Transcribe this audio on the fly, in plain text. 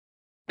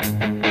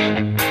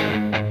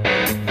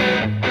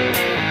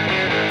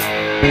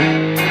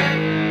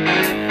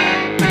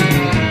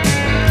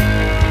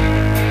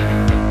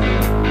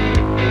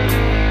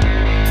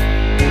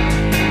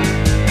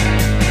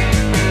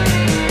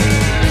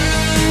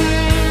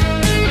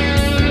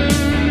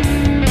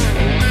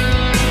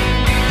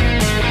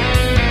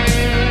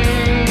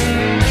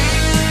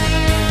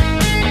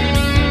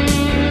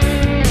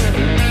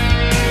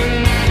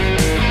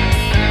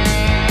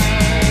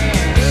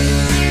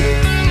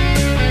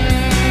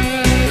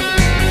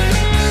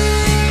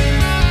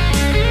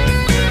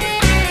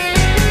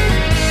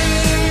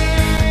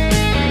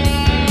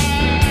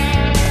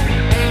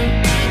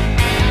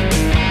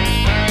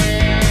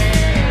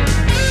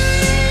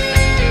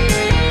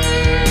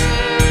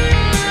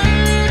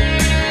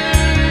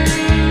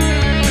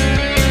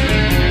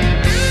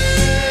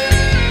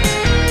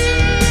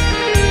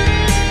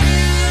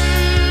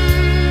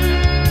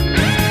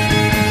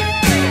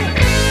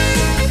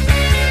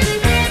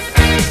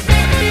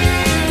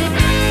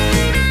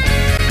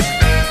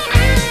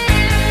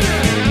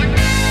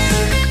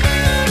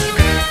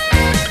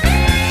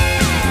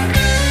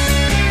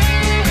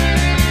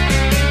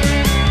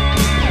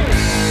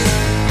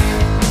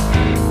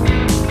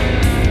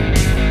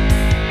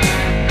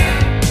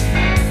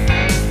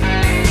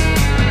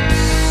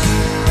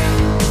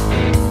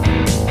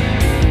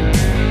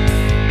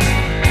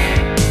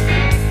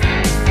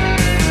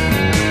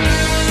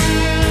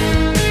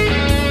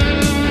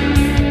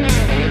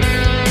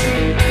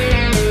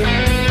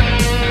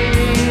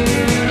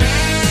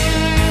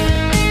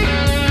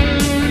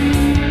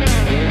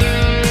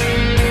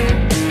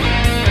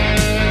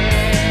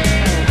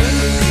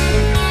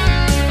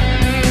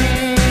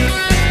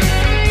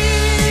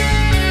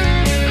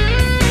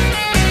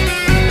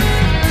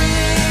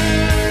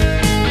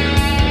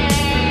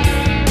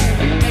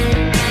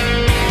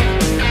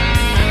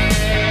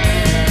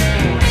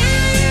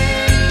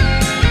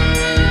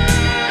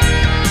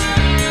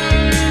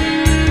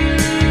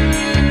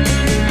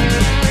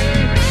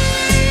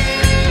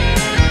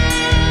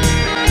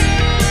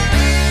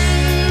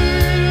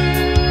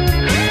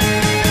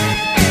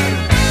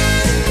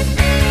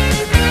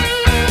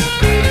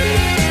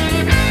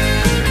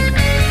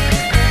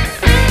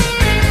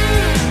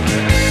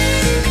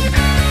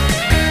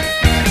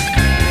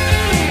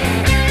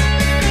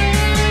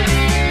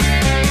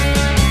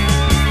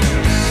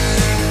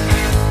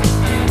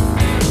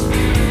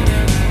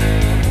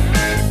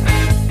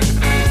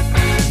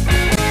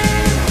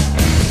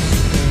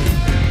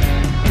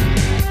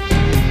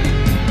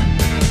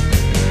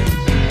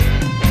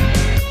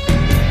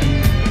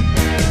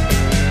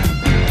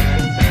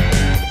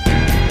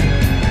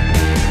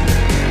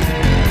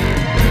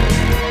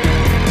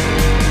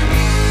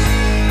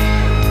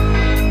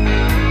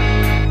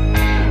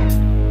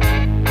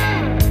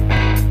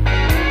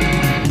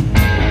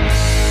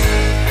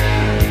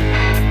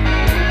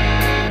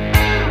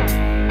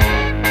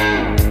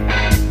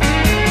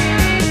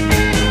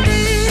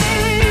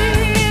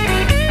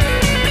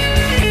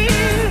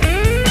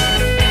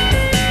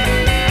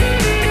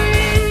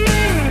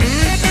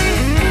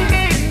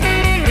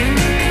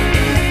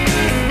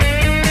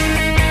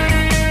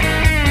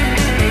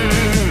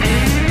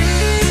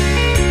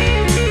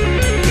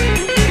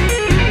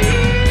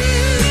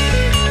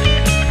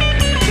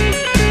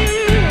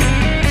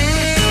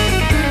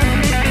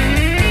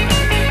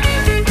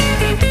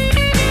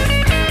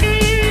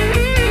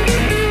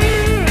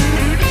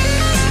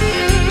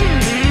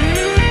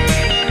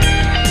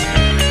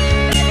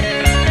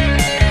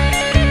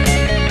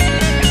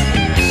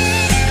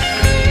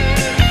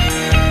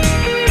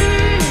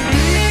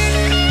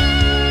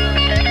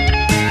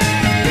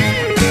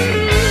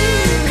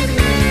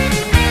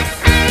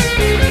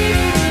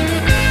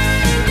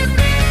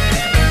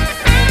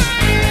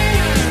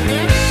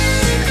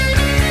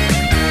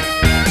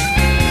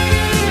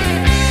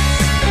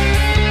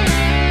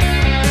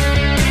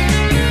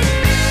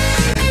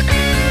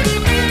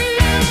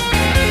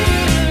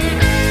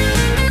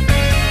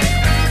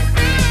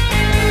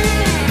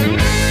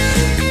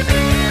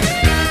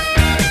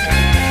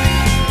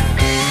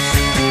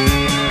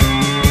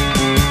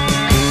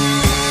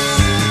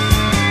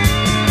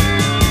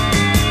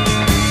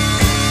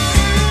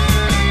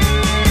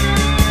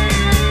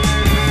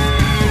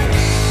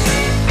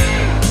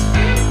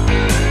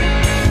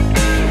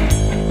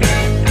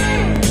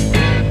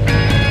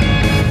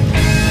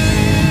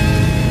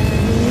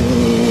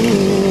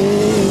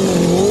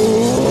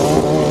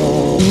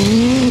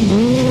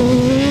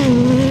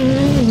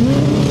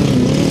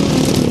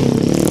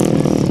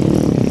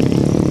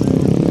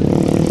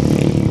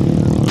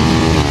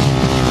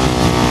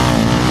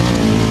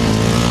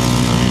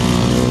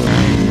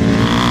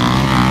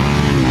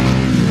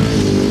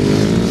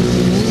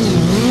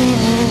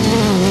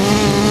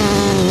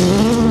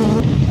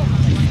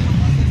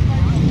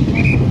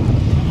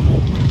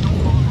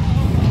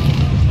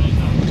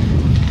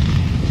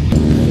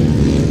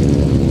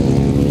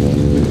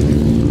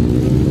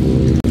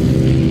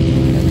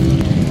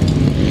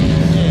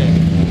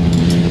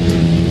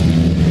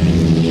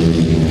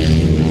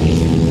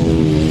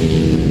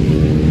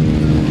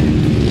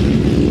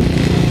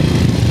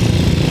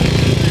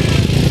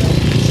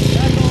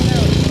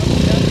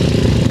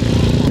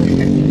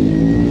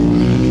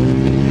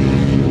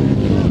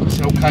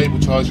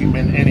advertising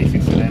meant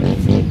anything to them.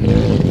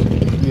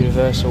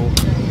 Universal.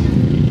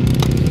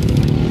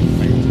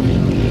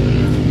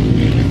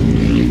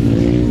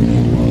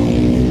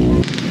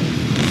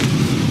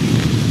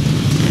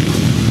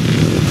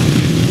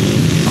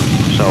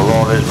 So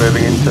riders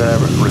moving into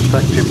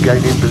respective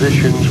gaining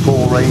positions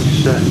for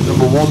race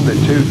number 1, the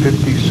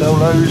 250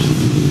 solos.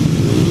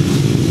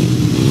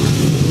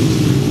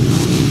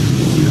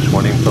 Just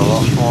waiting for the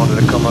last rider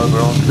to come over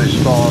onto this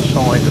far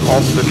side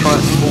of the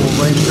track for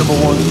race number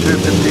 1,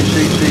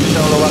 250cc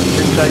solo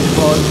action takes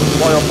place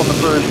way up on the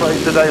first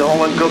race today.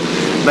 Harland Cook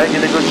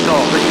making a good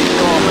start. Ricky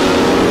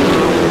Scarborough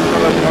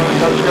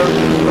goes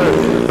in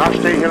third.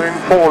 Nasty Hill in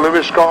 4,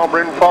 Lewis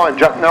Scarborough in 5,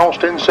 Jack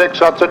Nelson in 6,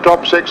 that's the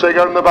top 6, they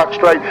go in the back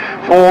straight.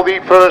 For the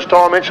first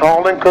time it's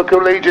Harland Cook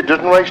who leads it,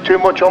 doesn't race too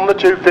much on the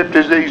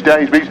 250s these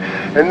days, but he's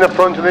in the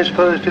front of this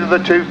first of the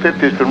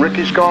 250s, from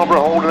Ricky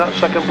Scarborough holding that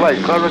second place.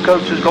 Clara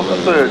Coates has got the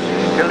third,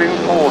 Hill in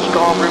 4,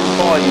 Scarborough in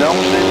 5,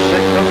 Nelson in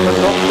 6, that's the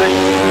top 6,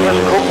 as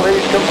Cook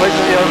leads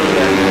completely over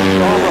there.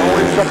 Scarborough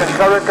holding second,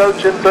 Clara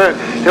Coates in third,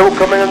 Hill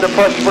coming under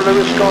pressure for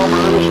Lewis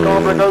Scarborough. Lewis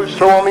Scarborough goes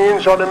through on the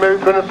inside and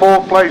moves in the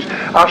 4th place.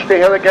 Ashley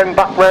Hill again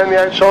back round the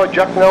outside.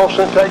 Jack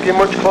Nelson taking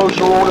much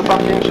closer order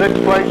back in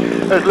 6th place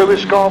as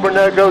Lewis Scarborough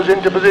now goes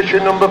into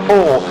position number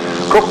 4.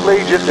 Cook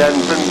leads it then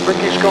from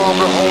Ricky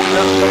Scarborough holding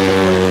that 2nd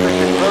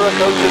place. Clara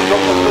Coates has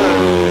got the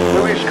 3rd.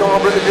 Lewis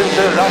Scarborough is in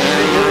 3rd.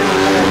 Ashley Hill in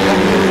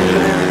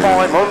 4th. in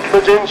 5.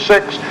 Huntford's in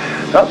 6th.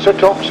 That's the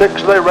top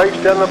 6. They race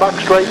down the back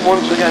straight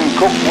once again.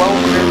 Cook well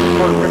in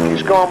front.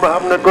 Ricky Scarborough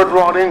having a good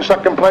ride in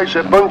 2nd place.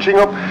 They're bunching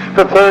up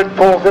for 3rd,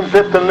 4th and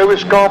 5th, and Lewis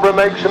Scarborough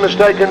makes a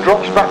mistake and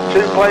drops back 2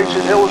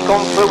 places. Hill's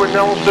gone through and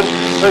Nelson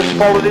has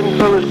followed him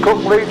through as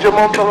Cook leads him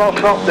on the last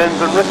lap then,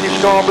 and Ricky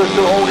Scarborough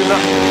still holding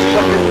that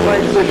 2nd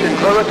place position.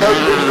 Clara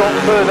Coates has got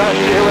 3rd.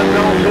 Ashley Hill and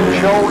Nelson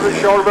shoulder to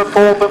shoulder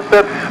for 4th and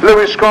 5th.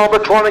 Lewis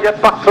Scarborough trying to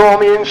get back through on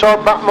the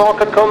inside. Back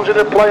marker comes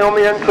into play on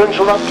the entrance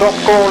of that top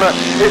corner.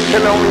 It's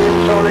Hill on the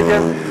inside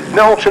again.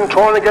 Nelson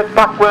trying to get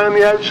back round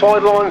the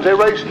outside lines. They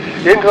race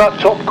into that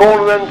top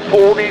corner then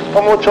for the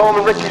one more time,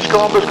 and Ricky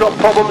Scarborough's got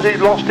problems.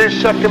 He's lost his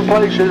 2nd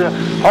place.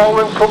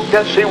 Harland Cook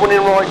gets the winning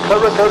right.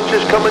 Clara Coates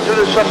is coming to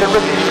the 2nd.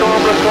 Ricky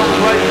Scarborough comes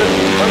later.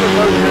 Clara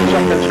Coates in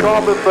 2nd.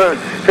 Scarborough 3rd.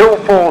 Hill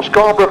 4.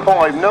 Scarborough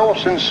 5.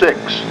 Nelson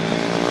 6.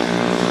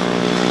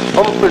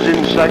 Humphers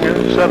in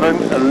 2nd,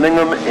 7, and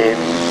Lingham in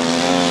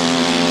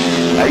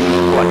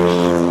 8th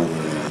place.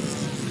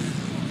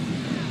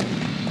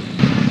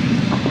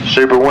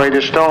 Super way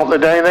to start the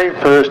day then.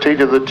 First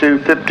heat of the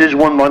 250s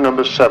won by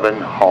number 7,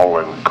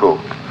 Harland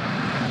Cook.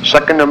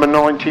 Second, number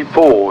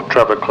 94,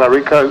 Trevor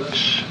Clara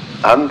Coates.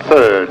 And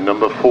third,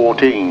 number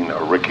 14,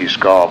 Ricky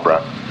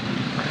Scarborough.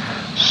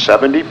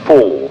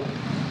 74,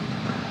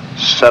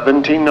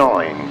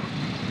 79,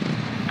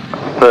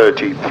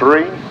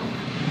 33,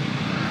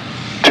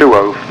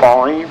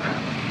 205,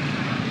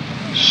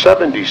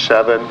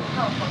 77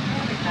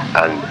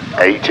 and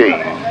 18.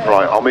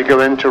 Right, on we go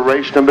into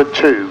race number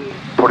 2.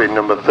 Put in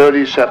number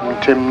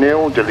 37, Tim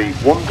Neal, delete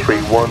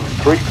 131,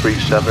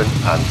 337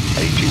 and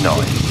 89.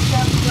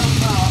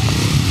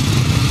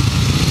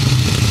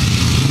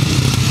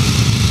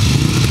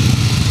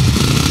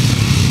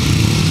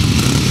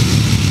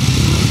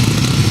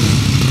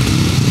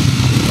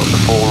 Got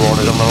the 4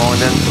 riders on the line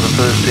then for the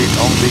first heat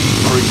on the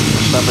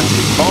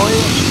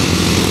 375s.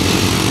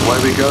 Away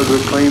we go to a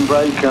clean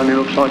break, and it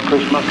looks like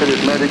Chris Mackett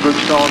has made a good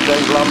start.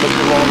 Dave Lambert's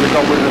the one that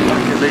got with the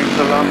Mackett leads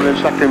to Lambert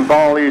in 2nd,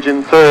 Barley is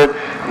in 3rd,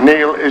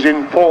 Neil is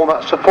in 4,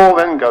 that's the 4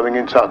 then going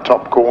into that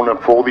top corner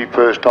for the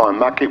first time.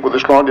 Mackett with a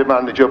slight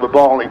advantage over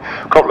Barley,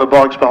 a couple of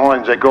bikes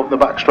behind, they go up the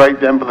back straight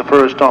then for the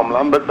first time.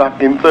 Lambert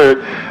back in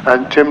 3rd,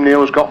 and Tim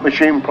Neal's got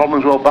machine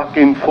problems, well back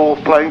in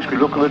 4th place. We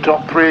look at the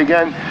top 3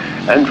 again,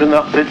 entering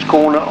that pitch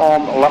corner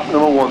on lap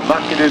number 1.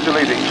 Mackett is the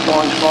leading,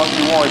 starting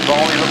slightly wide,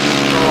 Barley looking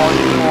to the right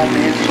on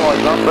the inside.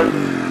 Lambert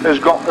has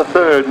got the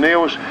 3rd.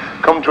 Neil's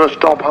come to a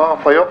stop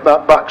halfway up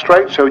that back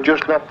straight, so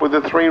just left with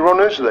the 3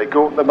 runners. They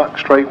go up the back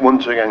straight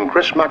once again.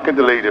 Chris Mackett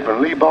the leader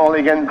from Lee Barley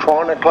again,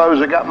 trying to close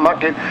the gap.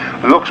 Mackett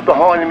looks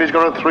behind him, he's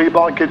got a 3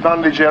 bike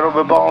advantage there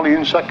over Barley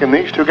in 2nd.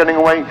 These 2 getting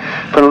away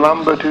from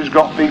Lambert, who's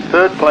got the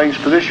 3rd place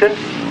position.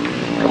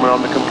 Coming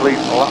on the complete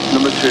lap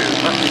number 2.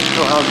 Mackett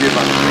still has the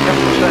advantage. They have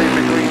to say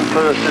between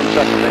 1st and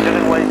 2nd. They're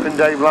getting away from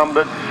Dave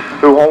Lambert,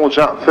 who holds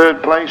that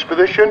 3rd place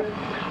position.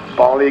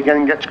 Barley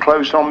again gets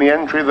close on the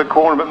entry of the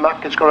corner, but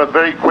Mackett's got a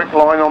very quick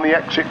line on the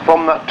exit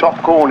from that top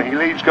corner. He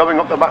leads going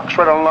up the back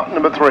straight on lap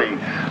number 3.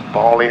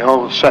 Barley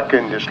holds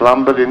 2nd, it's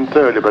Lambert in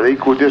 3rd, about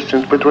equal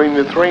distance between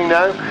the 3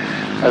 now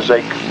as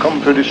they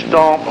come to the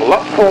start.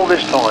 Lap 4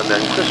 this time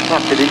then. Chris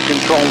Mackett in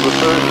control of the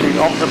first heat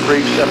of the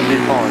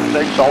 375.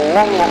 Takes a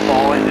long look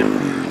behind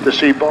him to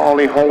see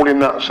Barley holding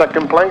that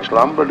 2nd place.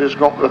 Lambert has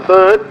got the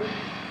 3rd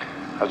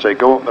as they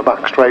go up the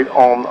back straight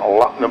on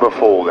lap number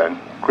 4 then.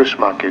 Chris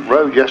Mackett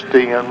rode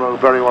yesterday and rode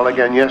very well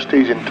again yesterday.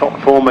 He's in top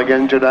form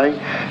again today.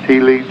 He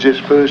leads his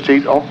first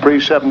heat of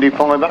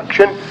pre-75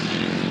 action.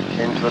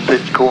 Into the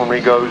pitch corner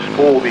he goes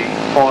for the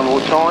final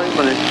time,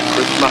 and it's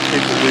Chris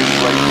Mackett who leads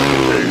race number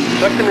 2.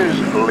 Second is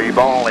Lee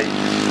Barley.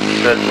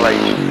 3rd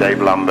place,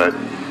 Dave Lambert.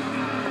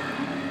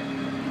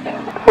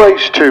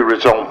 Race 2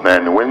 result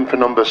then. Win for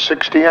number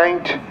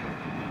 68,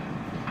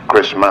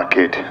 Chris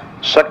Mackett.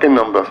 Second,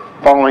 number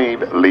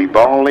 5, Lee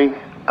Barley.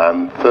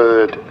 And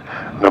third,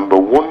 number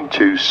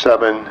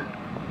 127,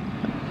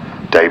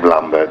 Dave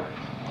Lambert.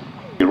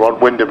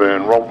 Rod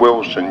Winterburn, Rob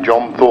Wilson,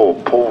 John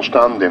Thorpe, Paul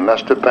Standing,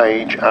 Lester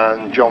Page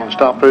and John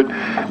Stafford,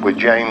 with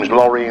James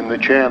Lorry in the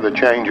chair. The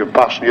change of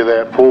passenger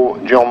there for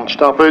John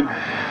Stafford.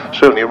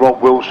 Certainly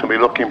Rob Wilson will be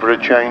looking for a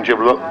change of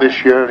look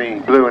this year. He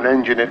blew an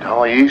engine at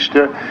High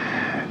Easter.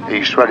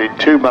 He shredded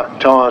 2 back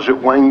tyres at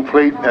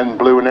Wainfleet and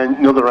blew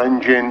another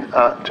engine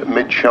at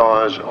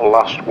Midshires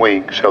last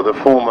week. So the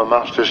former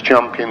Masters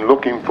champion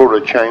looking for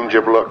a change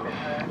of look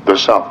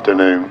this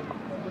afternoon.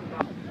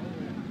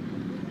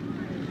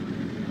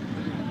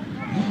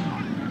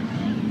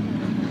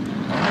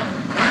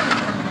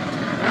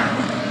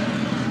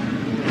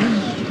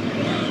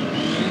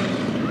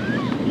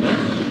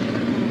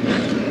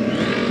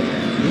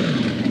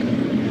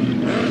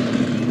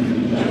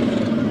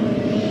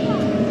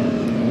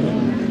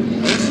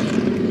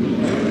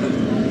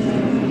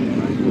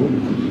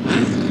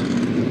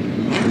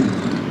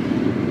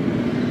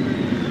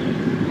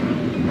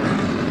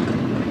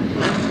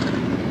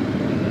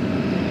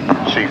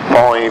 See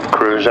 5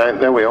 crews out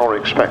there. We are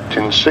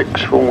expecting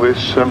 6 for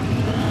this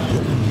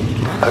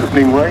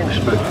opening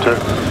race, but so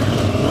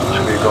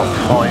we've got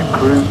 5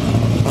 crews.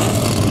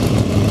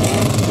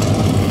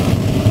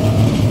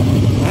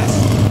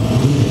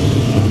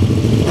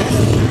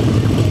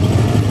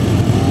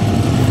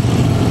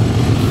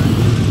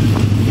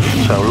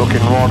 So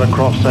looking right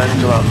across then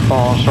to that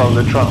far side of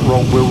the track,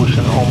 Rob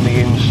Wilson on the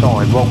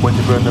inside, Rod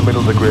Winterburn in the middle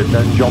of the grid,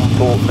 then John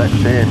Thorpe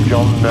next to him,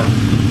 John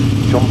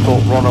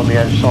Thorpe, Ron on the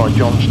outside,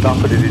 John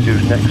Stafford is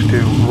who's next to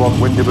Rod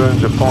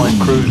Winterburn's. A 5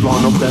 crews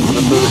line up there for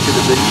the first of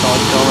the big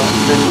sidecar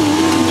action.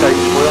 Takes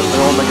way up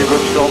and on, make a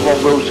good start.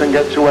 Rob Wilson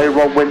gets away.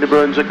 Rod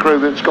Winterburn's a crew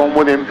that's gone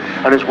with him,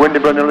 and it's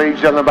Winterburn who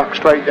leads down the back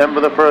straight then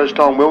for the first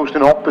time.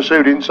 Wilson hot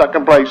pursuit in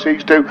second place.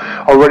 These two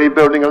already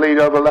building a lead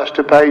over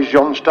Lester Page.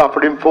 John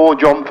Stafford in 4,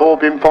 John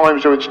Thorpe in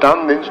 5, so it's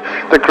standings.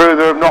 The crew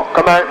that have not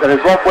come out then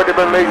is Rod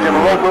Winterburn leads him,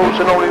 Rod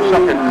Wilson on in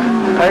second.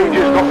 Page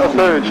has got the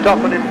third,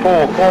 Stafford in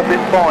 4, Thorpe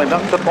in 5.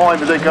 That's the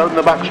 5 as they go in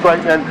the back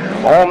straight then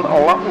on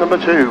lap number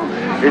 2.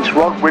 It's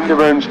Rod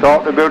Winterburn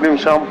start to build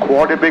himself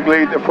quite a big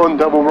lead at the front.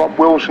 Double Rob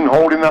Wilson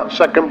holding that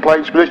second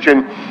place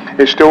position.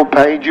 It's still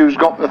Page who's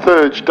got the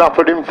third,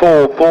 Stafford in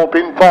 4, Thorpe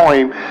in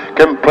 5.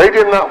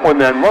 Completing that one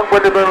then, Rod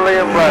Winterburn,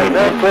 Liam Brown.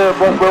 They're clear,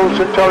 Rob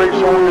Wilson, Terry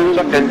Saunders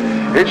in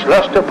second. It's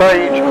Lester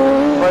Page,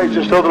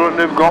 Fraser Sutherland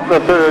who've got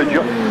the third.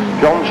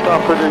 John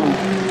Stafford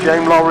and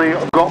James Lorry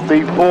got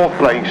the 4th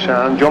place,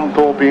 and John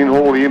Thorpe and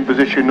Hawley in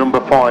position number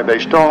 5. They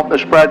start the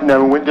spread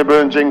now, and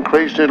Winterburn's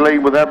increased his lead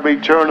with every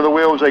turn of the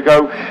wheels. They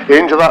go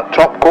into that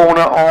top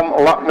corner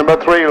on lap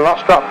number 3.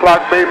 Last that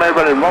flag being made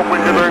ready. Rob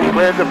Winterburn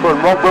cleared the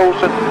front. Rob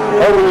Wilson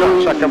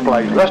holds that second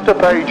place. Lester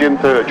Page in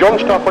 3rd. John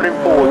Stafford in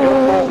 4.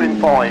 John Thorpe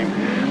in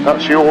 5.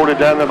 That's the order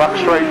down the back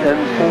straight then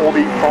for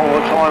the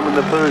final time in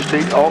the first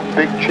heat of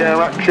big chair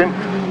action.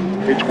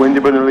 It's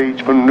Winterburn who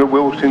leads from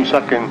Wilson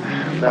second.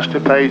 Lester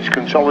Page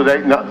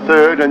consolidating that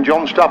 3rd, and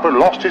John Stafford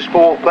lost his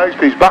 4th place,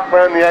 but he's back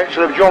round the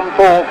outside of John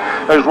Thorpe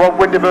as Rod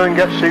Winterburn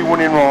gets the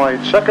winning ride.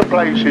 2nd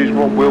place is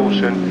Rob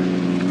Wilson.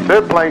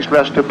 3rd place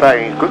Lester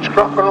Page. Good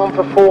scrapping on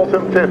for 4th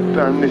and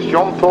 5th, and it's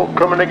John Thorpe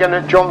coming again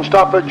at John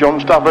Stafford. John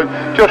Stafford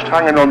just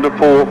hanging on to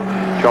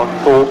 4th. John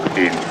Thorpe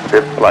in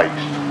 5th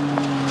place.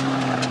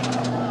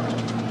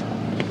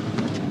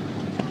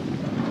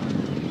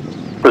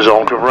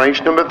 Result of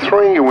race number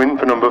 3, a win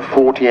for number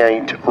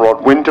 48,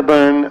 Rod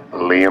Winterburn,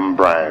 Liam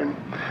Brown.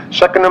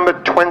 Second, number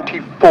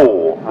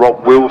 24,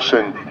 Rob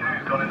Wilson,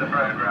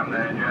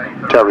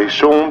 Terry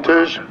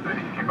Saunders.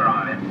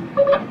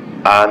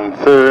 And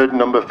third,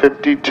 number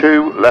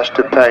 52,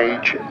 Lester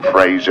Page,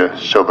 Fraser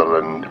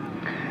Sutherland.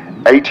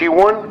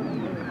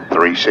 81,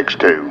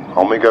 362.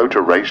 On we go to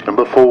race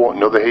number 4,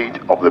 another heat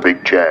of the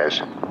big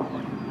chairs.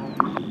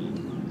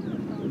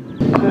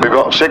 We've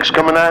got 6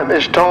 coming out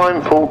this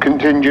time, full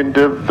contingent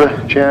of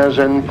chairs,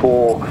 and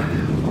for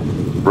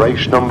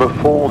race number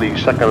 4, the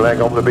second leg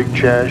of the big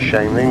chairs,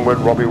 Shane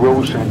Lingwood, Robbie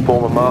Wilson,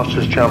 former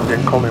Masters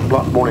champion, Colin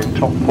Blackbourn in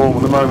top form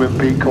at the moment,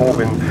 Pete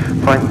Corbin,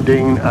 Frank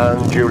Dean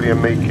and Julian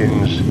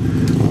Meekins.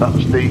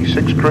 That's the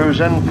 6 crews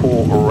then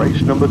for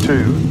race number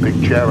 2,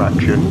 big chair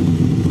action.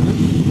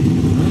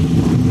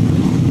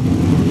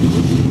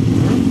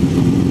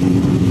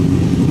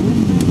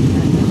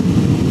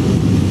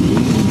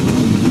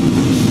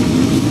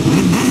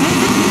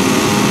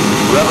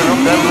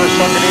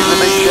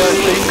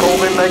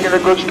 Making a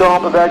good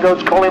start, but there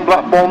goes Colin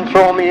Blackbourn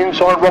through on the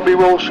inside. Robbie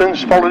Wilson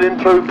followed him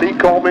through. Pete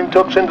Corbin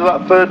tucks into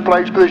that 3rd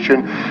place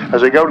position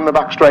as they go in the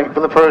back straight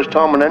for the first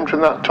time and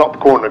entering that top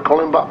corner.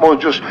 Colin Blackbourn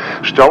just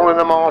stolen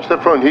them out to the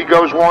front. He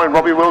goes wide.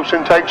 Robbie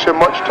Wilson takes a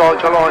much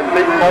tighter line.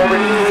 Pete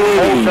Corbin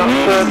holds that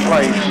 3rd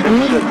place.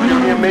 It's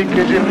Julian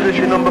Meekins in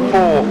position number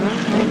 4.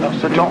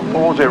 That's the top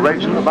 4 as they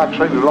race in the back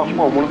straight. We've lost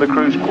one of the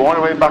crews quite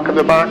away back at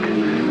the back.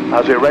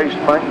 as they race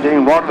back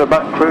in right at the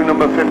back. Crew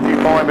number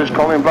 55 as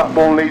Colin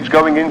Blackbourn leads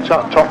going into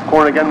that top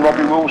corner again.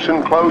 Robbie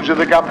Wilson closes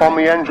the gap on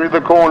the entry of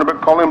the corner,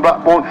 but Colin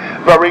Blackbourn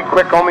very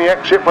quick on the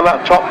exit for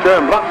that top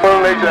turn.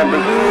 Blackbourn leads them,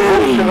 but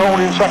Wilson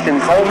holding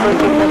second. Coleman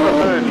in the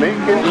third.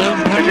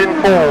 Meekins is in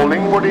 4.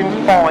 Lingwood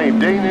in 5.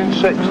 Dean in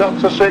 6.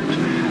 That's a 6.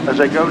 As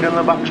they go down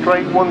the back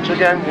straight once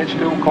again, it's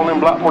still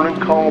Colin Blackbourn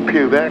and Carl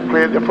Pugh. They're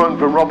clear at the front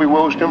from Robbie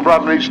Wilson and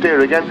Bradley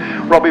Steer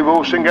again. Robbie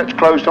Wilson gets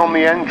close on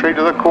the entry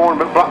to the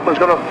corner, but Blackbourn's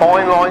got a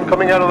fine line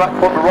coming out of that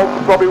corner.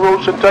 Robbie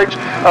Wilson takes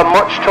a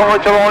much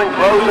tighter line,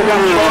 throws the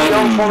gap slightly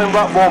on Colin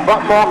Blackbourn.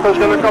 Back marker's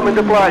going to come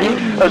into play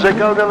as they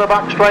go down the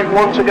back straight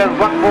once again.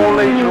 Blackbourn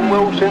leads from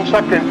Wilson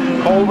second.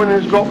 Colvin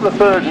has got the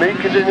third.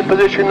 Meek is in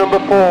position number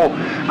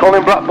 4.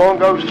 Colin Blackbourn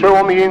goes through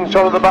on the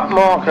inside of the back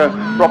marker.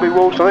 Robbie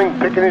Wilson, I think,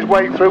 picking his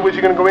way through. Is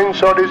he going to go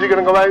inside? Is he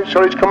going to go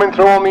outside? He's coming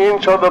through on the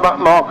inside of the back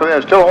marker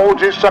there. Still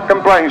holds his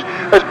second place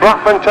as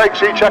Blackburn takes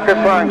the checkered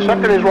flag.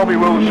 Second is Robbie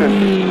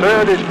Wilson.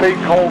 Third is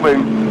Pete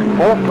Colvin.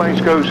 Fourth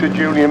place goes to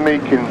Julian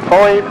Meakin.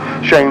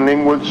 5, Shane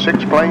Lingwood.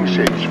 6th place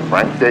is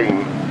Frank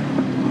Dean.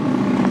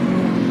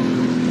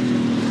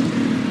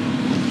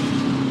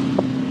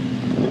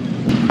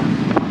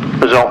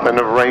 Result then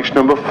of race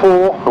number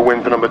 4, a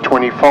win for number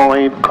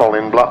 25,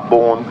 Colin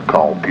Blackbourn,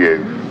 Carl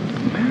Pugh.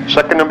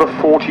 Second, number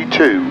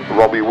 42,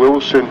 Robbie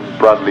Wilson,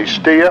 Bradley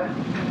Steer.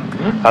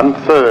 And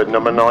third,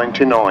 number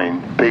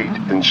 99, Pete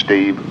and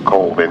Steve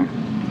Colvin.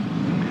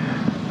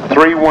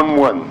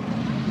 311,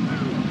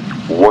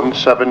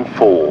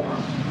 174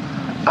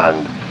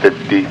 and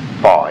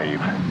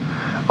 55.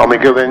 And we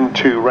go then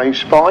to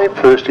race 5,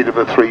 first heat of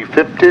the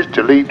 350s,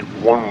 delete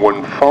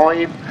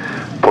 115.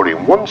 Put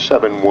in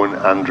 171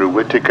 Andrew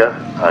Whitaker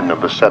and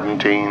number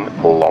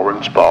 17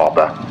 Lawrence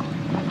Barber.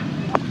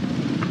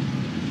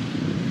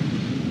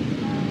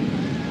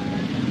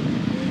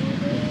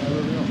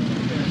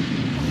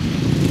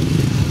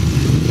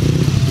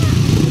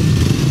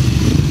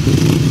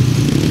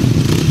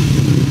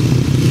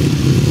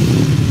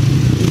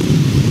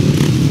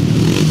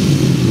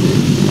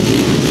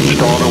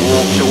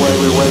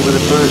 With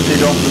the first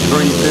hit off the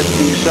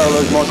 350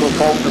 solos, Michael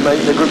Faulkner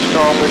making a good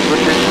start with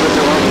Richard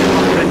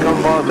Smith.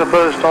 Come by the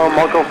first time.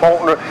 Michael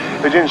Faulkner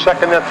is in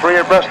second. They're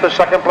 3 abreast. The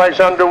second place,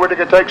 Andrew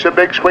Whitaker takes a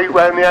big sweep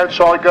round the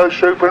outside, goes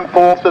through from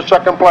 4th to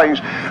second place.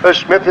 As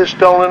Smith is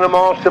stolen a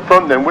march to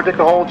front, then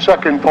Whitaker holds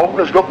second.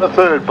 Faulkner's got the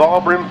third.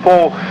 Barber in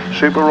 4.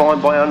 Super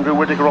ride by Andrew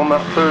Whitaker on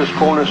that first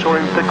corner. Saw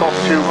him pick off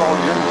 2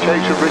 rods in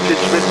chase of Richard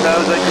Smith. Now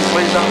as they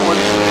complete that one,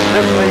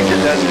 Smith leads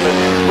it then.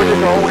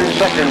 Whitaker holding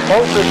second.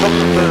 Faulkner's got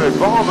the third.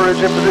 Barber is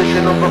in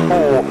position number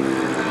 4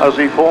 as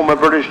the former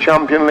British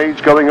champion leads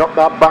going up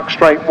that back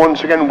straight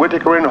once again.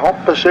 Whitaker in hot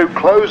pursuit,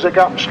 close the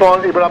gap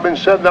slightly, but having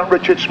said that,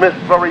 Richard Smith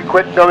very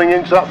quick going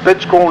into that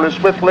Fitz corner.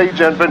 Smith leads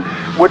Enfield.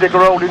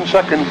 Whitaker holding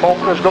second.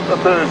 Faulkner's got the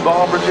third.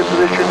 Barber's in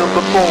position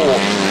number 4.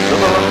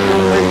 Number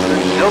 11,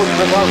 Joe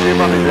Smith has the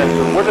advantage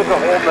Enfield. Whitaker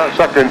holding that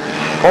second.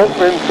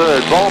 Faulkner in third.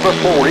 Barber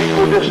 4.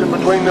 Equal distance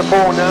between the 4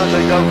 now as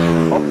they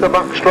go up the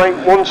back straight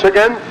once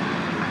again.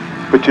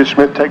 Richard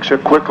Smith takes a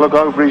quick look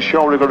over his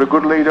shoulder, got a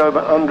good lead over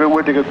Andrew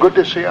Whitaker. Good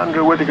to see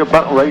Andrew Whitaker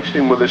back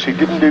racing with us. He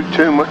didn't do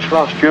too much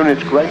last year, and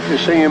it's great to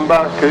see him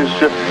back as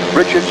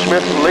Richard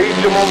Smith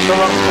leads him onto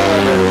that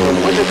corner.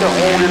 Whitaker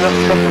holding that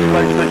second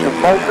place position.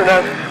 Faulkner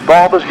now,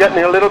 Barber's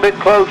getting a little bit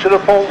closer to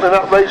Faulkner in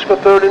that race for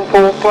 3rd and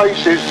 4th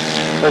places.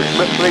 As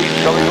Smith leads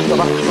going up the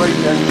back straight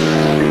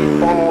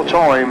then. One more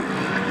time.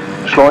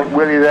 Slight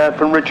wheelie there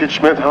from Richard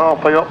Smith,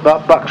 halfway up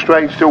that back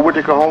straight. Still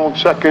Whitaker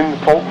holds second,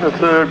 Faulkner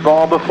third,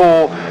 Barber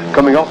 4.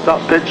 Coming off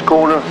that Pitts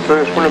corner,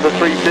 first one of the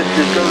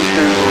 350s goes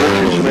to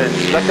Richard Smith.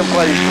 Second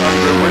place,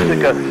 Andrew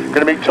Whitaker.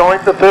 Going to be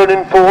tight for 3rd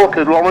and 4th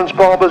because Lawrence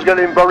Barber's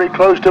getting very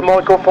close to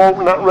Michael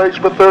Faulkner. That race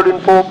for 3rd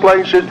and 4th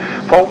places.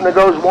 Faulkner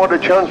goes wide, a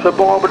chance for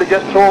Barber to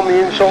get through on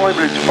the inside,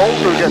 but it's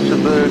Faulkner who gets the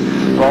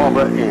 3rd,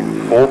 Barber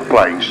in 4th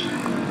place.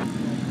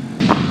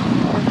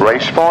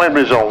 Race 5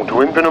 result,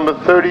 win for number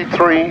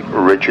 33,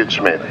 Richard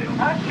Smith.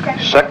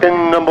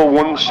 Second, number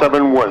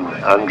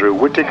 171, Andrew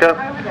Whitaker.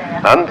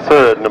 And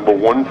third, number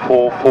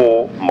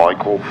 144,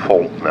 Michael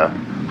Faulkner.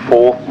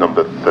 Fourth,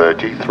 number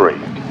 33.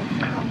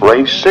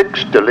 Race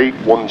 6, delete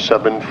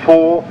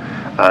 174,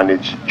 and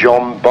it's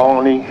John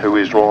Barney who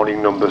is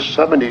riding number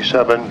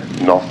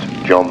 77, not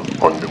Jon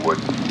Underwood.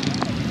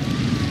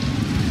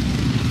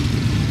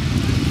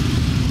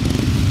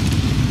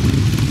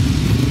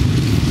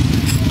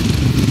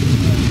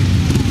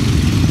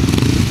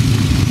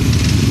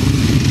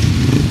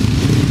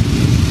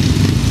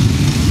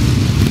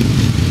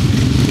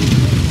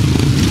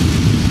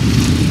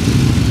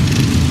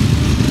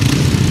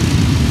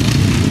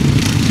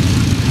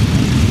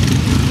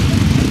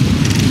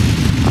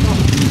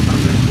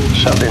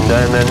 Settling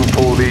down then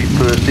for the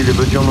first heat of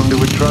the Jon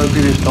Underwood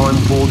Trophy, this time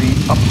for the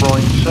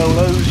upright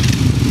solos.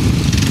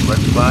 Red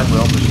flag,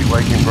 we're obviously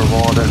waiting for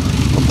Rada.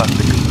 Got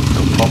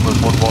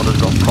problems, one Rada's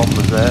got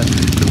problems there.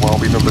 Could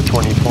well be number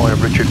 25,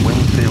 Richard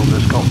Winfield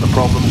has got the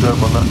problems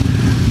over on that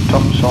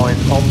top side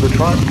of the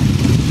track.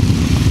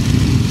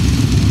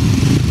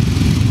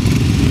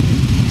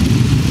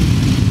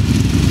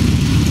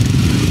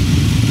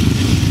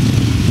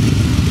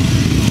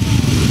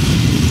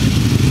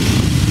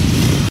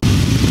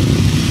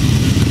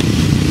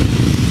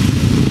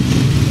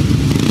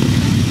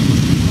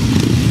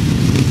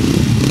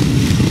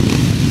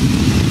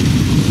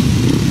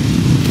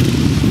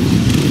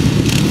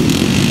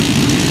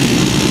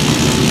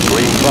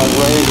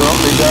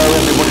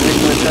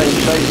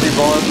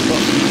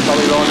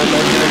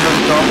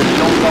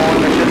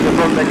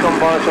 front, they come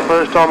by us the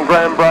first time.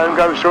 Graeme Brown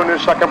goes through in the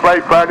second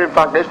place. Brown, in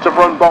fact, it's the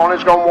front.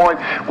 Barney's gone wide.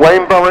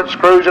 Wayne Barrett's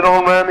cruising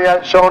on round the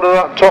outside of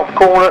that top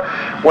corner.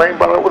 Wayne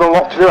Barrett with a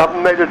lot to do,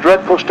 haven't made a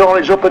dreadful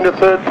start. He's up into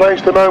third place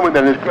at the moment.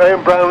 Then as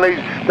Graeme Brown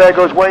leads, there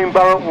goes Wayne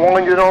Barrett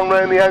winding on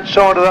round the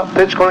outside of that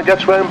pit's corner.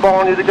 Gets round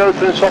Barney to go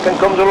through. The second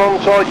comes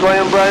alongside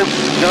Graeme Brown.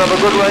 He's going to have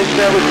a good race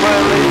there with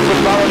Brown leading,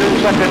 with Barrett in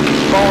second.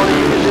 Barney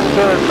is in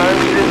third. Mount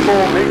is in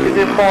four. Meek is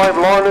in five.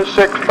 Line is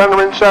six.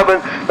 Fenner in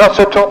seven. That's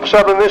the top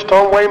seven this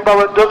time. Wayne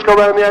Barrett does go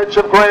round the outs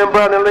of Graeme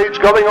Brown and leads,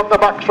 going up the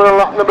back straight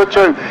lap number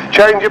two.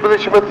 Change of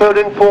position for third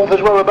and fourth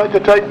as well, about to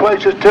take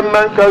place as Tim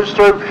Mount goes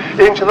through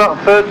into that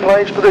third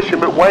place position,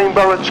 but Wayne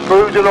Barrett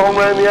screws it on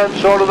round the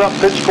outside of that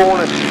pit's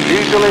corner.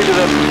 He's the leader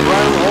there.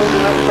 Brown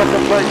holding that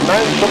second place.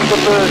 Mount up to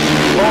third.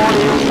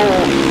 Barney in four.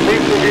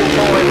 Meek is in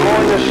five.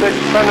 Line is six.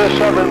 Fenner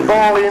seven.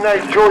 Barley in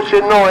eight. Joyce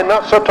in nine.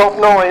 That's the top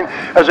nine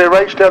as they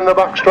race down the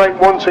back straight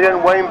once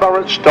again. Wayne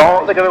Barrett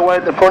start. They're going away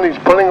at the front. He's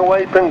pulling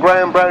away from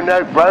Graeme Brown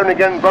now. Brown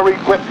again very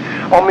quick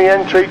on the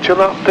entry to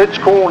that pit's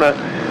corner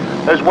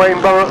as Wayne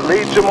Barrett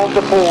leads him on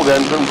to four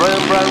then, from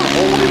Graeme Brown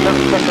holding that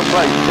second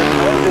place. Tim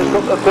Mount has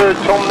got the third.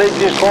 Tom Meek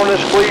is trying to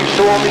squeeze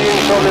through on the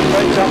inside and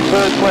take that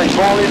third place.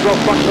 Barley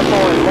drops back to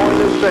five. Line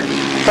is six.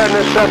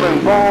 Fenner seven.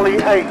 Barley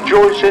eight.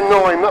 Joyce in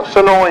nine. That's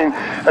the nine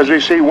as we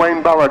see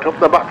Wayne Barrett up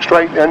the back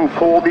straight then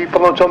for the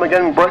peloton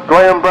again.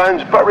 Graeme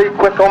Brown's very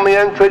quick on the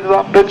entry to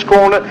that pit's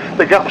corner.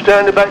 The gap's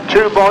down to about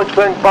 2 bikes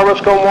length.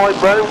 Barrett's gone wide.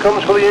 Brown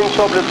comes for the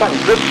inside, but in fact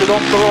drifted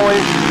off the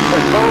line.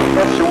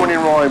 That's the winning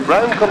ride.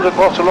 Brown comes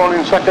across the line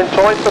in second,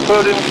 tight for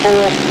third and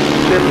fourth.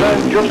 Tim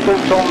Mount,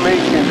 Justin Tom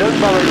Meekins, then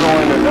Barry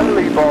Liner, then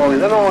Lee Barley,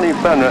 then Arnie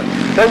Fenner,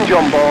 then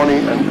John Barney,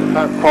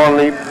 and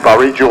finally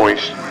Barry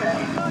Joyce.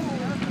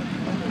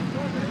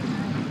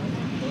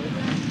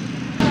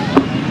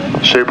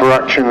 Super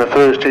action, the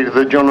first heat of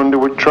the Jon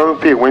Underwood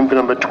Trophy, win for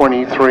number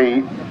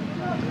 23,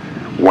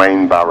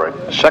 Wayne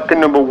Barrett. Second,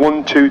 number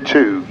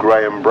 122,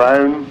 Graeme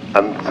Brown,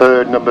 and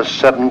third, number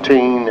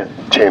 17,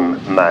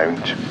 Tim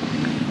Mount.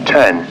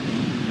 10,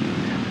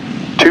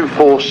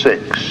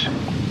 246,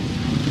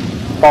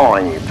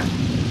 5,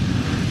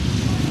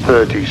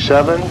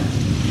 37,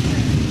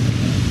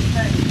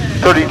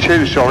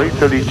 32, sorry,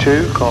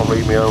 32, can't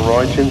read my own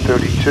writing,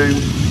 32,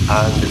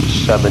 and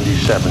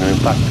 77. In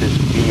fact,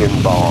 it's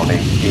Ian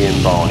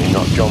Barney,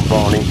 not John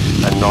Barney,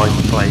 and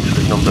ninth place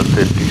was number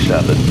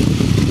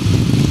 57.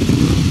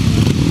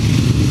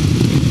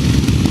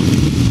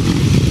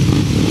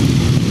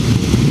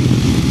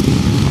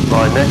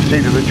 Right, next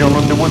seat of the Jon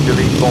Underwood,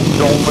 delete Bob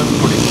Dolman,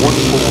 putting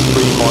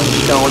 143 Mike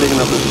Scowling,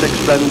 number 6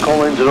 Ben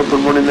Collins, and up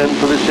and running then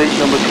for the seat,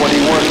 number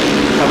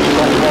 21. And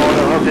Scott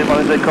Warner, I hope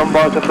as they come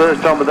by the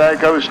first time, but there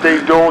goes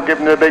Steve Daw,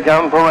 giving it a big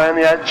hand for around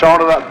the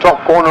outside of that top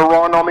corner,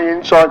 Ryan on the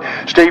inside.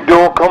 Steve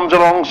Daw comes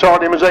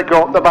alongside him as they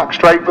go up the back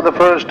straight for the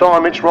first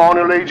time. It's Ryan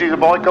who leads his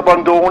bike up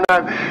on Daw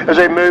now as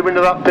they move into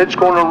that pit's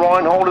corner.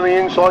 Ryan holding the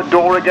inside,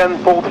 Daw again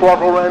full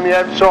throttle around the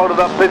outside of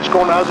that pit's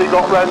corner. Has he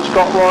got round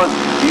Scott Ryan?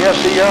 Yes,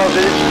 he has.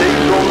 It's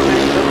Steve Daw.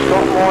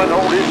 Scott Ryan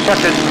holding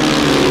second.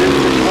 This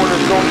one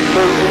has gone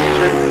through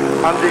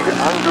into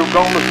Andrew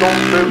Gom has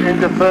gone through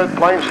into third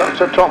place. That's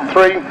the top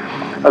three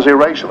as they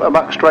race up the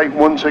back straight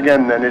once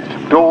again. Then it's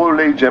Daw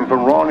leads him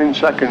from Ryan in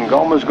second.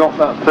 Gom has got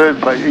that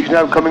third place. He's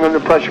now coming under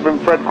pressure from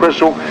Fred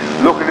Crystal,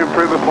 looking to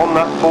improve upon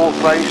that fourth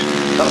place.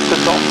 That's the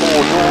top four.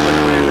 Daw the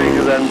clear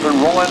leader then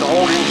from Ryan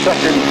holding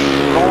second.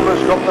 Gom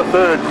has got the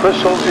third.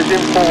 Crystal is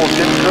in fourth.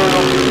 Jim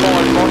Turner is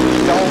five. Mike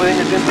Scowling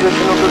is in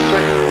position number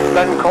 6.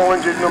 Ben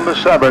Collins is number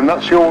 7.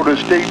 That's the order.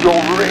 Steve Daw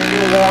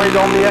really wide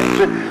on the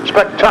exit.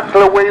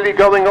 Spectacular wheelie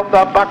going up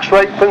that back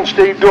straight from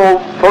Steve Daw.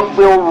 Front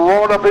wheel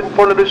right up in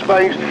front of his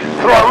face.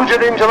 Throws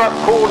it into that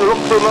corner.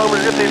 Up for a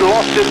moment as if he'd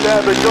lost it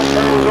there, but just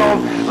hangs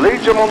on.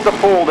 Leads him on to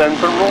 4 then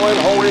from Ryan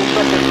holding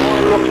second.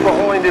 Ryan looks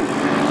behind him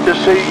to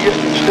see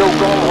still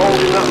Gone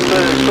holding that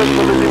third.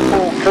 Crystal is in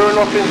 4.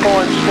 Kurnoff in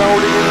 5.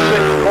 Scowling in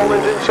 6.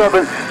 Collins in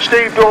 7.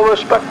 Steve Daw a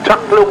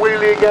spectacular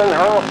wheelie again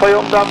halfway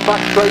up that back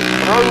straight.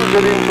 Throws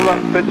it into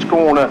that pit's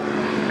corner.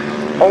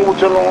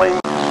 Holds the line.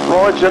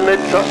 Rides a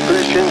mid-track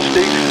position.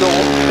 Steve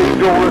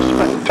Daw a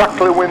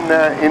spectacular win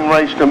there in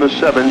race number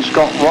 7.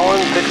 Scott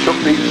Ryan picks up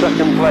the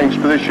second place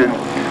position.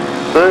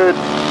 Third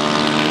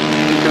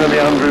is going to be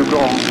Andrew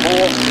Gom.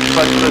 4th,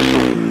 Fred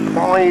Crystal.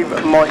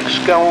 5, Mike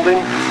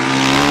Scowling.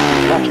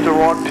 Lost to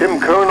Rod. Tim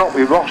Kurnock,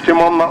 we've lost him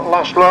on that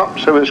last lap,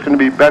 so it's going to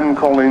be Ben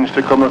Collins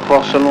to come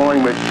across the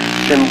line with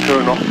Tim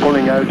Kurnock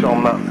pulling out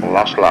on that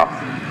last lap.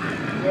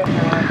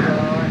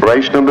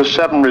 Race number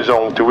 7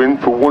 resolved to win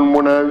for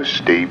 110,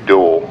 Steve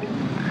Daw.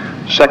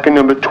 Second,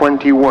 number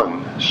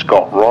 21,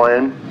 Scott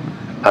Ryan.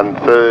 And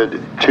third,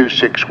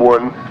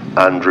 261,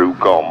 Andrew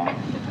Gom.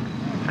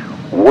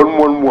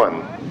 111,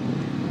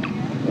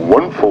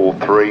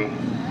 143,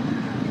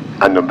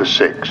 and number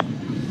 6.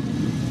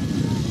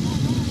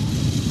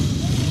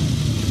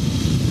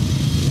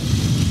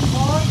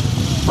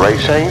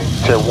 Race 8,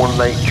 1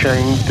 late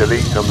change,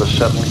 delete number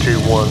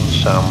 721,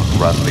 Sam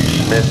Radley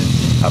Smith,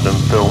 Adam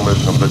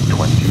Filmer's number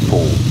 24.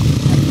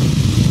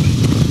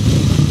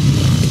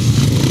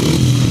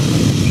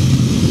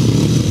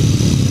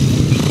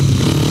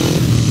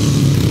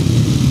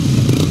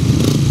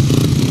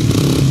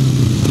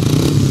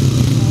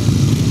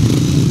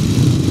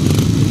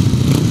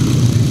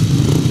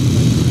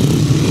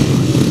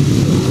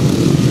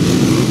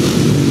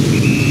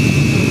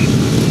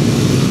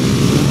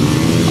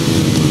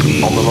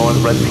 On the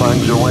line, red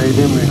flags are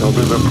waving. We've got a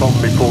bit of a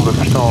problem before the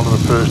start of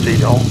the first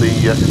heat of the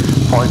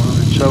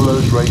 500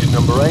 solos, race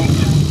number 8.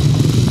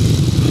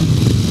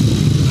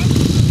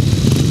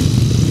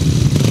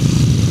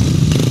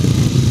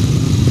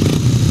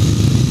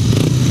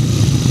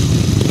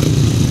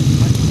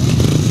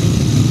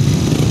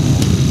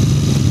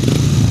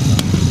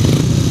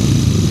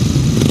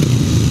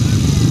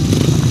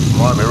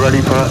 Right, we're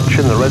ready for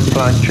action. The red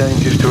flag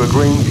changes to a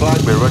green flag.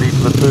 We're ready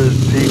for the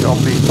first heat of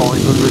the 500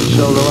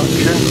 solo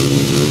action.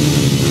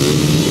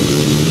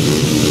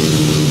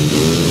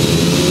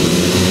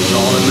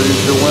 Arnie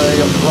moves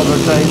away, up to the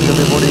tape,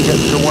 everybody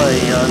gets away,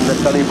 and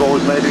Danny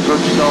Boyle's made a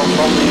good start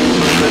from the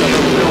inside.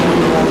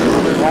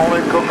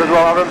 Harland Cook as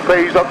well. Aaron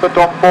P's up the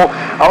top 4.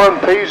 Aaron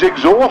P's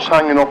exhaust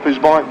hanging off his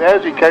bike there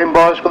as he came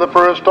by us for the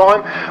first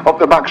time. Up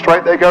the back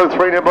straight they go,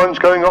 3 in a bunch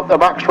going up the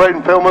back straight,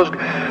 and filmers.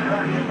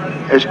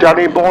 It's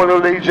Danny Boyle who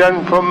leads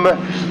in from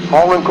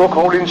Harland Cook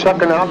holding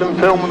second. Harland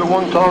Film, the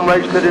one-time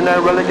race leader now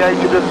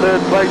relegated to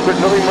third place, but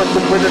nothing much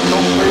between the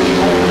top 3.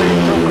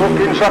 Cook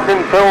in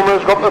second.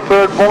 Filmer's got the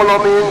third. Boyle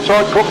on the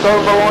inside. Cook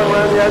over the line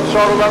round the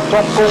outside of that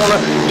top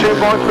corner. 2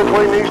 bikes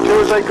between these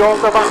two as they go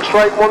up the back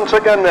straight once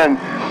again then.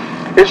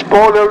 It's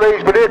Boyle who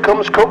leads, but here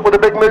comes Cook with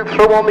a big move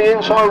through on the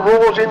inside.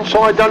 Roars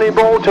inside Danny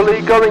Boyle to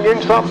lead going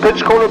into that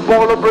pitch corner.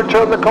 Boyle have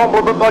returned the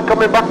compliment by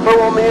coming back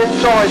through on the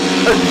inside.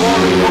 As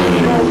Boyle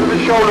comes shoulder to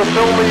shoulder.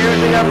 Filmer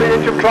using every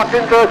inch of track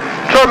into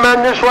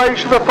tremendous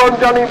race to the front.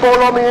 Danny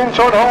Boyle on the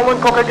inside.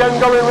 Harland Cook again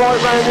going right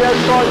round the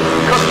outside.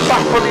 Cuts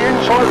back for the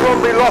inside.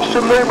 Robbie lost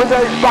some movement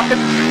there. He's back at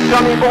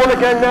Danny Boyle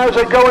again now as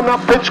they go in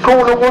that pitch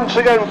corner once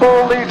again.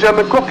 Boyle leads them.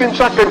 Cook in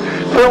second.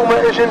 Filmer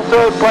is in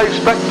third place.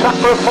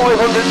 Spectacular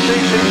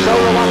 500cc solo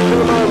after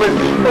the moment.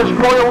 As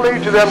Boyle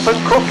leads them, but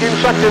Cook in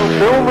second.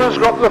 Filmer's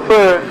got the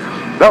third.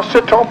 That's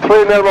the top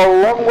 3, and they're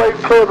a long way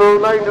clear of the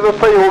remainder of the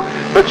field,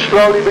 but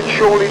slowly but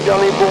surely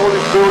Danny Boyle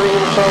is building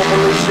himself a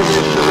lead in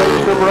this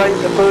race number 8,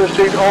 the first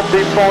heat of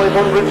the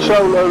 500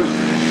 solos.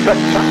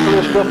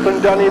 Spectacular stuff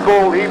from Danny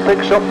Boyle. He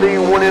picks up the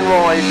winning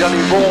ride.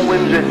 Danny Boyle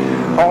wins it.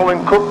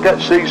 Harland Cook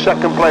gets the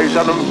second place.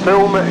 Adam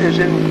Filmer is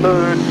in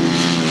third.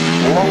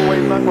 A long way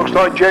back, looks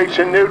like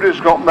Jason Nuda's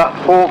got that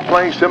 4th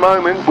place at the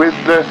moment with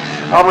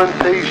Aaron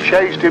Pease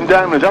chased him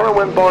down. As Aaron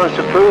went by us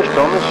the first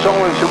time, the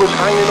silencer was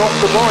hanging off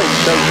the bike.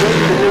 So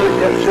Jason Nuda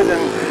gets it,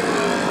 and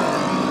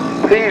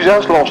Pease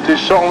has lost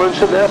his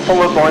silencer. They're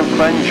followed by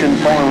French and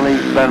finally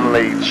Ben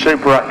leads.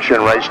 Super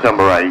action, race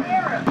number 8.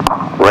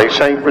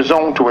 Race 8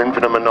 result to win for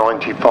number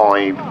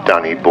 95,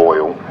 Danny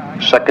Boyle.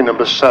 Second,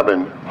 number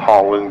 7,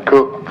 Harland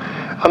Cook.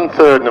 And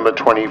third, number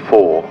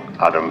 24,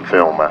 Adam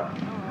Filmer.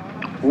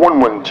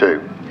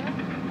 112,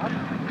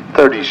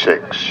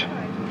 36,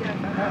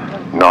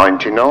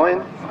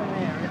 99,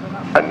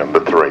 and number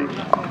 3.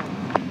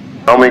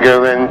 And we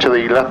go then to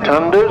the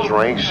left-handers,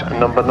 race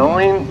number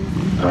 9.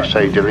 I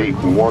say delete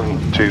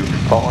 1, 2,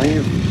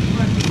 5.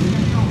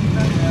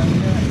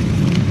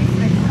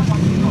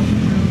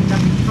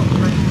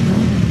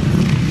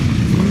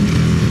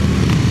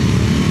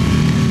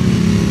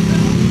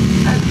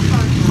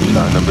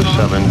 So number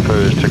 7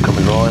 first to come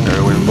in line,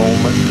 Erwin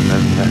Bowman, and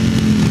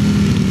then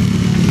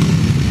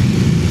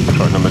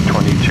number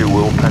 22,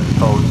 Will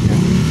Penfold in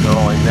the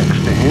line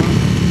next to him.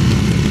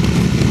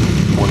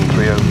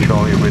 130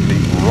 Charlie Ridley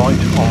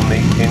right on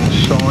the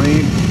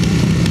inside.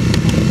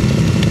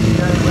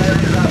 Where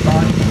is that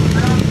bike?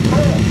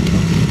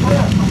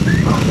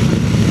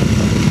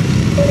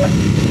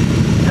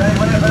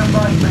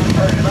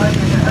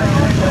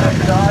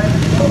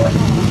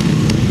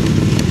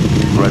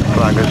 Red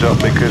flag is up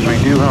because we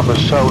do have a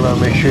solo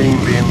machine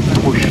being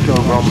pushed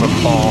over on the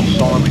far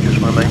side. We just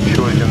want to make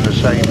sure it's in the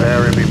same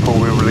area before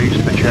we release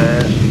the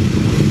chairs.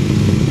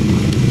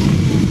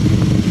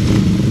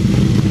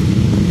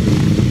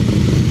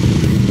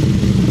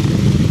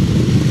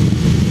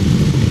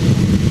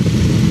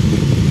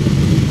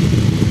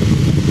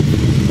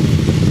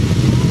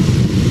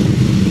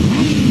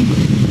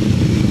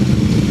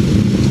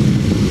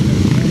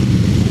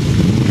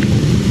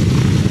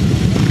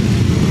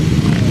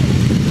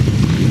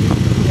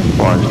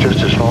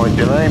 Just a slight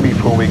delay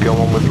before we go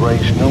on with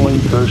race 9,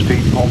 first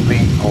heat of the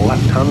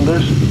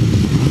left-handers.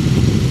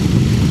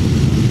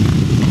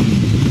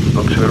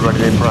 Looks we're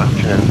ready for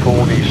action and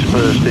for these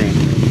first heat.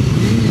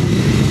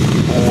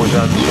 Always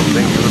add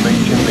something to the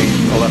meeting,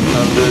 the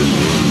left-handers.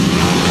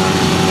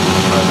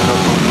 And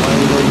away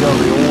they go,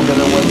 they all get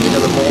away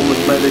together.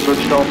 Bournemouth made a good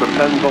start, but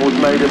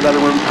Penfold's made a better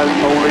one.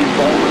 Penfold leads.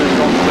 Bournemouth has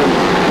gone to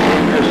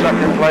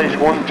second place,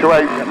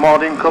 1-2-8.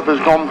 Martin Cup has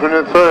gone for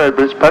the third,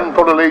 but it's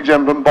Penfold who leads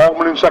him from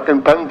Bournemouth in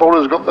second. Penfold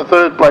has got the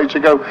third place to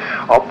go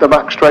up the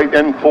back straight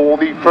then for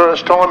the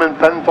first time, and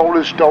Penfold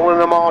has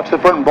stolen a mark to the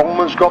front.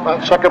 Bournemouth's got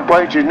that second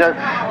place. He's now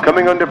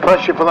coming under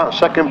pressure for that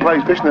second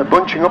place. Listen, they're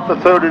bunching up the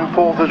third and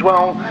fourth as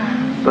well.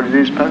 but it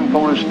is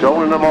Penfold has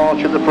stolen a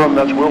march at the front.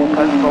 That's Will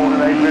Penfold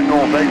and Adrian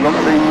North. They've got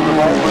the lead from the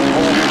Bowman,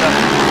 holding that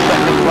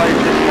second place.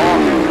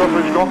 Martin Cook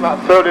has got that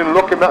third in,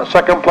 looking that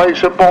second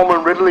place at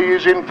Bowman. Ridley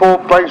is in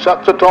fourth place.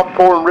 That's the top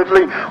four, and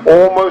Ridley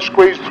almost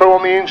squeezed through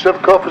on the inch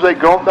of Cuff as they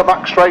go up the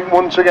back straight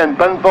once again.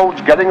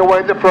 Penfold's getting away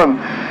at the front.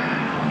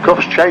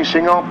 Cuff's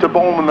chasing after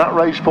Bowman, that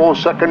race for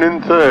second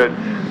and third.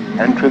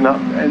 Entering that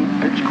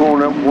pitch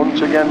corner once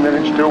again, then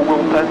it's still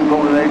Will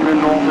Penfold and Adrian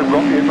North have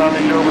got the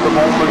advantage over the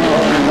Bowman,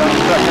 holding that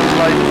second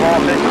place.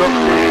 Martin Cook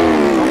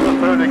got the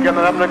third again,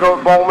 they're having a go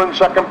at Bowman.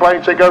 Second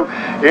place, they go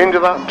into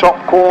that top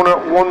corner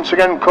once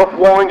again. Cuff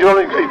winds on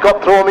it, he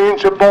got through on the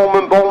inch of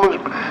Bowman. Bowman's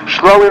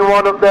slowing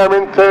right up there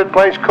in third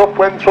place. Cuff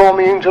went through on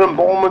the inch and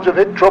Bowman's have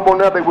hit trouble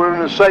now. They were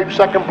in a safe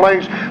second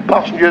place.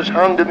 Passengers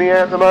hand in the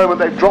air at the moment.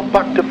 They've dropped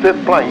back to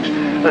fifth place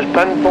as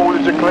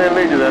Penfold is a clear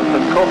leader then,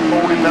 and Cuff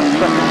holding that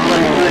second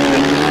place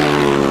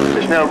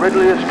position. It's now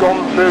Ridley has gone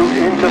through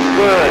into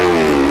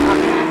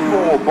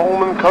third. 4,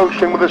 Bowman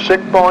coasting with a sick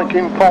bike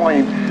in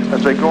 5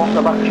 as they go up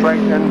the back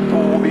straight. Then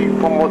for the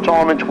one more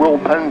time, it's Will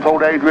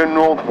Penfold, Adrian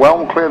North,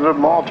 well clear of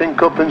Martin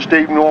Cup and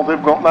Steve North.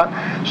 They've got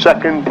that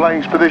second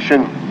place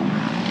position.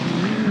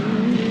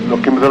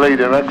 Looking for the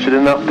leader,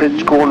 exiting that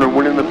pitch corner,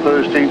 winning the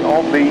first heat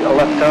of the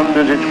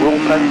left-handers. It's Will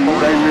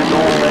Penfold, Adrian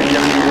North,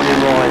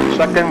 winning line.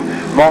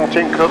 Second,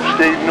 Martin Cup,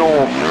 Steve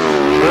North.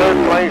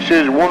 Third place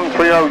is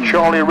 130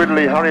 Charlie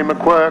Ridley, Harry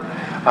McQuirk,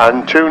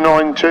 and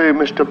 292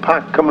 Mr.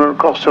 Pack coming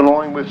across the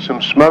line with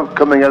some smoke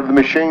coming out of the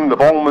machine. The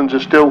Bowmans are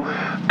still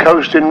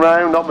coasting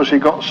round, obviously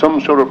got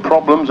some sort of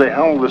problems. They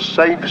held a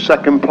safe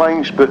second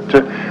place, but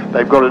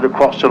they've got it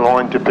across the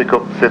line to pick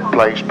up fifth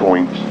place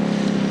points.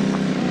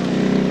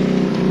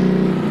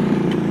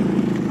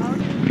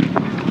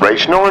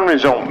 Race 9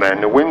 result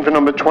then, the win for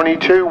number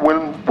 22,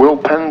 Will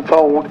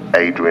Penfold,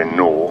 Adrian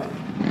North.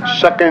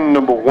 Second,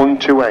 number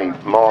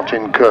 128,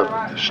 Martin Cook,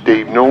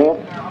 Steve North.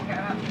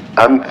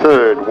 And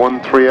third,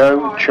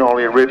 130,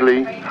 Charlie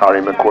Ridley,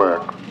 Harry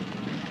McQuirk.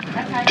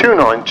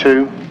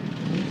 292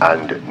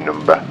 and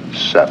number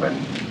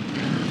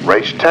 7.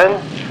 Race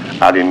 10,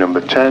 adding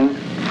number 10,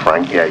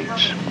 Frank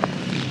Yates.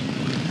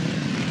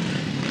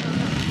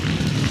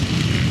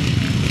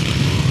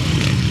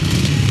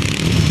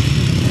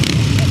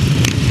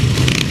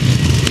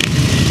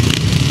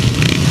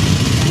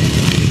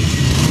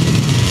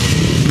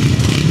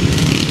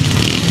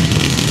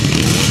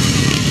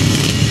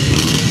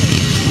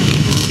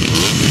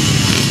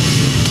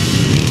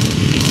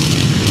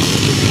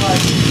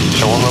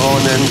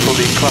 For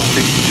the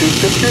classic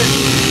 250,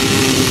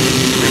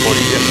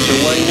 everybody gets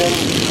away then.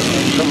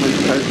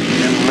 Somebody's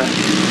coaching number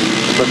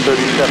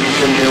 37,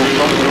 Tim Neal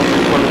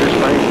Thompson, one of his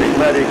main big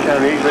medic,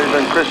 easily.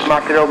 Then Chris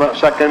Mackett over that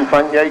second.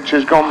 Frank Yates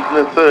has gone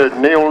for the third.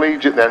 Neil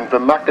leads it then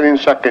from Mackett in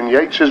second.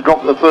 Yates has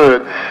got the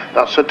third.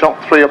 That's the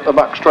top 3 up the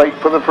back straight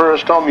for the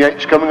first time.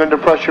 Yates coming under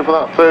pressure for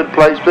that third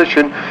place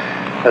position,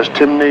 as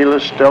Tim Neal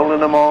has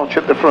stolen a march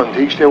at the front.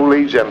 He still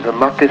leads them, for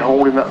Mackett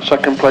holding that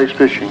second place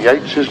position.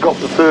 Yates has got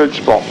the third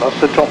spot. That's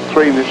the top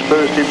 3 in this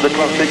first heat of the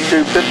Classic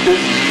 250s.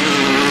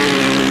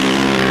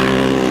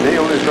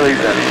 Neal is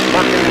leading them.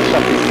 Mackett in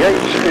second.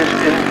 Yates is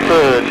in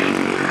third.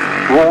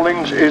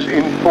 Rawlings is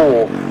in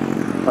 4.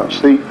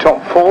 That's the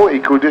top 4.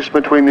 Equidistant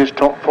between his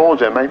top 4s.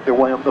 They make their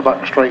way up the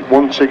back straight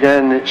once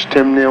again. It's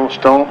Tim Neal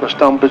start to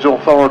stamp his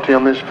authority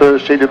on this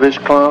first heat of this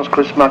class.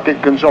 Chris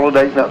Mackett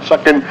consolidating that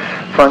second.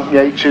 Frank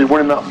Yates is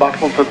winning that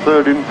battle for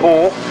third and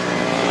 4.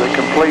 They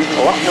complete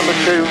lap number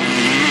 2.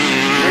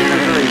 Neal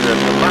is the leader.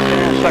 So Mackett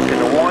in second.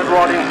 A wide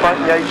riding Frank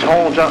Yates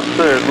holds that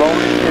third.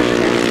 Rawlings is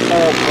in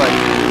 4th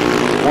place.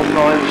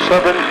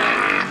 197.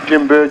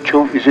 Jim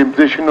Birchall is in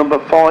position number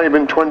 5,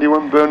 and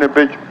 21 Bernard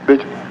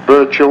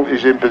Birchall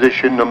is in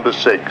position number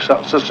 6.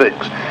 That's the 6.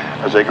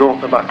 As they go up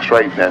the back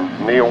straight then,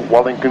 Neal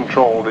well in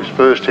control this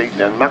first heat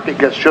then. Mackett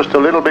gets just a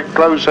little bit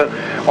closer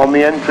on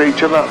the entry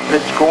to that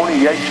pitch corner.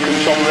 Yates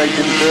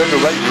consolidating third. The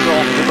race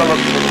start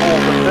develops the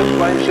 4th and 5th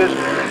places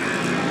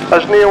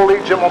as Neal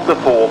leads him on the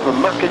 4th,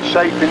 and Mackett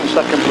safe in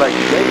second place.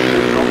 Yates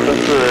is on the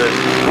 3rd.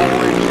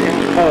 Rawlings in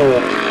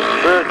 4th.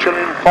 Birchall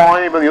in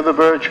 5, and the other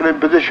Birchall in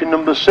position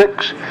number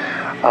 6.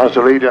 As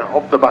the leader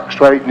up the back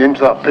straight and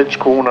into that pitch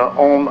corner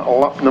on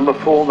lap number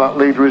 4. That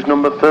leader is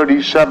number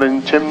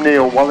 37, Tim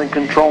Neal, well in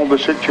control of the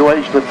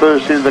situation. The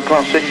first is the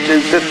Classic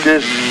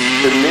 250s.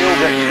 Tim Neal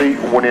gets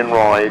the winning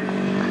ride.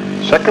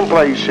 Second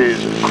place is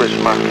Chris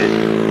Mackett.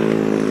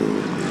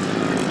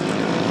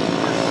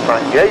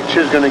 Frank Yates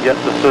is going to get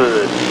the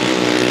third.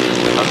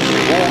 That's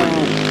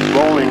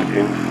Rawlings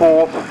in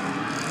 4th,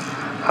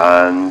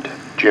 and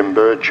Jim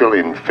Birchall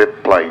in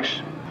 5th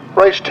place.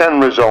 Race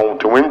 10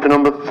 result, to win for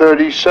number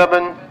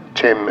 37,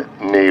 Tim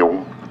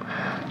Neal.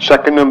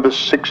 Second, number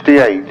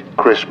 68,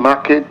 Chris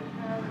Mackett.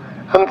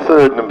 And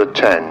third, number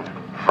 10,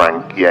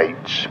 Frank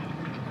Yates.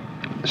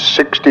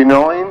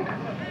 69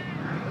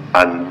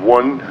 and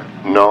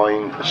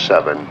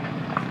 197.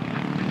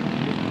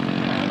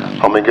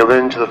 And we go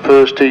into the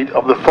first heat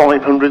of the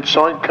 500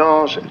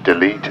 sidecars,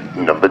 delete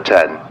number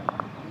 10.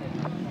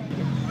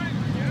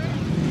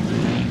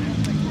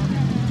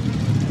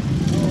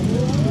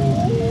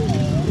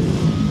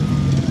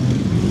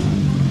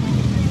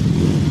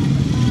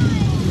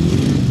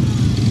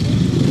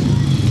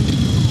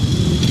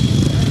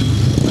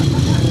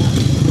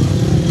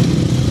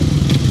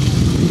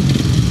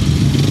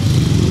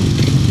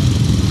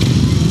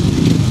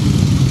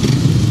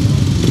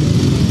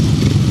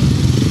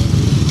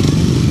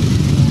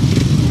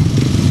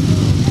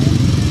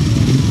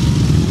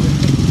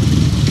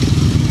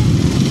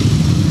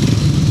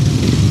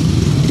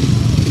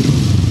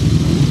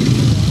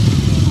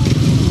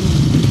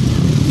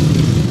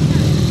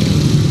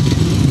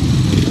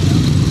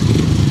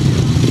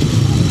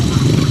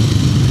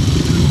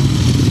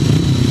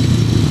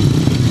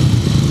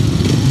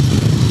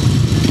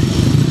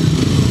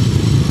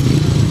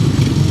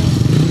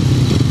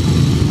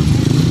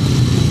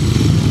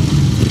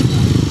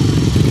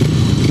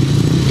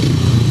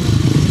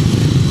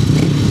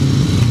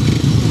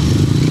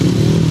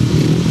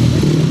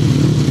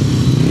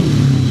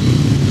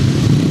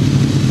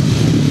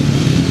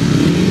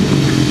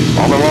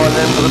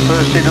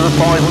 into the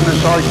 500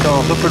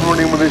 sidecars, up and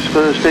running with his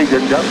first heat,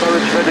 and Dan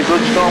Barrett's made a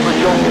good start, but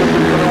Jon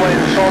Underwood's gone away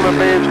and Simon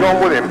Beard's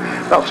gone with him.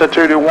 That's a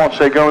 2 to 1,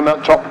 they go in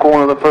that top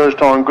corner the first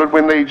time.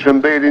 Goodwin leads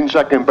from Beard in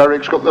second,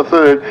 Barrett's got the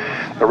third.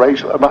 The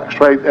race at the back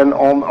straight then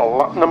on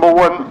lap number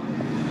 1.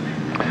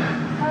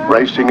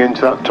 Racing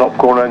into that top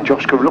corner, and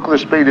Josh Goodwin, look at the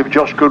speed of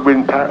Josh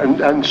Goodwin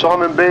and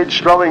Simon Beard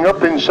slowing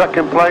up in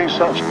second place.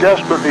 That's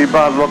desperately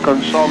bad luck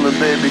on Simon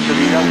Beard, because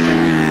he has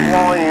been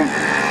flying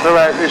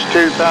throughout this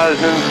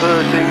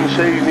 2013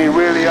 season. He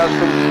really has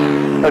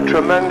been a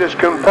tremendous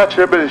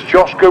competitor, but it's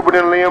Josh Goodwin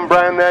and Liam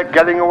Brown there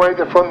getting away at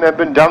the front. They've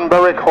been Dan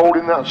Barrett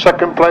holding that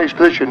second place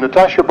position.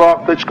 Natasha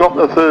Bartlett's got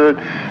the third.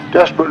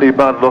 Desperately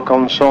bad luck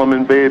on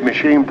Simon Beard.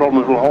 Machine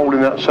problems will hold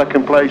in that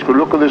second place, but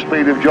look at the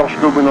speed of Josh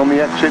Goodwin on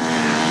the exit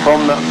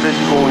from that fifth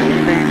corner. He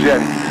leads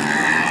in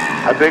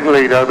a big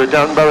lead over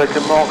Dan Barrett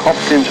and Mark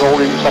Hopkins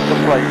holding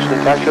second place.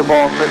 Natasha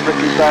Bartlett,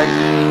 Ricky Day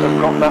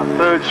have got that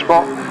third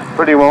spot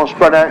pretty well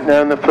spread out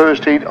now in the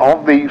first heat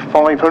of the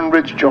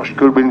 500s. Josh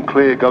Goodwin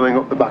clear going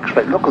up the back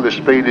straight. Look at the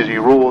speed as he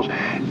roars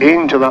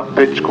into that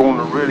pits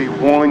corner, really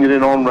winding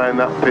it on round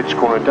that pits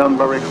corner. Dan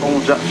Barrett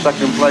holds that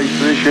second place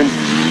position,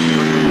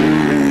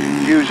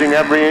 using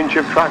every inch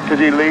of track as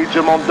he leads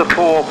them on to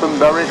fourth, and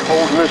Barrett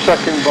holding the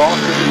second.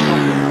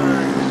 Bartlett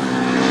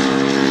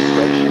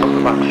racing up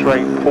the back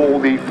straight for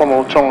the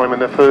follow time in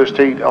the first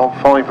heat of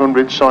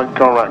 500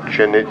 sidecar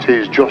action. It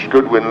is Josh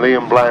Goodwin,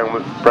 Liam Brown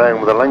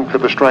with a length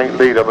of a straight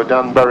lead over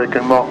Dan Barrett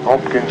and Mark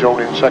Hopkins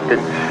holding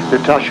second.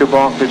 Natasha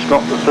Bartlett's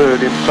got the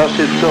third.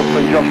 Impressive stuff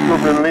from Josh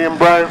Goodwin and Liam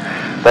Brown.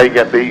 They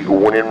get the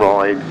winning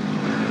ride.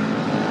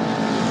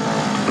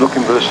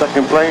 Looking for the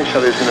second place,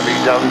 that is going to be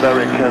Dan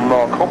Barrett and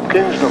Mark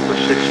Hopkins, number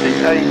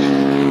 68,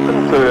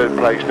 and third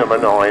place, number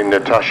 9,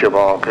 Natasha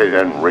Bartlett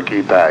and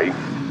Ricky Bay.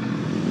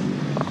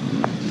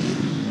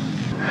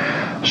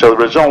 So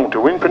the result,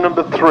 to win for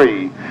number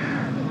 3,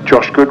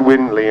 Josh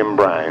Goodwin, Liam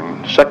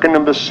Brown. Second,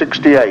 number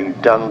 68,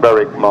 Dan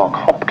Barrett, Mark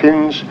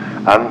Hopkins.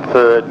 And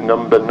third,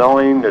 number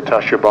 9,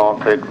 Natasha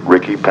Bartlett,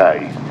 Ricky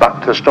Pay.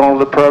 Back to the start of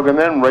the programme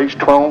then, race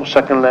 12,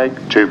 second leg,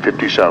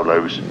 250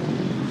 solos.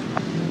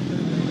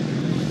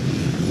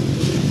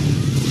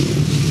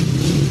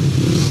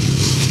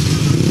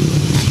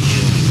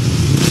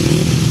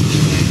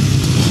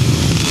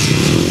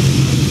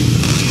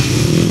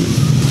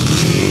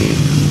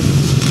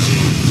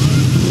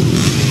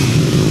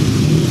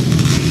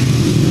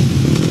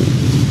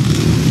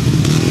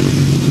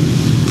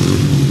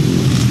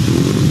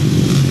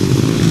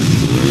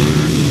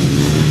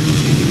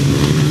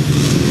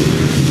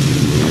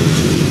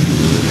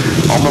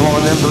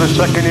 The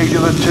second heat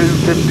of the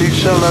 250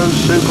 solos,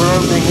 super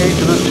opening heat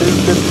of the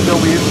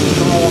 250W,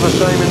 some more the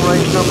same in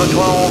race number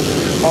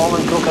 12.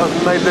 Harland Cook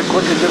hasn't made the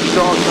quickest of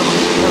starts.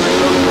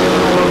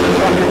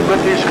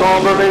 Ricky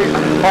Scarborough leads.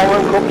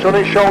 Harland Cook's on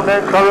his shoulder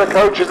now. Clara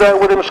Coach is there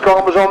with him.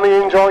 Scarborough's on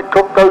the inside.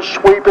 Cook goes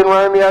sweeping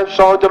round the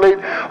outside to lead.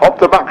 Up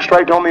the back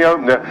straight on the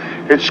opener.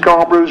 It's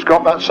Scarborough's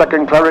got that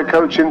second. Clara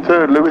Coach in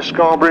third. Lewis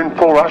Scarborough in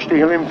 4. Ashley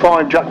Hill in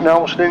 5. Jack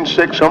Nelson in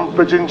 6.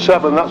 Humphreys in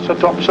 7. That's the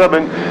top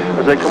 7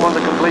 as they come on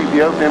to complete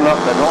the opening lap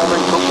then.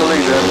 Harland Cook the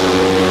leader.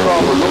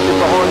 Scarborough looking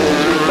behind him.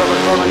 Sees Clara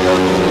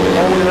Coach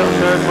holding that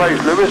third place.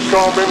 Lewis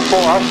Scarborough in 4.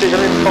 Ashley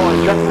Hill in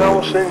 5. Jack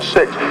Nelson in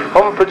 6.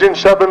 Humphreys in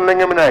 7.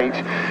 Lingham in 8.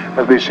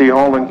 As we see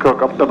Harland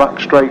Cook up the back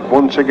straight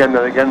once again,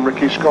 and again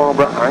Ricky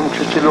Scarborough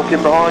anxiously looking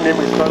behind him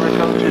with Clara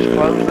Coaches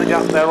closing the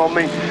gap there on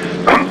the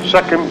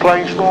second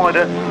place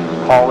rider.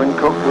 Harland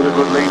Cook with a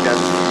good lead then.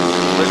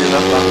 Really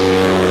that back.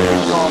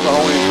 Ricky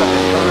Scarborough holding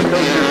second. Clara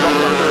Coaches got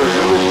the third.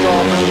 Lewis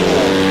Scarborough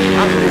 4.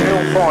 Ashley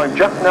Hill 5.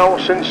 Jack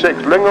Nelson 6.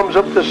 Lingham's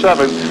up to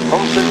 7.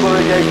 Humphreys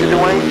relegated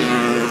to 8.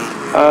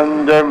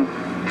 And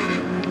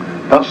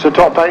that's the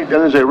top 8. Then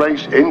there's a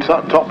race into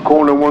that top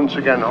corner once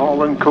again.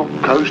 Harland Cook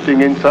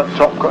coasting into that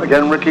top corner.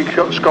 Again, Ricky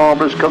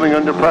Scarborough's coming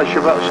under pressure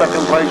for that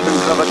second place from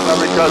Clara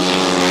Coach.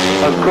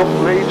 As Cook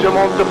leads him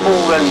on to 4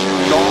 then.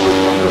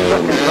 Scarborough's got the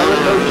second. Clara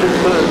Coach in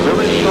third.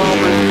 Lewis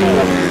Scarborough in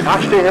 4.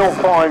 Ashley Hill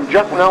 5.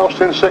 Jack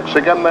Nelson 6.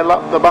 Again, they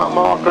lap the back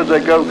marker as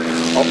they go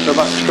up the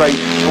back straight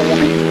for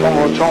the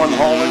follow time.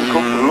 Harland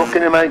Cook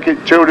looking to make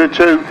it 2 to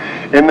 2.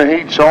 In the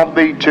heats of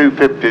the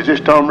 250s.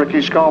 This time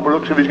Ricky Scarborough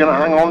looks as if he's going to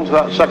hang on to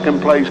that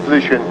second place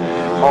position.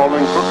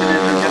 Harland Cook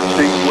is against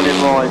the winning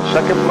ride.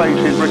 Second place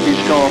is Ricky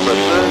Scarborough.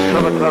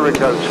 Third, Clara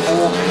Coach. 4,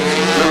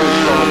 Lewis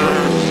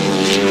Scarborough.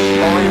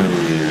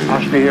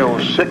 5, Ashley Hill.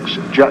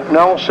 6, Jack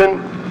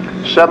Nelson.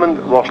 7th,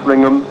 Ross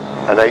Lingham.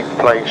 And 8th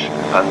place,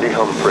 Andy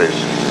Humphreys.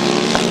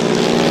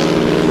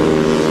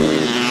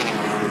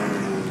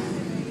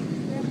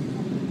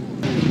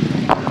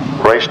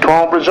 Race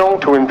 12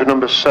 result, to win for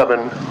number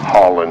 7,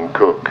 Harland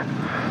Cook.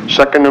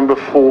 Second, number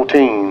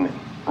 14,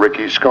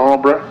 Ricky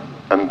Scarborough.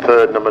 And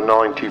third, number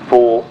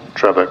 94,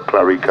 Trevor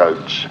Clary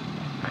Coates.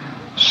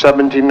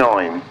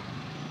 79,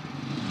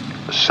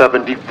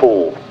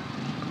 74,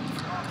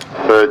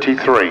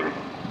 33,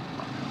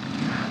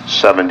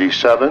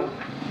 77,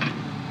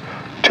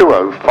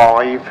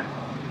 205,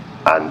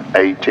 and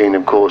 18,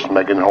 of course,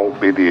 Megan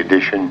Holtby, the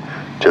addition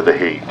to the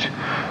heat.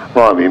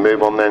 Right, we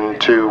move on then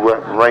to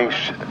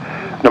race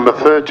Number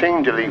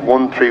 13, delete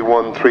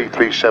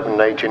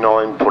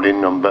 13133789, put in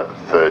number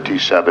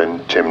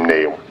 37, Tim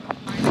Neal.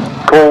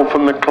 Call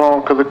from the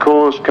clerk of the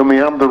course, can we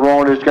have the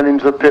riders get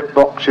into the pit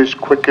boxes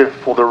quicker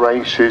for the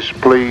races,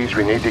 please?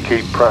 We need to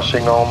keep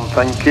pressing on,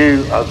 thank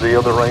you. As the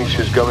other race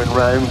is going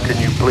round,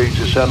 can you please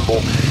assemble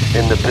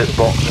in the pit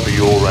box for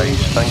your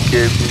race, thank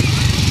you.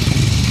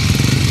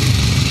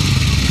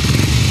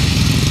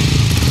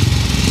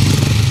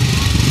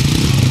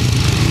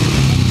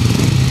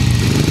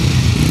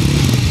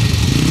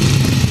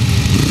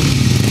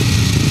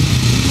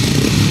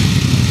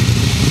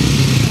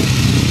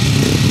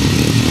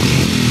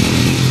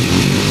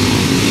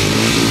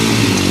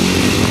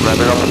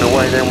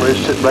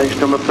 Race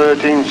number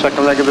 13,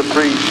 second leg of the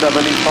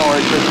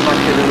pre-75, Chris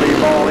Mackett and Lee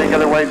Barley,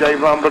 get away,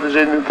 Dave Lambert is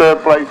in third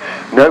place.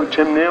 No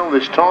Tim Neal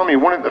this time, he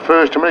won it the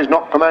first time, he's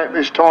not come out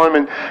this time,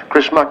 and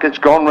Chris Mackett's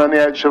gone round the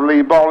outs of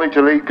Lee Barley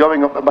to lead,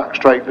 going up the back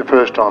straight the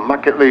first time.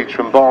 Mackett leads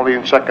from Barley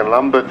in second,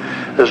 Lambert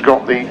has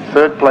got the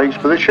third place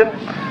position.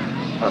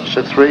 That's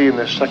the 3 in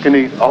the second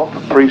heat of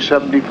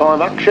pre-75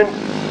 action.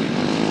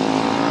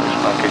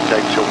 Mackett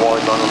takes a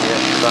wide line on the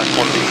edge of that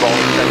one. Lee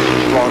Barley takes a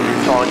slightly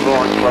tight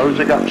line, close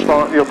the gap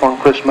slightly up on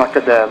Chris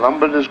Mackett there.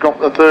 Lambert has got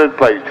the third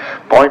place.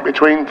 Fight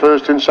between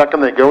first and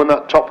second. They go in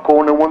that top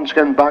corner once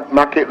again back.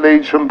 Mackett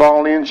leads from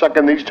Barley in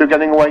second. These two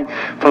getting away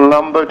from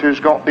Lambert, who's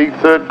got the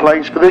third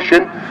place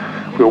position.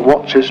 We'll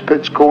watch this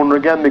pits corner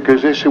again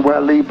because this is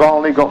where Lee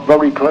Barley got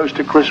very close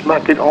to Chris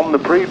Mackett on the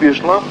previous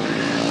lap.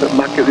 But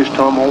Mackett this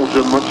time holds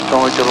a much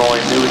tighter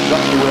line, knew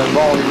exactly where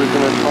Barley was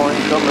going to try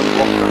and come and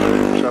block the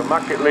move. So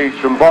Mackett leads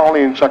from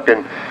Barley in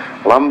second.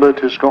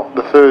 Lambert has got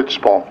the third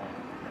spot.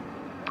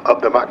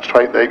 Up the back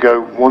straight they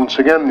go once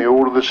again, the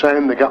order the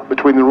same, the gap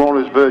between the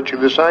rollers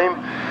virtually the same.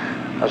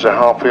 As they're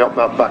halfway up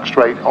that back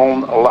straight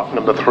on lap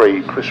number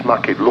 3. Chris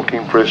Mackett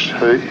looking for his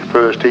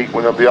first heat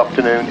win of the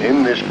afternoon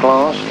in this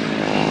class.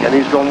 And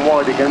he's gone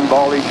wide again.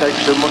 Barley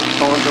takes so much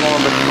time to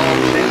line, but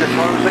can't seem to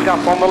close the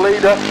gap on the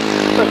leader.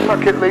 Chris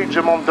Mackett leads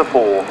him on to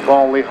 4.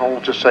 Barley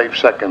holds a safe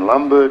second.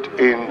 Lambert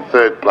in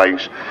third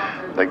place.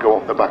 They go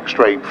up the back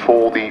straight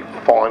for the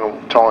final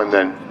time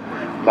then.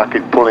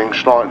 Mackett pulling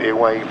slightly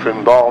away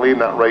from Barley in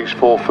that race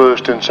for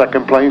first and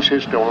second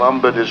places. Still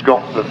Lambert has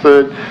got the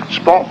third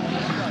spot.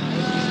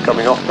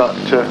 Coming off that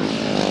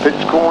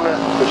pits corner,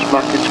 Chris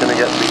Mackett's going to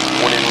get the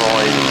winning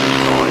ride this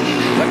time.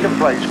 Second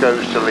place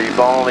goes to Lee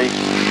Barley.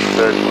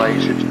 Third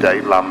place it's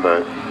Dave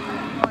Lambert.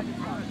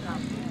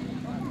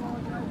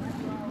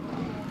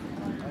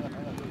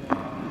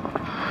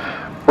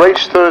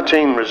 Race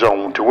 13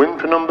 result to win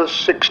for number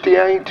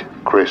 68,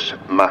 Chris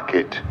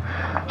Mackett.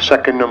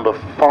 Second number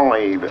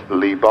 5,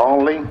 Lee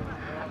Barley.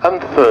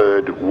 And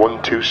third,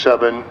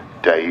 127,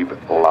 Dave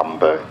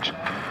Lambert.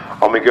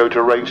 On we go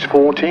to race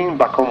 14,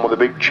 back on with the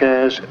big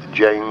chairs.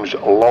 James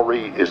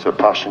Lorry is the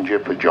passenger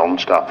for John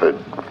Stafford.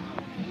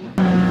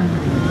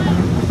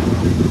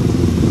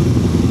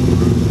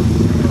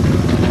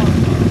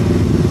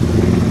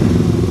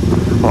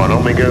 Right,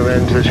 on we go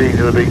then to the seat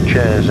of the big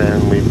chairs,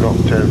 and we've got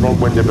Rod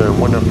Winterburn,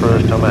 winner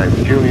first time out.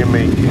 Julian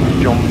Meek,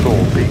 John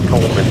Thorpe, Pete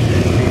Coleman.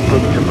 He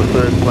booked up a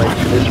third place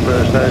in his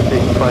first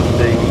outing, Frank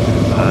Dean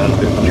and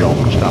John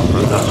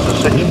Stafford. That's the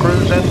 6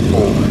 crews then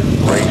for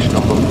race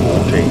number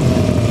 14.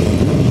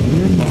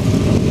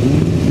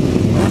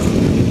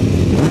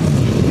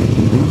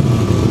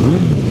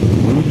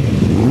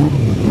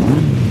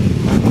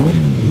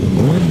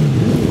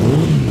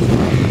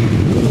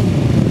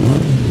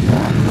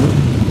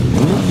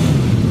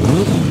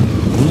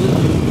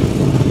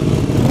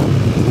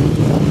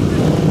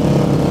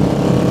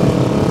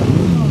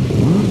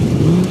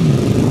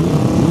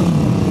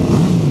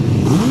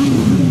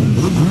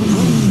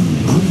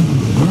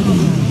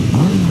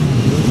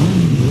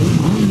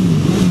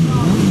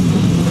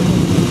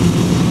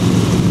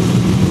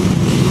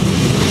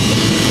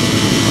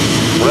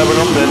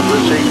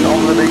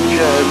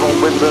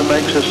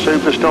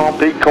 Superstar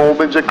Pete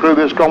Coleman's a crew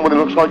that's gone with it.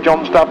 Looks like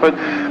John Stafford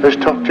has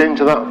tucked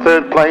into that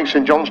third place,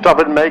 and John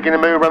Stafford making a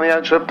move around the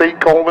outside of Pete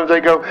Coleman. They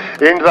go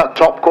into that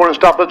top corner.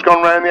 Stafford's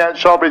gone round the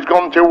outside, but he's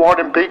gone too wide,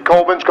 and Pete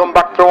Coleman's come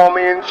back through on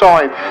the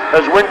inside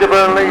as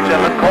Winterburn leads him,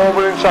 and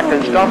Coleman in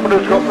second. Stafford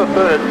has got the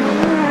third.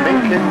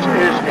 Minkins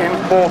is in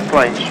fourth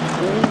place.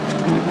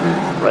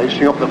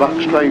 Racing up the back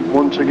straight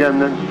once again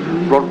then.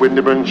 Rod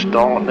Winterburn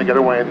starting to get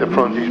away at the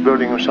front. He's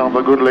building himself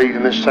a good lead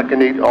in this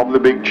second heat of the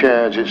big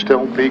chairs. It's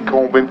still Pete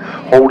Coleman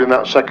holding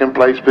that second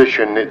place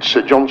position. It's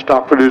John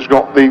Stafford who's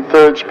got the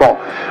third spot.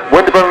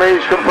 Winterburn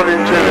leads, can put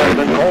in 2 then.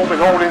 Then Coleman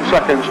holding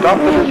second.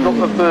 Stafford has got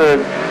the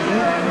third.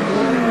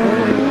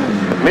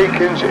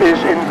 Meekins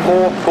is in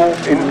fourth,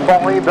 Thorpe in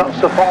 5. That's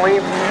the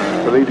 5.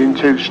 The leading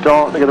 2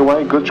 starting to get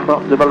away. Good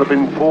scrap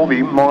developing for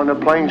the minor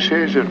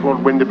places as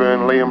Rod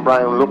Winterburn, Graeme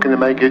Brown looking to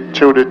make it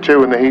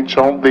 2-2 in the heats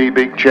of the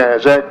big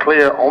chairs. They're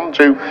clear on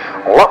to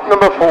lap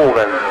number 4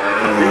 then.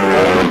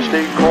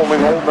 Steve Coleman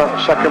hold that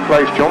second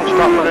place. John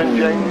Stafford and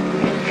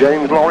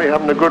James Lorry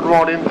having a good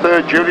ride in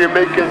third. Julian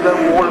Meekins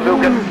then Waterville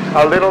get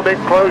a little bit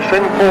closer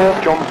in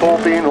fourth. John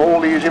Thorpe in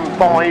all, he's in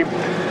 5.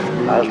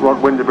 As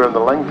Rod Winterburn, the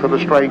length of the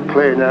straight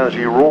clear now as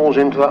he roars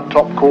into that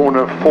top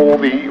corner for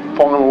the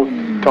final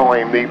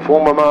time. The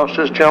former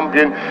Masters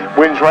champion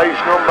wins race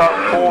number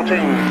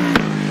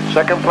 14.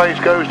 Second place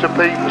goes to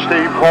Pete and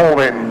Steve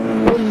Colvin.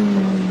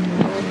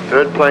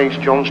 Third place,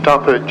 John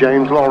Stafford,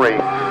 James Lorry.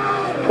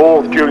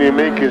 Fourth, Julian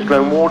Meekins,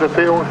 Glenn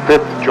Waterfield.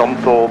 Fifth, John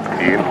Thorpe,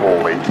 Ian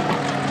Hawley.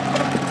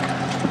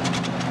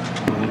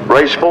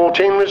 Race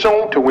 14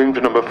 result, to win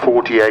for number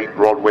 48,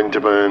 Rod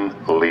Winterburn,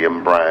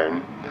 Liam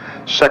Brown.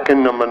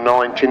 Second, number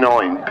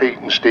 99, Pete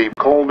and Steve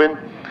Colvin.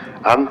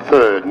 And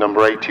third,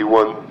 number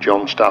 81,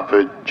 John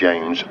Stafford,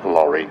 James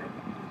Lorry.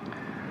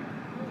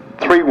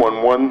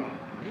 311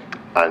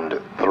 and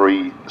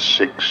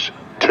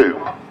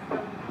 362.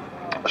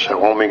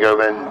 So on we go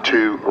then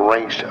to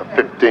race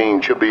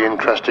 15. Should be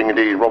interesting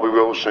indeed. Robbie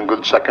Wilson,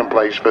 good second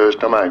place, first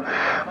time out.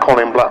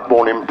 Colin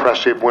Blackbourn,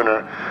 impressive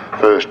winner,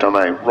 first time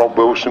out. Rob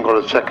Wilson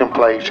got a second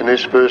place in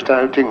his first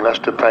outing.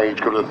 Lester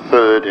Page got a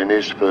third in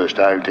his first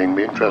outing.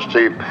 Be interested to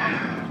see if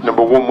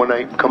number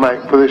 118 come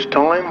out for this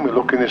time. We're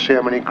looking to see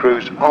how many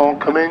crews are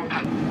coming.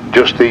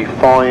 Just the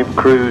 5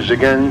 crews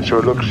again, so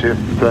it looks if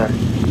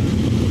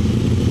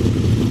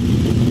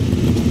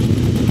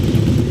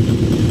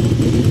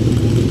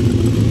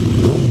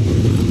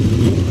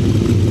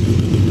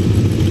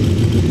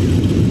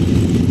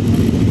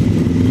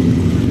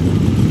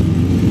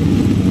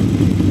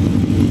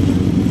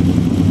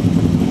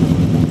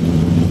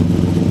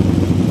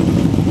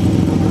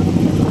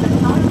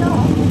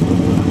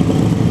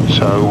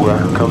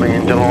coming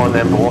into line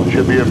then for what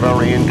should be a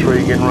very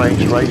intriguing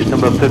race. Race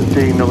number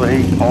 15 of the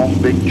heat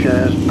of big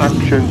chairs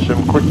action,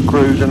 some quick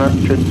crews in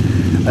action.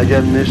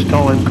 Again this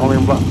time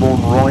Colin Blackbourn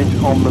right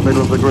on the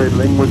middle of the grid,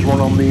 Lingwood's one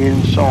on the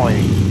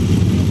inside.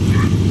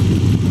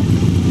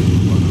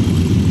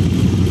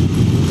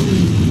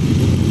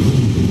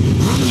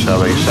 So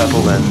they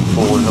settle then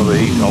for another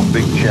heat of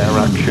big chair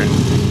action.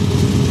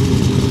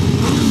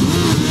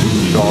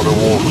 Starter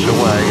walks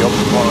away up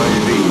by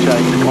the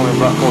take. Colin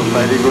Blackbourn's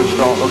made a good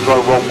start. Looks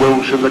like Rob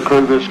Wilson, the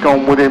crew that's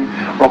gone with him.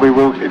 Robbie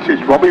Wilson,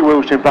 it's Robbie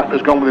Wilson in fact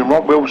that's gone with him.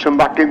 Rob Wilson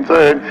back in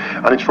third,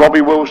 and it's Robbie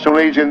Wilson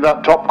leads in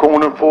that top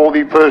corner for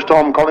the first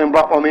time. Colin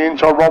Blackbourn on the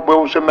inside, Rob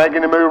Wilson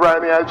making a move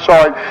around the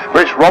outside.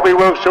 But it's Robbie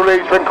Wilson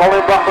leads from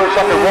Colin Blackbourn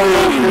second. Rob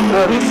Wilson in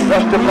third.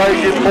 Lester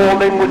Page in 4.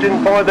 Lingwood's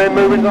in 5. They're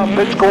moving that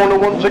pits corner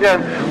once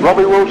again.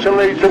 Robbie Wilson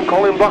leads from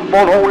Colin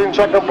Blackbourn holding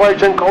second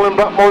place, and Colin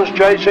Blackbourn's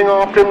chasing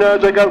after him now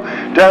as they go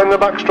down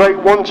the back straight.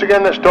 Once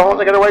again they're starting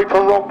to get away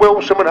from Rob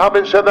Wilson, but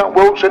having said that,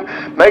 Wilson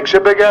makes a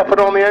big effort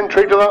on the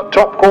entry to that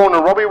top corner.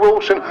 Robbie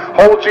Wilson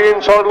holds the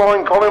inside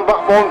line. Colin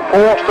Blackbourn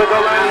forced to go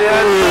around the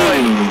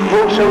outside.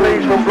 Wilson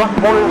leads from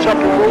Blackbourn in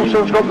second.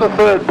 Wilson's got the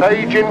third.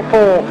 Page in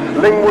 4.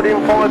 Lingwood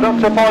in 5. Up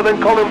to 5.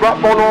 And Colin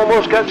Blackbourn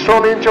almost gets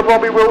thrown into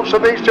Robbie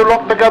Wilson. These two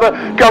locked together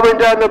going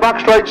down the back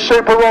straight.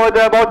 Super ride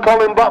there by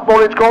Colin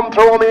Blackbourn. It's gone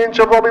through on the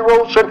inside of Robbie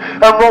Wilson,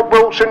 and Rob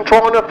Wilson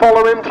trying to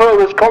follow him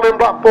through as Colin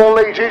Blackbourn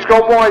leads. He's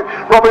gone wide.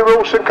 Robbie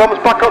Wilson comes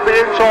back up the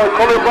inside.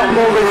 Colin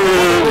Blackbourn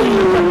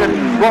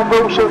leads. Rob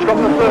Wilson's got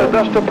the third.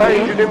 Lester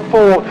Page is in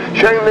 4.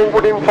 Shane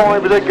Lingwood in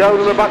 5 as they go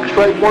to the back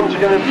straight once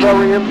again. A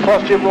very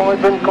impressive ride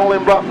from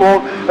Colin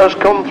Blackbourn has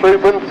come through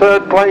from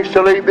third place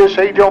to lead this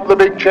heat of the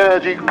big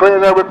chairs. He's clear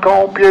there with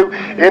Carl Pugh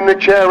in the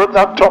chair at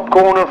that top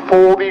corner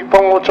for the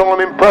final time.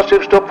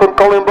 Impressive stuff from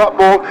Colin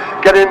Blackbourn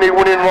getting the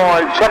winning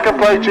ride. Second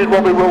place is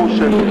Robbie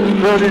Wilson.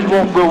 Third is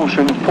Rob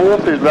Wilson.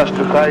 Fourth is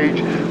Lester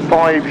Page.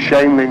 5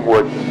 Shane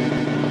Lingwood.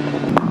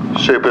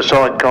 Super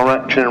Sidecar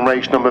action in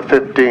race number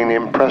 15,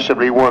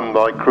 impressively won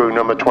by crew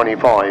number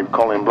 25,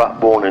 Colin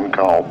Blackbourn and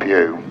Carl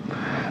Pugh.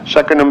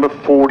 Second, number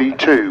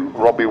 42,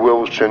 Robbie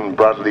Wilson,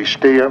 Bradley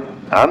Steer.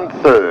 And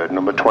third,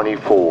 number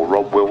 24,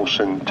 Rob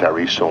Wilson,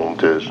 Terry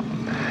Saunders.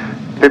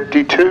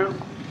 52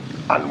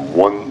 and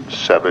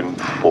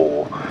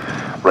 174.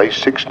 Race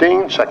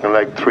 16, second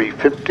leg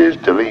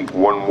 350s, delete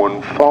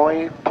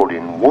 115, put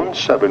in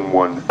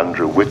 171,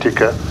 Andrew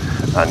Whitaker,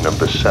 and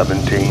number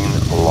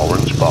 17,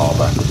 Lawrence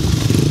Barber.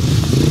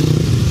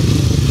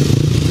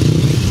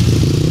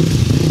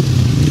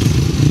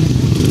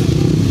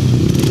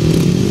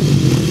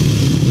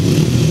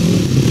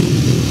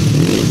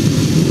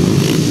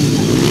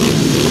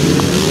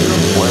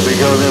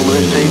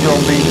 On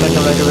the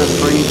second leg of the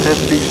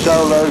 350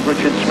 solos,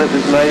 Richard Smith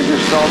has made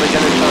this start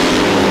again.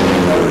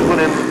 It's with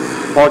him.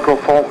 Michael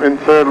Falk in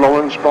third,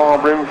 Lawrence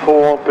Barber in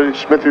 4, but it's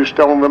Smith who's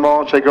still on the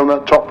march. They go on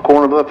that top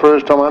corner for the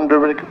first time.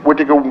 Andrew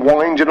Whitaker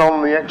winds it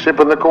on the exit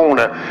of the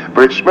corner,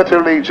 but it's Smith who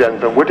leads then,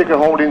 but Whitaker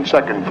holding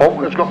second.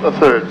 Faulkner's got the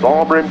third.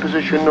 Barber in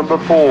position number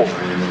 4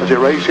 as they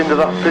race into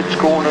that pits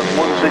corner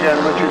once again.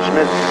 Richard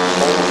Smith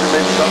holds him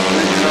in that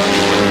position.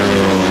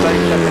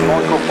 Second,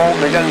 Michael Falk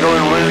again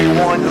going really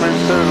wide, and in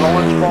third,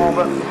 Lawrence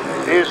Barber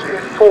is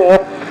in 4.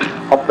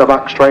 Up the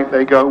back straight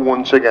they go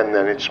once again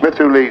then. It's Smith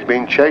who leads,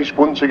 being chased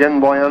once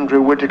again by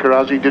Andrew Whitaker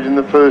as he did in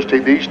the first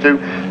heat. These two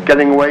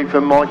getting away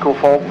from Michael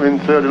Faulkner in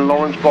third, and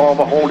Lawrence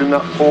Barber holding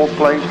that 4th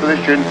place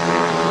position.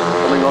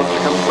 Coming on to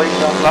complete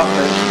that lap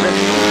then. Smith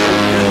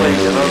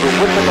leads and over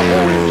Whitaker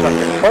holding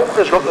second.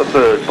 Faulkner's got the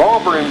third,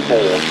 Barber in 4.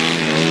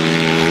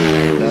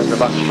 Down the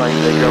back straight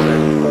they go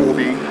then for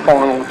the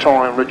final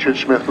time. Richard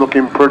Smith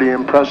looking pretty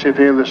impressive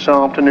here this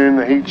afternoon.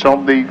 The heats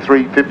of the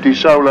 350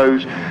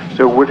 solos.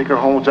 So Whitaker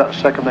holds that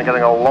second. They're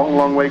getting a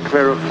long way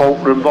clear of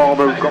Faulkner and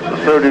Barber, who've got the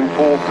third and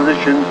fourth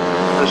position.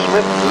 So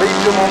Smith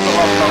leads them on the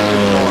last lap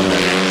this time.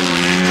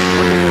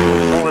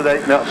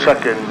 Consolidating that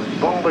second.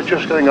 Barber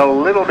just getting a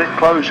little bit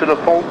closer to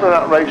Faulkner.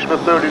 That race for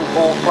third and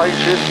fourth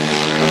places.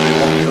 And they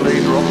watch the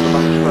leader off the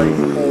back straight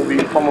for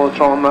the final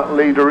time. That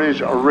leader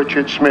is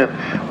Richard Smith,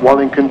 well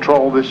in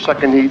control this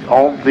second heat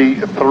of the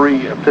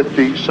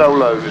 350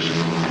 solos.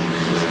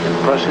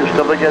 Impressive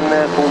stuff again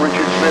there for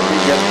Richard Smith. He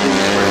gets the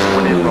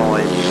winning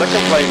ride.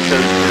 Second place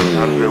goes to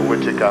Andrew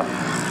Whitaker.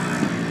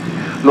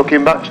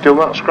 Looking back, still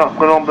that scrap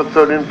going on for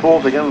third and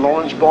fourth. Again,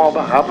 Lawrence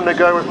Barber having a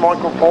go at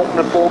Michael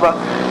Faulkner for that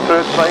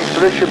third place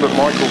position, but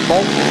Michael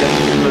Faulkner gets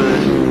the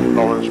third.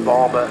 Lawrence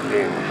Barber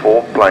in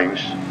fourth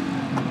place.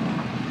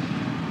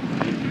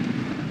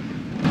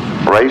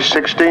 Race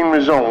 16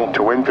 result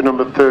to win for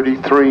number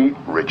 33,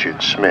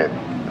 Richard Smith.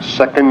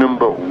 Second,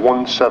 number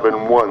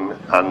 171,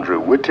 Andrew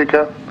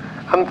Whitaker.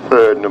 And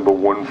third, number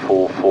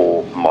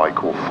 144,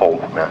 Michael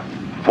Faulkner.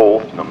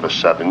 Fourth, number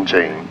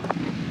 17.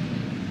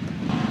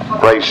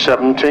 Race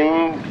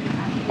 17,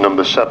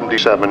 number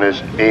 77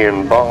 is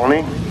Ian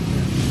Barney.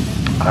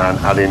 And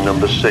adding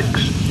number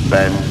 6,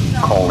 Ben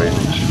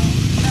Collins.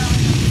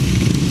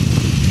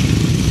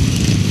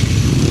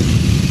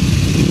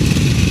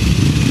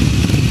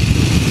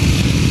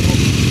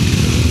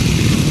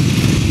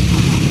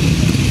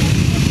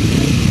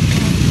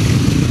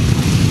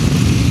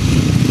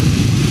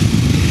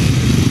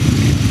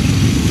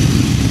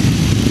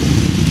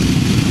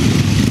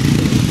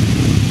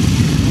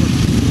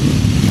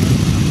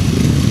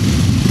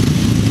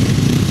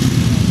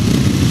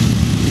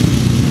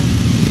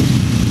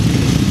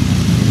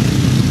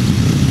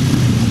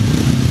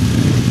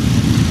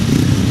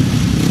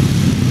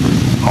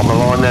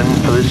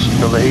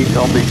 Another heat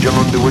of the Jon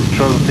Underwood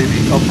Trophy,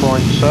 the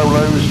upright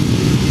solos.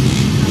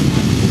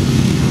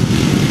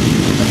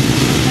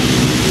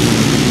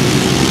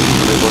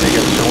 Everybody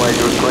gets away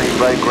to a clean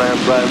break. Graeme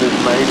Brown has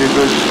made a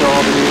good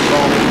start in the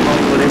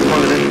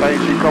front of his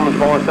pace. He comes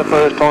by for the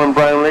first time.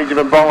 Brown leads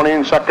him, Barney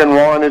in second.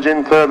 Ryan is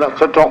in third. That's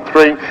the top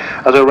three.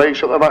 As a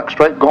race at the back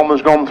straight,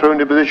 Gommer's gone through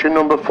into position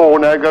number 4.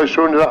 Now goes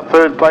through into that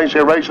third place.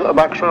 A race at the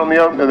back straight on the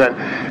opener then.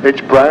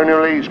 It's Brown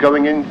who leads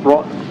going in.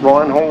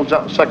 Ryan holds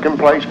that second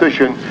place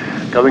position.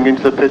 Going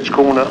into the pits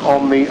corner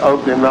on the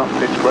opening lap,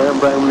 it's Graeme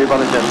Brown with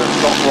advantage. The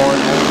top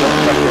line holds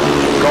that second.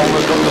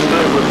 Goldman's got the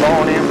third with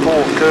Barney in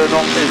fourth.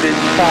 Kernock is in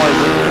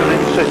 5, Richard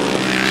in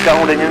 6.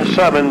 Scolding in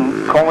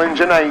 7, Collins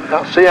in 8.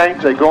 That's the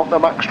 8. They go up the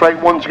back straight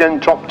once again.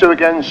 Top 2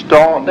 again.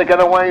 Start to get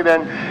away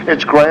then.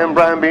 It's Graeme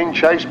Brown being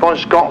chased by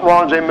Scott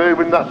Rhymes. They move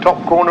in that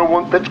top corner,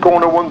 pits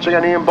corner once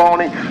again. Ian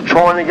Barney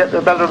trying to get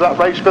the better of that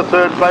race for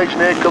third place.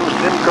 And here comes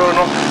Tim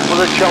Kernock with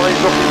a challenge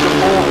looking to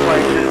fourth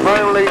place.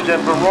 Brown leads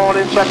him from Rod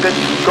in second.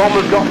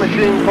 Gomer's got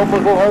machine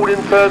problems, will hold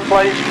in third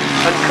place.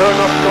 And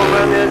Kernock's gone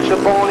round the edge to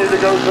Barney to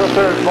go to the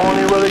third.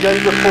 Barney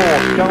relegated to 4.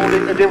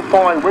 Golding is in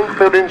 5.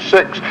 Wingfield in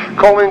 6.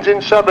 Collins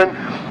in 7.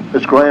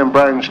 As Graeme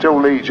Brown still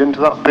leads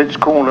into that pits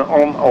corner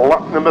on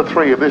lap number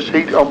 3 of this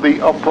heat of the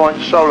upright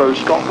solo.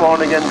 Scott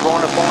Ryan again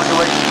trying to find a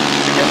way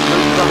to get to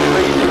that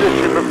lead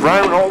position, but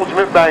Brown holds him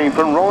at bay.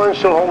 From Ryan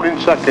still holding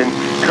second.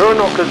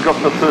 Kernock has got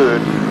the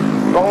third.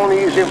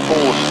 Barney is in 4.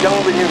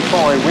 Skelving in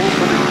 5.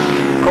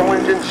 Wingfield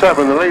Collins in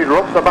 7. The leader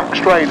up the back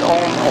straight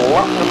on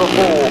lap number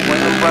 4.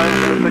 Graeme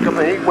Brown's going to pick up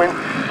the heat win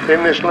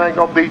in this leg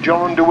of the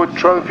Jon Underwood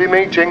Trophy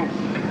meeting.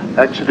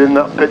 Exiting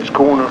that pits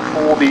corner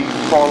for the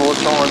final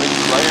time.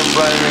 It's Graeme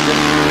Brown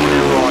against the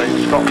right.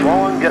 Scott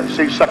Ryan gets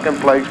the second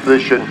place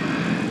position.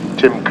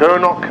 Tim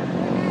Kernock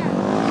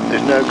is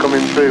now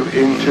coming through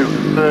into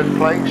third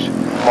place.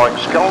 Mike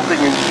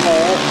Scolding in 4.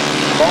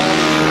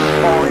 Barnes in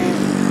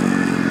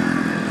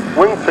 5.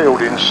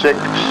 Wingfield in 6.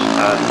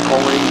 And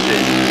Collins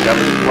in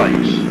 7th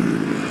place.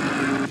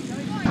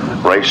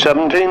 Race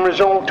 17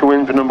 result to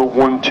win for number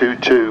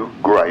 122,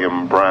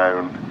 Graeme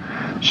Brown.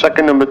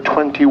 Second, number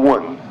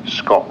 21,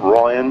 Scott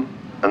Ryan.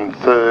 And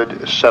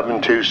third,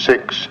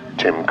 726,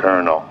 Tim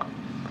Kernock.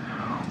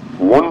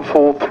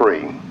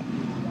 143,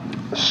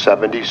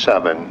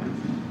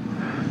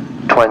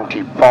 77,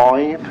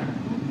 25,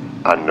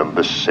 and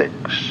number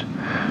 6.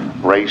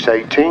 Race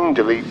 18,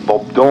 delete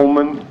Bob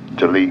Dolman,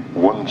 delete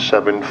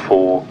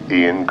 174,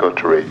 Ian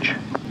Gutteridge.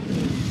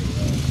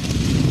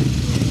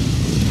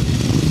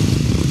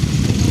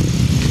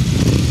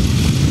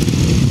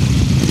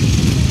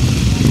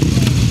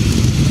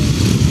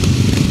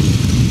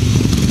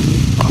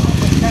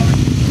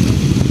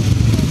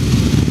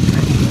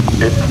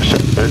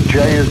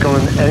 Jay has got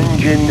an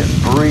engine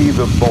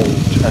breather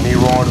bolt. Any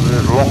rider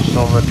that is lost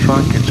on the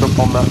track, it's up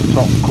on that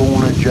top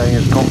corner. Jay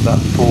has got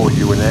that for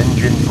you, an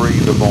engine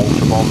breather bolt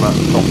up on that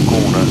top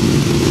corner.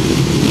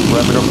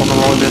 Revving up on the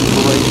line then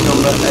for race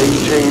number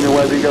 18.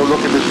 Away we go,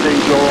 looking for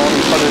Steve Daw.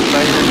 Arnie Fenner's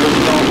made a good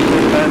start to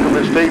this end.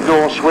 And Steve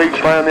Daw sweeps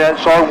round the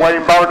outside.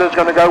 Wayne Barrett is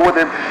going to go with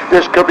him.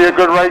 This could be a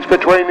good race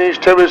between these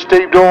two as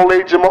Steve Daw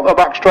leads him up the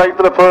back straight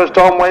for the first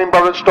time. Wayne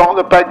Barrett starting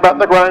to peg back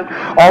the ground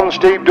on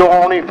Steve Daw.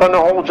 Arnie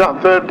Fenner holds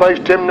that third place.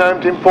 Tim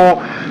Nount in 4.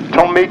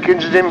 Tom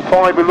Meekins is in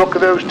 5. We look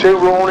at those two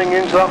roaring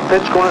into that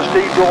pits corner.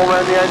 Steve Daw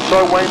around the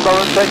outside. Wayne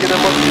Barrett taking a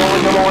much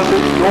stronger line.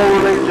 Daw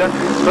leads it.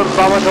 But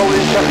Barrett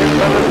holding second.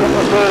 Fenner's got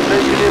the third.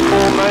 Meekins in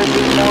 4.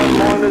 Mountain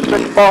 5,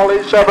 -6.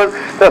 Barley 7.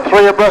 They're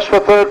 3 abreast for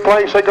third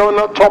place. They go in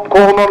that top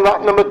corner on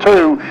lap number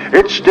 2.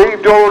 It's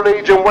Steve Daw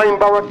leads and Wayne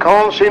Barrett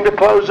can't seem to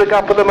close the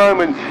gap at the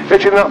moment.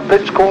 It's in that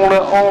pits corner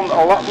on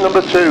lap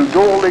number 2.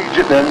 Daw leads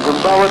it then from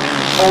Barrett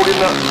holding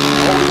that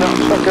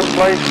second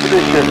place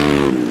position.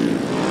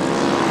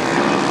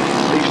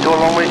 These two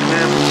along with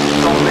him.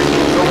 Tom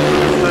Meekins going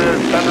to the third.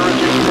 Fenner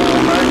is in 4.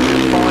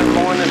 Mountain 5,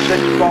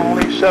 -6.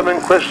 Barley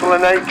 7. Crystal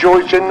in 8.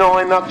 Joyce in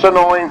 9. That's a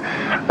 9.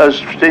 As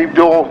Steve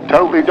Daw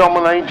totally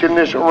dominating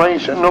this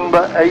race at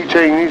number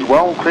 18. He's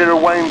well clear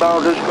of Wayne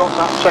Barrett, has got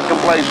that second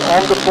place.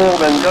 On to 4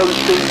 then goes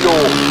Steve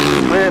Daw.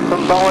 Clear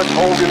from Barrett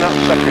holding that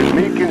second.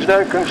 Meekins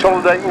now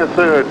consolidating the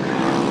third.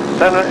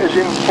 Fenner is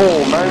in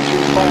 4.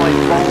 Mountain 5.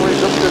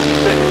 Barley's up to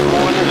 6.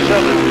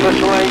 -7.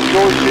 Crystal 8.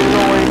 Joyce in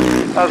 9.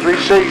 As we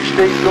see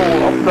Steve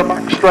Daw up the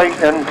back straight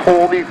and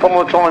for the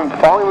final time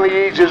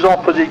finally eases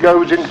off as he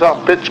goes into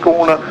that pits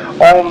corner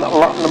on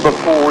lap number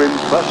 4.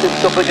 Impressive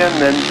stuff again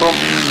then from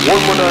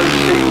 110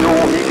 Steve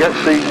Daw. He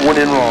gets the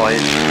winning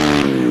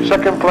ride.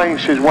 Second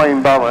place is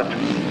Wayne Barrett.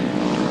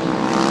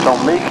 Tom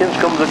Meekins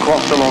comes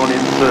across the line in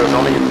 3rd.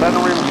 Arnie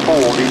Fenner in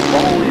 4th.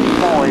 Barley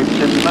 5.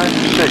 Tim Nount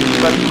 6.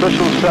 Ben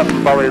Crystal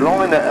 7. Barry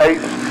Line at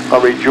 8th.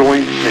 Barry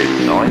Joyce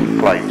in 9th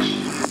place.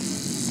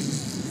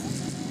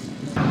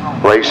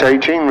 Race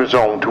 18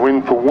 result to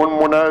win for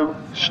 110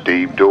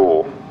 Steve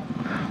Daw.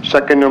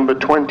 Second number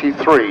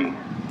 23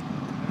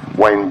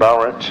 Wayne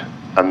Barrett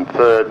and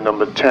third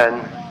number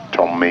 10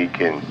 Tom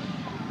Meekins.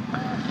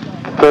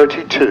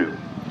 32,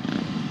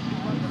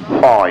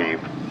 5,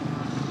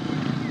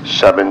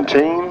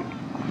 17,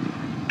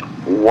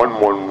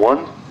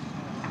 111,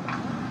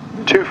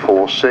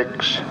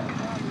 246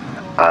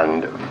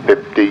 and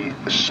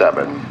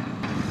 57.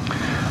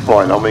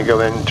 Right, on we go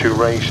then to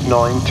race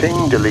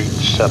 19, delete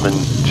 7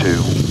 to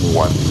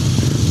 1.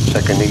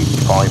 Second heat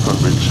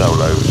 500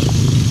 solos.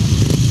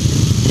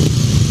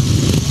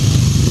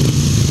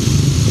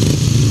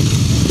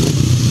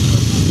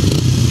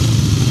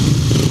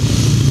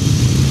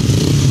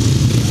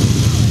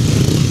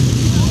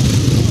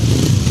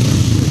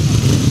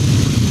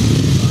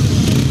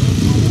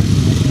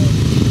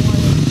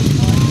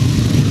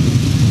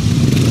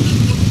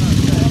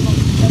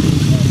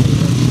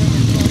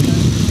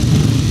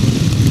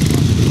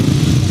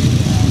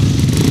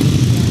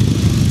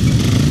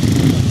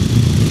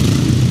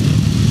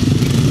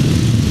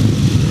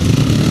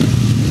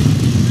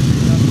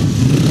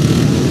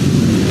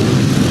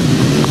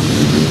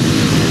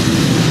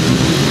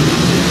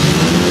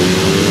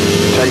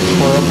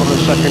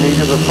 Second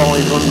heat of the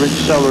 500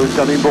 solos.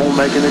 Danny Boyle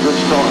making a good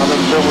start. Alan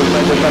Silver's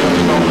made a better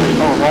start.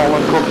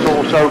 Harland Cook's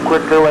also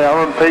quickly away.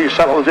 Aaron P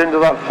settles into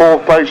that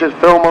 4th place as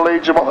Filmer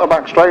leads him up the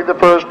back straight the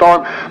first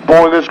time.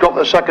 Boyler's got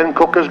the second.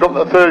 Cook has got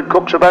the third.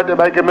 Cook's about to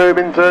make a move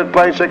in 3rd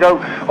place. They go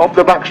up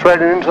the back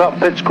straight and into that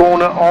pits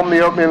corner on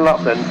the opening lap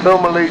then.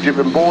 Filmer leads him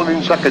and Boyle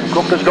in 2nd.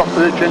 Cook has got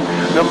position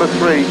number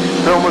 3.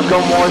 Filmer's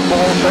gone wide.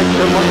 Boyle takes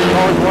so much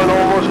time. One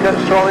almost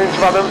gets thrown into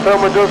that and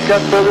Filmer does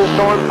get through this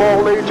time.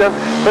 Boyle leads him.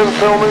 Then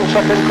Filmer in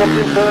 2nd. Cook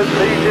in 3rd.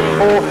 Leads in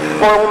 4.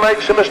 Boyle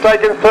makes a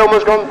mistake and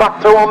Filmer's gone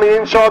back through on the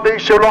inside.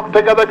 These two locked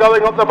together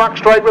going up the back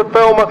straight with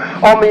Filmer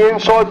on the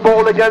inside.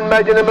 Boyle again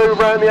making a move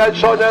around the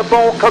outside there.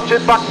 Boyle cuts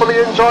it back for the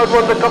inside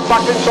run to cut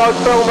back inside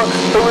Filmer,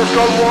 who has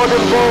gone wide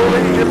and Boyle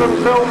leads him and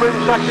Filmer in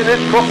 2nd.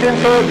 It's Cook in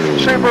 3rd.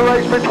 Super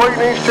race between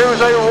these two as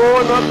they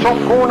roar in that top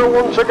corner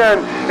once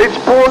again. It's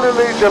Boyle who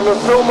leads him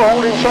and Filmer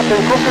holding 2nd.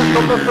 Cook has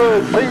got the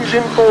 3rd. Pease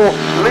in 4.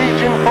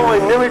 Leeds in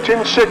 5. Newit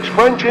in 6.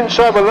 French in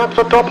 7. That's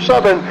the top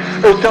 7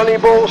 as Danny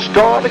Boyle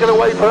starting to get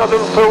away from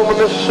Adam Filmer in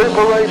this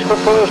super race for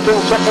 1st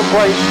and 2nd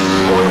place.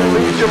 Boyle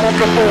leads him on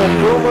the 4th.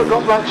 Filmer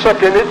got that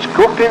 2nd. It's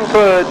Cook in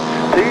 3rd.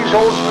 Pease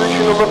holds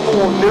position number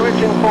 4. Newit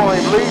in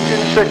 5. Leeds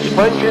in 6.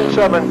 French in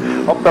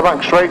 7. Up the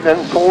back straight then.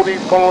 40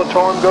 final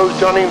time goes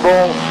Danny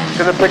Boyle.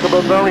 Going to pick up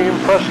a very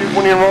impressive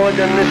winning ride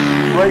in this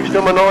race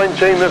number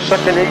 19, the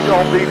 2nd heat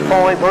of the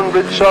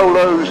 500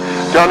 solos.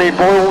 Danny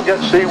Boyle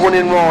gets the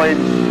winning ride.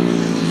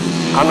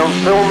 And then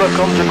Filmer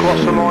comes across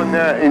the line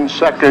there in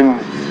 2nd.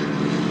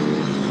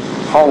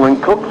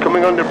 Harland Cook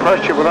coming under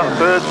pressure for that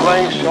 3rd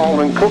place.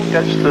 Harland Cook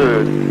gets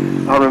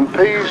 3rd. Aaron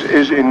Pease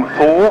is in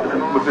 4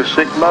 with the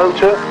 6th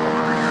motor.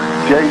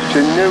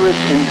 Jason Newitt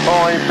in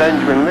 5.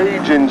 Benjamin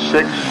Leeds in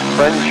 6th.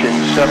 French in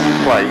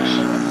 7th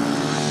place.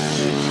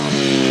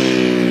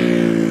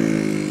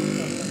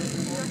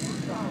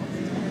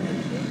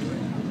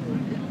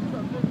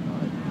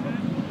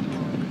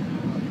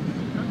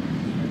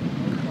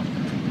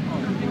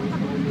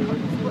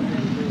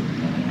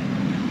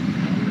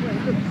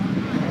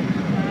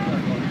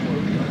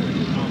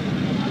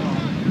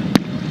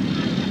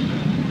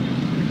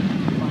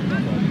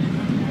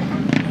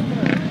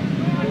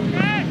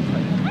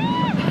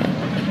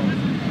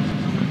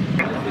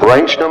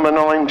 Race number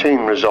 19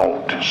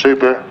 result.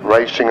 Super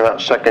racing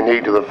that second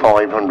heat of the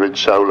 500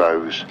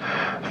 solos.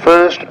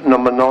 First,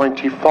 number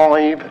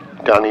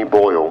 95, Danny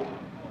Boyle.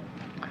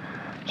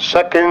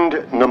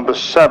 Second, number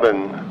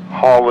 7,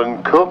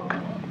 Harland Cook.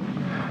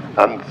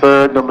 And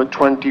third, number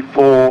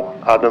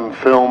 24, Adam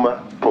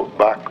Filmer, put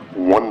back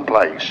 1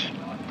 place.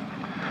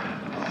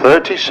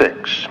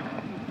 36,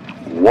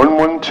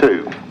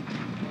 112,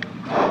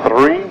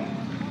 3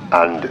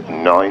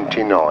 and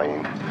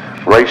 99.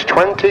 Race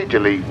 20,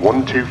 delete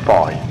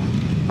 125.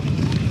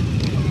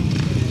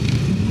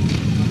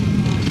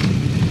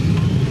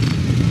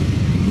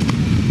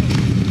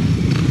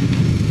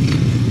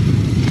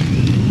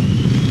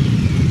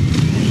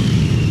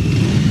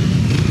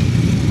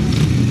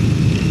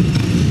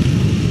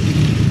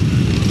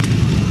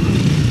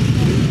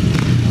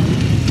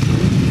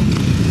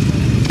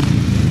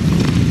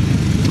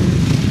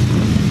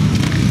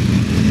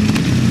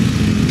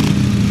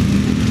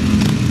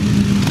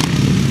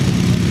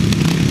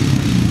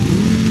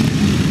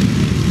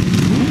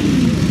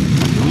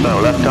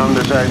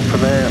 Left-handers out for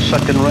their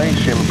second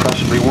race,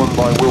 impressively won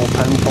by Will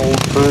Penfold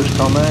first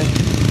time out.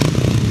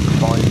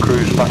 5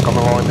 crews back on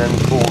the line then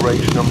for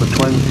race number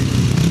 20.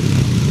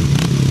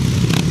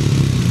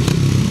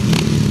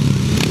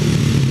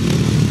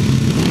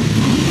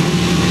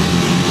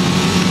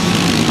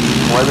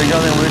 Where we go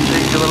then,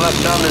 Richie to the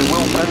left-handers.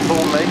 Will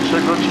Penfold makes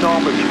a good start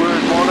but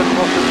swerves wide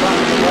across the track.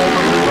 The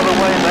Bowman has got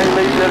away and they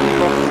lead them.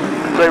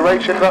 They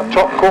race into that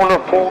top corner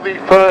for the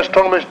first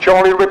time as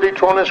Charlie Ridley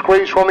trying to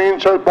squeeze from the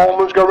inside.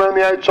 Bowman's go around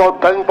the outside.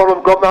 Penfold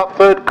have got that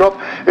third cup,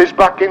 is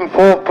back in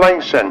 4th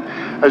place then.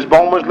 As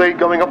Bowman's lead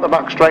going up the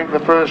back straight for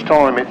the first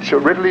time. It's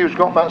Ridley who's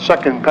got that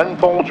second.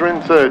 Penfolds are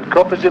in third.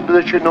 Cup is in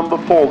position number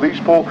 4. These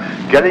 4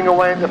 getting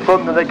away at the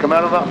front and they come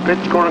out of that pit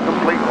corner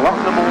complete. Lap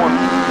number 1.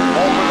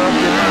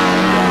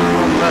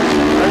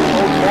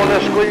 Penfold trying to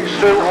squeeze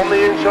through on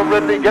the inside.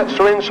 Ridley gets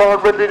to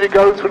inside. Ridley to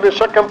go through the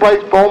second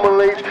place. Bowman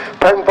leads.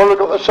 Penfold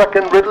got the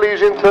second.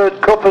 Ridley's in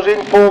third. Cuppers in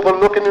 4th and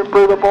looking to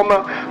improve upon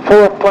that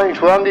 4th place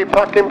with Andy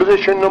Pack in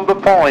position number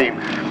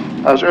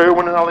 5. As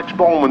Irwin and Alex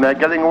Bowman, they're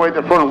getting away at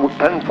the front with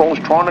Penfold's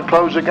trying to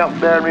close the gap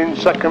there in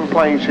second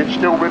place. It's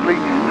still Ridley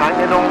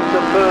hanging on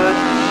to third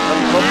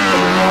and Cupp's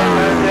coming right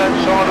down the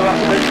outside of that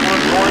picture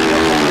and trying to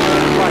get on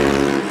third place.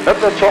 At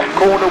the top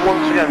corner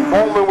once again,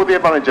 Bowman with the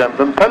advantage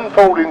and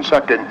Penfold in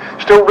second,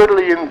 still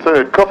Ridley in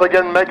third. Cuff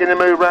again making a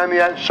move around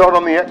the outside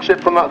on the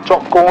exit from that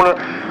top corner.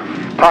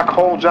 Pack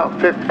holds that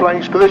 5th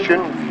place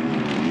position.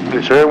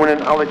 It's Irwin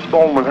and Alex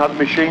Bowman had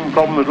machine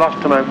problems last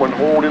time out when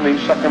holding the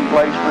second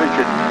place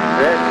position.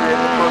 They're at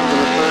the front of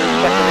the third,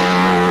 second.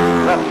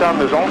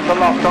 Left-handers on to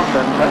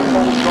left-hand,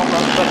 Penfold's got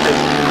that second.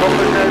 Cuff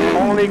has now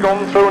finally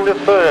gone through into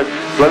third.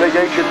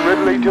 Relegation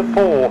Ridley to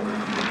 4.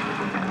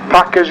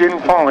 Packers in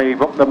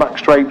 5 up the back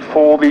straight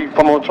for the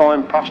final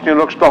time. Passenger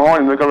looks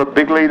behind. They've got a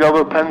big lead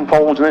over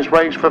Penfolds in this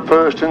race for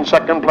first and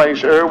second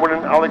place. Irwin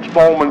and Alex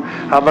Bowman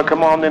have a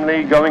commanding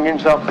lead going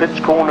into that pits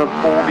corner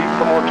for the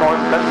final time.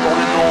 Penfold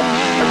in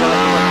north.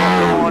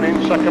 In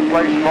second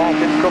place,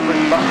 Martin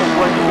Cuppers back and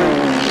way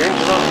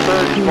into that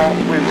third spot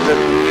with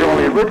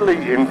Charlie Ridley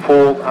in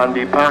 4th,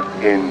 Andy Pack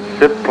in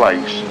 5th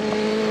place.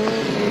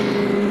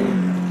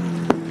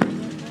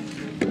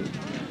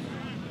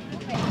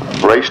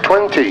 Race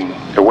 20,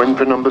 the win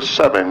for number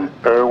 7,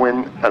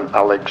 Irwin and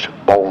Alex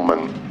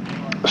Bowman.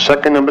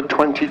 Second, number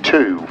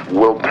 22,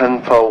 Will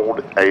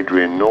Penfold,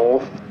 Adrian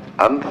North.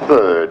 And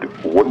third,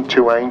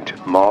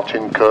 128,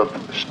 Martin Cup,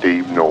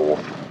 Steve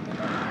North.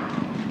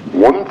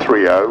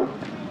 130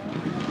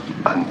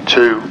 and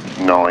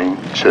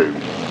 292.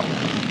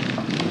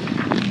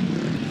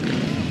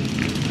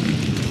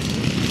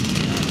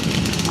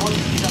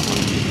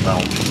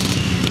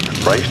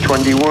 Race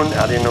 21,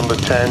 adding number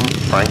 10,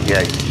 Frank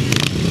Yates.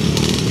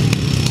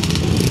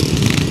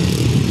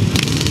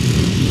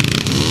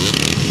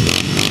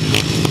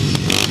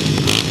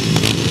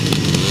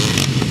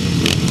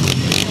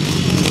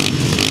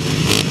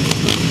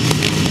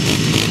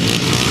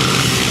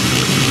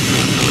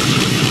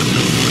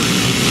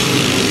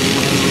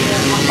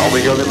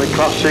 We got in the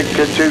classic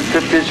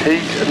 250s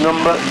heat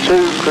number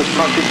 2. Chris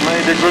Patrick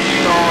made a good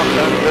start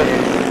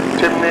and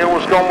Tim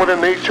Neal's gone with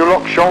him. These 2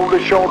 locked shoulder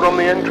to shoulder on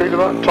the entry to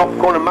that top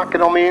corner.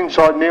 Mackin on the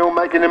inside. Neal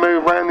making a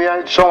move around the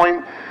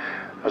outside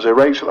as they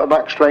race at the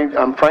back straight.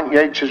 And Frank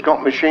Yates has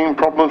got machine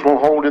problems while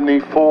holding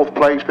the 4th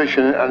place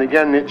position. And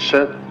again it's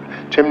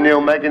Tim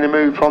Neal making a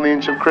move from the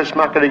inside of Chris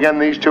Mackin. Again,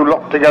 these 2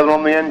 locked together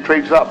on the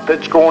entry to that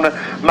pits corner.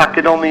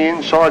 Mackin on the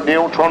inside.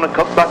 Neal trying to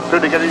cut back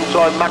through to get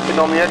inside. Mackin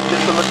on the exit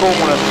from the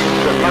corner.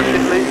 So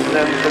Mackin leads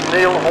them to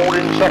Neal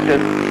holding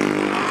second.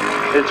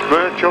 It's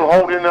Birchall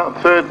holding that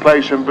 3rd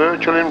place and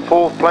Birchall in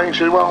 4th place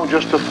as well.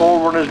 Just the 4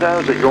 runners now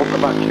as they go up the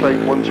back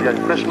straight once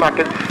again. Chris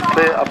Mackin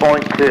clear, a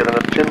bike clear,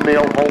 and Tim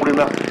Neal holding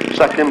that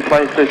 2nd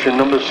place position.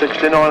 Number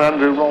 69,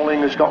 Andrew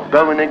Rolling has got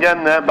going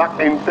again there,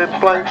 back in 5th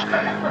place.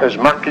 As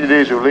Mackin it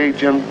is who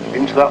leads him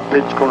into that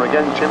pits corner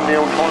again. Tim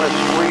Neal trying to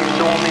squeeze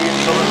on the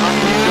inside of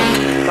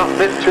Mackin. that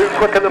bit too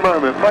quick at the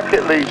moment.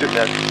 Beckett leads it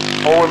then.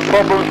 Oh, and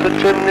problems for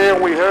Tim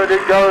Neal. We heard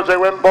it go as they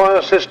went by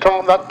us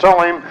that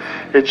time.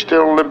 It's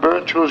still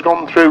Birchall has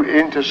gone through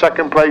into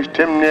second place.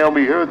 Tim Neal,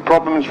 we heard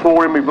problems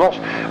for him. We've lost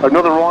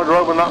another rider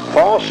over on that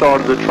far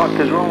side of the track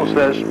as well. So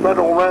they're spread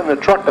all around the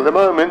track at the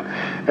moment.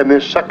 In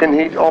this second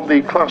heat of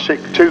the Classic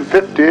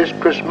 250s,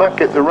 Chris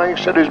Mackett, the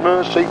race at his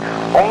mercy,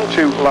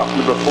 onto lap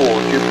number 4.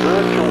 Jim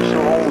Birchall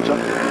still holds up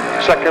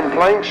second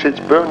place. It's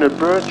Bernard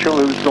Birchall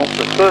who's got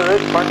the third.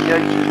 Frank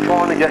Yates is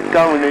trying to get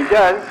going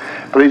again,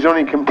 but he's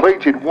only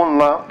completed one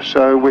lap,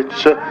 so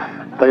it's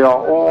they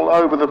are all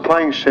over the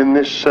place in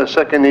this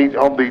second heat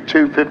of the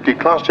 250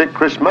 Classic.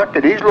 Chris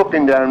Mackett, he's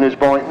looking down his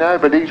bike now,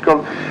 but he's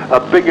got a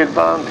big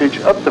advantage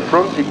up the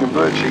front. He can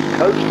virtually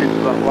coast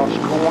into that last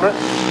corner.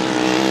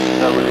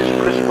 So it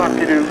is Chris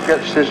Mackett who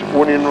gets this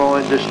winning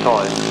ride this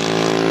time.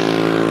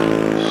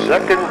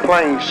 Second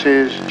place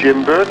is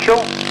Jim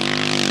Birchall.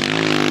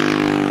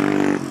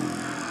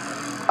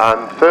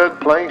 And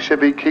third place,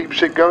 if he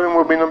keeps it going,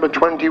 will be number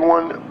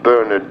 21,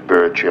 Bernard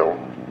Birchall.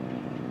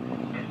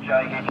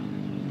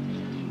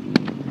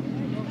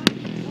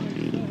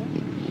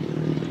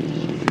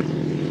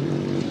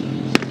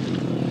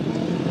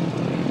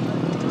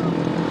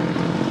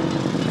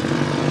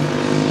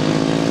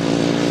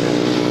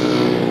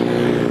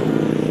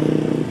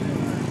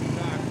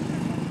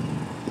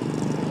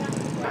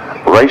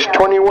 Race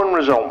 21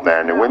 result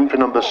then, a win for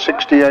number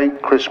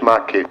 68, Chris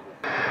Mackett.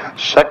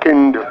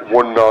 Second,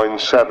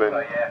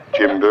 197,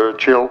 Jim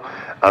Birchall,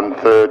 and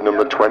third,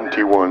 number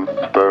 21,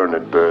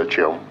 Bernard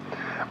Birchall.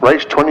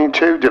 Race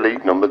 22,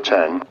 delete number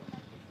 10.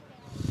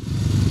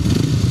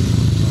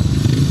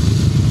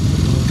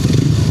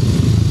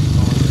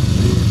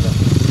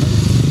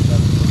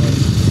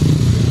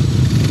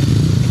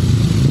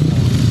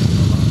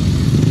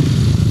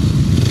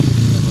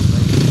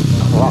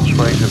 Last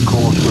race, of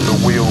course, with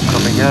the wheel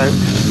coming out.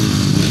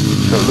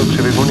 So it looks as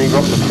if we've only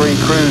got the 3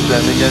 crews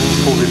then again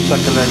for the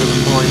second leg of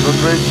the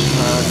 500.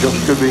 Josh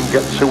Goodwin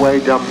gets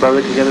away. Dan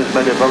Boyle again has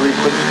made a very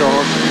quick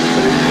start.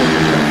 But it's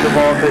Natasha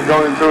Bartlett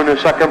going through in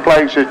the second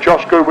place as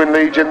Josh Goodwin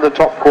leads in the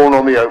top corner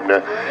on the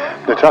opener.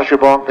 Natasha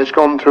Bartlett's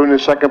gone through in the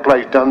second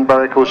place. Dan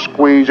Barrett will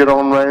squeeze it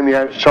on round the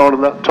outside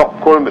of that top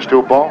corner, but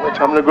still Bartlett's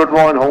having a good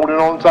ride, holding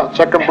on to that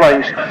second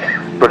place.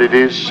 But it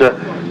is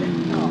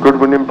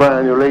Goodwin and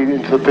Brown who lead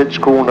into the pits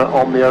corner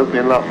on the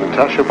opening lap.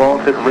 Natasha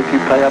Bartlett and Ricky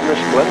Pay having a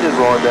splendid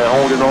ride there,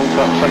 holding on to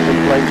that second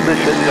place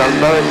position. Dan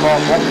Barrett,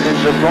 Mark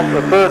Hopkins have got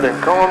the third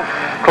and can't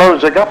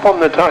close the gap on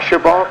Natasha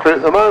Bartlett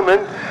at the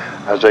moment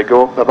as they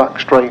go up the back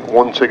straight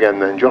once again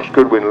then. Josh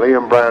Goodwin,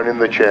 Liam Brown in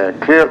the chair,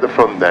 clear at the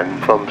front then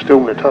from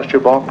still Natasha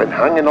Bartlett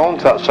hanging on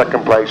to that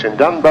second place, and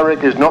Dan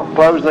Barrett is not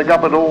closing the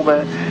gap at all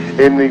there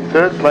in the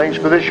third place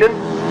position.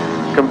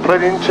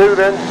 Completing 2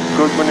 then,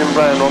 Goodwin and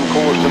Brown on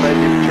course to make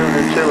it 2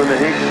 and 2 in the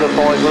heat of the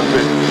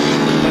 500.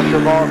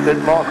 Natasha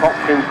Bartlett, Mark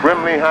Hopkins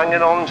grimly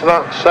hanging on to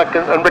that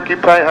second, and Ricky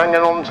Pay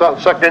hanging on to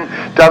that second.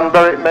 Dan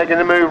Barrett making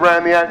a move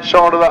round the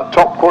outside of that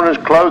top corner, has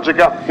closed the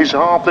gap. He's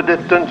half the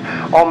distance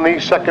on the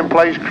second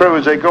place crew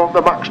as they go up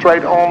the back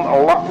straight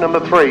on lap number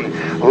 3.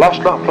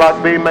 Last lap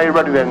flag being made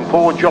ready then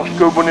for Josh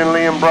Goodwin and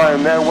Liam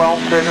Brown. They're well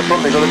clear in the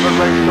front. They've got a good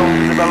race on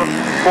to develop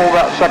for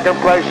that second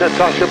place.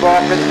 Natasha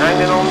Bartlett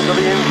hanging on to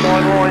the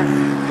inside line,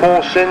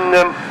 forcing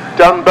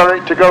Dan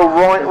Barrett to go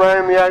right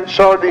round the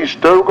outside. He's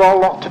still got a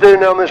lot to do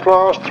now in this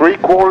last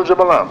 3/4 of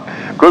a lap.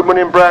 Goodwin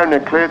and Brown are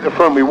clear at the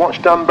front. We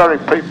watch Dan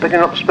Barrett picking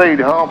up speed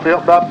halfway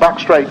up that back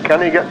straight.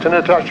 Can he get to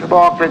Natasha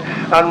Bartlett?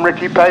 And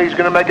Ricky Pay's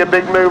going to make a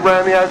big move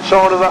round the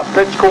outside of that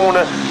pits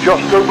corner.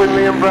 Josh Goodwin,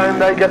 Liam Brown,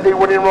 they get the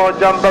winning ride.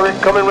 Dan Barrett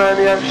coming round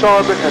the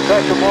outside, but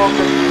Natasha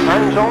Bartlett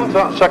hangs on to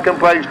that second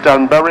place.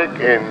 Dan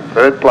Barrett in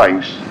third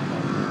place.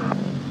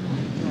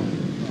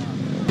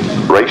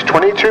 Race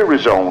 22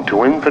 result, to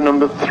win for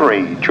number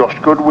 3, Josh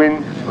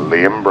Goodwin,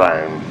 Liam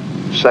Brown.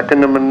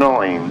 Second, number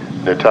 9,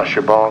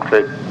 Natasha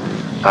Bartlett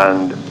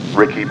and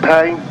Ricky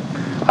Pay.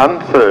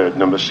 And third,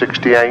 number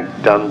 68,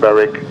 Dan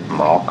Barrett,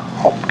 Mark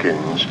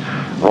Hopkins.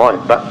 Right,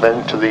 back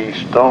then to the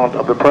start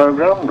of the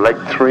programme, leg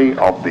 3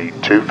 of the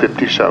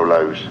 250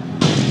 solos.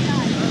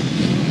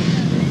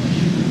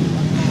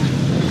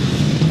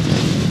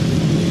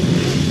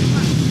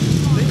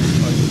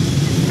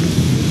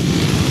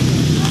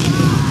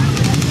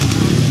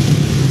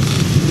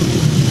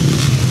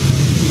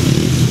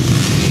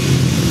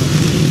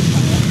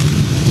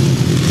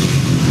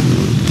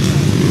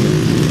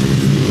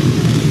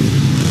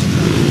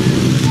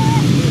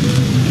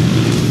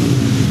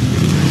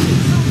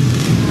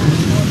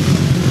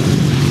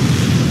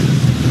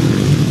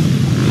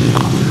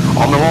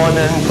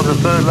 For the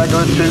third leg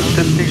of the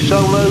 250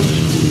 solos.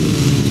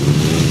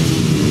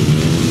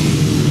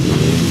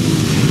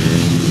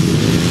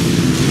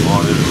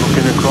 Riders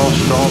looking across,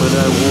 starting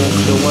out,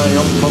 walks away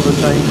up from the the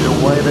same, so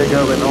away they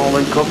go. And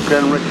Harland Cook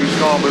and Ricky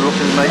Scarborough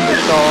looking to make the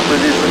start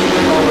with his Ricky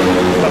Scarborough.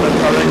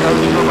 Clary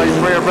Coach from a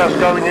 3 abreast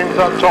going into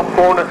that top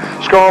corner.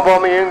 Scarborough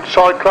on the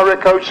inside, Clary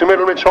Coach the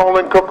middle. It's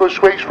Harland Cook who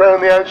sweeps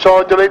round the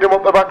outside to lead him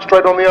up the back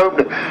straight on the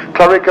opener.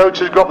 Clary Coach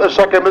has got the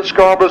second, but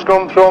Scarborough's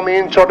gone through on the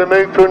inside to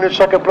move through in the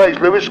second place.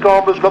 Lewis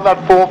Scarborough's got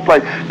that fourth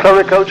place.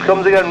 Clary Coach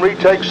comes again,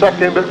 retakes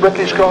second, but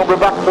Ricky Scarborough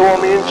back through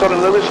on the inside,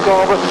 and Lewis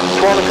Scarborough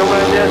trying to come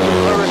round the edge.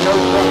 Clary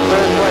Coach that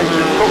third place.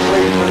 And Cook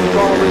leads and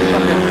Scarborough in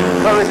second.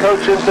 Clary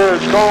Coach in third,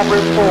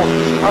 Scarborough in fourth.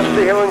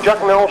 Ashley Hill and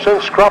Jack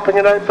Nelson scrapping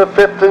it out for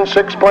fifth and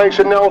sixth place,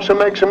 and Nelson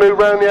makes a move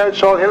round the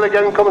outside. Hill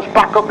again comes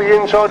back up the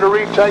inside to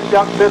retake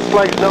that fifth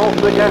place.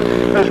 Nelson again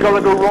has got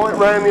to go right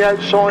round the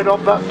outside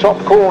of that top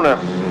corner.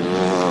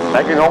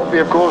 Megan Holtby,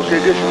 of course, the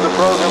addition to the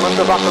programme at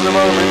the back at the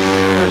moment.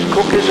 There's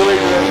Cook is the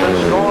leader there, and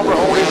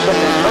Scarborough holding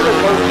second. Clary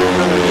Coach in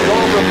third,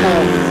 Scarborough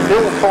fourth,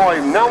 Hill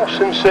 5,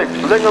 Nelson 6,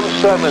 Lingham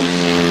 7,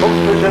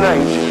 Humphries in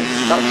 8.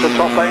 That's the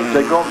top 8.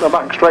 They got the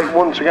back straight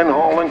once again.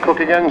 Harland Cook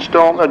again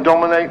starting to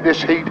dominate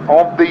this heat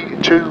of the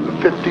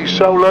 250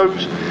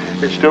 solos.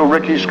 It's still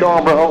Ricky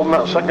Scarborough holding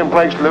that second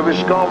place. Lewis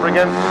Scarborough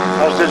again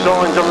has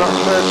designs on that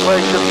third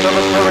place of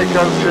 7 Clary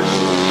Coaches.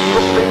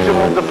 Cook beats him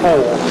on the 4.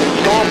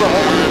 Scarborough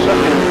holding the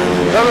second.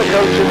 Clary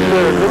Coach in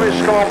third. Lewis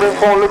Scarborough in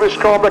 4. Lewis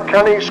Scarborough,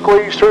 can he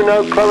squeeze through?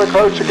 No. Clary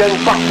Coach again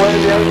back round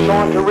the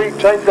outside to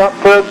retake that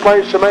third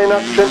place. The main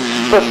action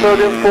for third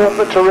and fourth.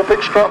 A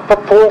terrific scrap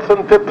for fourth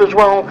and fifth as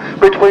well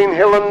between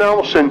Hill and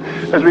Nelson.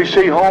 As we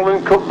see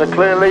Harland Cook, the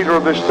clear leader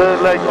of this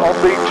third leg of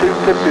the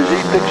 250s.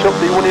 He picks up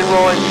the winning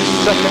ride.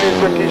 Second is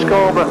Ricky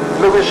Scarborough.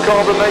 Lewis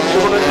Scarborough makes a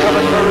run and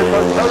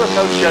Clary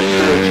Coach gets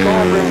third.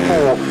 Scarborough in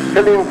 4.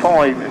 Hill in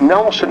 5.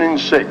 Nelson in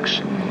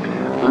 6.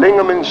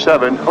 Lingham in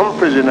 7,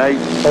 Humphries in 8,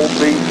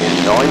 Holtby in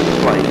 9th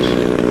place.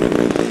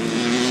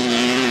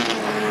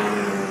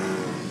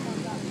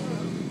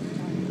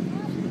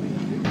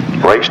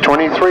 Race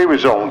 23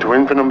 was on to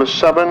win for number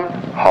 7,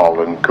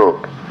 Harland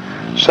Cook.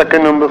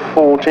 Second, number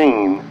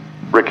 14,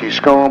 Ricky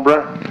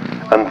Scarborough.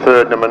 And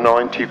third, number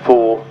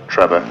 94,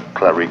 Trevor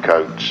Clary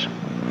Coates.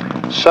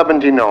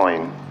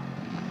 79,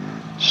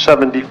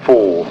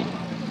 74,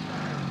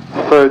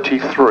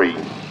 33,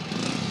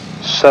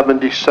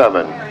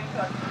 77,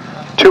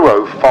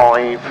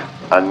 205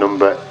 and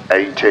number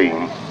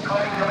 18.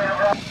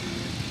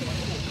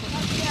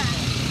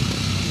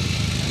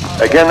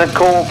 Again, a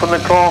call from the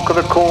clerk of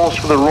the course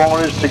for the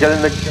riders to get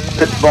in the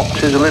pit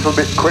boxes a little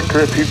bit quicker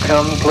if you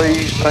can,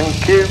 please.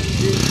 Thank you.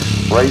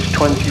 Race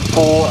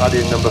 24, add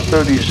in number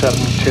 37,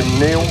 Tim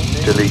Neal,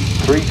 delete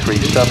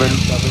 337,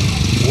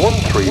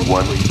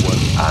 131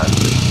 and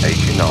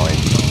 89.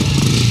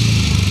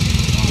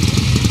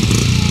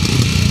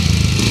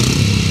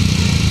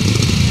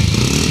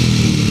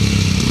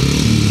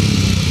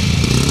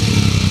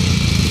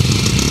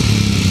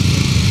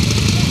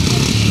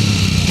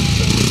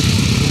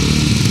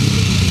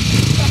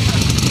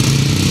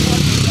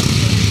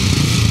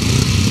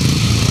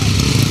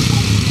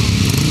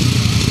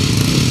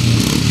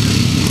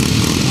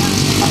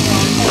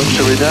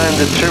 So we're down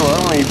to 2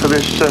 only for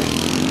this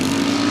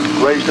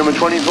race number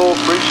 24,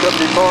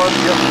 375.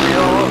 Yes, we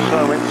are. So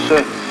it's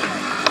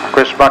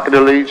Chris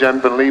McAdoo leads,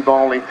 and Lee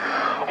Barley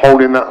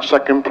holding that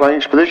second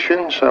place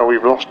position. So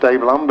we've lost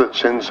Dave Lambert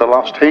since the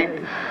last heat.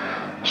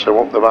 So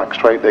up the back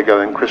straight they go,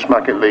 and Chris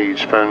McAdoo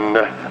leads,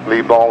 and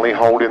Lee Barley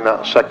holding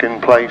that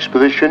second place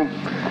position.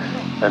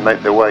 They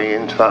make their way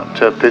into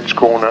that pits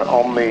corner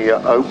on the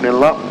opening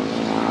lap.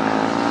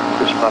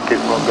 Chris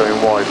Mackett's not going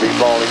wide. Lee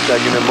Barley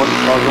taking a much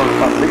closer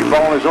on. Lee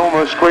Barley's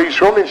almost squeezed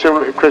from it.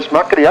 So Chris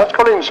Mackett, he has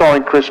got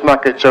inside Chris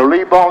Mackett. So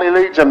Lee Barley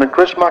leads him, and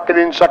Chris Mackett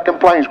in second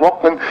place.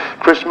 What can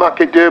Chris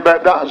Mackett do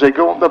about that as they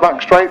go up the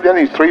back straight? Then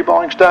he's 3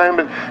 bikes down,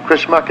 but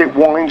Chris Mackett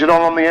winds it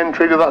on the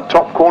entry to that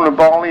top corner.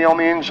 Barley on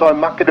the inside.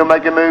 Mackett will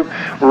make a move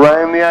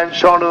round the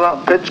outside of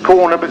that pits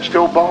corner, but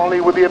still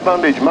Barley with the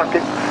advantage.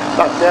 Mackett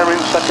back there in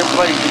second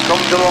place. He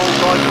comes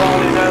alongside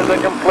Barley now.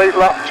 They complete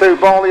lap 2.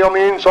 Barley on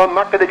the inside.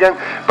 Mackett again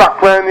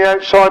back round the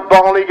outside.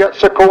 Barley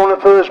gets the corner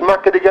first.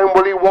 Mackett again.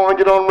 Will he wind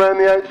it on round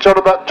the outside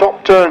of that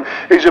top turn?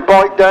 He's a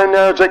bike down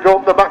now as they go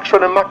up the back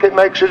straight, and Mackett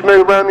makes his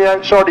move round the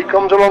outside. He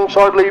comes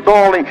alongside Lee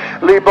Barley.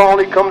 Lee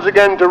Barley comes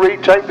again to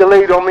retake the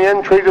lead on the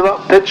entry to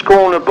that pits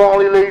corner.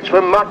 Barley leads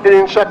from Mackett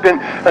in second,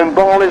 and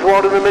Barley's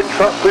right in the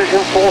mid-track position,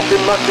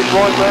 forcing Mackett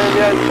right round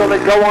the outside.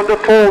 They go on to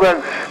 4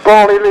 then.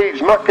 Barley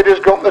leads. Mackett has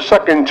got the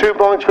second. 2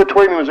 bikes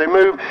between them as they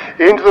move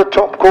into the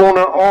top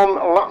corner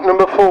on lap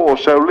number 4.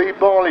 So Lee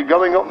Barley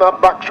going up that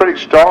back straight,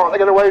 starting to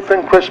get away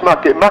from Chris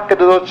Mackett. Mackett,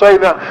 as I say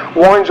that,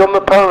 winds on the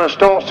corner,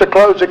 starts to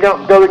close the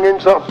gap going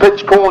into that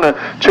pits corner.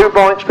 2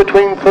 bikes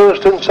between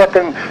first and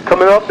second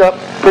coming up that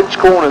pits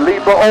corner.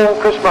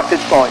 Chris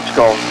Mackett's bike's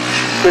gone.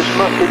 Chris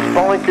Mackett's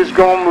bike is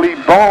gone. Lee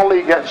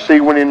Barley gets the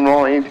winning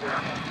ride.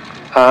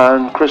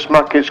 And Chris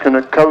Mackett's going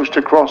to coast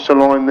across the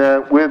line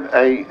there with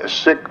a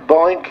sick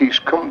bike. He's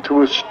come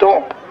to a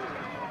stop.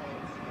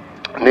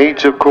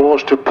 Needs, of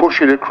course, to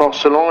push it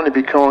across the line if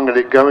he can't get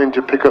it going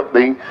to pick up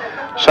the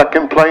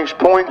second place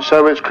point.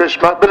 So it's Chris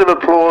Mack. Bit of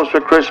applause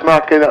for Chris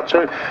Mackey. That's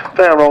a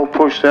fair old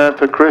push there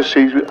for Chris.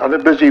 He's had a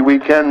busy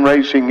weekend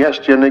racing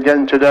yesterday and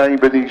again today,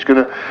 but he's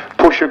going to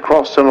push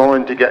across the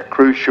line to get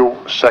crucial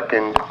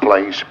second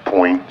place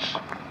points.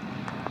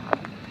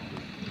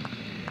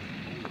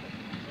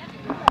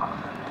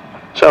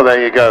 So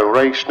there you go,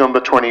 race number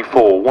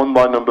 24, won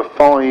by number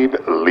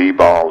 5, Lee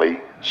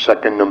Barley.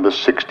 Second, number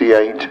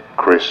 68,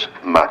 Chris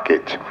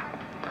Mackett.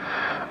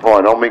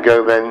 Right, on we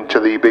go then to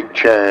the big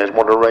chairs.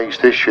 What a race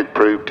this should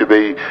prove to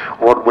be.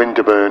 Rod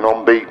Winterburn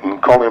unbeaten,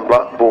 Colin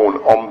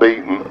Blackbourn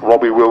unbeaten,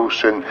 Robbie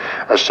Wilson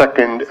a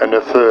second and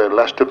a third,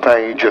 Lester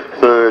Page a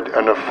third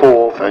and a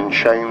fourth, and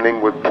Shane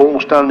Lingwood. Paul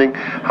Standing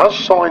has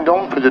signed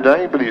on for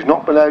today, but he's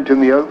not been out in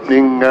the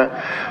opening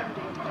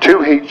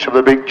 2 heats of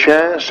the big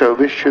chair, so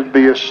this should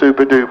be a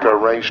super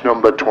duper race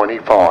number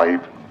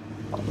 25.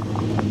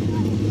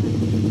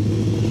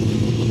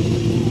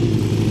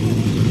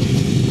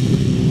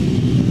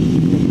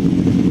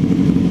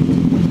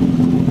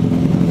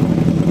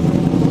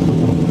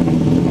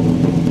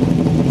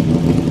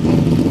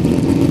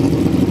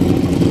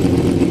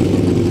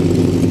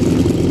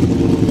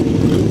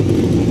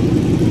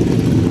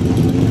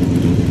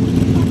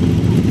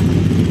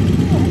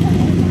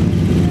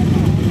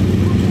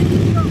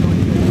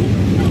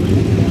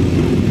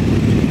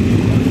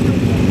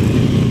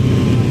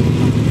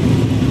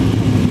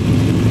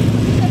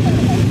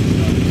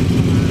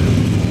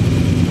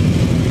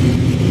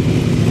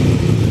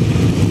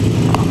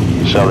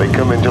 So they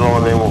come into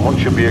line then with what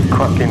should be a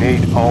cracking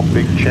heat of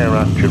big chair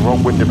action. Rod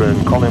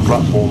Winterburn, Colin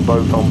Blackbourn,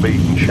 both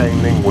unbeaten.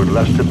 Shane Lingwood,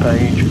 Lester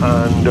Page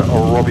and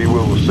Robbie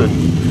Wilson.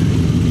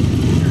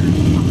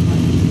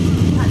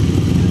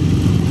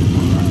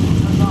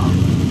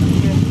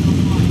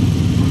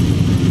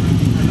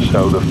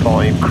 So the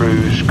 5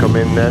 crews come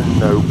in then,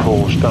 no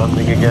Paul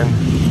Standing again.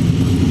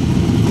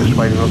 Just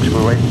waiting, looks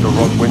we're waiting for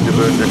Rod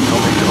Winterburn to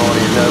come into line.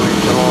 You know,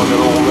 into line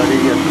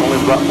already, and Colin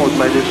Blackbourn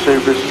made a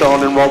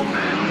superstar, and Rob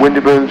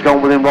Winterburn's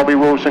gone with him. Robbie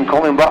Wilson,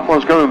 Colin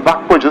Blackbourn's going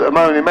backwards at the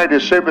moment. He made a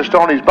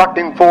superstar and he's back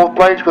in 4th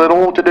place with it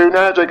all to do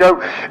now as they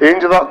go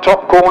into that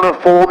top corner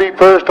for the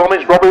first time.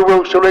 It's Robbie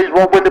Wilson leads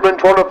Rod Winterburn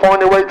trying to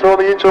find a way through on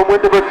the inside.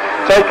 Winterburn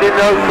taking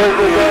no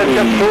prisoners there,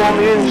 gets through on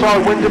the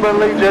inside. Winterburn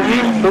leads it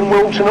from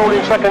Wilson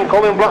holding second.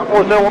 Colin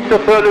Blackbourn's now up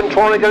to third and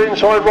trying to get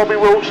inside Robbie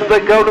Wilson.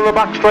 They go to the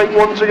back straight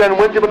once again.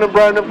 Winterburn and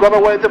Brown have gone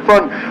away at the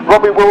front.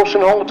 Robbie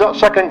Wilson holds that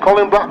second.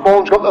 Colin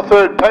Blackbourn's got the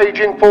third. Page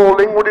in 4,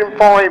 Lingwood in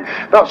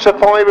 5. That's the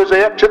 5 as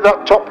they exit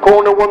that top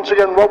corner once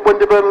again. Rod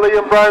Winterburn,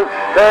 Liam Brown,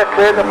 they're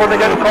clear the front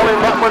again. Colin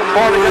Blackbourn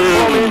trying to get through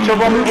on the inside.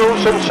 Robbie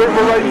Wilson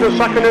super race the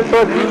second and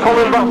third.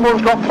 Colin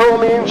Blackbourn's got through on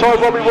the inside.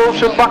 Robbie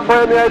Wilson back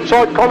round the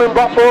outside. Colin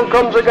Blackbourn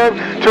comes again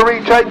to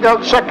retake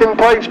that second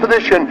place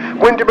position.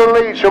 Winterburn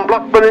leads from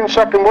Blackburn in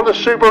second. What a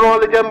super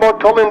ride again by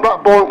Colin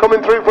Blackbourn, coming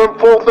through from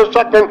 4th to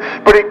second,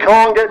 but he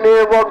can't get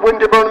near Rod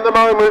Winterburn at the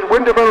moment.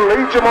 Winterburn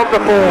leads him on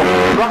to 4.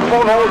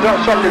 Blackbourn holds that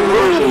second.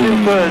 Wilson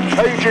in 3rd.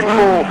 Page in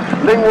 4.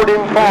 Lingwood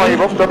in 5.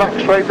 Up the back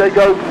straight they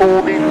go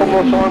for the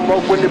final time.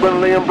 Rod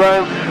Winterburn, Liam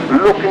Brown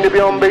looking to be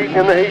unbeaten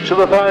in the heats of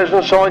the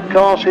 1,000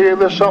 sidecars here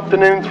this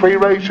afternoon. 3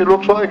 races.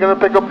 Looks like they're going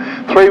to pick up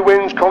 3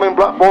 wins. Colin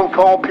Blackbourn,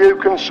 Carl Pugh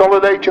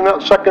consolidating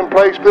that second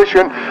place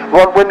position.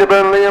 Rod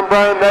Winterburn, Liam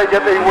Brown, they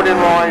get the winning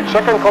ride.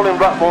 Second, Colin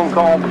Blackbourn,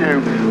 Carl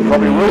Pugh.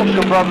 Robbie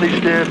Wilson, Bradley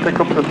Steers pick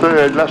up the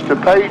 3rd. Lester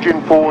Page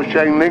in 4.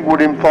 Shane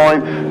Lingwood in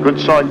 5. Good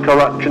sidecar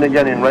action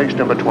again in race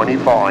number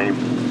 25.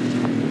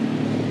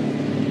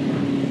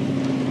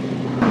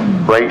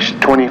 Race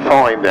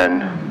 25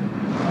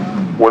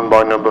 then, won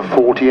by number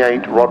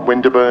 48, Rod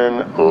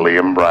Winterburn,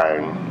 Liam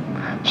Brown.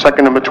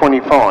 Second, number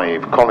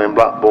 25, Colin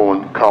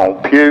Blackbourn, Carl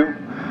Pugh.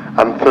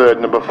 And third,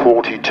 number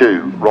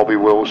 42, Robbie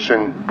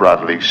Wilson,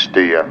 Bradley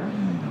Steer.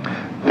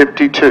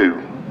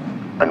 52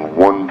 and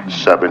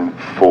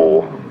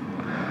 174.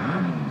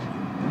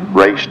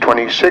 Race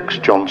 26,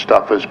 John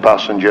Stafford's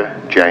passenger,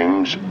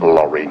 James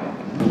Lorry.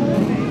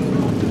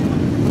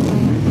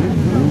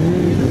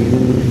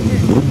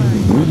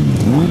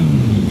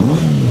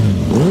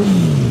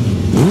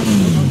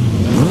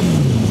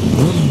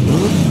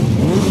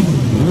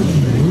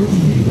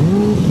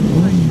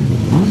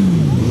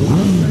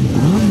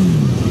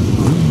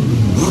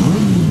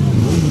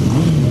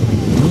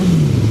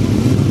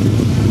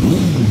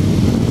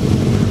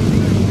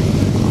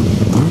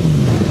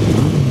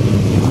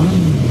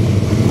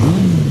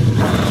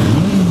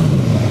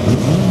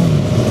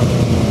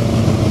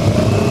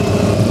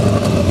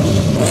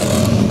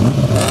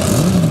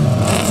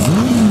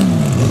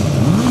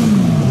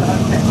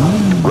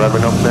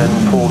 Revving up then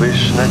for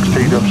this next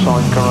heat of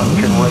sidecar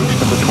action, race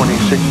number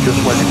 26, just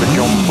waiting for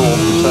John Thorpe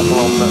to settle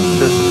on that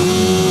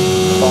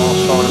far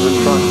side of the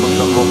track. Looks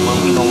like Rob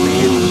Wilson on the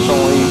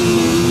inside.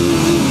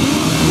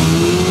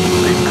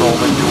 Pete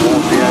Coleman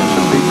towards the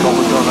outside. Pete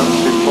Coleman's on that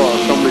too far.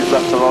 Somebody's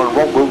left the line.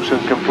 Rob Wilson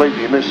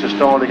completely missed the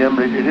start again,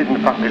 but it didn't.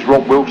 In fact, it's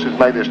Rob Wilson's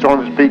made the start.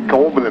 It's Pete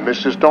Coleman that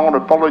missed the start.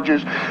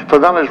 Apologies for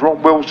that as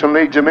Rob Wilson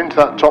leads him into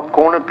that top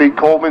corner. Pete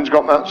Coleman's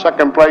got that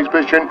second place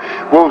position.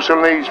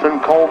 Wilson leads from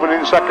Coleman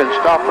in second.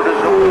 Stafford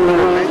is up.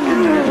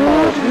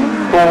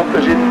 Thorpe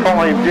is in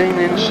 5, Dean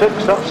in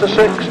 6, that's a 6.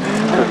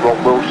 There's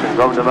Rob Wilson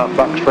going to that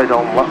back straight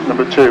on lap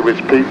number 2.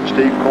 It's Pete and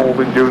Steve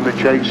Colvin doing the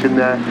chase in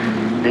there.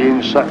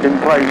 In second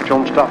place,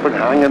 John Stafford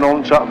hanging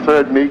on to that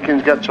third.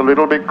 Meekins gets a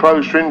little bit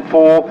closer in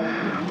 4.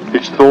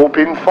 It's Thorpe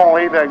in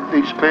 5,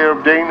 he's clear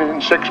of Dean in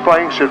 6th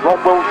place.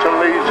 Rob Wilson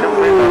leads him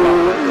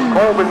with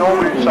Colvin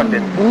holding in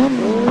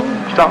second.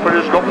 Stafford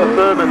has got the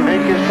third and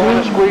Meekins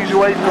trying to squeeze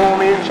away through on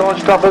the inside.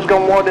 Stafford's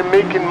gone wide and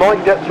Meekins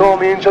might get through on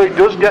the inside. He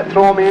does get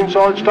through on the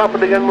inside.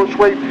 Stafford again will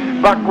sweep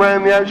back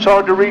round the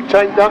outside to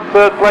retake that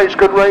third place.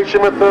 Good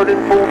racing with third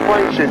and fourth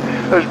placing.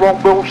 As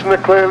Rob Wilson the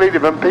clear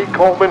leader and Pete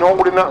Coleman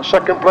holding that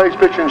second place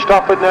position.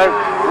 Stafford now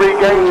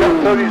regains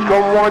that third. He's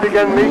gone wide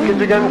again.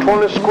 Meekins again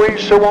trying to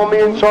squeeze so on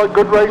the inside.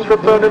 Good race for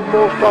third and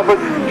fourth. Stafford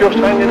just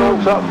hanging on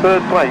to that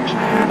third place.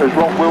 As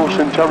Rob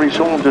Wilson, Terry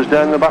Saunders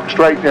down the back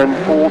straight then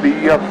for the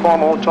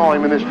final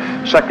time in this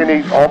second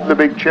heat of the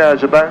big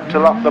chairs, about to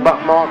lap the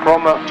back marker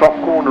on that top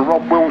corner.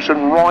 Rob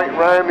Wilson right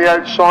round the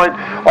outside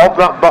of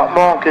that back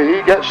marker.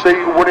 He gets the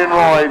winning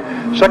ride.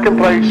 Second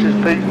place is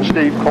Pete and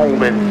Steve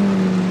Coleman.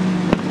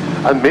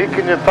 And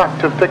Meekins in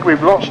fact have picked,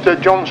 we've lost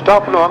John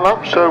Stafford on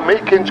lap, so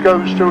Meekins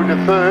goes through in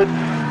the third.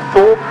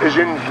 Thorpe is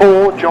in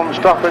 4, John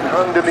Stafford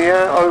hand in the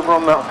air over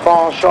on that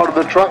far side of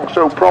the track,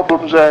 so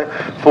problems there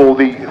for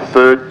the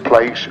third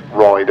place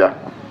rider.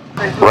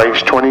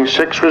 Race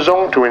 26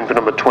 result to win for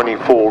number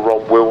 24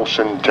 Rob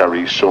Wilson,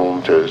 Terry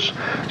Saunders.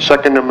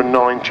 Second number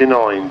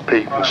 99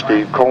 Pete and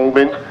Steve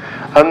Colvin.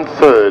 And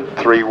third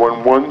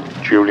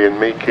 311 Julian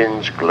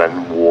Meekins,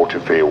 Glenn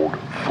Waterfield.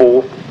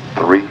 Fourth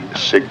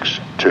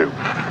 362.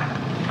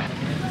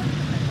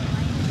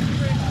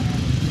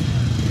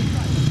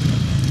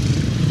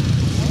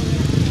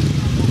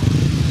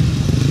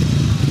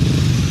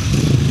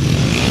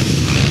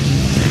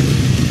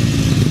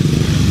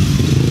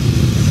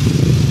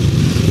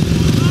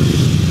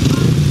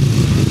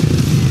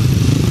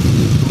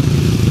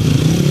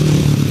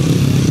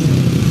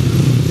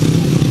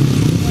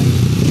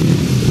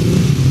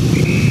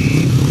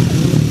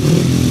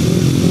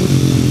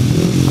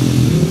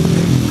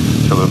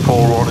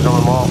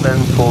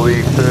 For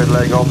the third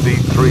leg of the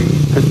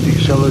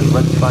 350 sellers,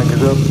 red flag is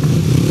up.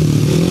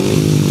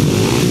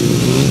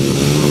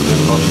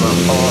 Across that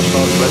far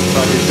side, red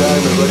flag is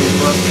down and ready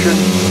for action.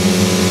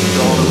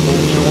 John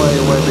walks away,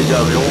 away they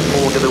go. They all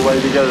four get away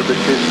together.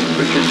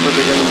 Richard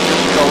Smith again,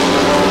 just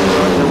Colin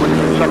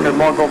on second,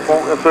 Michael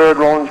Faulkner third,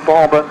 Lawrence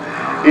Barber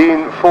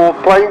in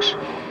fourth place.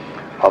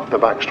 Up the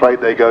back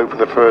straight they go for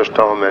the first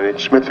time then.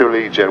 It's Smith who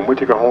leads in,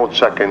 Whitaker Horde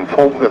second,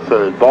 Faulkner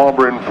third,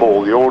 Barber in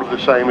fourth. The order the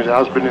same as it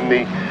has been in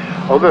the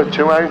other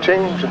two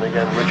outings, and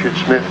again Richard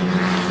Smith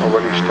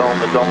already starting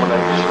to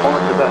dominate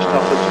despite the best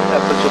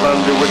efforts of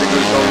Andrew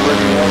Whitaker, who's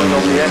already falling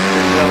on the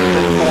exit down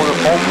this corner.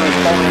 Faulkner is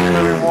following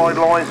clear in wide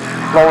line.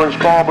 Lawrence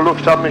Barber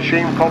looks to have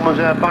machine problems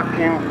there, back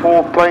in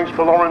fourth place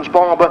for Lawrence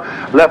Barber,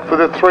 left for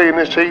the 3 in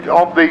this heat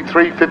of the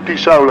 350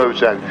 solos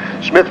then.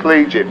 Smith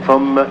leads it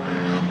from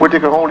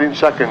Whitaker holding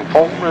second,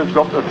 Faulkner's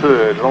got the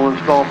third,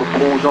 Lawrence Barber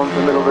pulls on to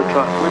the middle of the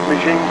track with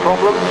machine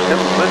problems, Smith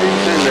in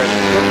 2 then,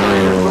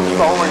 looks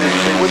behind it,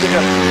 see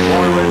Whitaker,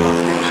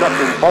 in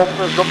second,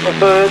 Faulkner's got the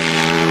third,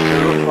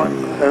 it looks like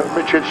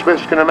Richard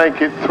Smith's going to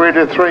make it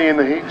 3-3 in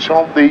the heats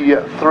of the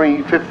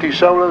 350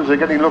 solos.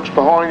 Again he looks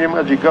behind him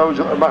as he goes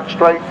at the back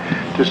straight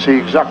to see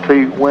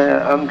exactly where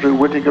Andrew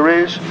Whitaker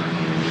is.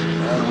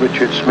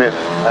 Richard Smith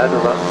out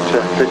of that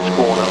pits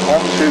corner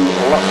onto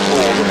lap 4,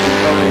 looking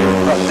very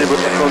impressive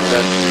at the front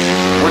end.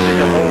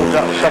 Whitaker holds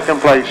that second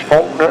place.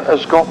 Faulkner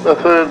has got the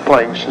third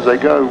place as they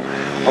go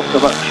up the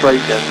back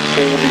straight end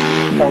for the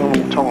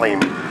final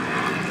time.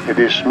 It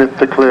is Smith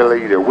the clear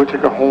leader,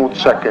 Whitaker holds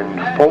second,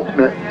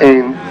 Faulkner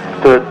in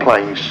third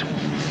place.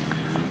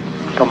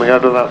 Coming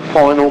out of that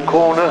final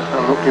corner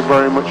and looking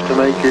very much to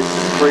make it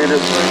 3-3.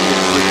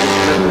 Richard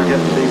Smith will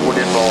get the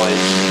winning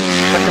ride.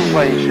 Second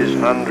place is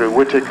Andrew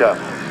Whitaker,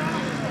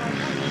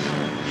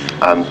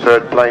 and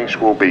third place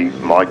will be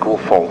Michael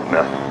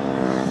Faulkner.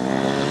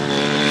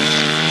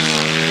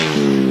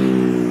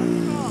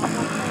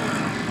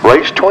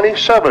 Race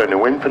 27, a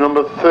win for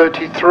number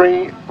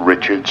 33,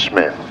 Richard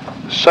Smith.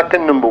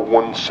 Second, number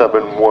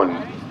 171,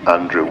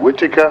 Andrew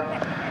Whitaker,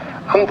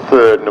 and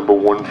third, number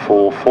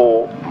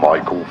 144,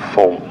 Michael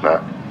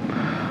Faulkner.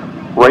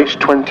 Race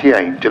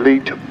 28,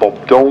 delete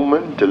Bob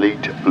Dolman,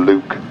 delete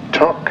Luke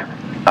Tuck,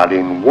 add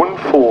in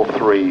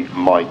 143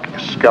 Mike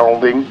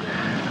Scalding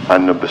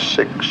and number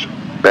 6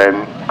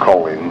 Ben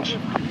Collins.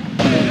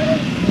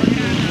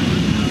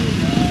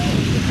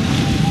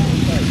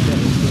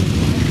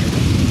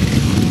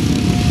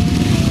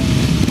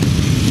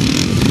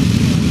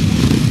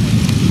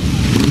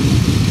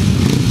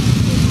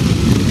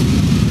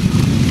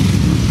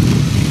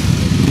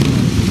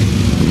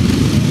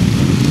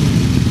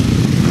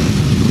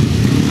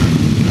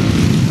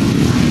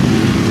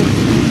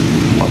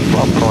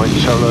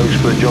 Solos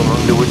for the Jon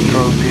Underwood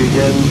Trophy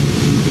again.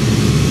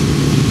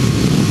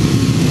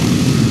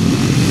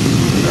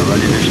 They're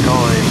ready this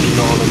time.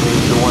 Starter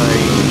moves away.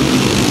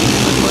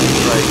 Wayne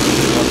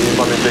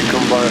place. They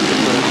come by at the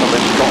first time.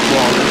 It's Scott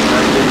Ryan and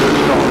Andy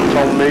Goodstart.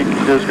 Tom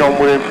Meekins has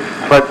gone with him.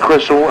 Fred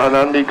Crystal and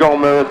Andy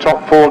Gomer, the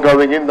top four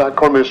going in that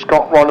corner.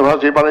 Scott Ryan, who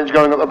has the advantage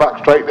going up the back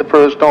straight the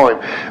first time.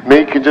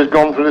 Meekins has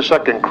gone through the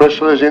second.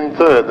 Crystal is in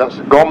third. That's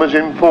Gomer's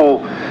in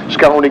four.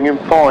 Scouting in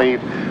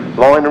five.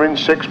 Liner in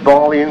six,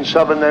 Barley in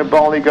seven. Now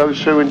Barley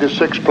goes through into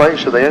sixth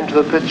place, so they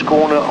enter the pits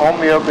corner on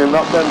the opening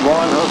lap. Then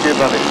Ryan has the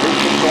advantage.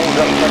 Meekins holds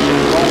that second.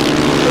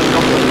 Has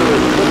got the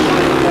third. Crystal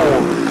in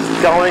four.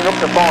 Going up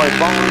to five.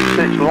 Barley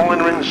six.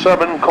 Liner in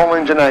seven.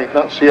 Collins in eight.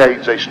 That's the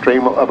eights. They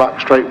stream up the back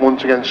straight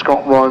once again.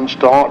 Scott Ryan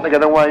starting to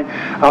get away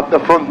at the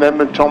front then,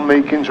 with Tom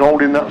Meekins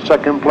holding that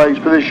second place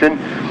position.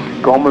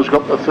 Gomer's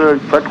got the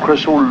third. Fred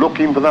Crystal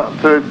looking for that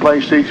third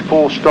place. These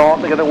four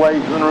starting to get away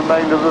from the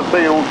remainder of the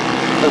field.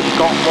 As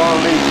Scott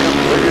Ryan leads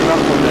completely that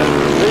one there.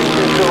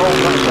 Meekins to hold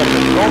that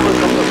second. Gomer's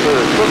got the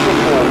third. Crystal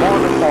four.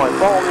 Liner five.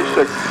 Barley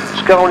six.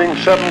 Scouting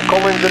seven.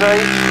 Collins in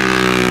eight.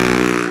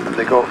 And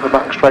they go up the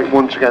back straight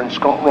once again.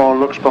 Scott Ryan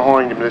looks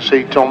behind him to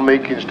see Tom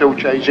Meekins still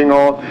chasing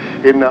hard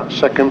in that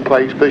second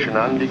place position.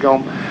 Andy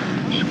Gom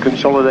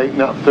consolidating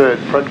that third.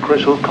 Fred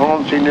Crystal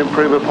can't seem to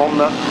improve upon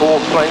that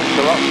fourth place,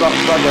 so that's that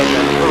drag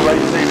again. The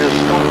race leader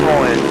Scott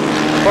Ryan.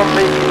 Tom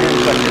Meekins in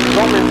second,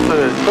 Tom in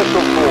third,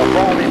 Crystal four,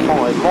 Barley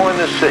five,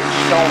 Liner six,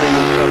 Scolding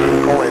in seven,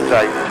 Collins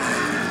eight.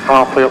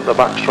 Halfway up the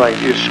back straight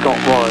is Scott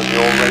Ryan,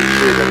 your race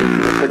leader,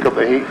 to pick up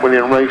the heat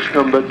winning race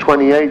number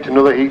 28.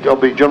 Another heat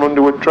of the Jon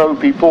Underwood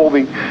Trophy for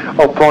the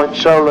upright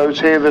solos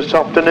here this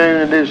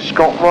afternoon. It is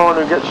Scott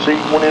Ryan who gets the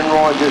heat winning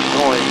ride this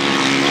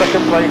time.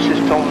 Second place is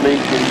Tom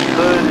Meekins,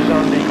 third is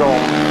Andy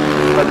Gong.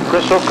 And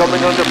Crystal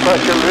coming under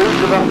pressure,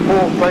 loses that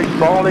fourth place.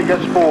 Barley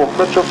gets four,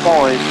 Crystal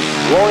five,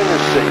 Ryan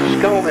is six,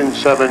 Scolding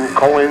seven,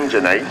 Collins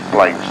in eighth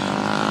place.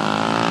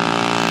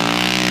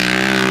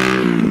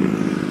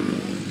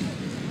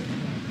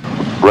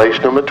 Race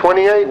number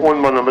 28,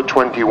 won by number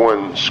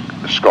 21,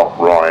 Scott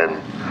Ryan.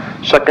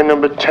 Second,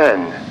 number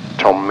 10,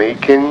 Tom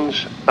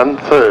Meekins. And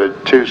third,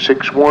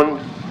 261,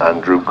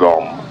 Andrew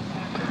Gom.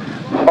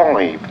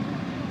 5,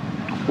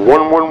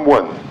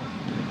 111,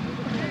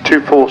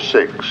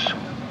 246,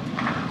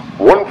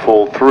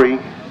 143,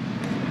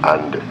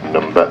 and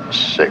number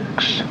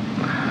 6.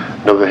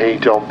 Another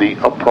heat of the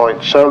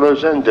upright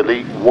solos and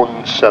delete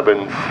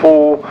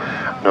 174.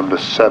 Number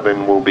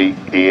 7 will be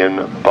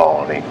Ian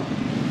Barney.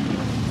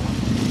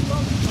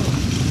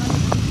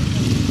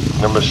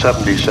 Number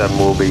 77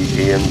 will be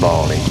Ian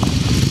Barney.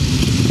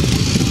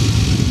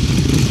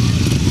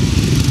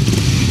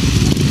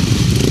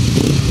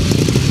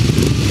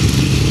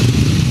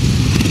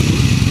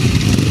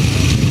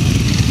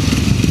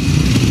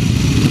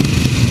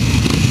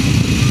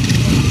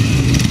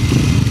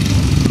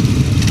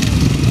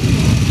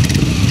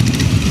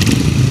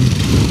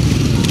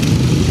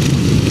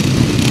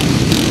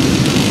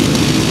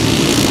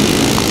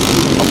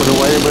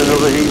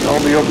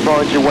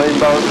 Upright to Wayne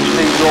Barrett and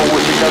Steve Daw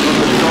was together in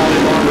the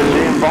starting line with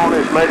Ian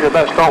Barnett's made the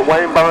best start.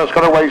 Wayne Barrett's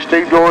got away.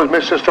 Steve Daw has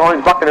missed the start.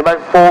 He's back in about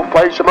fourth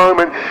place a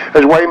moment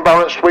as Wayne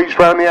Barrett sweeps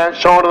round the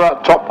outside of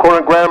that top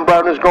corner. Graeme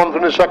Brown has gone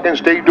from the second.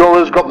 Steve Daw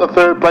has got the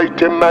third place.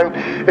 Tim Mount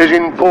is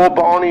in four.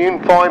 Barney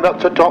in five.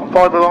 That's the top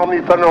five with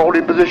Arnie Fenner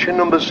holding position.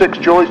 Number 6,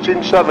 Joyce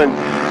in 7.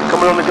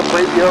 Coming on to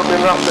complete the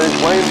opening lap. There's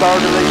Wayne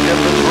Barrett in lead.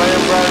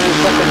 Graeme Brown in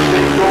second.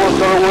 Steve Daw's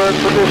got a word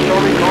for this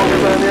time. He can't get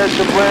around the edge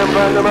of Graeme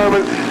Brown at the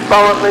moment.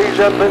 Barrett leads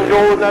Edmund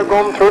Daw, now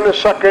gone through in a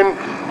second.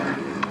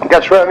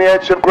 Gets round the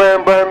edge of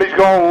Graeme Brown. He's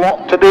got a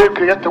lot to do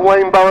to get to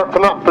Wayne Barrett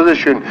from that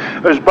position.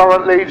 As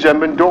Barrett leads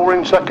Edmund Daw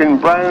in second.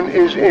 Brown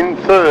is in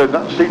third.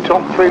 That's the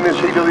top three in this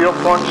heat of the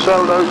upright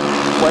solos.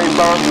 Wayne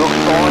Barrett looks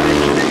fine.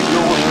 Steve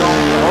Daw's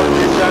gone behind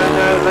him down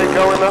there. They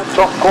go in that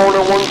top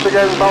corner once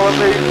again. Barrett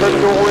leads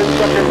Edmund Daw in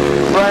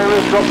second. Brown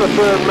has got the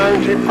third.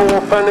 Mounted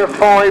 4, Fenner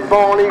 5,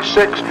 Barney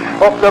 6.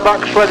 Up the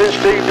back straight, and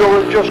Steve Daw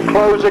has just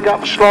closed the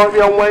gap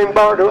slightly on Wayne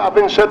Barrett, who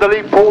having said that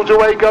he pulls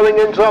away going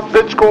into that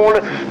pits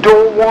corner.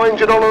 Daw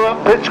winds it on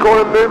that pits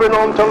corner, moving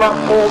on to lap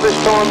 4 this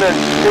time then.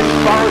 It's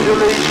Barrett who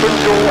leads from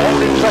Daw,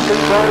 holding second.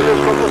 Brown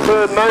has got the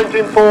third.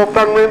 Mountain 4,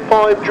 Fenner in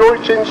 5,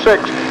 Joyce in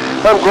 6.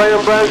 And Graeme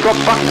Brown got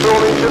back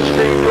thrown into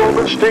Steve Daw,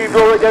 but Steve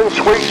Daw again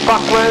sweeps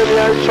back round the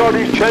outside.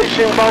 He's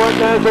chasing Barrett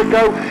now to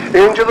go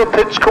into the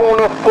pits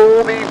corner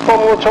for the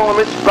final time.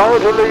 It's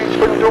Barrett who leads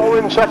from Daw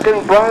in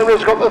second. Brown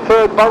has got the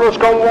third. Barrett's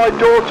gone wide.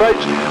 Daw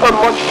takes a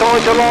much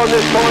tighter line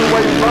this time.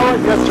 Wayne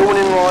Barrett gets a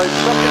winning ride.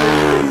 Second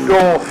is Steve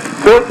Daw.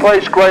 Third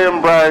place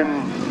Graeme Brown.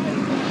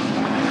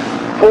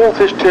 Fourth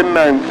is Tim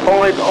Mount.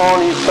 5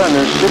 Arnie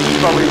Fenner. 6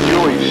 Robbie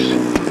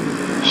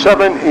Joyce.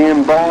 7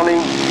 Ian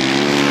Barney.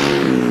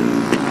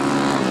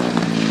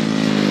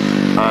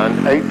 And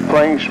 8th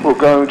place will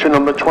go to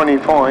number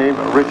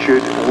 25,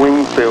 Richard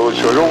Wingfield.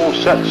 So it all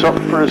sets up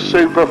for a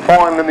super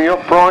final in the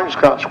uprights.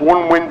 That's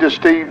 1 win to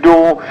Steve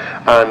Daw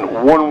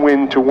and 1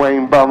 win to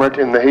Wayne Barrett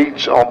in the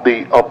heats of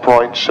the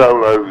upright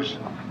solos.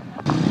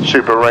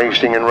 Super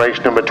racing in race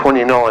number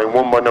 29,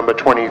 won by number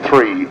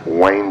 23,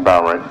 Wayne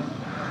Barrett.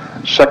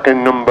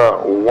 Second, number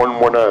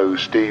 110,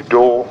 Steve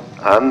Daw.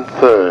 And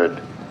third,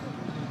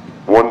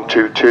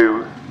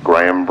 122,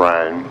 Graeme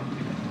Brown.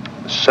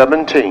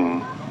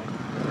 17,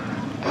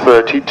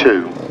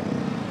 32,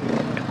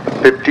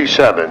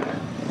 57,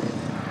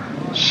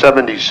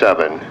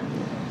 77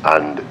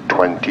 and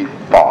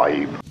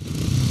 25.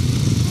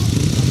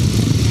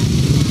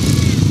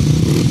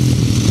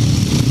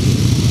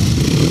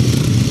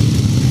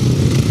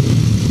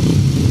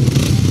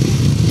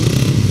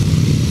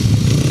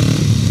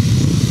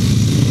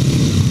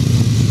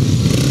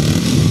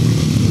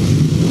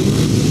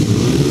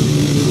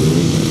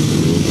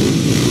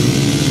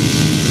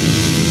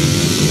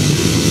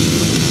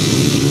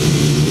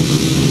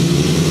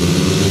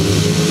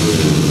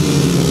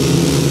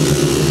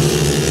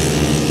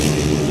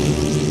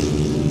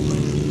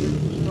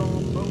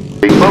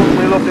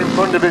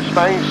 Of his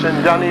face,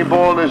 and Danny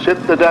Boyle has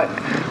hit the deck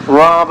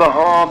rather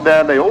hard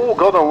there. They all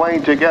got away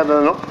together,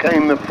 and up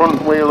came the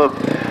front wheel of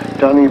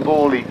Danny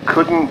Boyle. He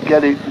couldn't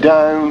get it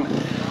down,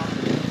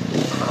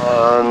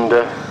 and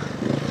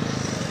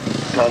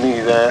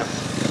Danny there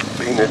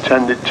being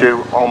attended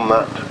to on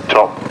that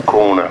top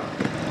corner.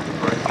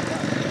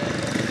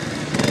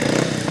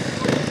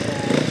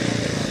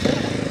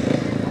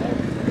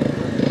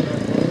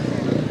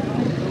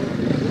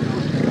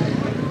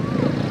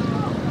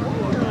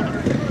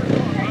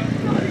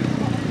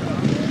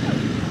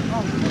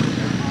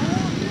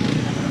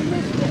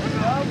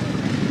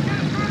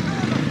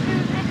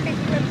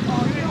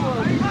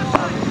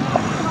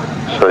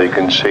 So you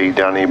can see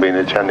Danny being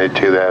attended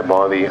to there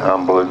by the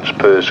ambulance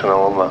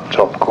personnel on that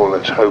top corner.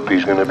 Let's hope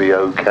he's going to be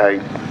okay.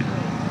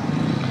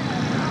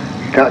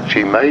 He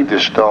actually made the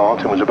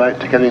start and was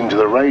about to get into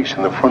the race,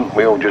 and the front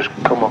wheel just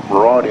come up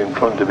right in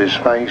front of his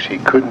face. He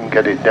couldn't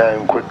get it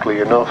down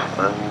quickly enough,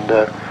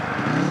 and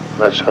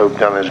let's hope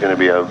Danny's going to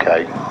be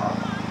okay.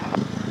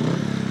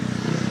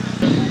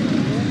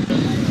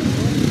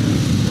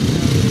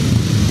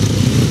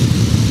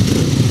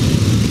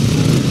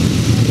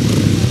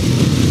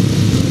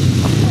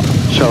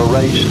 So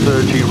race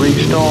 30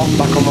 restart,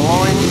 back on the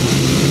line.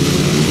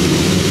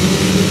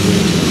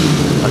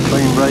 A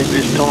clean break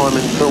this time,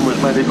 and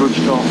Filmer's made a good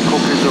start.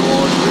 Cook is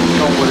alive,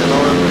 Tom with an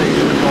iron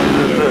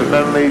lead,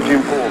 Ben leads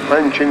in 4,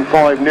 French in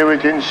 5,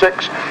 Newitt in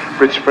 6.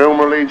 Fritz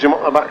Filmer leads him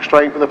up the back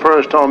straight for the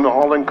first time. The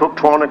Harland Cook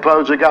trying to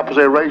close the gap as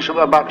they race up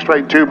the back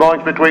straight. 2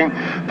 bikes between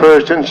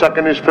first and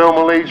second is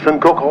Filmer leads from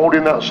Cook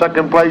holding that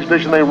second place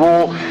position. They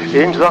roar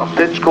into that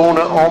pits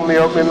corner on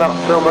the opening lap.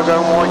 Filmer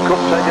going wide,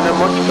 Cook taking a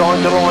much time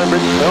to line.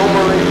 Fritz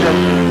Filmer leads him,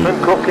 and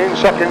Cook in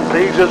second.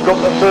 Peter's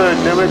got the third,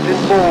 Newitt in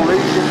 4,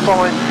 leads in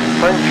 5,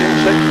 French in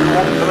 6 and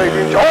Watson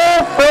leading.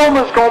 Oh,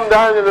 Filmer's gone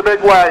down in a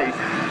big way.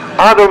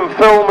 Adam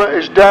Filmer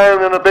is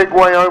down in a big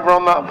way over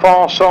on that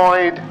far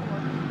side.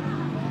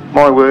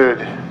 My word,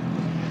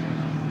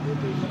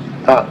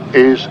 that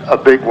is a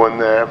big one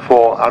there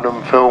for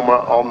Adam Filmer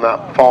on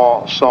that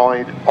far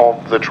side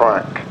of the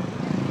track.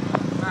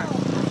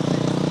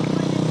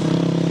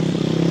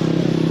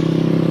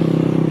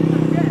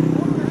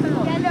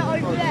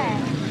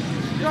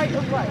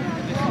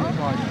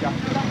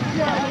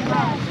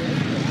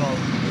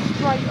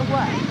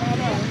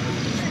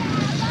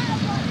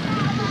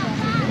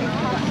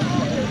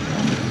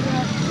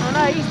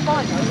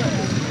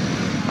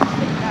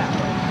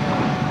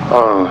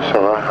 Oh,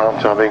 so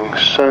after having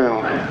so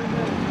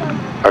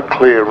a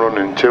clear run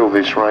until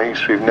this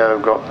race, we've now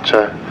got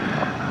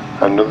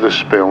another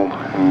spill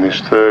in this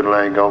third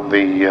leg of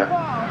the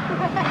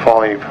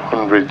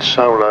 500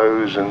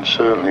 solos, and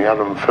certainly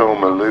Adam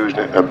Filmer losing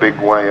it a big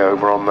way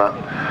over on that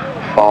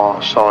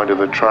far side of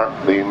the track.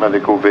 The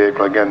medical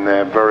vehicle again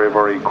there very,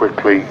 very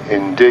quickly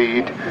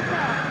indeed.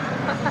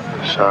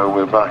 So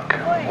we're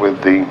back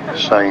with the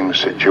same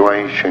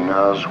situation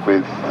as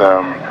with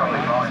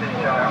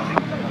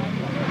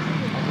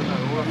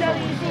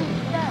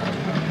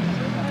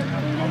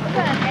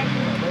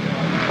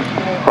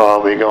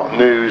well, we got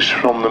news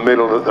from the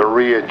middle that the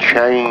rear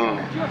chain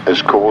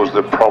has caused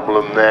the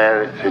problem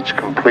there. It's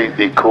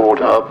completely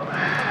caught up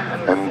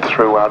and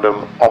threw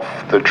Adam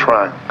off the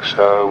track.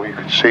 So you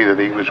could see that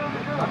he was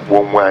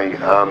one way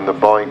and the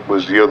bike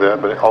was the other,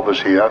 but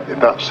obviously if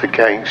that's the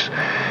case,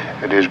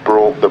 it has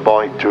brought the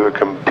bike to a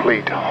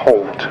complete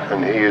halt,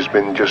 and he has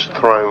been just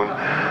thrown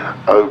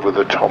over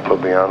the top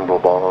of the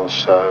handlebars.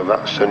 So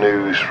that's the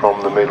news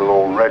from the middle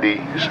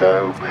already.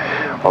 So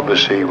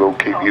obviously we'll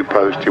keep you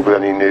posted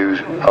with any news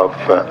of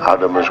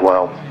Adam as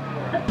well.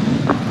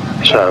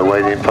 So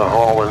waiting for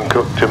Harland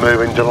Cook to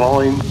move into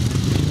line.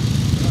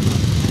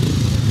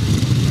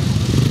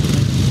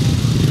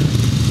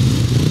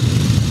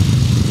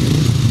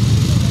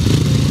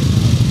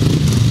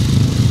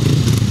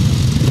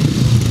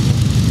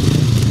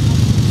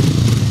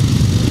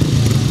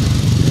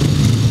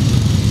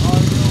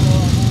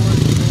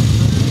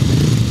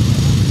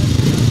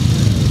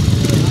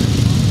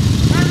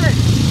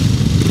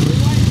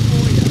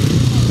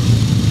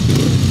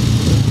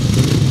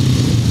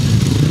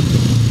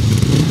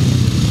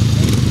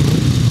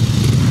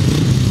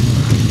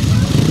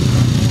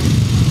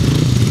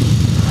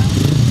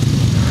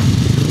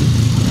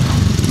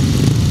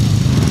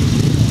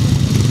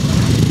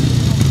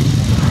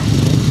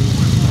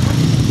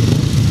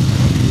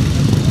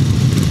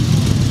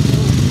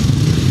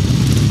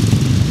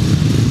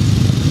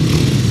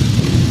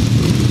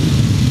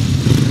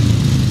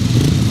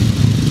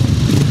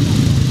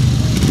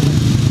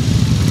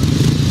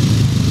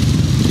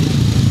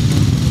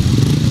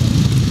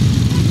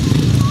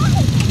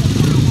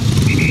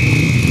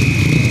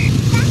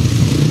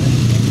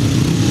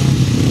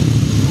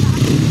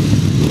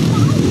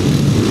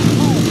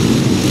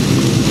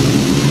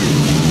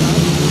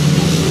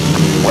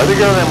 There we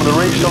go then with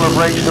the restart of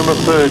race number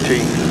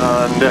 30,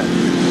 and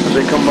as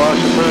they come by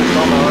the first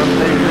time,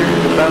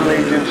 Ben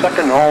leads in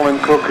second,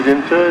 Harland Cook is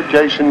in third,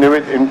 Jason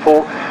Newitt in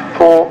fourth,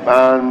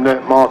 and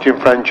Martin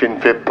French in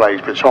fifth place.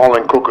 But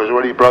Harland Cook has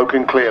already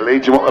broken clear,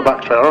 leads him up the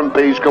back straight. Aaron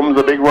Pease comes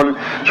the big one,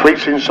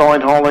 sweeps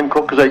inside Harland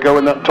Cook as they go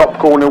in that top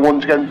corner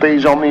once again.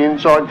 Pease on the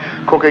inside,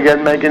 Cook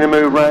again making a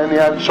move round the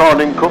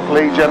outside, and Cook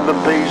leads Evan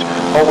Pease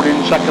holding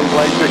second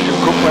place. Bishop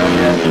Cook round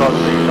the outside,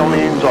 Pease on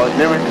the inside.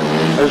 Newitt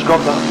has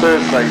got that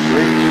third place,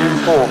 leads in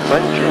fourth,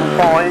 French in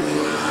five.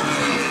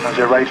 As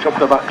they race up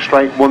the back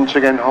straight once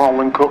again,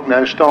 Harland Cook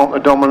now starting to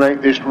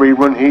dominate this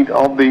rerun heat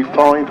of the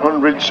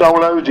 500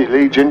 solos. He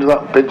leads into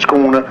that pits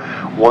corner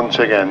once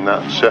again.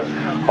 That's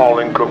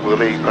Harland Cook with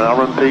the lead, but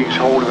Aaron Pease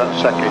holding that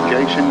second.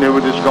 Jason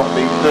Newitt has got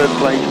the third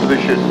place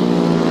position.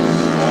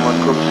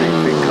 Harland Cook seems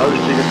to be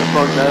coasting at the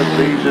front now.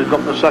 Pease has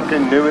got the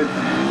second. Newitt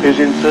is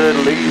in third,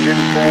 leads in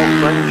fourth,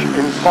 French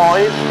in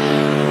five.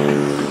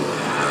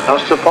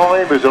 That's the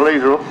five as the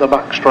leader up the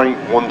back straight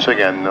once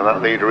again, and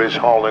that leader is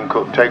Harland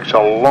Cook. Takes a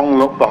long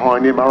look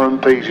behind him. Aaron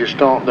Pease is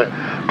starting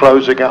to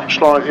close the gap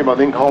slightly, but I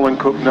think Harland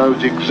Cook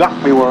knows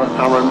exactly where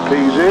Aaron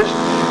Pease is.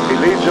 He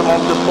leads him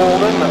on to four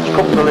then, that's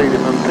Cook to lead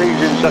him, and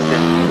Pease in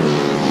second.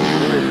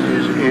 Newitt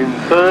is in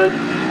third,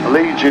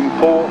 leads in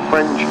four,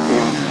 French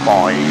in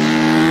five.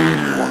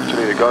 Wants to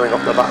leader going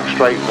up the back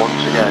straight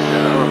once again,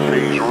 and Aaron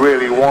Pease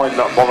really wide in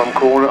that bottom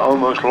corner,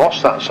 almost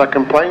lost that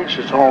second place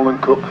as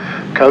Harland Cook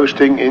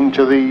coasting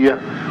into the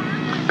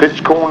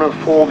pits corner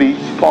for the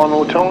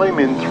final time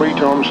in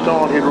three-time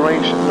started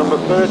race number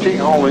 30.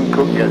 Harland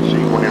Cook gets the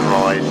winning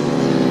ride.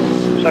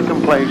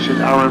 Second place is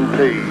Aaron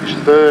Pease,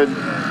 third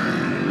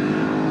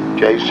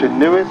Jason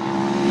Newitt,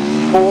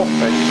 fourth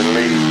Benson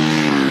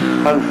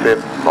Leeds, and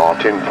fifth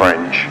Martin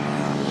French.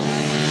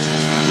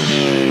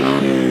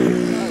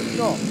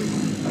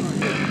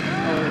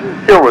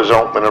 Your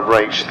result then of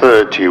race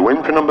 30,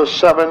 win for number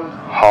 7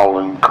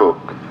 Harland Cook,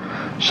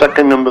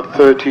 second number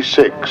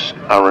 36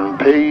 Aaron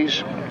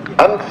Pease,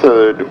 and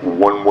third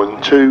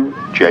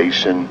 112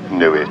 Jason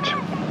Newitt.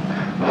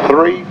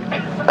 3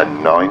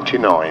 and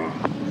 99.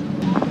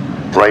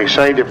 Race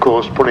 8 of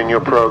course putting your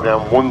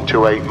programme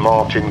 128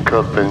 Martin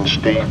Cook and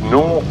Steve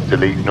North,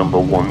 delete number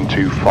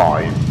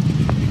 125.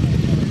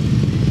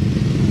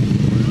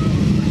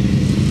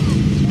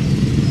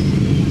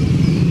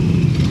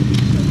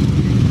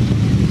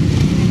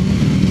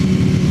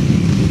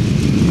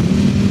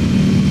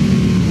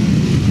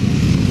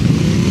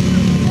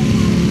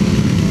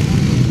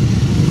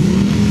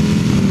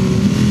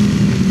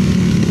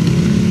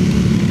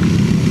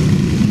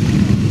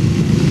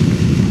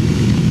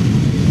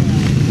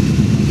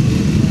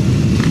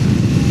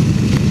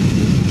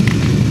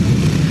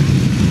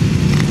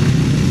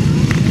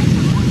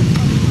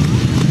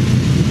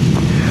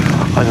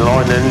 And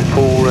line in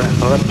for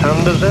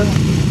left-handers then.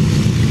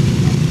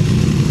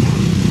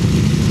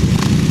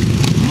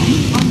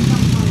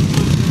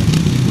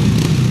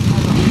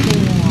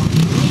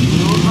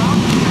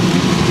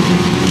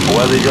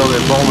 Well, there you go,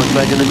 then Bowman's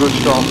making a good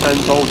start.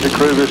 Penfold to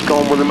crew has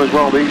gone with them as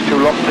well. These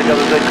two locked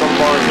together as they come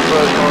by the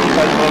first time.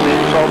 Penfold on the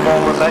inside,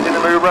 Bowman making a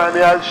move around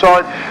the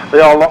outside. They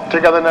are locked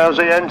together now as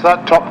they enter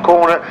that top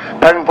corner.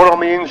 Penfold on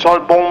the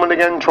inside, Bowman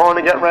again trying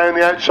to get round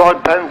the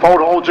outside. Penfold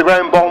holds the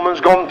ground,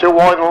 Bowman's gone too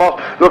wide and lost.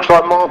 Looks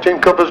like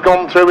Martin Cook has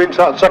gone through into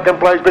that second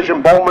place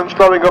position. Bowman's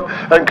throwing up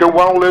and can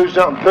well lose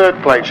that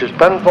third place as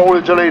Penfold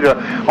is the leader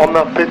on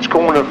that pits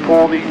corner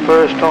for the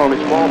first time.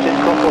 It's Martin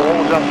Cook who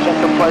holds that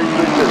second place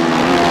position.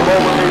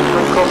 Bowman leads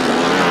from Cook.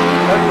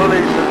 Penfold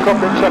leads from Cook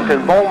in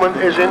second. Bowman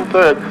is in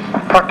third.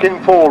 Pack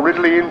in four,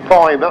 Ridley in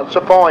five. That's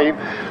a five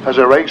as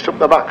they raced up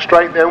the back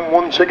straight then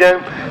once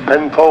again.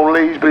 Penfold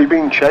leads, but he's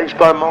being chased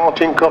by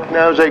Martin Cook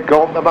now as they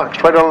go up the back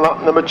straight on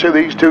lap number 2.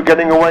 These two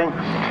getting away.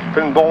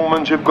 And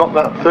Bowman's who've got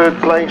that third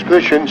place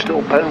position.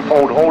 Still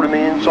Penfold holding the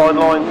inside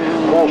line,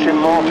 forcing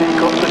Martin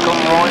Cook to come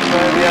right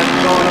there the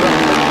outside of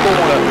that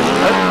corner.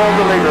 Penfold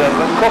the leader,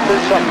 and Cook in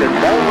second.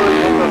 Bowman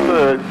is in the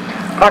third.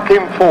 Pack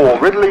in four,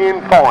 Ridley in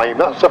five.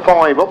 That's the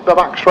five. Up the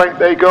back straight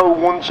they go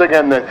once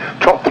again then.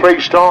 Top three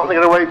starting to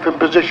get away from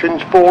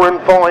positions 4 and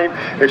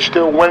 5. It's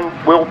still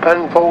Will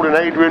Penfold and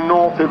Adrian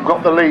North who've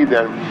got the lead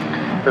then.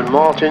 And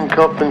Martin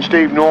Cook and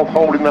Steve North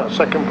holding that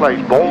second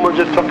place. Bowman's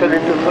just tuck it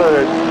into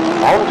third.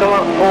 On to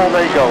lap 4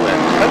 they go then.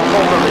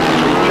 Penfold the lead.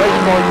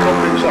 Chased by Cook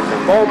in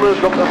second. Bowman's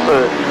got the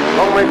third.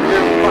 Long way to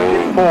back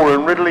in 4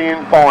 and Ridley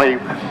in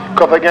 5.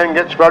 Cook again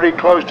gets very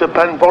close to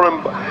Penfold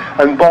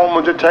and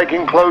Bowman's are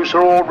taking closer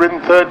order in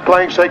third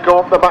place. They go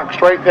up the back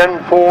straight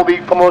then for the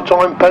final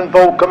time.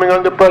 Penfold coming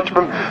under pressure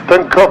from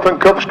Cook, and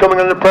Cook's coming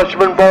under pressure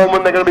from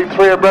Bowman. They're going to be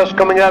 3 abreast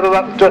coming out of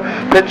that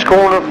pits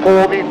corner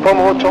for the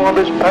final time.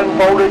 Is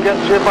Penfold who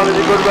gets him, and it's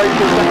a good race.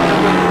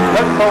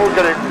 Penfold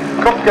get it.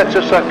 Cook gets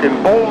a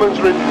second. Bowman's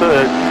in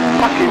third.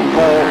 Back in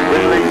 4th.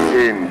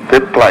 Ridley in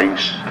 5th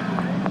place.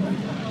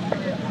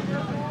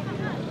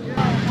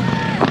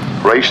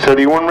 Race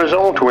 31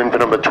 result to win for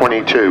number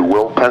 22,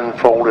 Will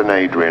Penfold and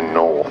Adrian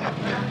North.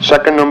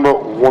 Second number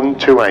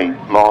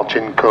 128,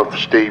 Martin Cuff,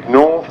 Steve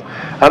North.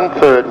 And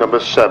third number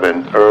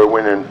 7,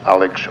 Irwin and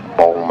Alex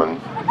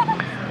Bowman.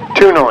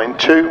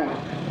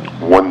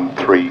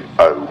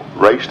 292-130.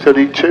 Race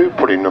 32,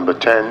 putting number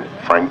 10,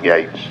 Frank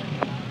Yates.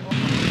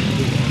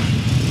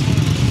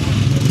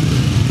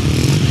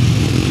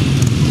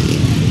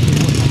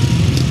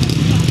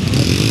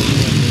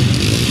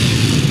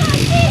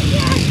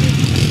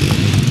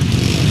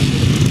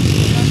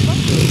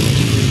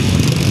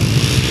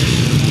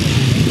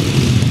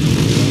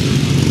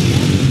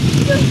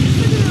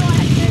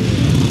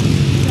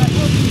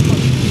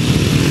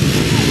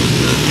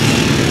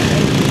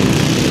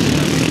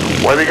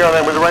 There we go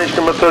then with race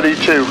number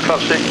 32,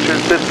 Classic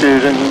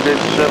 250s, and it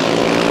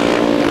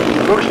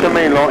looks to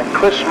me like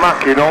Chris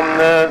Mackett on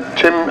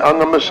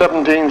number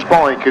 17's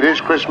bike. It is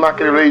Chris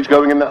Mackett who leads,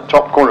 going in that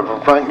top corner from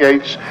Frank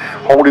Yates,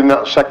 holding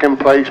that second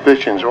place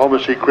position. So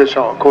obviously Chris,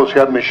 of course, he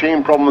had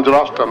machine problems the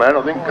last time out.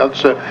 I think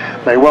that's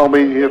may well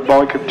be a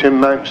bike of Tim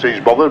Mountsley's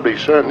bothered, but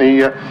he's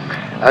certainly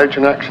out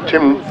and action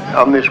Tim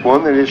on this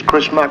one. It is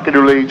Chris Mackett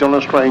who leads on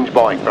a strange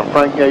bike, and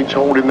Frank Yates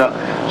holding that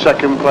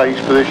second place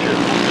position.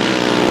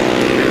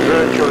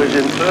 Virtual is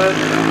in third,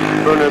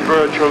 Bernard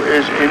Virtual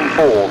is in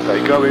fourth.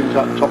 They go into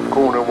that top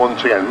corner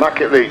once again.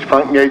 Mackett leads,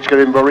 Frank Yates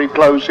getting very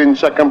close in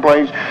second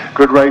place.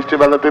 Good race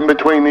developing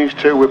between these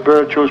two, with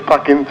Virtual's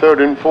packing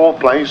third and fourth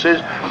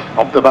places.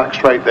 Off the back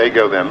straight they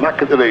go then.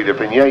 Mackett the leader,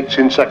 and Yates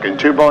in second.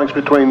 Two bikes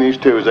between these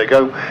two as they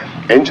go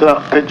into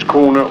that pits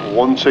corner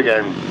once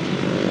again.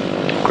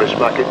 Chris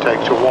Mackett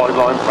takes a wide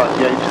line, Frank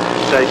Yates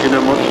taking a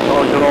much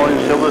tighter line.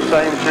 Still the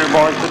same two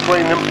bikes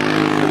between them.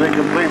 As they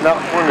complete that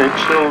one,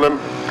 it's still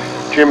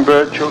Jim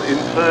Birchall in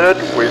third,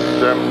 with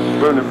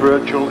Bernard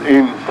Birchall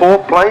in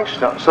fourth place.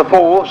 That's the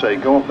four, so they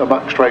go up the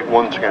back straight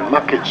once again.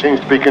 Mackett seems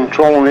to be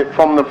controlling it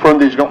from the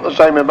front. He's got the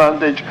same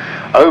advantage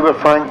over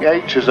Frank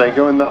Yates as they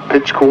go in that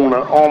pitch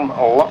corner on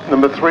lap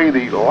number 3,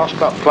 the last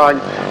lap flag.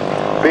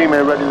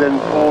 Beamer ready then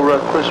for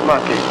Chris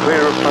Mackett,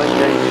 clear of Frank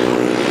Yates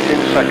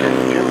in second.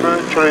 Jim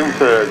Birchall in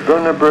third,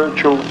 Bernard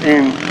Birchall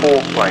in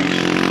fourth place.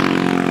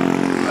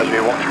 As we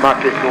watch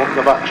Mackett go up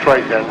the back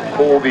straight then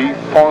for the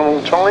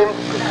final time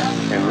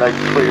in leg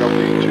 3 of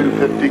the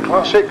 250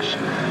 Classics.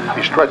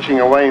 He's stretching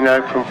away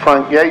now from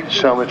Frank Yates,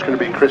 so it's going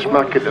to be Chris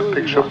Mackett that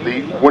picks up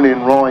the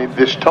winning ride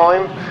this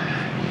time.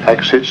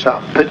 Exits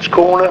that pits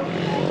corner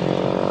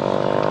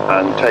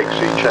and takes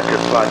the checkered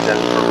flag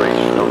then for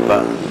race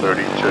number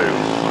 32.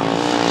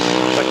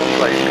 Second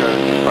place goes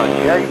to Frank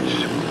Yates,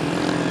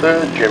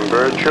 third Jim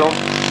Birchall,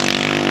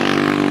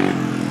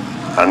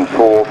 and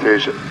fourth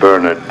is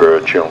Bernard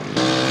Birchall.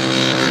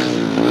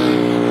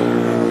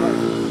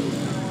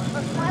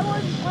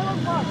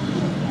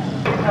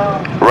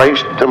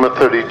 Race number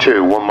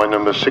 32, won by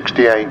number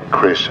 68,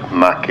 Chris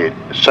Mackett.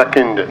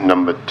 Second,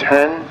 number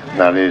 10,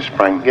 that is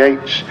Frank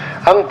Yates.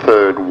 And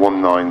third,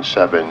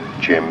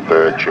 197, Jim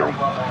Birchall.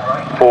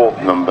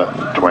 Fourth, number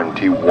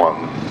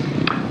 21.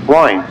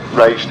 Right,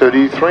 race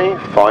 33,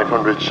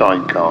 500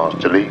 sidecars,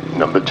 delete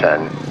number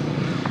 10.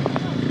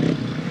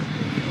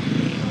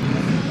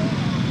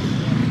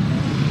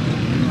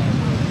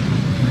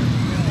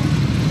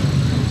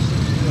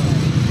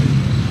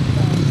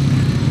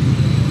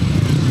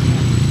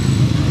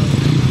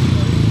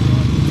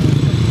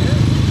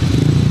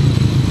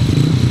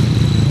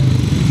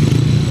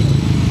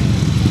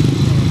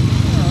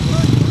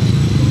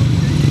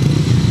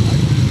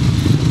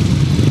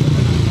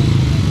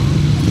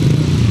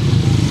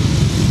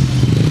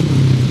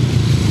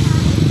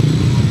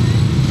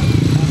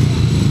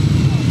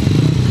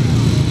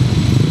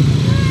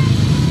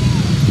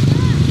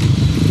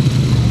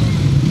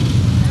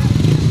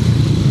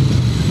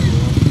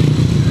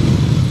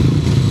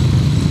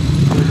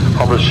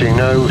 Obviously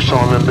no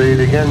Simon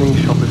Bede again.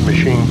 He's suffered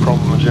machine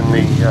problems in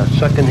the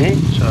second heat,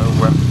 so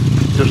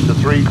just the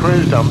three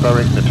crews, Dan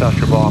Berwick,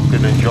 Natasha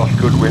Barkin and Josh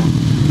Goodwin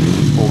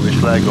for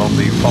this leg on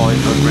the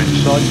 500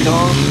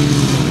 sidecars.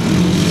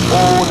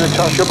 Oh,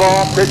 Natasha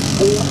Barkin,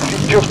 oh, she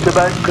just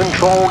about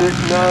controlled it.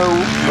 No,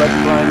 red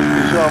flag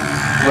is up,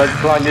 red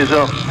flag is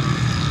up.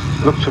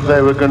 Looks as if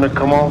they were going to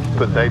come off,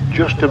 but they've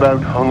just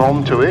about hung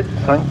on to it.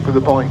 Thankfully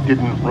the bike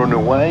didn't run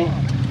away.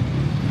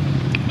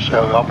 So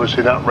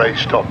obviously that race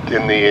stopped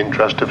in the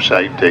interest of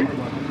safety.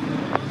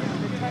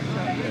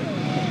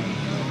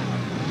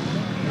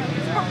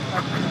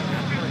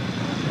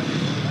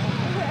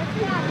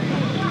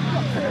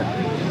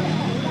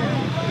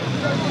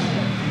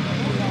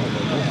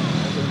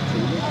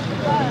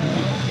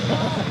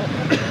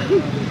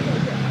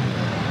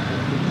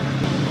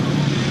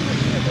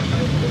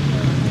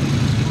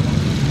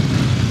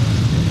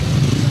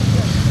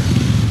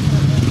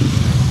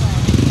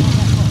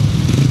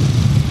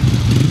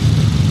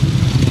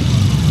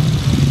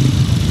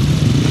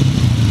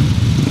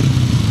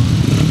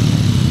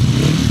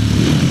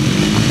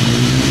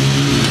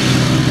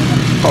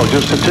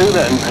 Just the two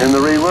then in the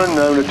rerun,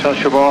 no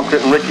Natasha Barker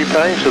and Ricky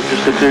Pace, so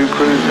just the two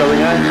crews going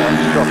out.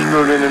 That's Josh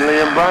Grudin and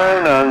Liam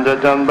Brown, and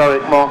Dan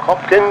Berwick, Mark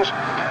Hopkins.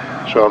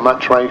 So a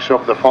match race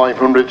of the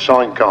 500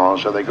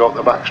 sidecars. So they got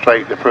the back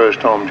straight the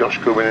first time. Josh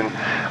Grudin and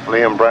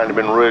Liam Brown have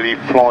been really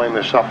flying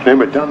this afternoon,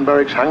 but Dan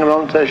Berwick's hanging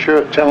on to their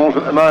shirt tails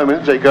at the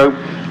moment as they go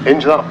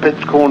into that pit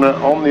corner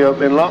on the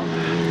opening lap.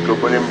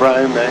 Goodwin and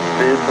Brown there,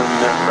 clear from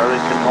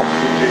Barrett and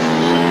Hopkins in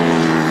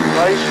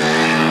place.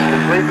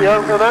 Completely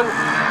over then.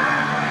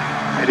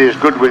 It is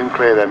Goodwin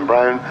clear then,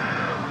 Brown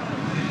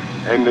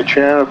in the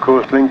chair, of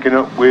course, linking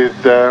up with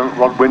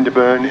Rod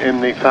Winterburn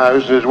in the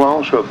 1000 as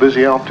well. So a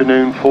busy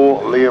afternoon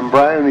for Liam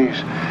Brown. He's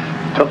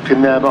tucked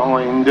in there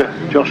behind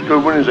Josh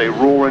Goodwin as they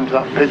roar into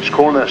that pitch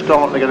corner. They're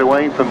starting to get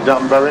away from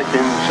Dan Barrett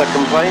in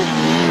second place.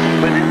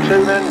 Leading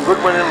two then,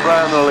 Goodwin and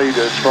Brown the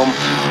leaders, from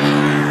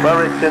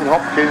Barrett and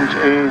Hopkins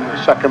in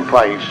second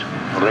place.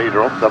 The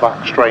leader up the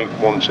back straight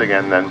once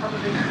again then.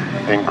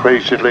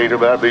 Increases leader,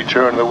 but they'll be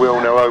turning the wheel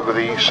now over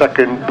the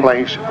second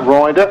place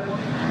rider.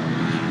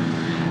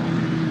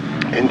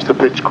 Into the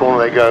pitch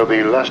corner they go,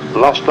 the last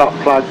lap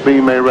flag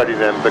beam ready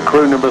then. The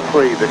crew number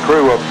 3, the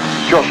crew of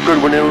Josh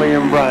Goodwin and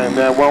Liam Brown.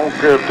 They're well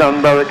clear of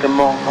Dan Barrett and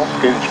Mark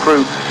Hopkins,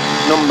 crew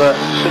number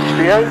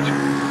 68.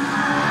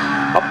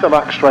 Up the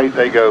back straight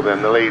they go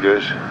then, the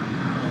leaders.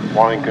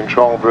 One in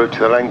control, but to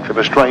the length of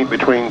a straight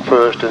between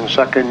first and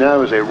second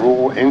now as they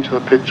roar into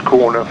the pitch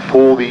corner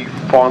for the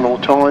final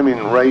time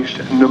in race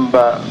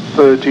number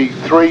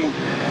 33.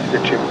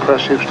 It's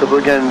impressive stuff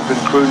again from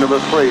crew number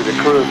 3, the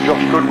crew of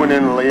Josh Goodwin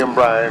and Liam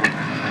Brown.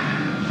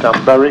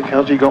 Dan Barrett,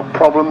 has he got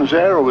problems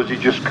there, or was he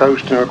just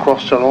coasting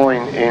across the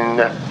line in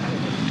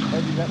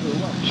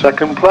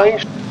second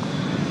place?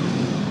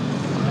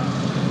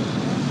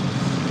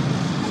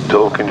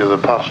 Talking to the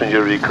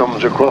passenger as he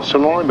comes across the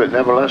line, but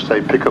nevertheless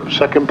they pick up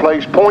second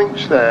place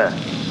points there.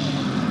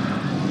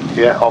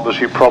 Yeah,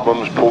 obviously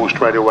problems, pull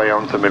straight away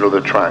onto the middle of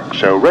the track.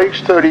 So race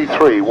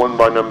 33 won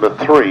by number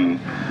 3,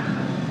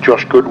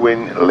 Josh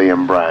Goodwin,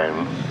 Liam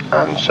Brown,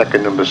 and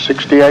second number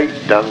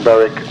 68, Dan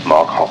Barrett,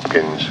 Mark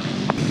Hopkins.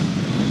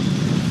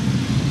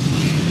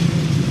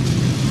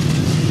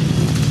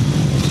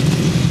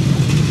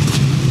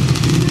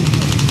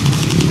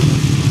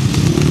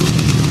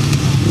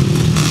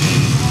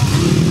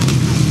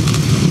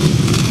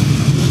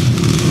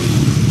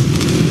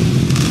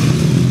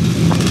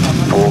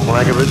 Fourth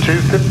leg of the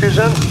 250s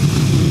then.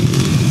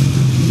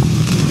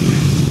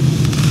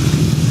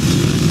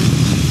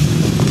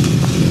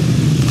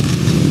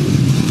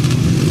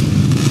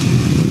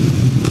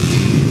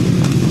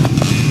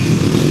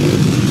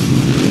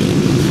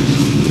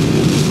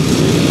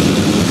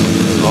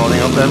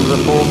 Then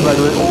the fourth leg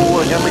of it. Oh,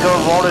 again we got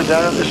a roller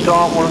down at the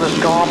start. One of the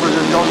Scarboroughs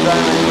has gone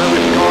down.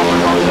 Lewis Scarborough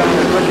gone down.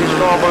 It's Ricky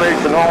Scarborough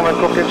leads and Harland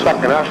Cook in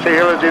second. Ashley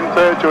Hill is in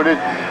third to it.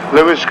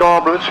 Lewis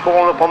Scarborough that's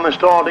fallen up on the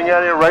starting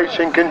area.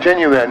 Racing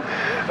continue then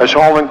as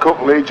Harland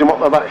Cook leads him up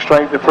the back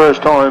straight the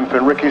first time.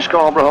 And Ricky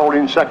Scarborough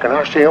holding second.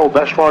 Ashley Hill,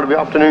 best rider of the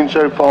afternoon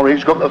so far.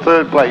 He's got the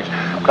third place.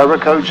 Clever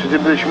Coach is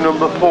in position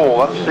number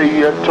 4. That's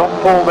the top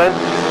 4 then.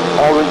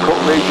 Harland Cook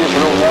leads it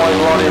for a wide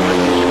line.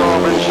 Ricky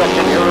Scarborough in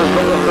second. Hill has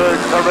got the third.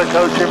 Clever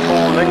Coach in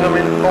 4. Lingham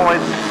in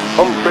 5.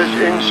 Humphries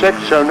in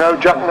 6. So no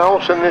Jack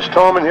Nelson this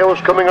time. And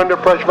Hill's coming under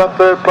pressure. That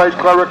third place.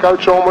 Clever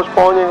Coach almost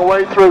finding a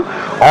way through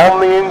on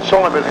the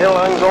inside. But Hill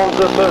hangs on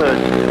to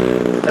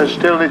third. As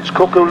still it's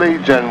Cook who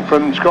leads then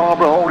from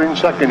Scarborough holding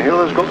second.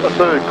 Hill has got the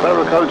third.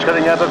 Clever Coach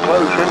getting ever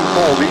closer in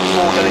 4. These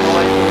 4 getting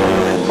away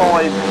in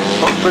 5.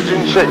 Humphries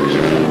in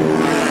 6.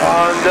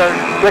 And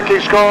Ricky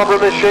Scarborough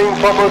machine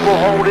problems will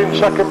hold in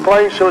second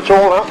place, so it's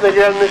all happening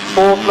again this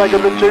fourth leg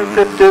of the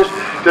 250s.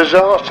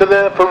 Disaster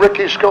there for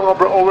Ricky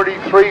Scarborough, already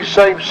 3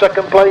 safe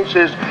second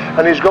places,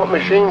 and he's got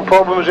machine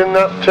problems in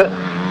that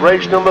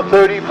race number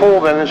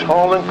 34 then as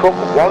Harland Cook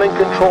well in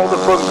control of the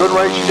front. Good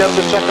race again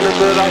for second and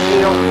third.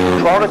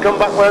 Actually trying to come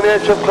back round the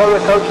edge of Clever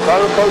Coach.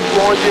 Clever Coach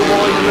wide as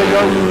they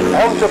go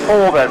on to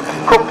 4 then.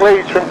 Cook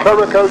leads from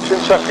Clever Coach in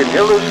second.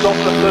 Hill has got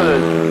the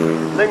third.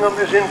 Lingham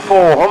is in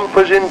 4,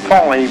 Humphries in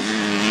 5.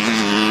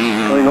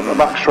 Going up the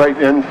back straight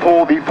then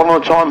for the final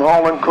time.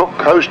 Harland Cook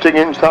coasting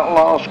into that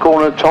last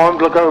corner. Time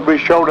to look over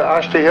his shoulder.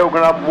 Ashley Hill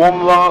going to have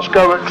one last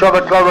go at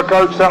Clever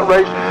Coach that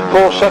race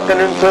for second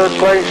and third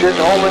places.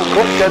 Harland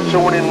Cook gets a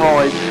winning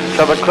ride.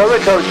 Clever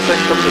Coach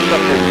picks up the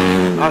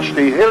second.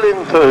 Ashley Hill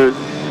in third.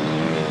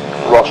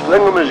 Ross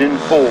Lingham is in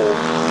 4.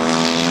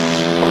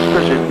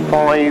 Humphries in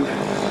 5.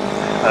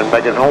 And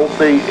Megan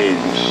Holtby in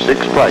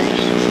 6th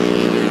place.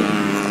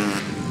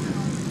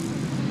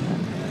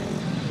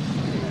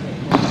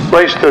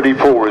 Race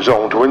 34 is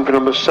on to win for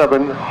number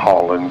 7,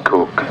 Harland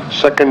Cook.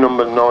 Second,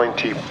 number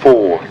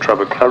 94,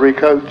 Trevor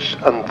Coach,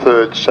 and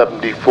third,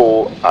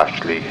 74,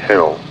 Ashley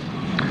Hill.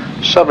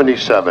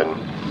 77,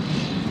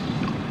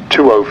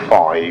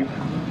 205,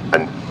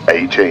 and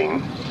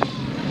 18.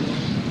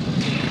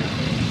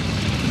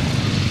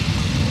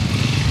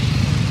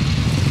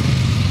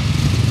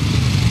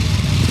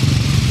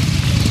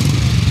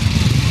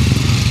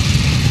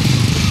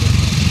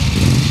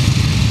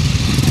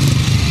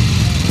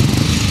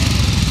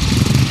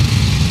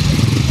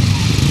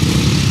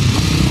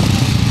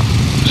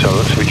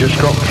 We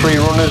just got 3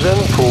 runners in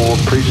for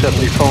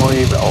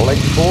pre-75 leg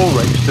 4,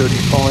 race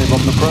 35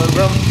 on the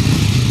programme.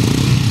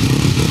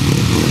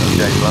 And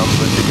Dave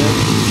Lambert again.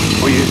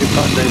 We're using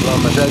Dave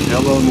Lambert's edge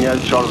on the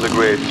outside of the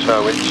grid,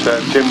 so it's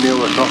Tim Neal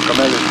that's not come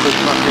in, it's Chris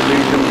Mackey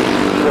leads him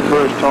for the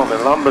first time,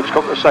 and Lambert's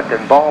got the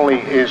second. Barley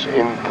is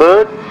in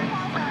third.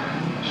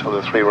 So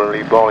the 3-run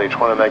lead Barley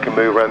trying to make a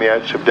move around the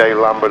outs of Dave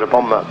Lambert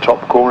upon that top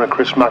corner.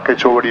 Chris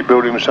Mackett's already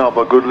built himself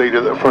a good lead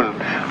at the front.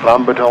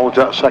 Lambert holds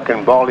that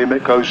second. Barley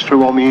goes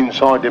through on the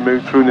inside to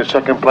move through in the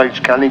second place.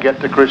 Can he get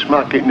to Chris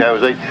Mackett now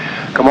as they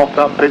come off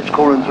that pitch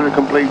corner and through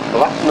complete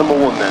lap number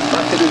 1 then?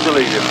 Mackett is the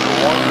leader.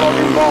 One rod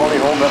in Barley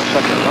hold that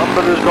second.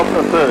 Lambert has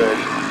got the third.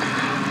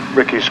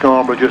 Ricky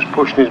Scarborough just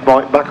pushing his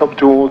bike back up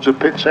towards the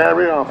pits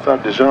area after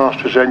that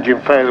disastrous engine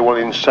failure, well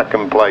in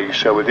second place.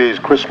 So it is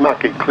Chris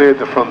Mackett cleared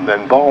the front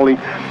then. Barley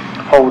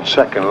holds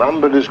second.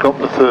 Lambert has got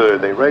the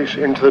third. They race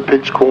into the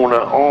pits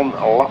corner on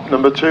lap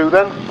number 2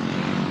 then.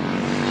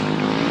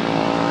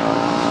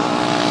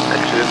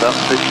 Exiting that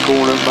pitch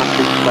corner,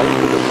 Mackett safe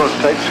at the front,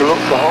 takes a look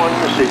behind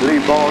to see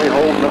Lee Barley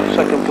holding that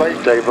second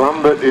place. Dave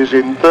Lambert is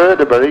in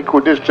third, about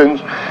equal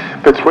distance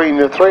between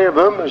the three of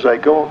them as they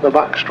go up the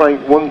back straight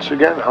once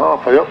again.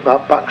 Halfway up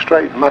that back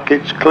straight,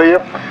 Mackett's clear.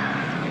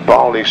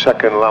 Barley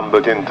second,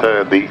 Lambert in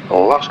third. The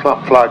last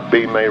lap flag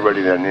being made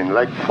ready then in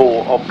leg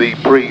 4 of the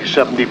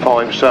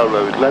pre-75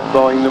 solos, led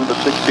by number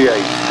 68,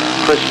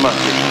 Chris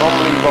Mackett.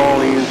 Lee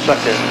Barley in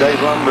second.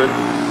 Dave Lambert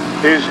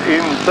is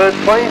in third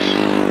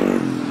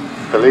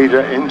place. The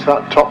leader into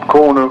that top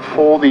corner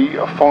for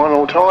the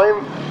final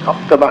time.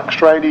 Up the back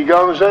straight he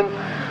goes then.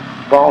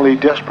 Barley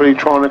desperately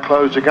trying to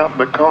close the gap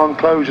but can't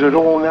close it at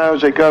all now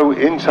as they go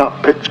into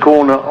that pits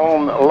corner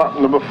on lap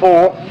number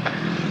 4.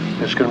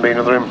 There's going to be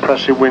another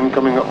impressive win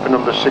coming up for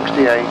number 68,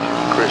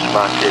 Chris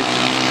Mackett.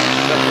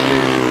 Second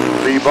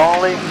is Lee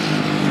Barley.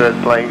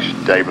 Third place,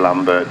 Dave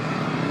Lambert.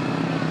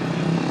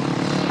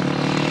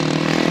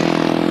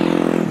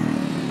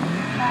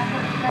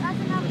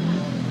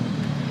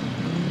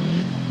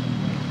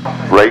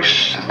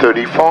 Race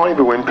 35,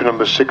 a win for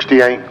number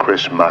 68,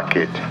 Chris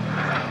Mackett.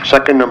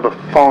 Second, number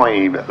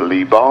 5,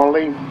 Lee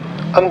Barley.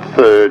 And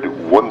third,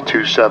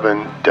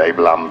 127, Dave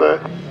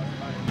Lambert.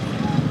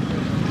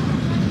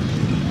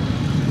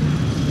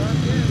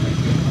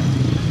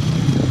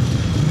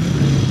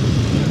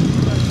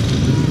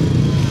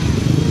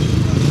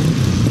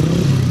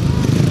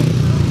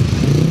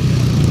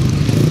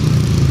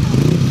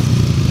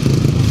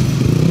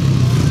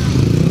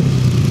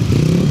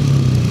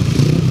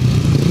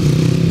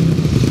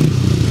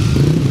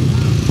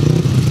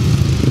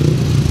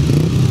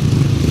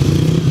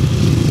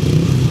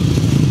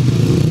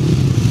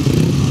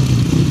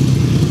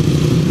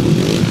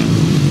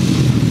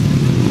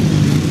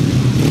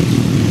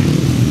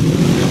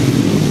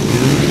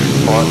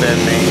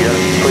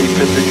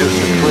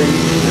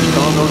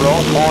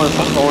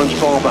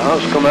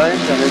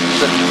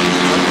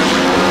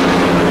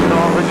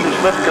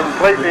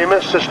 Completely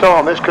missed the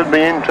start. This could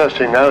be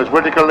interesting now as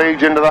Whitaker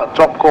leads into that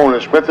top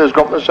corner. Smith has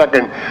got the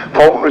second.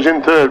 Faulkner's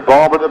in third.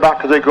 Barber at the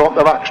back as they go up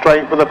the back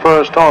straight for the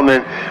first time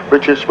then.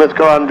 Richard Smith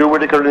got Andrew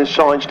Whitaker in his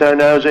sights now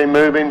as they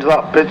move into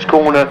that pitch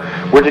corner.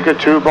 Whitaker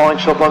 2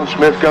 bikes up on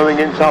Smith going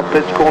into that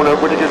pitch corner.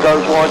 Whitaker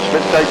goes wide.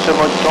 Smith takes so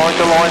much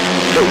tighter line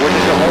that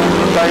Whitaker holds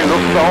the day.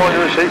 Looks behind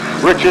her. See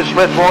Richard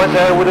Smith right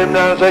there with him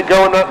now as they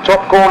go in that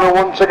top corner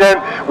once again.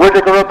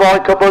 Whitaker a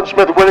bike up on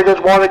Smith. Whitaker's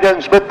wide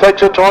again. Smith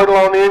takes a title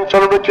on the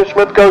inside of Richard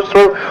Smith goes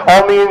through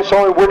on the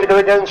inside. Whitaker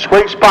again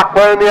squeaks back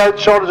round the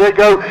outside as they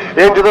go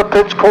into the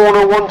pitch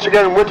corner once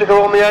again. Whitaker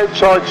on the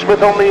outside,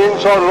 Smith on the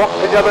inside, locked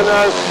together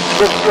now.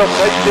 Smith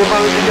takes the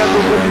advantage again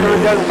with Whitaker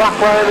again back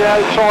round the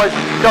outside,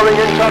 going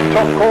into that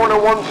top corner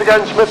once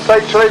again. Smith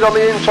takes the lead on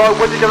the inside.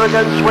 Whitaker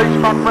again squeaks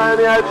back round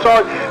the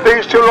outside.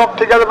 These two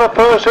locked together for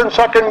first and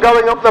second,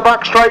 going up the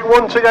back straight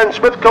once again.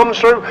 Smith comes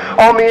through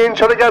on the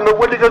inside again, but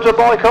Whitaker's a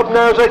bike up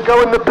now as they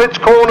go in the pitch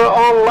corner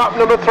on lap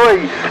number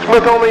 3.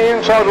 Smith on the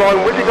inside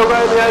line, Whitaker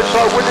round the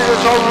outside.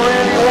 Whitaker's on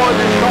really wide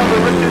this time,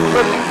 and Richard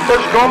Smith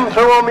has gone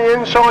through on the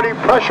inside. He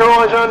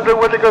pressurised Andrew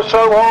Whitaker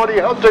so hard he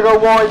had to go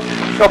wide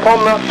up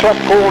on that top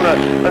corner,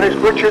 and it's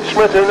Richard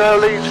Smith who now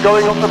leads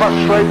going up the back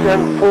straight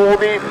then for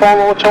the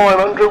final time.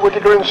 Andrew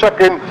Whitaker in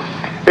second.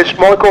 It's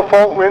Michael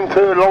Faulkner in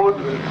third.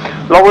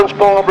 Lawrence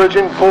Barber is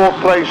in fourth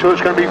place, so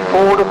it's going to be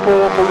 4-4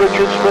 for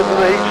Richard Smith in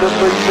the heats of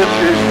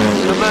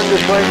 350s.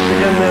 Tremendous race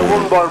again there,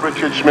 won by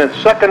Richard Smith.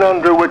 Second,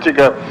 Andrew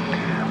Whitaker.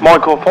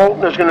 Michael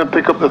Faulkner is going to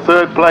pick up the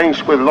third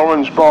place with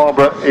Lawrence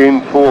Barber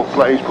in fourth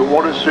place. But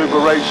what a super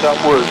race that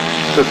was,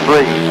 the 3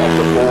 of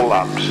the 4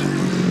 laps.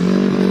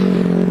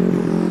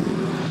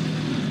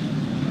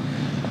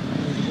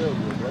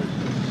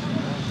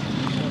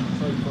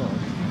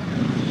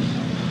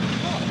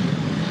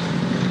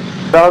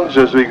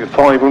 As the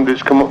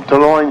 500s come up to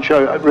line,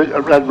 show a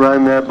red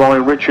round there by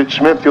Richard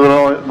Smith. The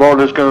other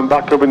riders going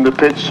back up in the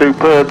pits.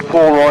 Superb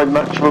 4 ride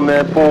maximum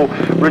there for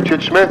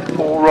Richard Smith.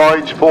 4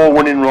 rides, 4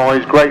 winning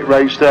rides. Great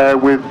race there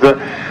with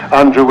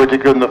Andrew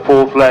Whitaker in the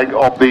 4th leg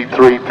of the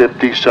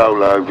 350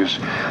 solos.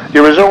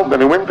 The result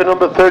then, a win for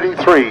number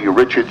 33,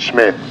 Richard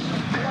Smith.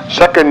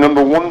 Second,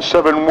 number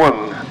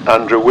 171,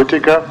 Andrew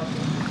Whitaker.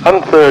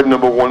 And third,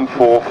 number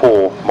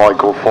 144,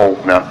 Michael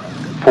Faulkner.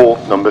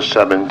 Fourth, number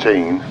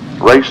 17.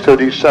 Race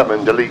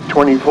 37, delete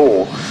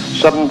 24,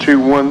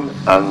 721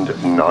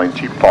 and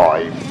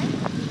 95.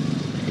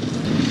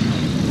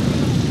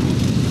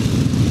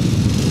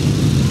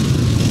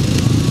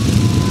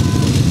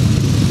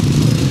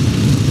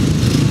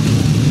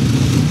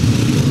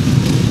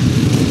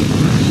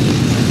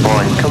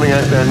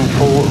 out then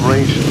for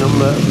race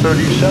number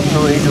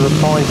 37, lead of the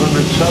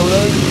 500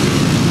 solos.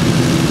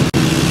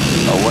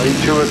 Away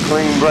to a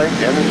clean break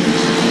then.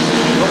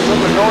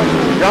 Number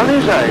 9,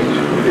 Danny's age.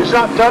 Is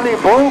that Danny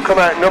Boyle come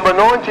out, number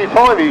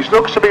 95? He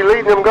looks to be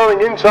leading them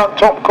going into that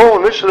top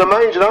corner. This is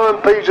amazing.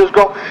 RMP's has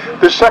got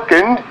the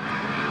second.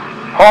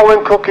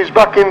 Harland Cook is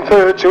back in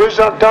third, so is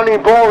that Danny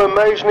Boyle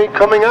amazingly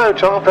coming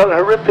out after that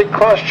horrific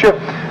crash at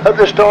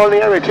the start of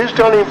the area? It is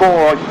Danny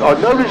Boyle. I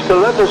noticed the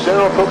leathers there,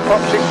 I thought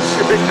perhaps it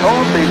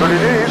can't be, but it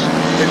is.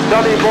 It's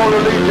Danny Boyle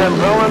who leads them.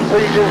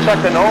 RMP's in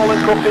second,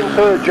 Harland Cook in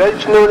third,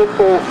 Jason Newman in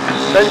fourth,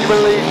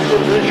 Benjamin leads in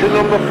position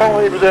number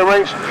 5 as they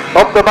race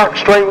up the back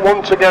straight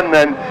once again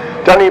then.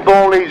 Danny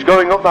Boyle leads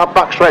going up that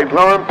back straight.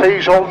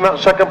 RMP's holding that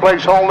second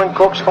place. Harland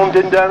Cook's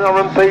hunting down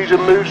RMP's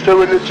and moves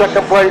to in the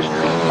second place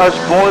as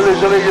Boyle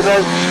is the leader now.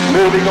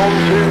 Moving on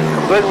to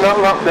completing that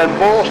lap then.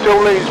 Boyle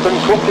still leads, but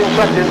Cook in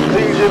second.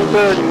 Pease in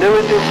third.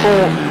 Newit in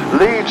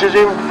 4. Leeds is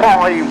in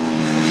 5.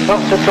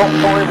 That's the top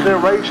 5 of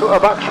the race at the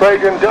back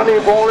straight, and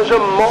Danny Boyle is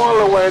a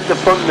mile away at the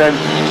front then.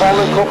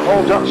 Harland Cook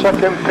holds that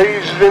second.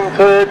 Pease is in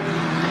third.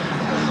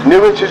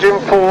 Newit is in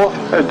 4th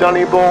as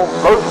Danny Boyle,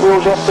 both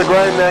wheels off the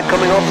ground there,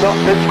 coming off that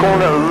pit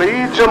corner,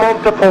 leads them on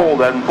to Paul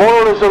then.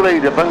 Boyle is the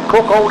leader, and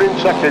Cook holding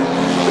second.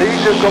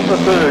 Leeds has got the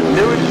third,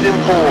 Newit is in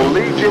 4,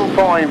 Leeds in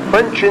 5,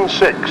 French in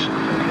 6.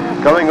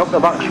 Going up the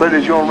back straight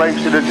as your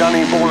race to the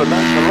Danny Boyle, about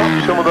to lap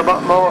some of the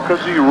back markers.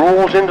 He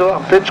roars into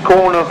that pit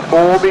corner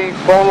for the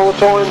final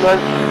time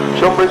then.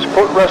 Somebody's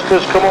footrest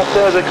has come off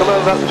there as they come out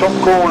of that top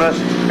corner.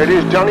 It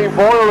is Danny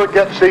Boyle that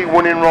gets the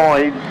winning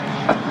ride.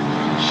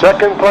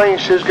 Second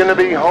place is going to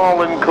be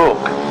Harland Cook.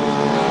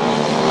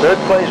 Third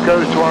place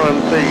goes to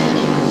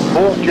RMP.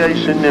 Fourth,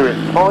 Jason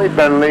Newit. 5,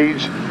 Ben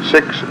Leeds.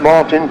 6,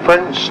 Martin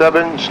French.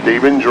 7,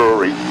 Stephen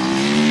Drury.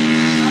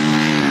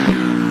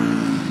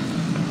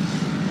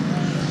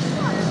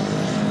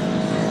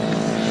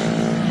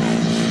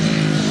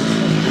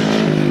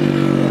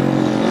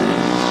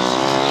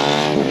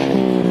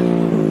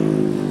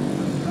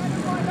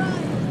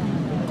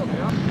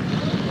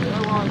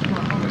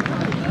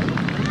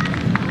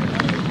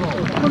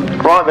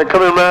 Right, they're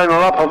coming round a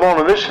lap of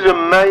honour. This is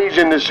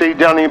amazing to see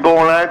Danny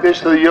Boyle out. This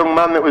is the young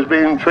man that was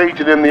being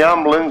treated in the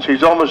ambulance.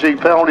 He's obviously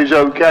felt he's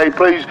okay.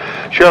 Please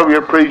show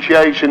your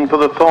appreciation for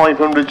the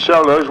 500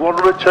 solos. What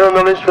a return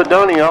that is for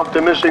Danny after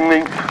missing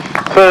the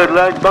third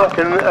leg back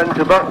and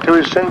back to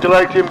his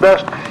scintillating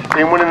best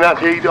in winning that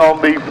heat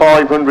on the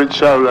 500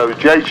 solos.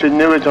 Jason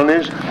Newit on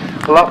his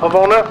lap of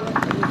honour.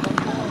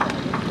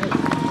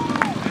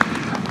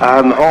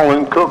 And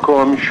Harland Cook, who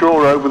I'm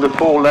sure over the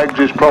 4 legs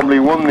has probably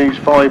won these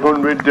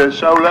 500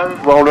 solos.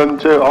 Well done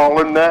to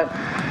Harland there.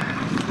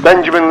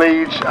 Benjamin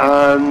Leeds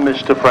and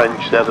Mr.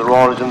 French, they're the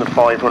riders in the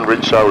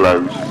 500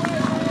 solos.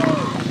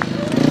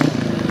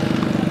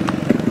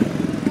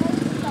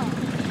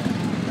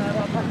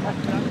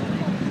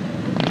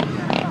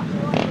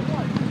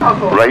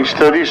 Race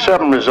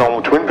 37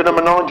 result, twin for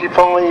number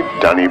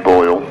 95, Danny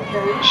Boyle.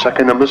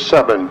 Second, number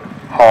 7,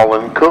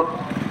 Harland Cook.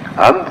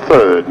 And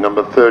third,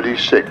 number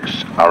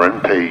 36,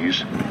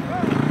 RMPs.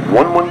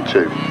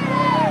 112,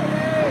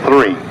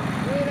 3,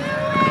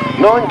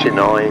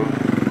 99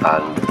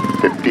 and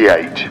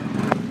 58.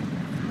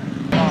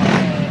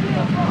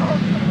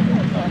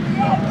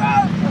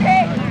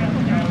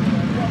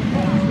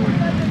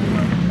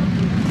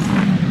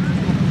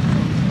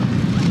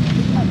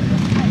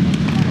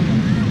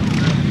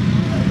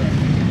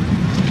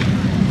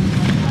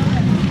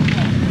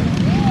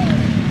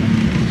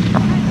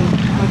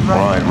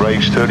 Right,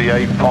 race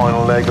 38,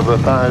 final leg of the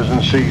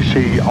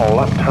 1000cc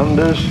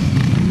left-handers.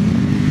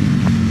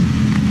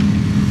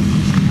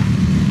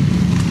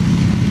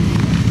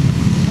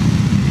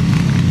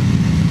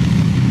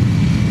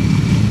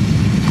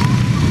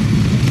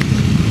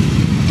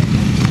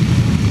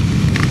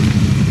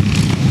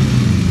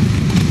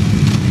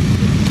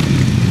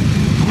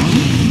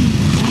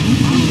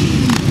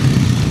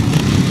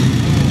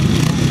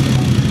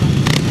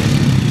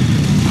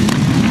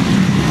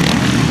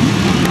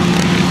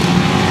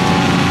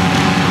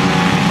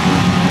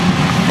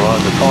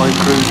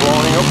 Crews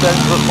lining up then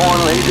to the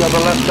final heat. The other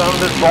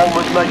left-handed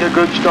Bournemouth make a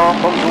good start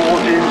from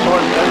towards the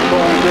inside.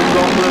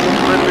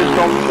 Ridley's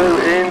gone through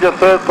into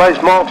third place.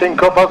 Martin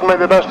Cup hasn't made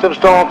the best of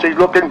starts. He's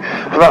looking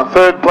for that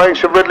third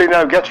place of Ridley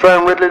now. Gets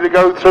round Ridley to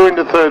go through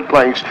into third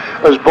place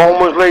as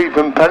Bournemouth lead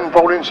from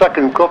Penfold in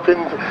second. Cup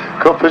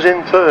is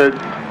in third.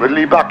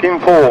 Ridley back in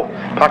 4.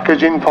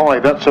 Packers in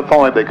 5. That's a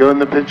 5. They go in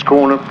the pits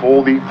corner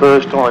for the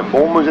first time.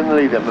 Bournemouth's in the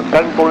lead then.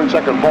 Penfold in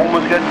second.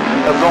 Bournemouth again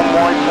have gone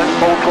wide.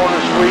 Penfold trying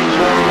to squeeze.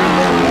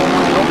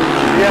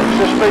 The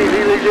extra speed,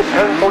 he leads it.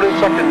 Penfold in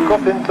second,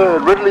 Cup in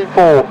third, Ridley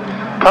 4,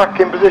 Pack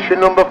in position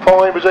number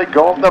 5 as they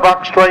go up the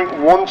back straight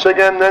once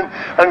again then,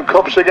 and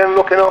Cup's again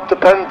looking after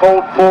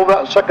Penfold for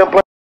that second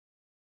place.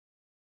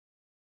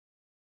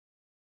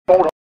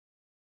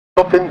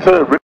 Cup in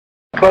third, Ridley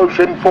close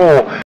in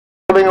 4,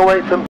 pulling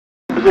away from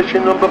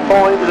position number 5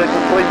 as they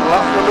complete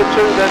lap number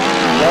 2 then.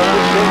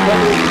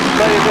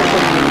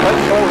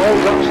 Penfold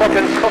holds that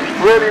second, Cup's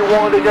really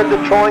wide again to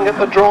try and get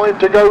the drive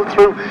to go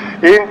through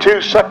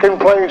into second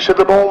place at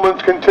the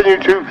moment, continue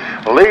to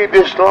lead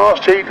this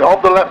last heat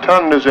of the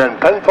left-handers then.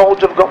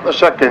 Penfolds have got the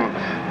second,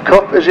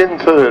 Cup is in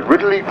third,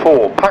 Ridley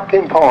 4, Pack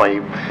in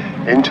 5.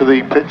 Into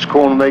the pits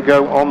corner they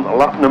go on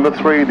lap number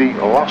 3, the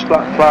last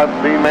lap flag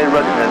being made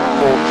ready then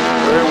for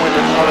Irwin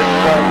and Alex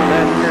Baldwin,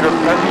 then to the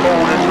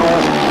Penfold in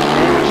North.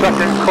 In the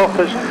second, Cup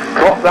has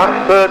got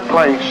that third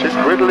place, it's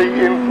Ridley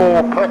in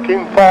 4, Pack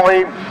in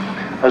 5.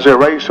 As they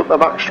race up the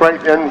back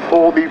straight then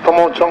for the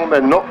Fenland time,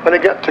 they're not going to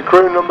get to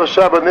crew number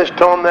 7 this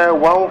time. They're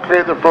well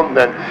clear the front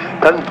then.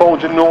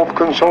 Penfolds in North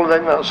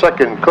consolidating that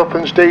second, Cup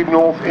and Steve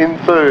North in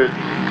third.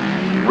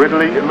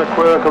 Ridley and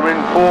McQuirk are in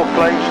 4th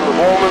place. The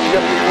Warmers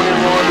get the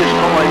winning line this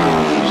time.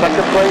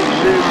 Second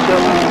place is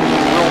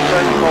Will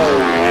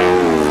Penfold.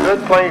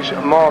 Third place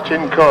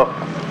Martin Cup.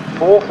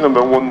 4th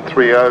number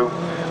 130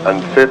 and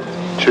 5th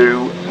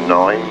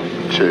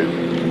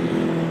 292.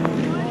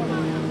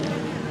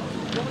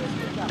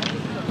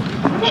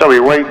 So we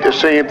wait to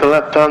see if the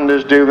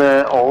left-handers do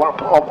their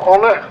lap of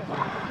honour.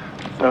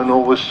 Don't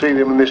always see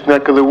them in this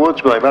neck of the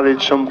woods, but they've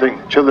added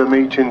something to the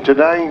meeting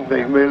today.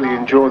 They really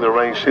enjoy the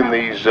race in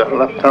these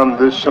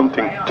left-handers,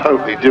 something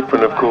totally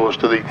different, of course,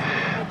 to the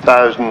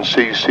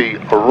 1000cc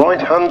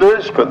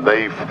right-handers, but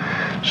they've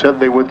said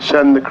they would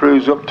send the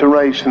crews up to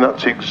race, and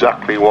that's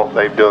exactly what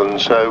they've done.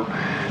 So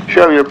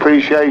show your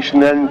appreciation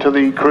then to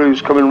the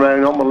crews coming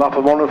round on the lap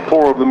of honour,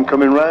 4 of them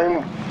coming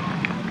round.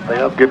 They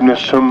have given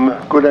us some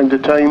good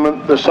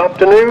entertainment this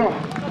afternoon.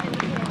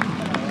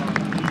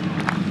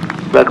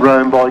 Led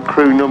round by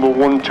crew number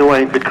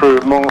 128, the crew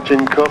of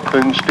Martin Cup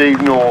and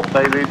Steve North.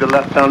 They lead the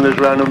left-handers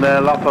round on their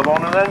lap of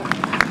honour then.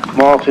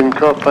 Martin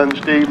Cup and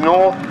Steve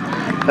North.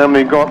 Then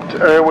we got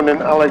Irwin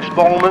and Alex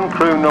Bowman,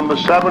 crew number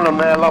 7 on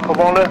their lap of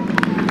honour.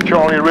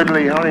 Charlie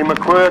Ridley, Harry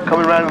McQuirk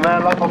coming round on their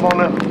lap of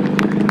honour.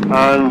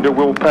 And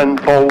Will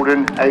Penfold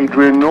and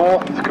Adrian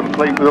North,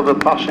 complete with other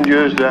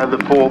passengers. They're the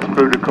 4th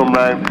crew to come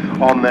round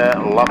on their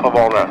lap of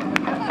honour.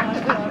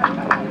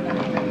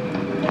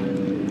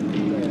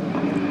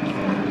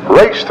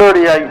 Race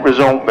 38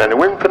 result then. A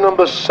win for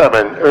number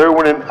 7,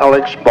 Irwin and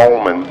Alex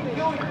Bowman.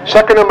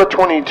 Second number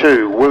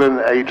 22, Will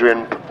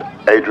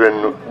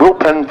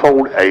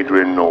Penfold,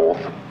 Adrian North.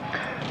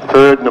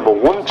 Third number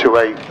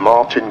 128,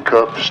 Martin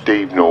Cup,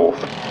 Steve North.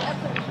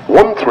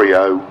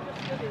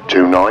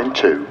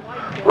 130-292.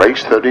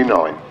 Race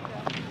 39.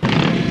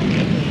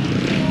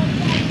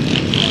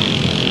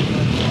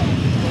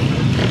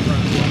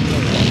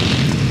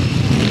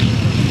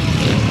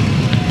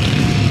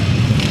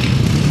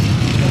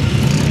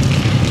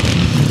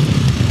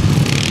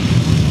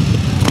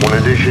 One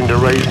addition to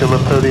race number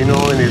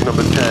 39 is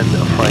number 10,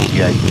 Frank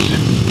Yates.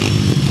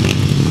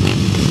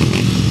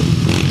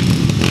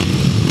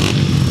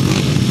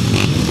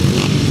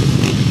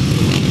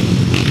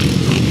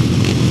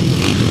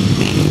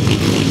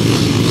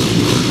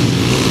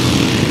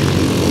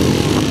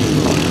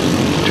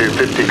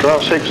 250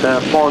 Classics,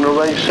 our final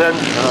race then,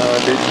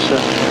 and it's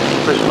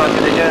Chris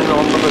Mackett again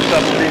on number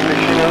 17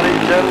 machine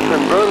elite then,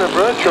 and Bernard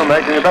Birchall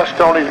making the best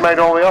start he's made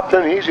all the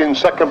afternoon. He's in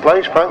second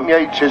place, Frank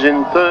Yates is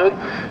in third,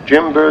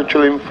 Jim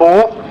Birchall in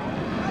fourth,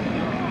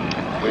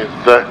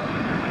 with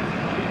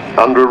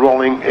Andrew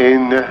Rolling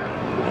in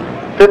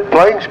fifth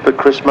place, but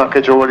Chris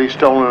Mackett's already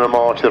stolen a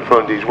march to the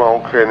front. He's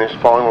well clear in this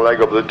final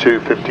leg of the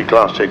 250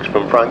 Classics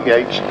from Frank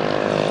Yates,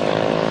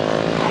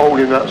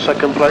 holding that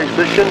second place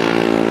position.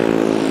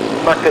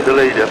 Mackett the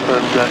leader,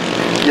 and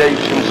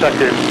Yates in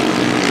second.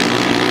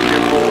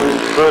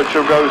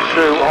 Birchall goes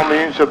through on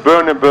the inside.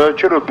 Bernard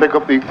Birchall will pick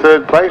up the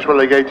third place,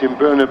 relegating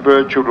Bernard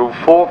Birchall to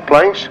fourth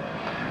place.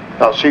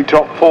 That's the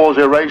top 4 as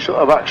they race at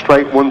the back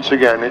straight once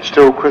again. It's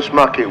still Chris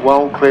Mackett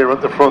well clear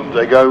at the front.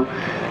 They go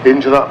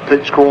into that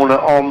pitch corner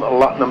on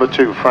lap number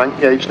 2. Frank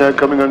Yates now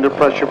coming under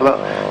pressure for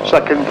that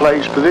second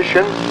place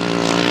position.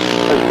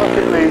 As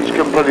Mackett leads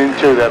completely in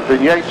 2 there,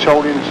 but Yates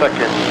holding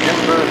second. Jim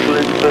Birchall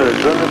in third.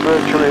 Bernard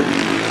Birchall in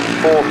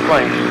fourth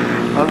place.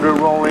 Andrew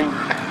Rolling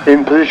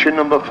in position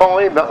number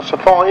 5. That's a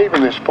 5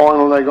 in this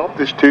final leg of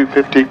this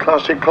 250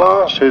 Classic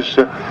class as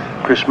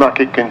Chris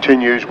Mackett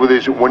continues with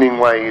his winning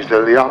ways. The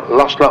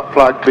last lap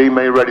flag being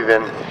made ready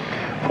then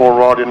for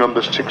rider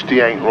number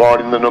 68,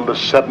 riding the number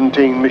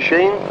 17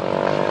 machine.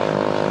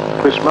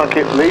 Chris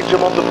Mackett leads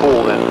him on the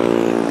 4 then.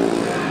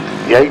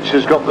 Yates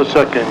has got the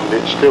second.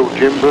 It's still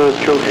Jim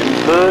Birchall in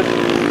third,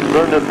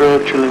 Bernard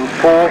Birchall in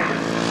fourth,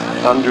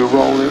 Andrew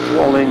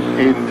Rolling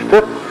in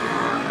fifth.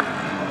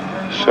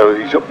 So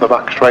he's up the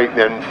back straight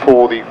then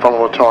for the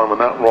final time,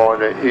 and that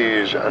rider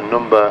is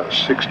number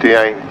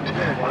 68,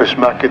 Chris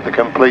Mackett, the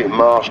complete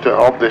master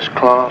of this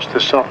class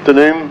this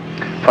afternoon.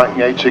 Frank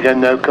Yates again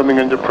now coming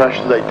under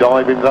pressure. They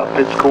dive into that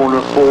pits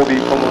corner for the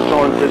final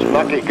time. Chris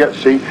Mackett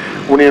gets the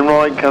winning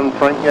ride. Can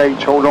Frank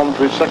Yates hold on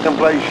to his second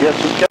place? Yes,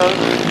 he can.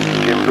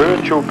 Jim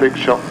Birchall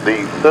picks up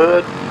the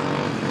third,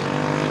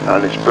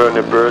 and it's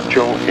Bernard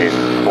Birchall in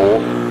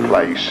fourth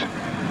place.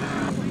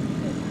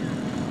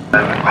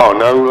 Oh,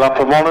 no lap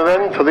of honour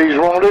then for these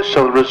riders.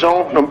 So the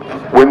result,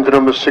 win for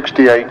number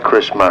 68,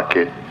 Chris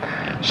Mackett.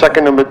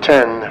 Second, number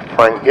 10,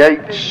 Frank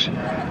Yates.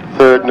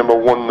 Third, number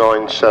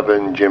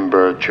 197, Jim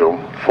Birchall.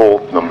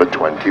 Fourth, number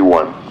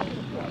 21.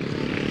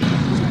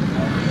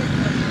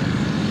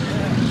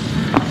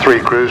 Three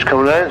crews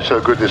coming out,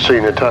 so good to see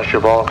Natasha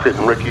Bartlett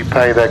and Ricky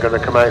Pay. They're going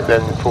to come out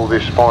then for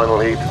this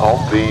final heat of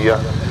the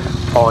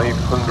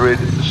 500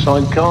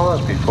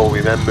 sidecars before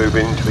we then move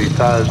into the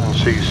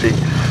 1000cc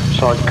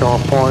sidecar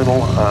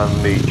final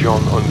and the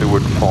Jon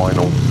Underwood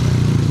final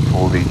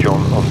for the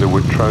Jon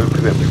Underwood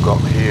Trophy that we've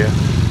got here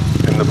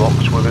in the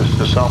box with us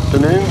this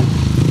afternoon.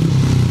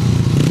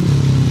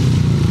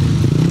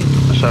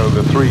 So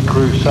the three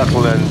crews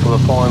settle in for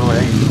the final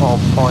heat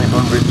of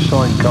 500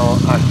 sidecar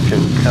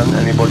action. Can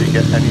anybody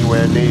get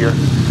anywhere near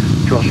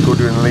Josh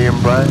Goodwin and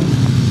Liam Brown?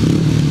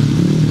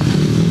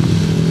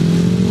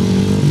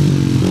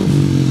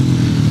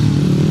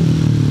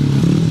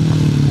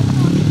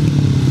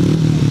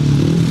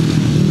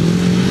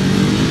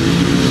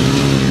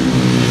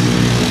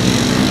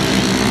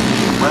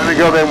 Where we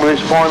go then with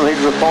this final heat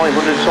of the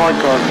 500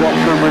 sidecars. Josh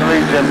Goodwin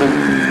leads them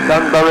and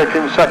Dan Barrett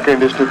in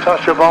second. It's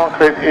Natasha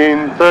Bartlett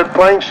in third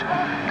place.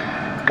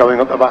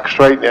 Going up the back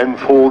straight then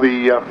for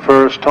the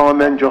first time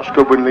then, Josh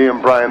Goodwin, Liam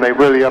Brown. They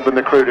really have been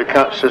the crew to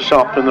catch this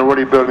up and they're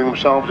already building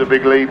themselves a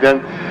big lead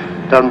then.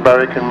 Dan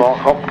Barrett and Mark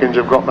Hopkins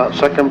have got that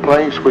second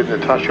place with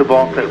Natasha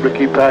Bartlett,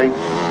 Ricky Pay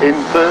in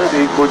third,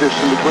 equal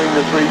distance between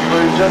the three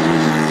crews then.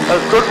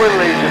 As Goodwin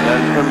leads it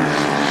then from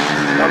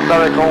Dan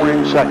Barrett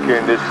holding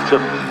second.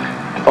 It's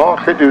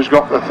Bartlett who's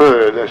got the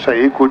third. They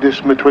say equal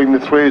distance between the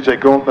three as they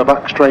go up the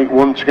back straight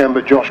once again,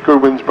 but Josh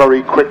Goodwin's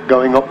very quick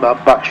going up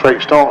that back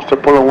straight, starts to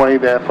pull away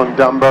there from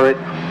Dan Barrett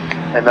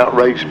in that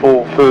race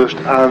for first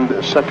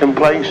and second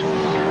place.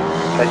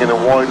 Taking a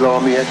wide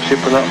line on the exit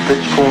from that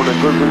pitch corner.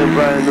 Goodwin and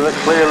Brown are the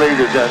clear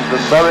leaders then,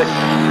 from Barrett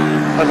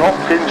and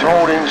Hopkins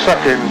holding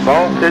second.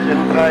 Bartlett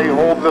and Pay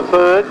hold the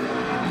third.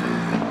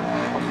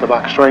 The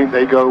back straight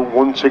they go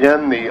once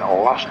again, the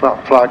last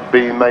lap flag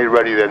being made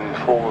ready then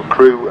for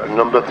crew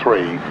number 3,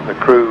 the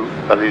crew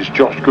that is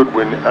Josh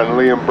Goodwin and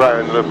Liam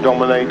Brown that have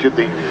dominated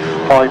the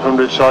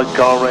 500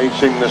 sidecar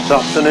racing this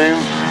afternoon.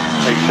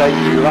 They take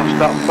the last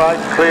lap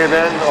flag clear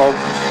then of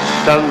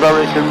Dan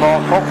Barrett and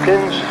Mark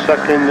Hopkins,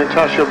 second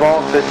Natasha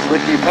Bartlett,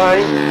 Ricky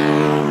Pay,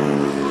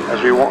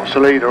 as we watch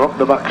the leader up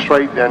the back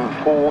straight then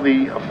for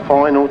the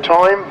final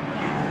time.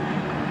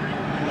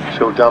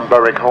 So Dan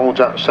Barrett holds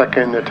that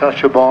second,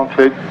 Natasha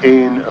Bartlett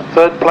in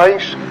third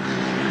place.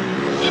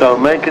 So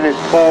making it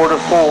 4 to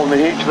 4 in the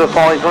heat of the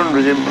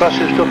 500,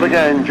 impressive stuff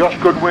again. Josh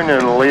Goodwin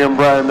and Liam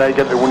Brown, they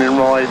get the winning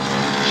ride.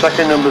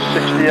 Second, number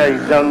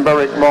 68, Dan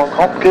Barrett, Mark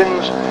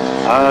Hopkins.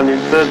 And in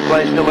third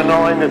place, number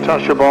 9,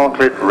 Natasha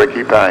Bartlett,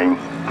 Ricky Payne.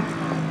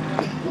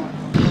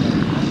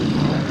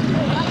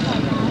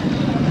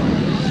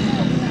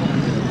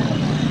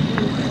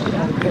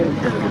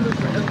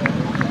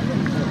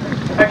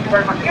 Thank you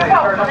very much.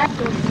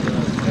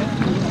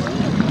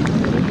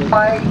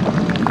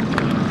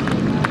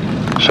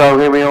 So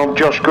here we are,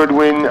 Josh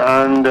Goodwin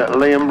and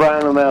Liam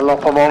Brown on their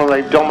lap of honour.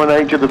 They've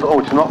dominated the... Oh,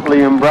 it's not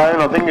Liam Brown.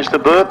 I think it's the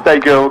birthday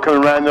girl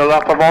coming round their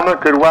lap of honour.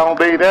 Could well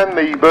be then,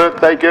 the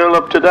birthday girl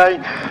of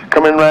today.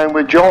 Coming round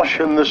with Josh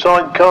and the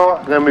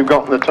sidecar. Then we've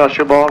got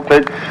Natasha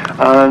Bartlett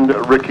and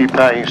Ricky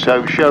Pay.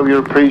 So show your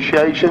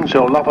appreciation.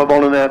 So lap of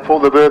honour there for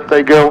the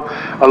birthday girl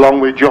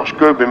along with Josh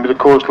Goodwin. But of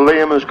course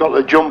Liam has got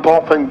to jump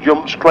off and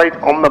jump straight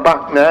on the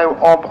back now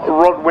of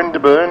Rod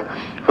Winterburn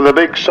for the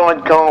big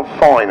sidecar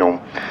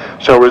final.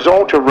 So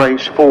result of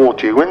race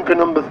 40, win for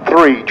number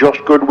 3, Josh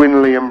Goodwin,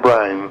 Liam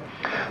Brown.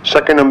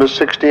 Second, number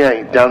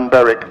 68, Dan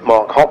Barrett,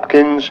 Mark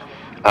Hopkins.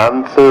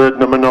 And third,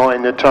 number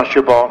 9,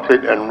 Natasha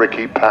Bartlett and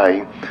Ricky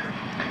Pay.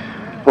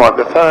 Right,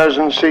 the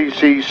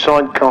 1000cc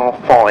sidecar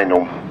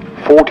final.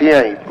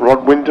 48,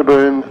 Rod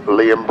Winterburn,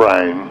 Liam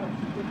Brown.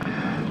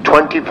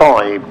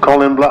 25,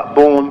 Colin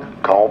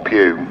Blackbourn, Carl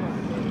Pugh.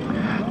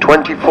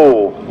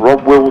 24,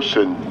 Rob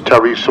Wilson,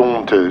 Terry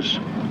Saunders.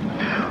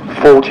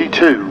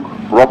 42,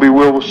 Robbie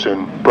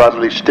Wilson,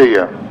 Bradley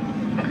Steer.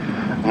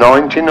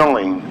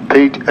 99,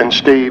 Pete and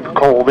Steve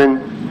Colvin.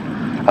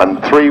 And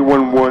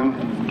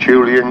 311,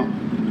 Julian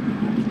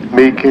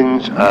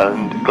Meekins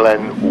and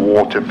Glenn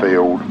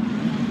Waterfield.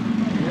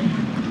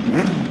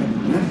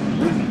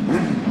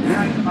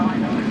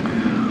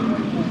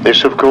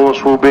 This of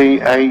course will be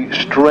a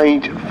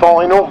straight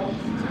final.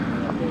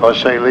 I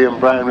say Liam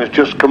Brown has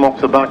just come off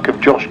the back of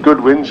Josh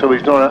Goodwin, so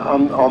he's not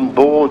on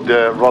board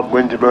Rod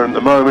Winterburn at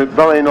the moment.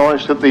 Very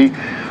nice that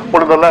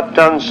one of the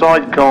left-hand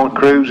sidecar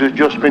crews has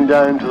just been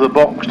down to the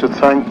box to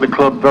thank the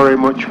club very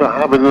much for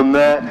having them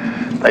there.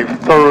 They've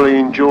thoroughly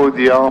enjoyed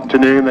the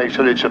afternoon. They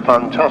said it's a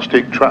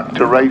fantastic track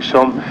to race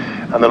on,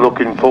 and they're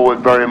looking forward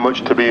very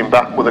much to being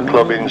back with the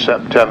club in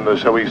September.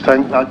 So we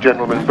thank that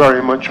gentleman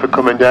very much for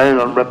coming down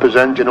and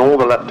representing all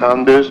the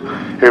left-handers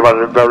who had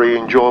a very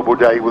enjoyable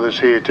day with us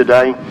here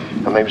today,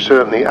 and they've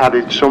certainly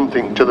added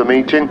something to the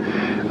meeting,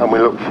 and we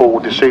look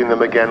forward to seeing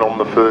them again on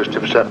the 1st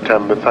of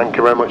September. Thank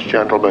you very much,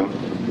 gentlemen.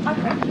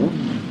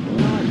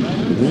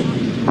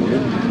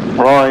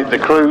 Right, the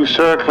crew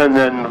circling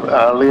then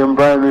Liam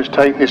Brown has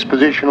taken this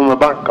position on the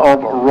back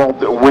of Rod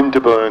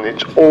Winterburn.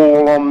 It's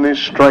all on this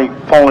straight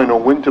final.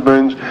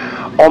 Winterburn's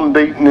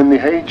unbeaten in the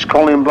heats.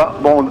 Colin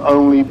Blackbourn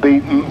only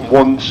beaten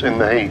once in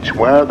the heats.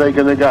 Where are they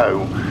going to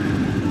go?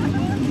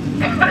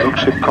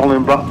 Looks if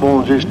Colin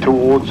Blackbourne's is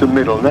towards the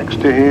middle.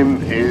 Next to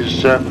him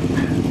is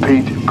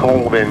Pete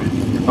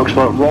Colvin. Looks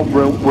like Rob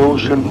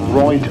Wilson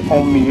right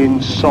on the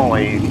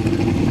inside.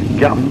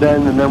 Gap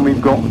down, and then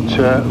we've got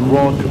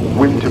Rod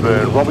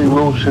Winterburn. Robbie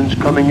Wilson's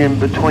coming in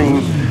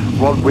between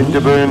Rod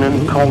Winterburn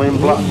and Colin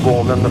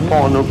Blackbourn. And the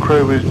final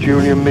crew is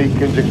Julian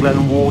Meekins and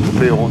Glenn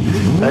Waterfield.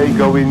 They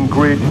go in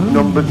grid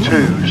number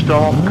 2.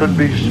 Start could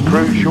be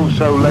crucial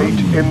so late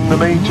in the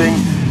meeting.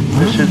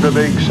 This is the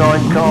big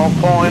sidecar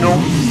final.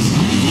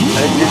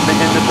 Engines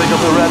begin to pick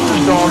up the rev.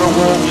 The starter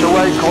walks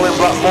away. Colin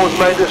Blackbourne's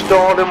made a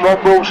start, and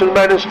Rob Wilson's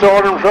made a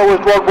start, and so is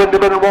Rod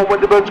Winterburn. And Rod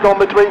Winterburn's gone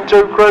between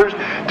 2 crews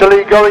to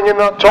lead going in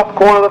that top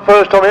corner the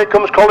first time. Here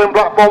comes Colin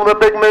Blackbourne with a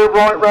big move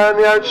right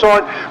round the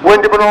outside.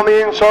 Winterburn on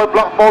the inside,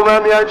 Blackbourne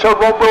round the outside.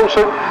 Rob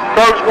Wilson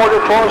goes wide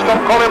to try and stop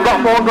Colin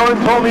Blackbourne going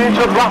on the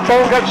inside.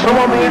 Blackbourne gets some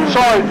on the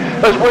inside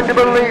as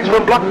Winterburn leads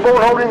from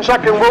Blackbourne holding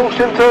second.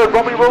 Wilson third.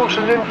 Robbie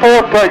Wilson's in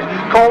 4th place.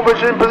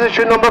 Colvin's in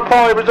position number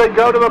 5 as they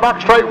go to the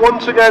back straight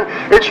once again.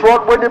 It's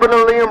Rod Winterburn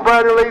and Liam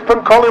Brown who lead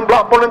from Colin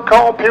Blackbourn and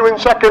Carl Pugh in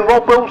 2nd.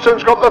 Rob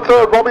Wilson's got the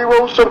 3rd. Robbie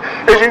Wilson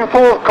is in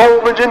 4th.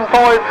 Colvin's in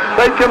 5.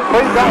 They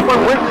complete that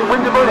one.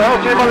 Winterburn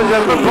held him on his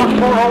end, but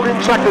Blackbourne holding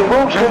 2nd.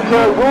 Wilson in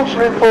 3rd.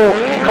 Wilson in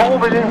 4th.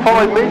 Colvin in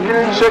 5. Meekin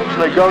in 6th.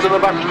 They go to the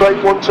back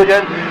straight once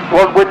again.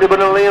 Rod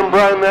Winterburn and Liam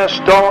Brown there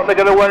starting to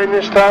get away in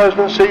this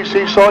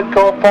 1000cc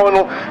sidecar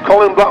final.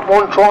 Colin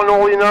Blackbourn trying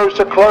all he knows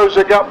to close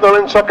the gap. They're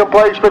in 2nd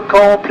place with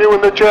Carl Pugh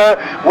in the chair.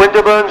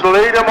 Winterburn's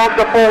lead him on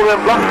to 4.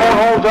 Then Blackbourne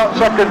holds that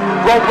 2nd.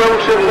 Rob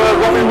Wilson third.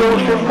 Robbie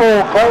Wilson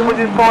 4.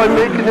 Colvin in 5.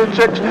 Meekin in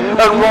 6.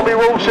 And Robbie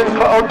Wilson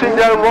hunting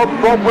down Rob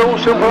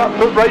Wilson for that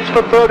race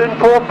for 3rd and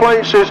 4th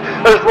places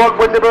as Rod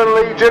Winterburn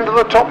leads into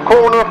the top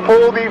corner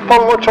for the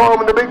final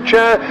time in the big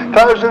chair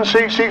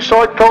 1000cc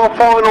sidecar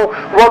final.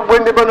 Rod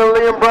Winterburn and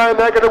Liam Brown,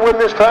 they're going to win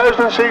this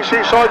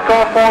 1000cc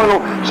sidecar final.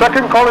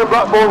 2nd Colin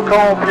Blackbourn,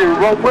 Carl Pugh.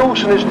 Rob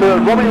Wilson is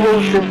 3rd. Robbie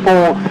Wilson in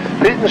 4th.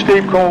 Pete and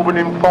Steve Colvin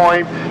in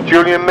 5.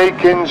 Julian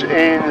Meekins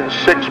in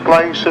 6th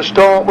place. The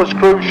start was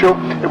crucial.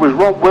 It was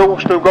Rob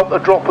Wilson who got the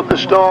drop at the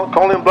start.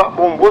 Colin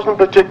Blackbourn wasn't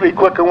particularly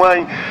quick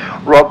away.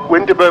 Rob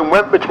Winterburn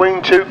went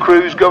between 2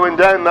 crews going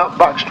down that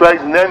back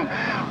straight, and then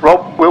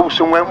Rob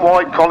Wilson went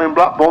wide. Colin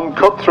Blackbourn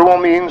cut through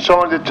on the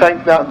inside to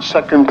take that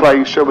 2nd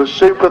place. So a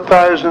super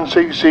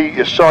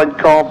 1000cc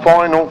sidecar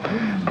final.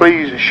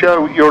 Please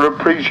show your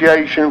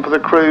appreciation for the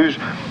crews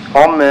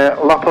on their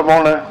lap of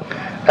honour.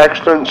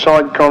 Excellent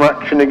sidecar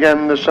action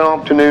again this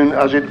afternoon,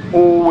 as it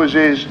always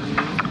is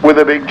with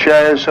the big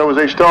chairs. So as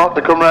they start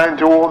to come round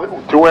to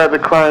where the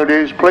crowd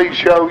is, please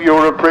show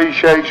your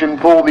appreciation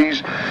for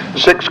these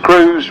 6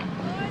 crews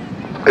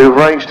who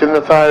raced in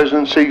the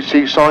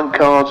 1000cc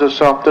sidecars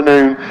this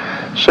afternoon.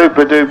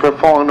 Super duper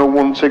final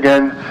once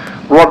again.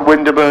 Rod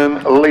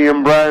Winterburn,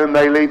 Liam Brown,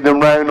 they lead them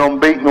round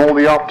unbeaten all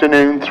the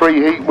afternoon. 3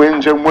 heat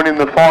wins and winning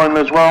the final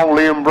as well.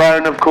 Liam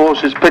Brown, of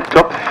course, has picked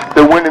up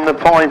the win in the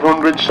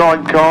 500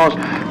 sidecars.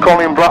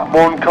 Colin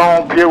Blackbourn,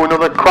 Carl Pugh,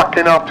 another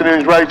cracking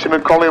afternoon's racing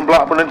with Colin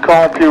Blackbourn and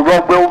Carl Pugh.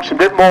 Rob Wilson, a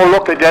bit more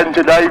luck again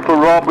today for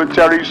Rob with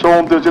Terry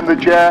Saunders in the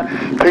chair.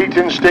 Pete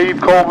and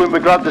Steve Colvin, we're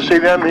glad to see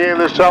them here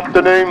this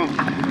afternoon.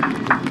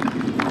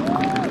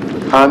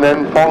 And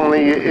then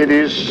finally it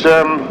is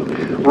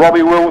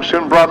Robbie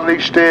Wilson, Bradley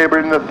Steber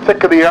in the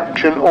thick of the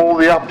action all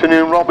the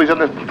afternoon. Robbie's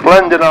had a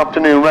splendid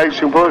afternoon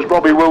racing for us.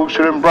 Robbie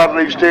Wilson and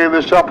Bradley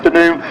Steber this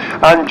afternoon,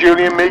 and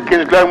Julian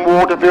Meekins, Glenn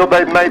Waterfield,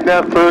 they've made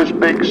their first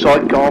big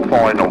sidecar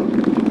final.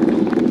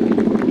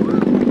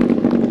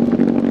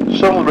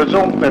 So the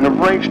result then of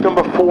race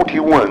number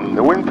 41,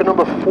 the win for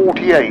number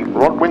 48,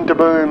 Rod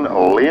Winterburn,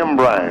 Liam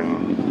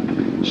Brown.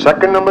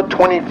 2nd, number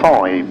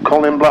 25,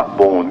 Colin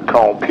Blackbourn,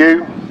 Carl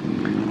Pugh.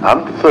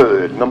 And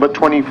 3rd, number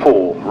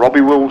 24, Rob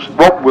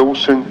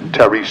Wilson,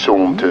 Terry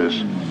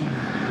Saunders.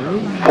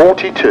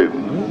 42,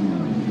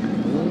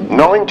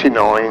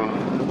 99,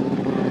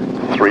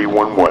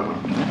 311.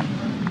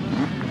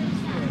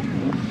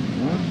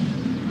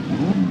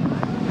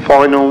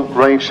 Final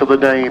race of the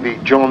day, the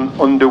Jon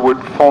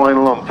Underwood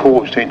final.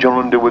 Unfortunately, Jon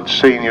Underwood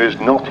Senior is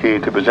not here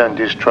to present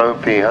his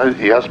trophy.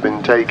 He has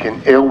been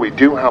taken ill. We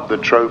do have the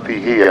trophy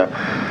here.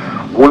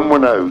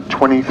 110,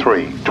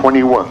 23,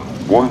 21.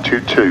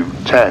 122,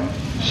 10,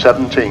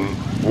 17,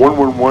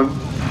 111,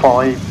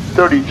 5,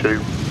 32,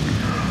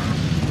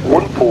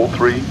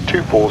 143,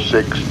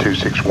 246,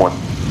 261.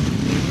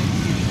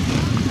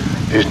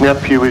 His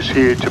nephew is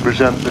here to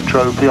present the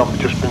trophy. I've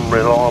just been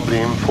reliably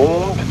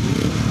informed.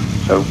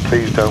 So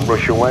please don't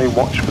rush away,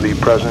 watch for the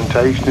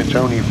presentation. It's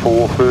only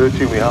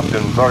 4:30. We have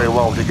done very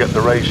well to get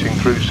the racing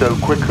through so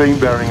quickly,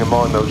 bearing in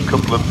mind those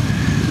couple of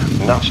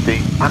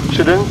nasty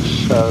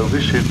accidents. So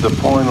this is the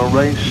final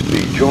race,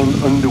 the Jon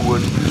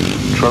Underwood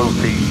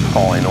Trophy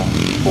final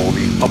for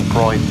the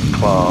upright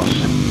class.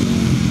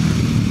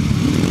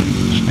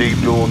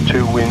 Steve Daw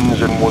 2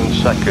 wins and 1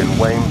 second.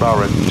 Wayne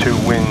Barrett 2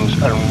 wins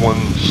and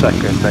 1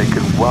 second. They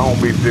could well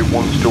be the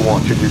ones to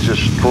watch. It is a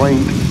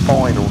straight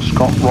final.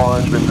 Scott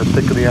Ryan's been in the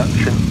thick of the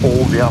action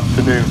all the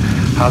afternoon,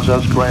 as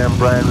has Graeme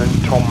Brown and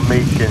Tom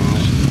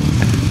Meekins.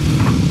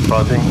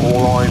 But I think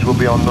all eyes will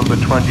be on number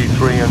 23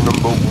 and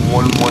number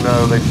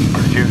 110. They've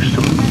produced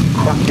some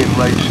cracking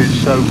races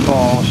so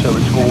far, so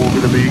it's all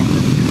going to be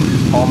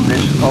on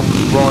this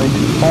upright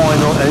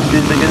final.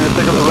 Engine beginning to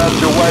pick up the revs.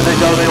 Away they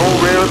go. They all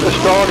rear at the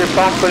start. In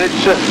fact, but it's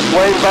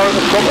Wayne Barrett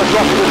has got the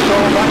drop of the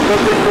start. Back to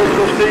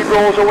the Steve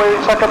Daw's away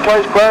in second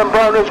place. Graeme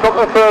Brown has got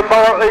the third.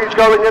 Barrett leads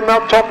going in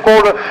that top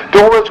corner.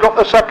 Daw's got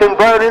the second.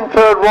 Brown in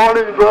third.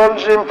 Riley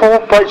runs in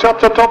fourth place.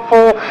 That's the top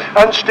four.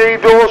 And Steve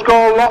Daw's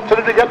got a lot to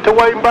do to get to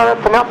Wayne Barrett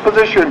from that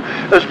position.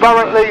 As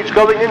Barrett leads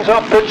going into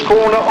that pitch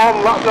corner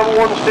on lap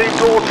number one. Steve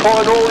Daw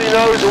trying all he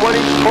knows, and when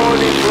he's trying,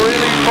 he's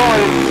really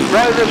trying.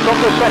 Brown has got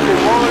the second.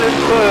 Riley in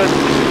third.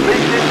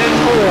 Meekins in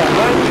four.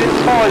 Brown's in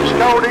five.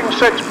 Scolding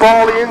six.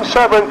 Barley in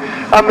seven.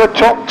 And the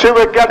top two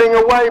are getting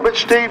away, but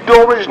Steve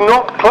Daw is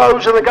not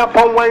closing the gap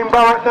on Wayne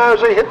Barrett now as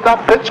they hit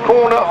that pitch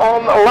corner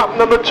on lap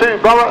number two.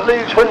 Barrett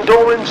leads when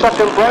Daw in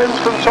second. Brown's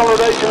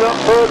consolidating that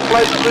third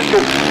place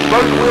position.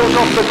 Both wheels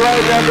off the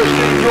ground now to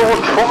Steve Daw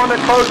trying to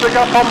close the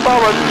gap on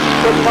Barrett.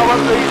 But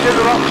Barrett leads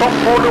into that top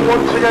corner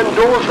once again.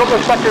 Daw's got the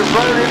second.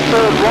 Brown in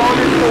third. Ryan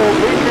in four.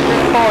 Meekins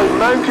in five.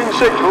 Mountain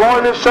six.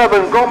 Ryan in seven.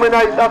 Grom in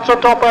eight. That's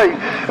the top eight.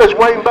 As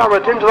Wayne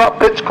Barrett into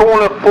that pitch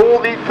corner for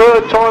the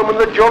third time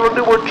in the Jon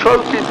Underwood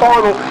Trophy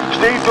final.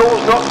 Steve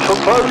Daw's not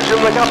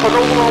closing the gap at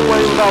all on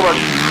Wayne Barrett.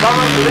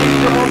 Barrett leads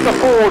him on the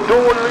four.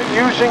 Daw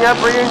using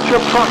every inch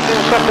of track in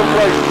second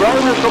place. Brown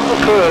is on the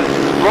third.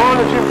 Ryan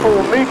is in four.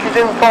 Meek is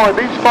in five.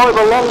 Each five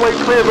a long way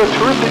clear of a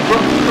terrific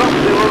track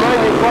in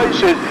remaining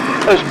places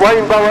as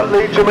Wayne Barrett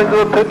leads him into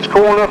the pits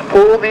corner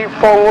for the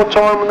final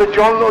time in the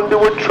Jon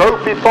Underwood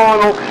Trophy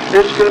final.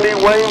 It's going to be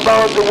Wayne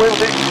Barrett that wins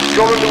the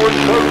Jon Underwood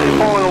Trophy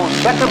final.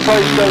 Second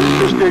place goes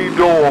to Steve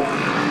Daw.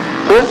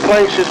 Third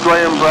place is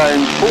Graeme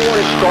Brown. Four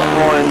is Scott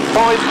Ryan.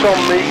 Five Tom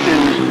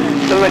Meekins.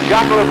 Then the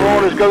gaggle of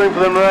riders going for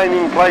the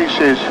remaining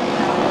places.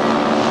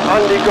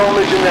 Andy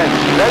Gomez in next.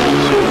 Then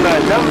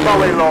Superman. Then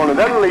Ballyliner.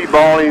 Then Lee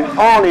Barley.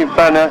 Arnie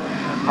Fenner.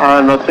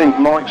 And I think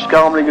Mike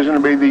Scarborough is going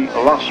to be the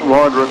last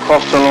rider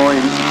across the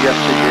line. Yes,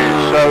 it is.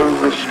 So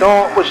the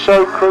start was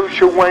so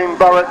crucial. Wayne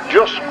Barrett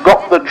just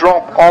got the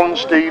drop on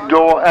Steve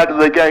Daw out of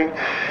the gate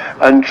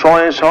and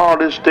try as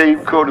hard as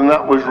Steve could, and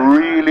that was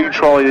really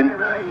trying.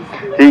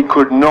 He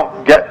could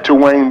not get to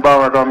Wayne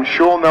Barrett. I'm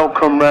sure they'll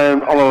come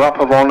round on a lap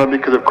of honour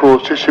because, of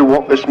course, this is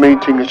what this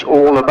meeting is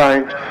all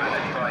about.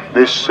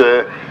 This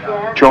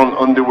Jon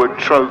Underwood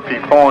Trophy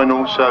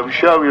final, so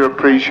show your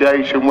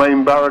appreciation.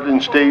 Wayne Barrett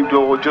and Steve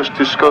Daw just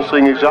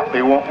discussing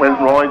exactly what went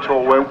right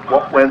or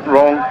what went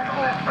wrong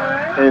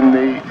in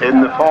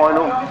the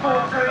final.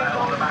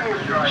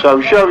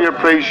 So show your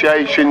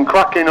appreciation.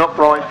 Cracking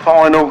upright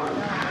final.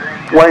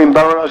 Wayne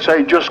Barrett, I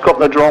say, just got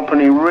the drop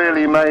and he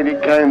really made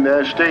it count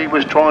there. Steve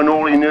was trying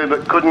all he knew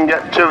but couldn't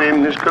get to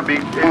him. This could be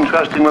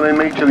interesting when they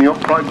meet in the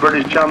Upright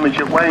British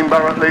Championship. Wayne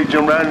Barrett leads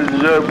him round and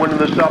deserved winner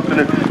this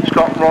afternoon.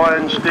 Scott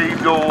Ryan,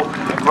 Steve Daw,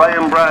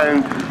 Graeme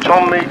Brown,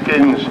 Tom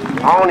Meekins,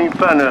 Arnie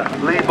Fenner,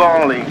 Lee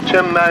Barley,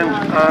 Tim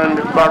Mount and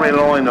Barry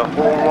Liner.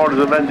 All riders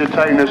of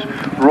entertainers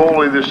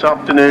Rawley this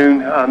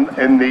afternoon and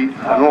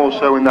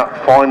also in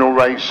that final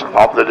race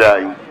of the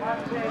day.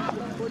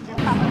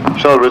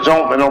 So the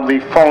result then of the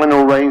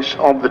final race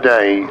of the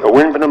day, a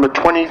win for number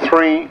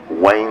 23,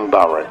 Wayne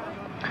Barrett.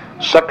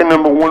 Second,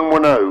 number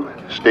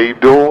 110, Steve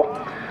Daw.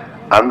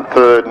 And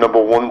third, number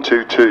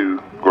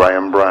 122,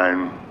 Graeme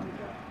Brown.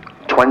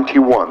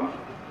 21,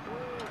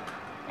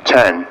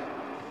 10,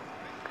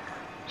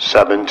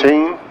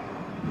 17,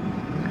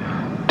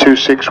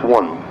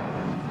 261,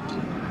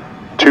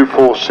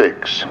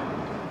 246,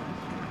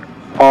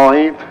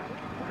 5,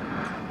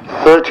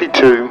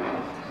 32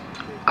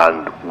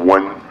 and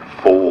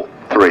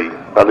 143.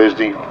 That is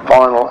the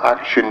final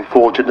action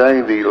for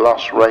today, the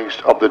last race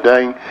of the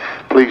day.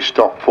 Please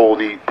stop for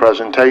the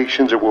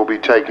presentations that will be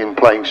taking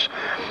place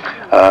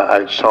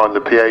outside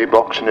the PA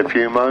box in a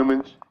few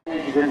moments.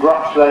 To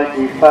congratulate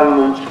the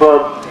Fenland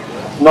Club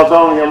not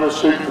only on the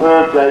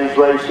superb day's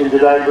racing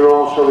today, but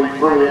also the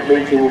brilliant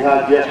meeting we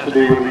had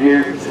yesterday with the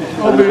youth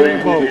and the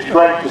vintage. It's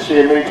great to see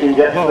a meeting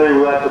get through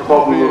without the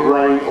problem of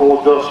rain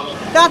or dust.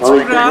 That's a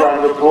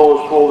round of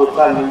applause for the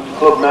Fenland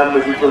Club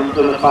members who've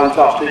done a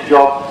fantastic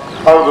job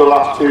over the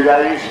last 2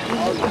 days,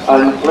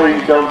 and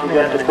please don't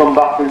forget to come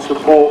back and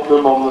support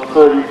them on the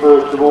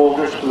 31st of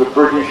August for the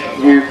British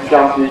Youth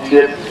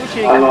Championship,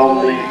 and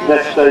on the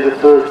next day, the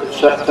 1st of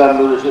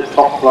September, there's a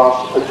top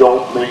class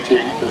adult meeting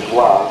as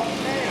well.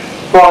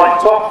 Right,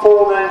 top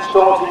four then,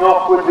 starting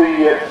off with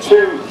the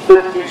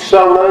 250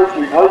 solos.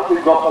 We hope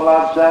we've got the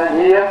lads down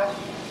here.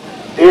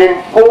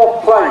 In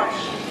fourth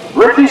place,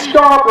 Ricky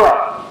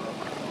Scarborough.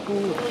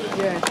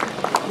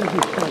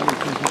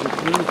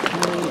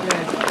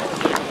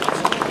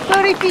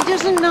 But if he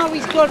doesn't know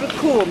he's got a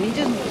comb, he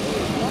doesn't.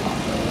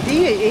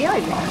 He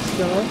ain't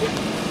started.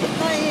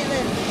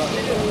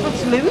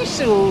 That's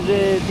Lewis or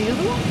the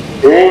other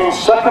one. In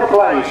second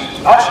place,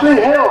 Ashley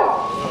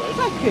Hill.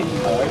 second.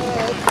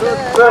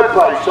 Third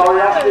place,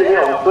 sorry, Ashley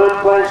Hill.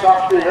 Third place,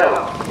 Ashley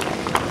Hill.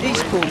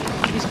 He's cool.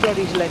 He's got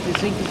his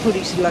letters. He can put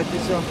his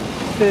letters on.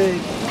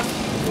 Third.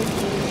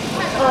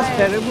 That's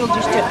better. We'll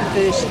just take the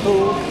first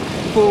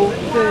four,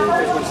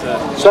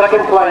 third.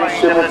 Second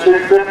place in the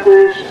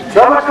 250s,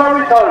 Trevor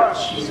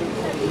Currycoats.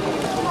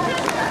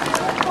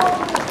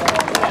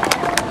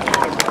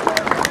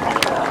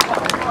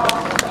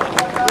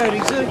 Very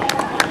good.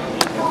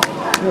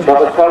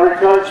 Trevor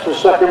Currycoats for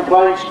second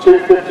place,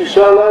 250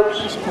 solos.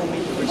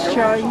 It's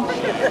changed.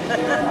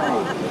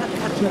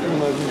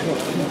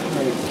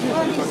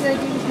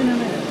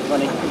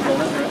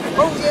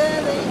 Oh yeah,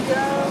 there you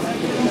go.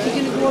 Is he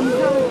going to go on the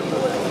pole?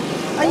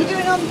 Are you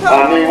doing on the pole?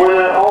 And the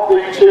winner of the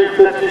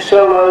 250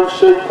 solos,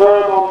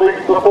 superb on the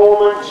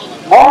performance,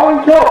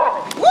 Harland Cook.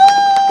 Woo!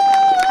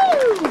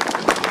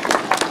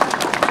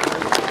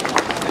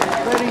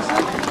 Where is he?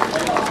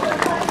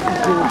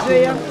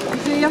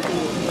 He's here.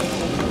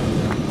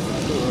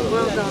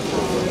 Well done.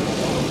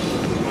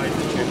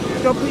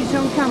 Got to put his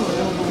own camera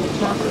on all the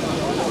time.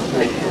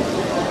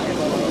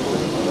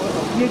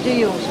 You do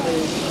yours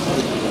first.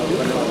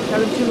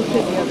 Tell him to look at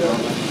the other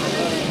one.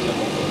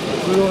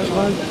 Right,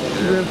 mate.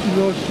 You have some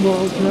nice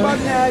smiles now. Come on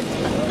now.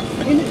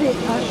 In a bit,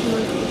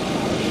 Ashley.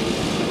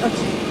 That's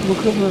it.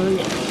 Look at me.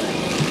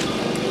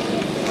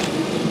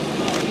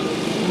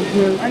 Thank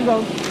you. Hang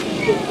on.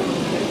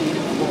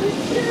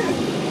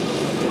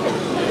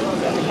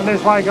 And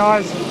this way,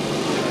 guys.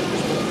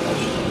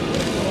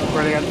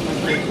 Brilliant.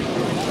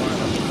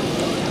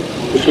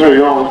 It's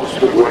really on, it's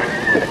good work.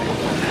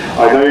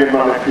 I know you've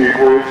had a few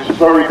words. It's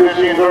very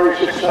busy and very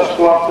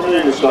successful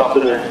afternoon this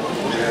afternoon.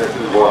 Yeah, this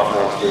is what I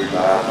was doing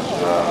that. I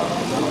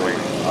think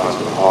I was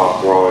going to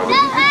hard ride.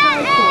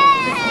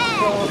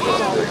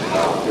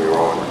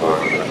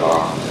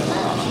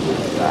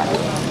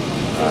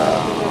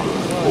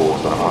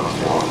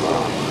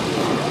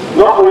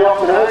 Not really up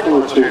and out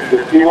on the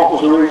 250. What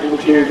was the reason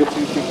that you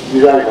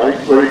today, mate?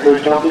 Very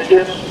good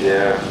championships?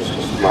 Yeah, just to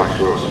make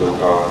sure it's still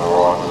going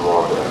alright and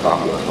ride it a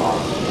couple of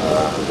times.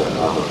 Then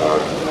another go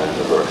and then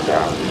the very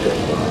championship.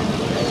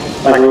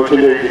 Thank you much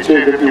indeed. The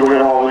 250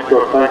 winner, Harland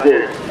Cook. Thank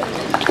you.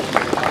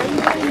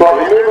 Right,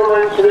 we move on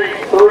then to the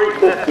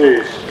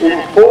 350s. In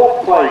fourth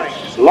place,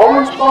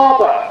 Lawrence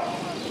Barber.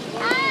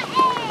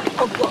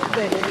 I've got a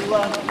bed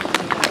anyway.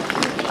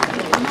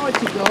 Might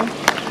have gone.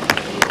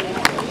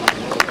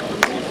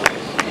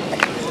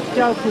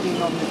 Don't put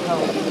him on the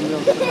pole.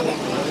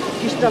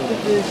 Just up the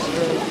first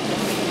row.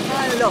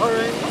 Hi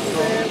Lawrence.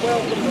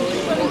 Welcome.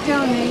 We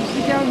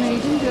don't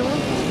need him, do we?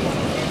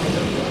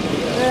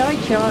 I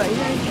can't. I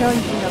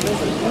can't do another.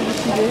 What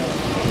does he do?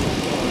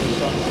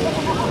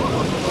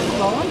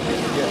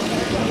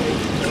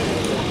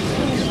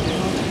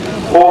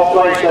 Fourth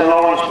place then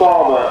Lawrence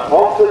Barber.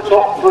 On to the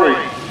top three.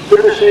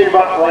 Good to see him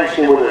back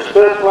racing with us.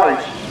 Third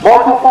place,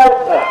 Michael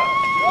Faulkner.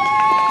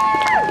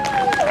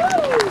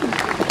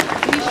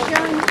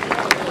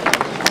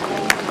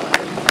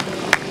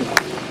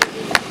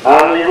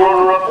 And the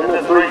runner-up in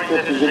the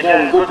 350s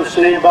again. Good to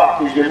see him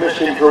back. He's been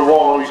missing for a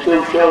while. He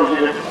still shows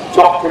he's a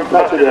top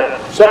competitor.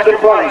 Second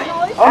place,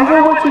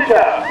 Andrew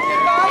Whitaker.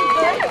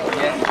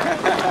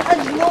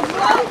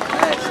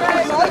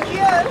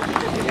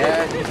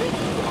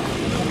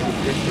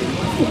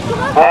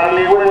 And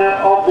the winner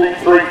of the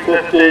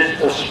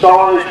 350s, a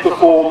stylish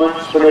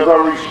performance from a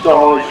very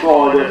stylish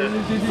rider.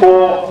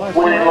 4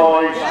 winning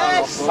lines.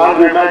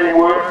 Andrew made him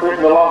work for it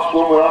in the last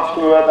one. We'll ask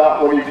him about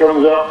that when he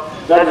comes up.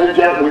 Ladies and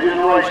gentlemen, he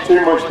doesn't race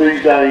too much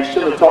these days.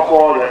 Still a top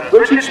rider.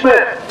 Richard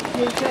Smith.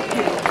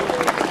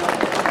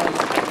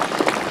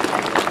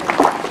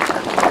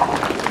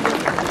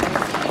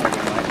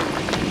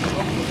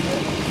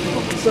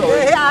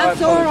 Sorry. Yeah,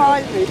 that's all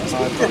right. They've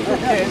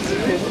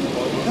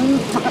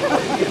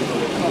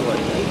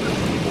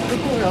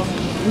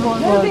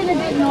been a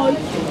bit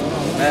noisy.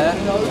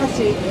 That's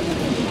it.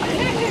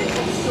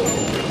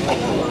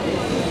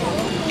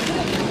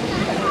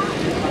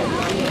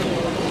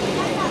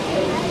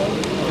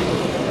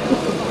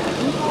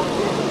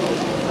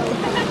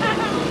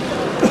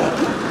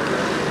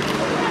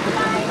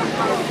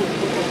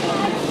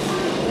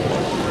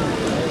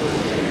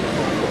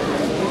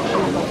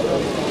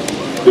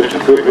 Just a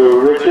quick little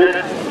Richard.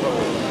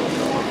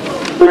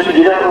 Richard,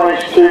 you don't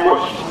race too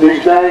much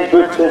these days,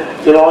 but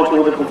delighted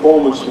with the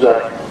performance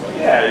today.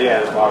 Yeah,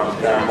 the bike was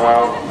going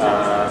well.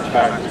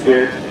 Track was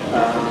good.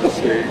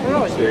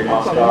 Suiting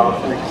my style, I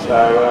think. So,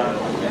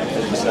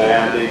 as you say,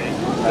 Andy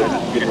had a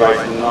good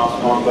race in the last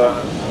one, but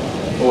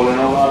all in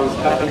all, I was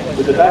happy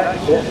with the day.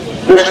 Yeah.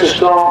 Missed the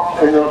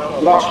start in the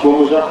last one.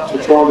 Was that to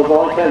try the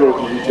bike out, or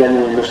did you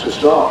genuinely miss the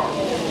start?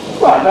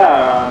 Well, no,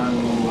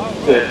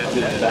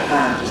 the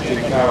hand just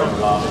didn't go in the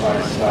last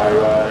race, so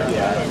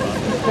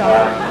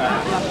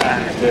and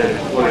it's a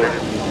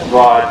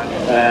ride,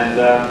 and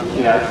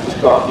just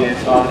got the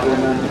inside of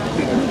him and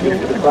good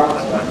for the front.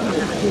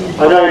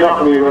 So. I know you're not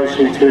going to be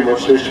racing too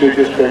much this year,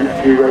 just been a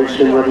few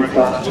racing ready for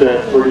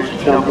that British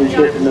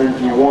Championship, and then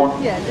do you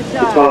want to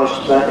tell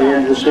us about the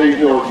end of the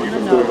season, or do you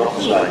prefer not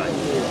to say?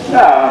 No,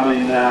 I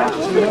mean,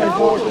 just looking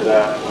forward to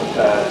that.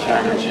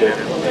 Championship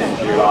in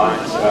July,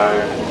 so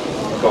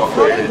got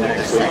through it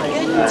next week,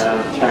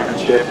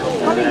 Championship,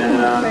 and then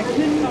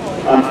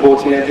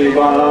unfortunately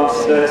my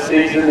last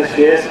season this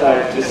year,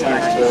 so just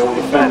thanks to all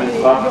the Fenland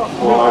Club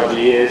all over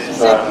the years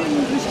for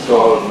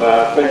sort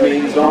of putting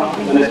meetings on,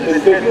 and it's been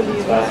good.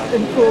 So.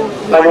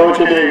 Thank you much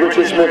indeed.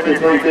 Richard Smith, the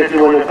 350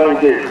 winner,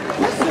 thank you.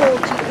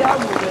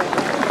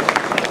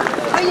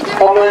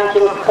 On then to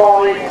the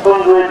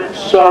 500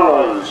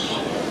 solos.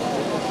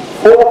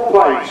 4th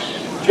place,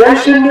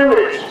 Jason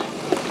Newitt.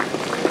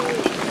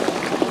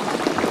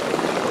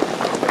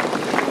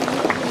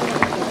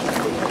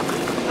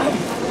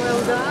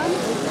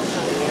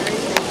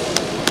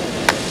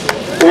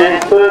 In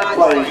 3rd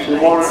place, and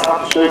what an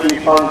absolutely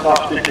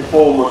fantastic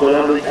performance. I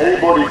don't think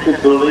anybody could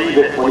believe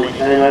it when he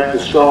came out the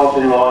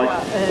starting line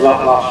for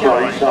that last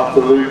race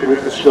after losing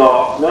at the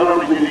start. Not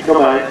only did he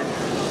come out,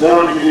 not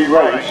only did he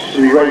race,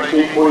 he raced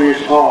equally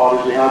as hard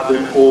as he had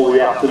done all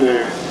the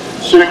afternoon.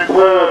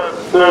 Superb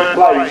 3rd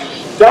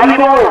place, Danny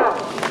Boyle.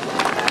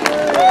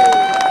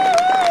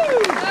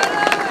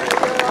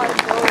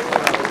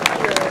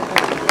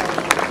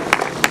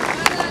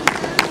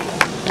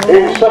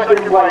 In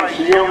 2nd place,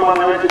 a young man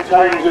who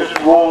entertains us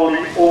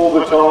royally all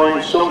the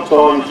time,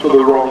 sometimes for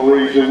the wrong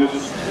reasons.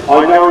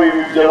 I know he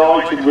was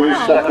delighted with his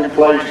 2nd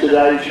place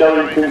today,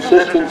 showing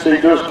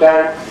consistency does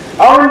count.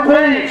 Aaron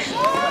Pease!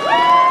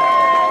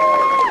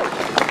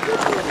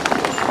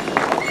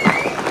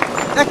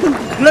 I can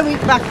glue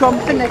it back on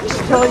for next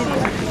time.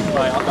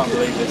 Mate, I can't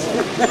believe this.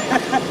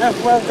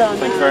 Well done.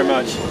 Thank you very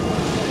much.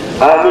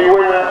 And the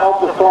winner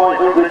of the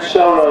 500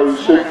 solos,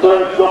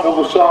 superb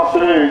double this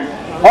afternoon,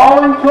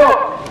 Harland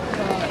Cook.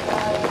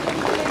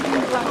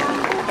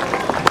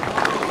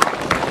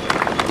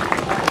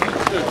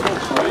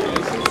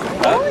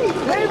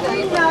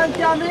 Moving now,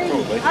 Johnny,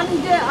 and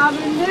I'm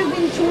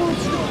moving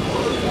towards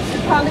the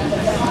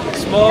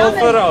palace. Small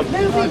foot on.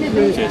 Moving a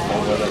bit. Cheers, man.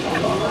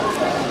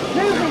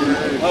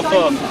 Moving. Up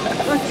on.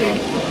 That's it.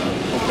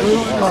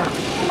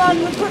 Come on,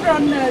 we'll put her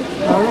on now.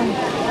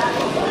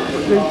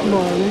 Good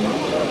morning.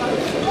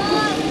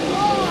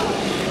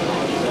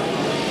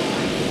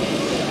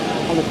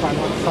 On the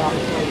final start.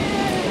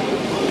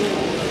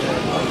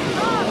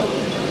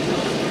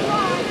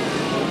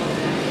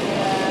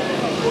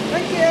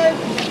 Thank you.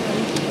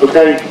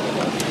 Okay,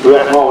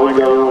 let Harley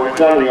go on.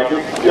 Danny, I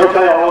think, you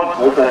okay, Harlan?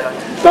 Okay.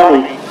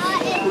 Danny,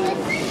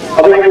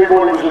 I think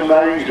everybody was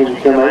amazed when you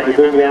came out. You've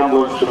been in the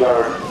ambulance for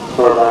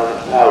about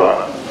an hour,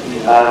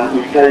 and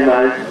you came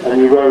out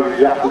and you rode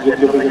exactly as if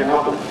nothing had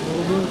happened.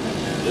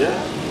 Yeah.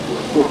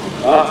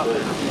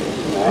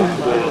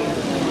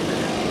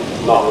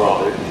 Not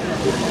right.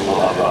 Not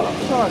that bad.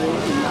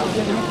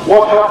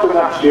 What happened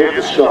actually at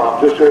the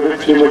start? Just a bit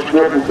too much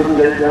grip and couldn't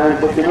get it down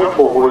quick enough,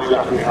 or what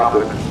exactly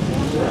happened?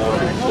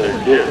 So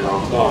gears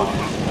on time,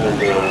 and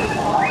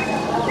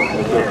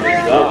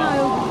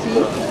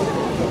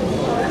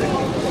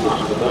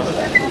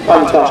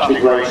Fantastic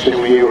racing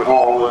with you,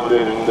 Harland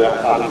and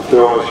Adam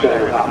Phil.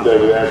 Shame it happened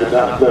over there,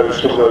 but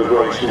some of those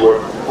races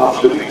were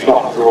absolutely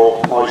top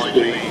draw, high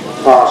speed,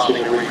 passing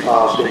and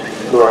repassing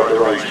throughout the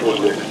race,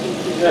 wasn't it?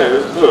 yeah, it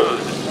was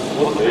good. It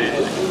wasn't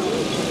easy.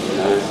 You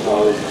know, it's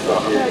not easy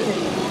stuff here.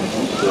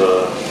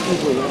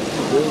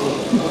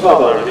 It's not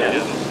there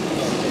again.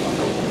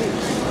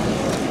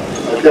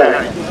 Okay,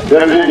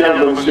 ladies and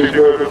gentlemen,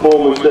 superb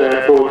performance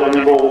there for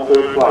Danny Boyle,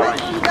 3rd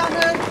place.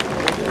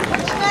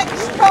 What's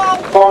next, Paul?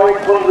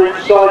 500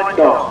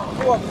 sidecar.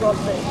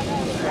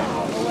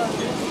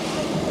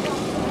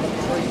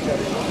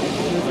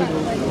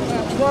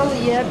 Well,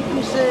 yeah,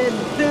 because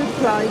 3rd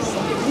place.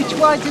 Which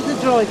way did the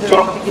driver?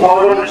 Top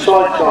 500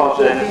 sidecars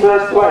then,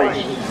 3rd place.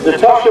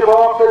 Natasha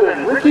Barker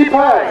and Ricky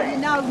Pay.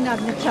 No,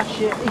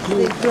 Natasha is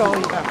the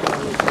driver.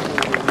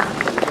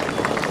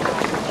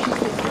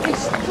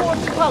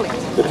 Towards the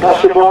palace.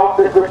 Natasha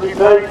Barker, Ricky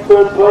Pay,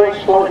 3rd place,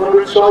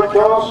 500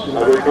 sidecars. No,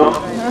 they can't.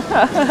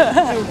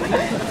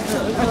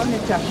 That's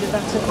Natasha,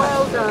 that's a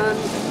well done.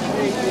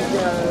 There you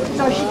go.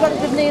 So she got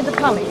it near the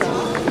palace.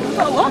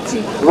 Oh, what's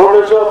it?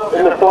 Runners up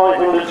in the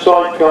 500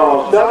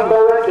 sidecars, Dan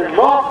Barrett and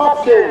Mark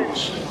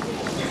Hopkins.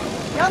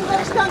 You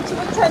understand to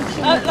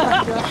attention,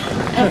 Natasha.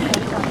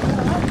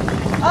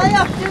 I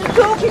have to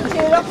talking to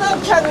you. I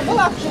felt terrible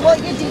after what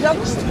you did on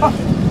the stop.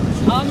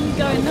 I'm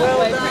going that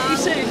way pretty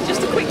soon.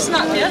 Just a quick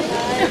snap, yeah?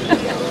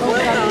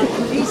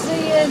 He's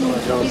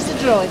the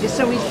driver,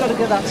 so he's got to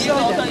go that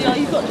side. Yeah,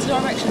 you've got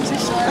directions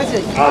this side.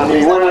 And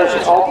the winners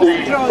of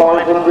the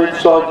 500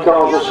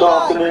 sidecars this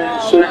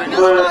afternoon,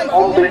 superb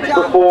on-beat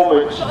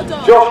performance.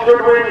 Josh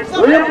Goodwin,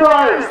 Liam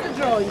Brown. He's the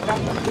driver.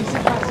 He's the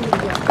passenger.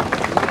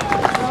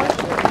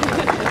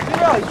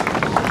 Right.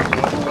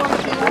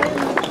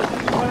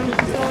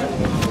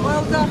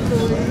 Well done.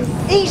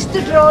 He's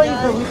the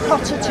driver with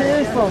Potter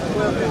turf on.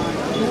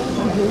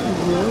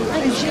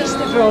 And she's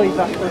the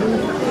driver.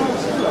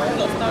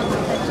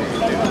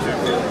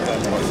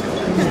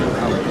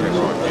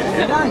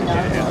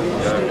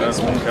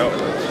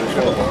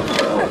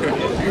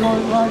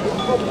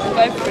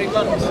 Go for it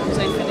once,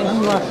 so you finish.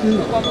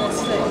 One more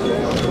stick.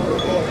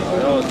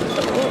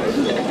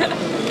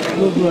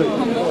 Lovely.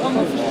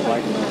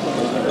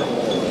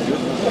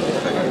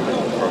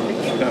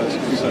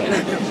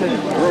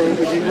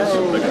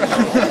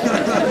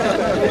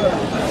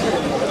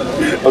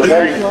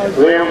 Okay,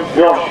 Liam,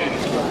 Josh.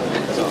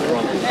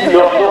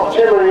 Not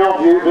too many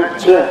of you,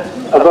 but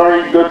a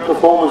very good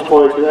performance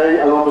for you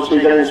today, and obviously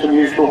getting some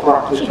useful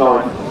practice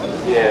time.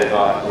 Yeah,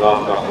 like the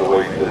last couple of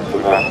weeks,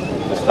 we've had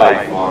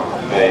mistakes like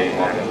me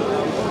and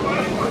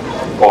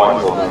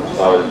bike problems,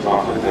 so it's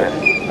nice to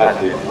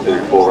actually do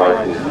 4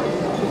 races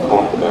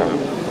confident.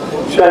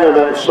 Shame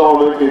about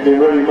Simon, he's been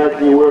really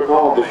making you work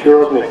hard this year,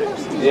 hasn't he?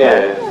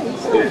 Yeah,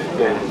 it's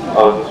been, I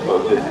was just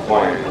sort of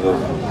disappointed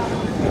because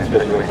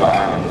especially when I got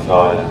out on the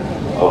side,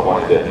 I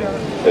wanted it to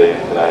be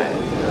today.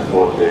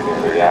 Unfortunately, it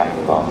didn't really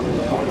happen,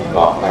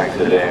 but thanks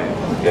to Liam,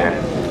 again,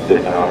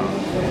 sitting on,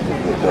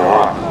 it's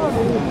alright.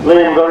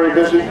 Liam, very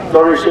busy,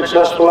 very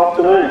successful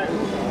afternoon.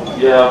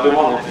 Yeah, I've been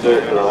wanting to do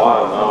it for a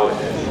while now.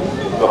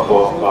 It's got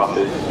 4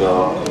 classes,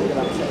 so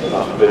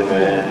that's been me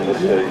in this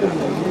season.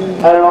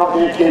 How long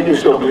do you keep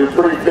yourself? You're a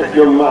pretty fit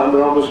young man,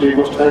 but obviously you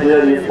must take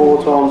you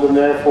 4 times in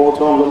there, 4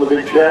 times on the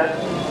big chair.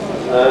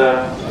 I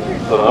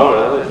don't know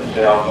really,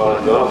 see how far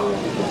it goes.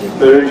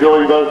 They're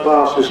enjoying both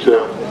classes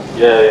still?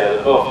 Yeah,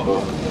 they're both,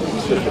 but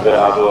it's just a bit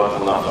hard work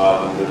on that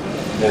side and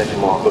need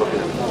some more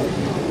cushions.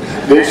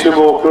 Need some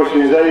more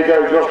cushions. There you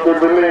go, Josh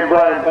Goodwin, Liam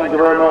Brown, thank you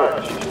very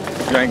much.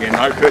 You ain't getting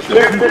no cushion.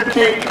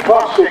 250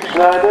 classics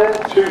now then,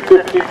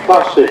 250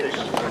 classics.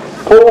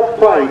 4th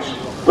place,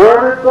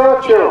 Bernard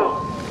Birchall.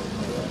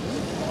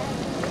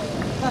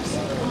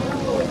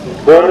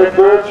 Bernard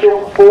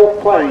Birchall, 4th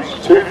place,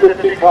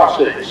 250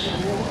 classics.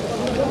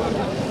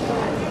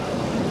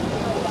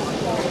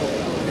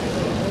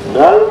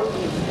 No?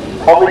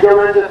 On we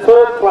go into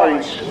 3rd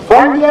place,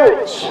 Frank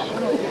Yates.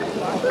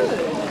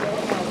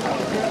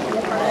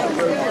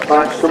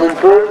 Thanks coming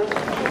through.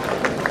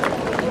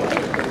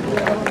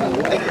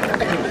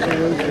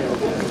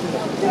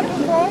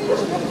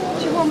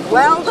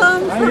 Well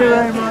done. Thank you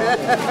very much.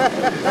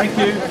 Thank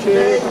you.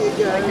 Cheers.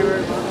 Thank you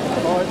very much.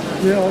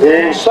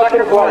 In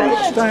 2nd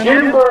place,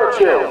 Jim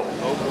Birchall.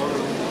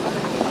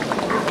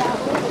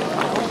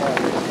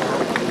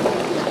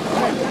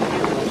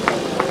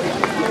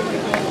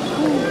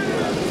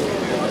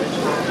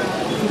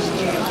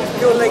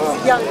 Your legs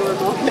are younger than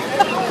mine.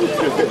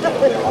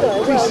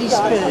 Chrissy's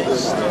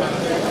first.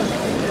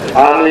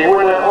 And the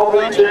winner of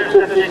the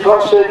 250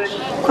 classics,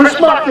 Chris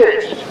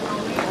Mackett.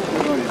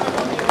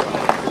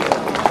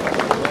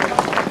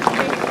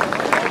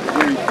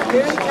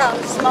 Here he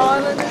comes,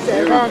 smiling as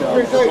ever.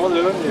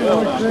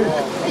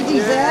 He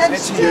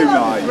deserves to,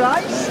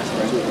 Christ.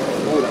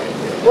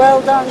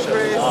 Well done,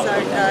 Chris,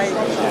 okay.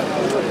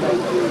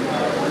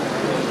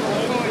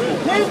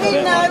 Move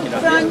in now,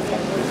 Frank.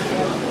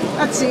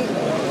 That's it.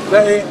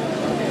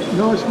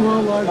 Nice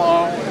smile, lad.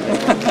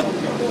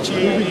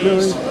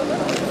 Cheers.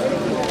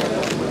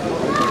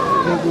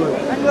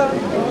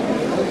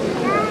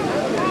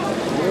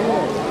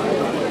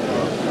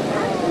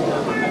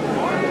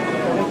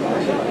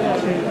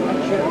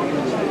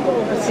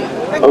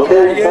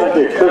 Okay, thank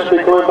you. Chris will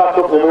be coming back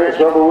up in a minute,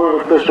 so have a word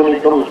with Chris when he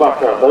comes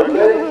back up,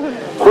 okay?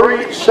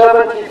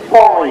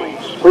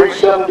 375s,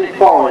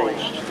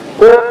 375s.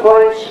 3rd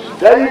place,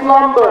 Dave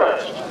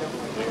Lambert.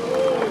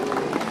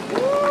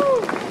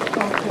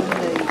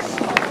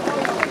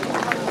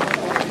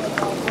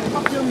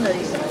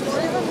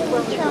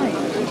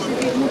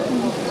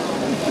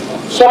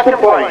 Second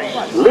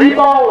place, Lee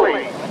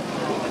Bowley. He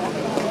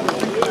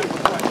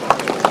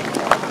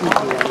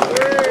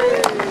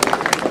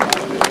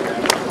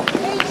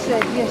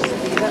said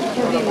yesterday that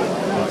Kevin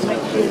needs to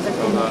make sure that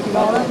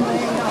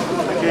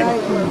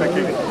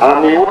And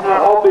the winner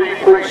of the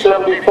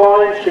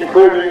 375s,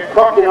 concluding a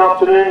cracking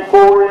afternoon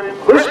for him,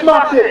 Chris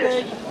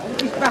Mackett.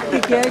 he's back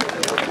again.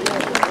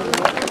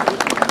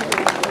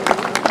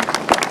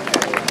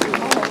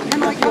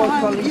 Can I go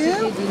home with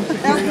you?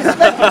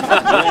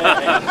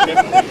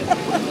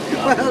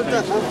 Well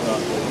done.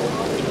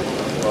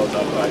 Well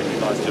done, mate.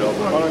 Nice job.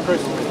 Well done,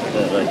 Chris.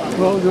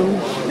 Well done.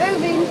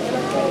 Moving.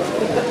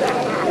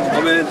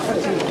 I'm in.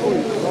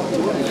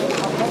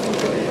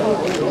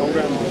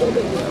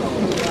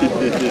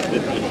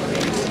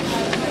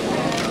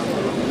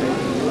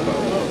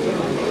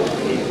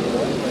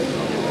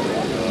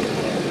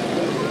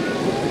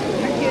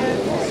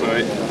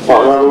 Sorry.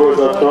 Well, in other words,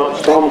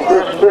 that's Tom.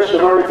 Chris, a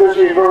very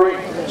busy, very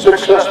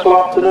successful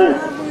afternoon.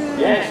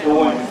 Yeah, it's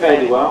all went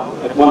fairly well.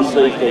 Had 1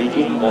 seat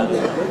engine, but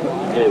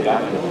there we go.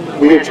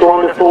 Were you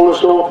trying to pull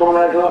us all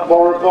coming out of that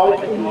borrowed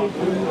bike?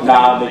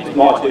 No, it's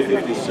my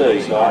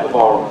 250C, so I had to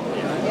borrow.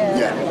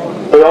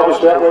 But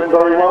obviously that went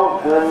very well,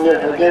 and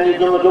again you've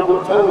done the double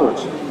at Fenland.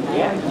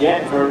 Yeah,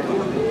 for a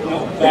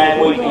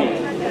bad weekend.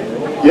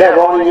 Yeah,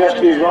 riding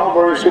yesterday as well,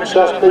 very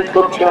successful.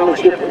 Club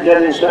Championship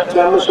again in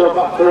September, so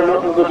back for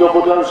another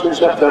double dose in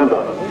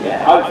September.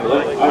 Yeah,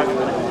 hopefully.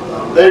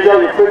 There you go,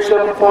 your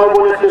 375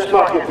 winner, Chris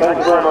Mackett, thank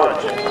you very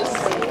much.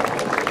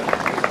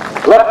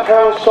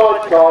 Left-hand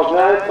sidecars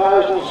now,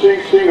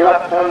 1000cc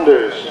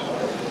left-handers.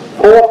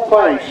 4th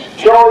place,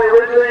 Charlie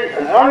Ridley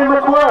and Harry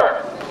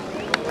McQuirk.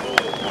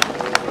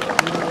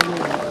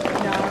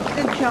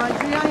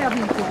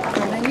 having good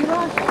fun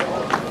anyway.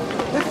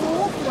 The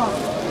fourth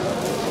one.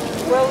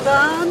 Well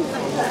done.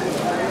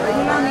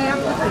 We'll only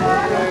have the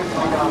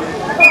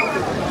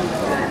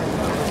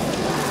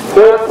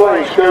Third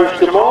place goes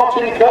to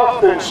Martin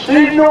Cuff and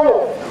Steve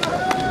Daw.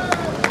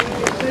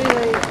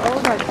 Really, oh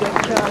my God,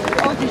 Charlie.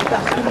 I'll just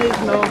back to Liz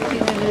Martin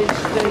and Liz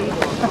Steve.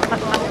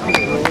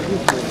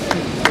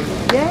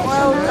 Yes,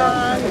 Well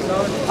done.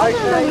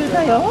 Okay.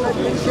 They are.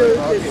 Sure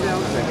of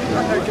yourself.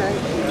 Okay.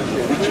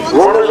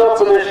 Runners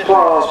up in this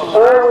class,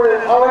 Erwin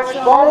and Alex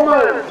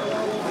Bowman.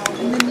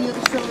 And then the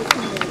other side.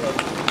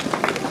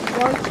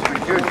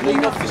 Good,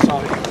 lean off the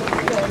side.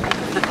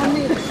 On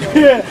the other side.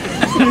 Yeah.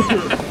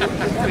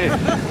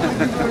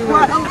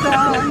 Well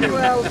done.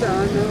 Well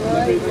done. All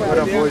right. Well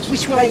done, boys.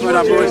 Which way Well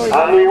done, boys.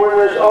 And the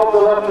winners of the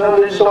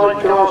left-handed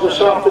sidecars this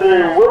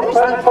afternoon, Will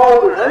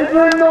Penfold and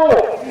Adrian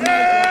North.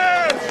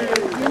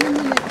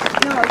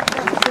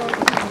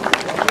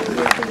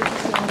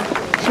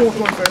 Short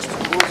one first.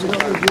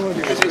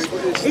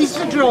 He's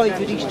the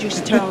driver, he's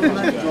just told me.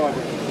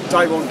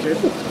 Day one, kid.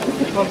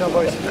 Well done,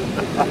 boys.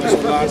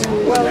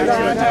 Well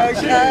done.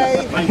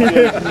 Okay.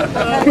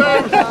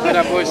 Well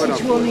done, boys.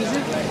 Which one is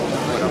it?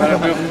 Well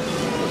done, Bill.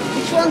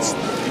 Which one's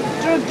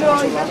drug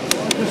driver?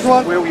 This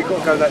one? Will, you've got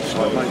to go that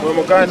side, mate. Well,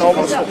 we're going on.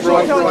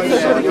 Right,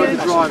 yeah. You're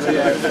the driver,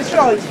 yeah. That's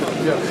right.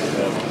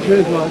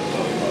 Cheers, mate.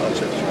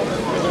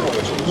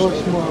 What's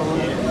tomorrow?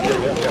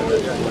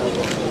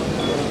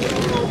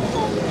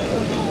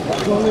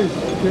 Colin,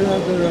 get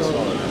out there.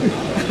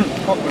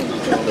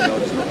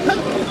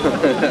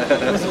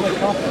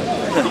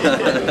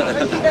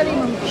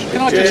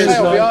 Can I just say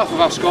on behalf of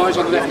us guys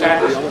on the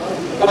left-handers,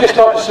 I'd just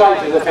like to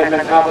say to the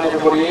Fenland Club and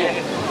everybody here,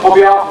 on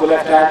behalf of the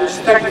left-handers,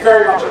 thank you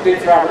very much indeed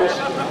for having us.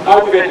 I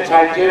hope we've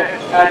entertained you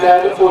and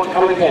look forward to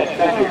coming again.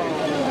 Thank you.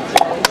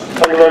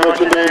 Thank you very much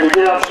indeed. We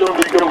did have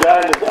somebody come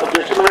down,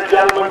 just a minute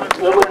gentlemen,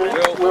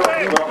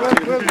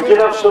 we did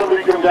have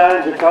somebody come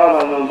down to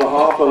Carland on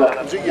behalf of that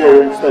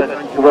instead.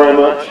 Thank you very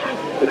much.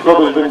 The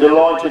club has been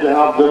delighted to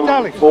have them.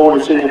 Look forward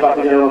to seeing you back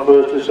again on the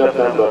 1st of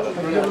September.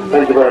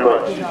 Thank you very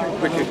much.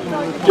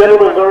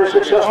 Gentlemen, very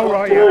successful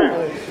afternoon.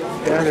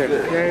 I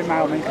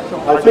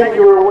think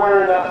you were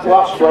aware in that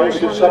last race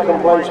that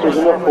second place was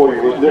enough for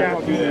you, wasn't it?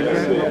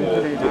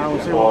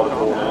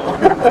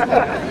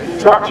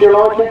 Track you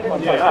like it?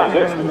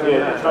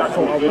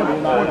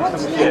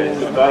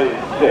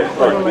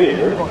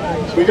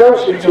 We don't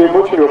see too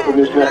much of it in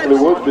this neck of the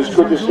woods, but it's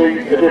good to see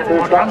a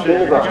different track in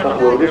the Grasstrack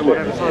world, isn't it?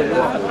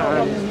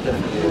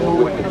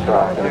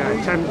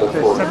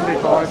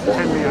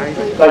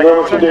 Thank you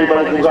very much indeed,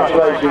 mate.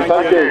 Congratulations.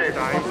 Thank you.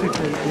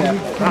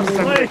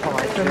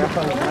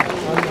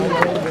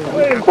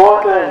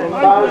 Right then,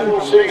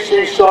 1000cc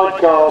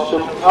sidecars,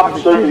 some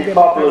absolutely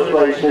fabulous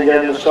racing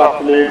again this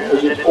afternoon,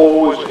 as it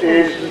always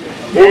is.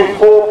 In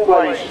fourth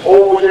place,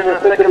 always in the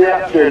thick of the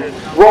action,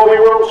 Robbie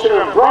Wilson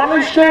and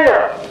Bradley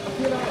Steer.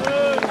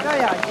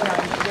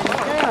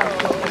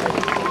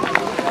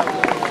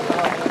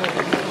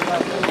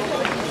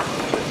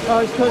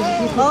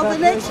 Oh, the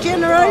next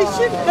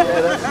generation.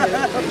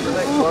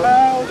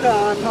 Well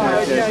done.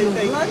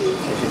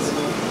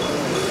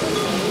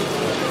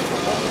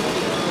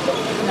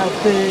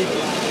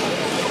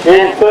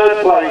 In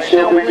third place,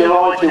 he'll be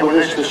delighted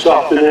with this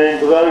afternoon.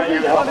 For those who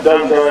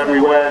don't go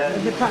everywhere,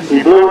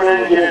 he blew an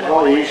engine at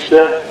High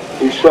Easter,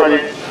 he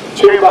shredded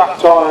 2 back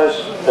tyres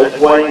at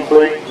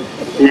Wainfleet,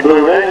 he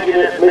blew an engine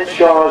at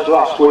Midshires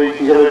last week,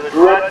 he's had a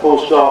dreadful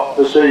start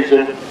to the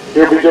season.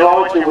 He'll be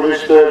delighted with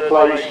his third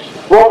place.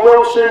 Rod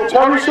Wilson,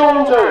 Terry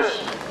Saunders.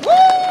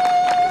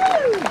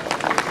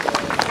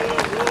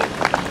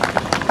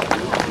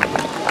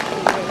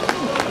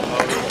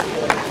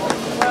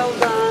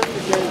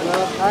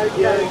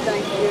 Okay,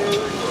 thank you.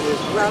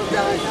 Well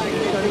done. Thank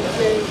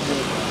you.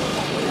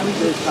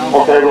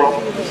 Okay, Rob.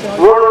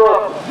 Runner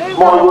up,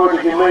 my word,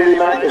 you can really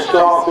make a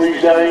start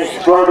these days.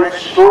 Drove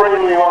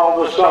extremely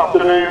well this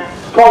afternoon.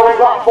 Colin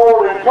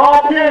Blackbourn and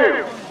Carl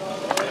Pugh.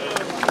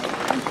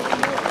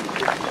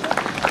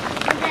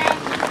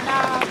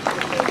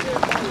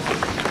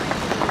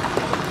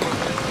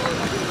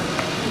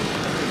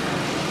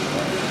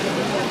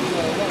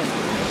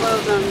 Well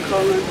done,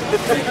 Colin.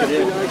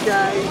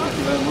 Okay.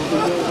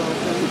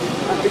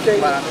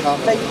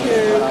 Thank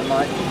you.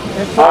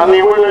 And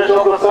the winners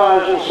of the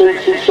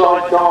 1000cc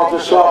sidecar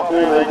this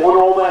afternoon, they've won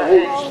all their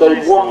heats,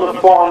 they've won the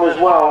final as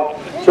well.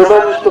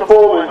 Tremendous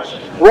performance.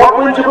 Rod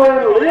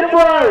Winterburn, Graeme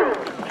Brown.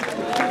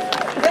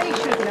 They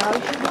should know,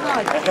 shouldn't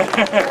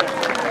they?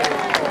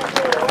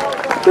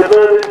 The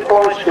Mervyn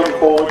Price come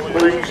forward,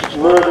 please.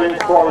 Mervyn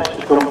Price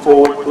to come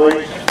forward,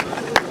 please.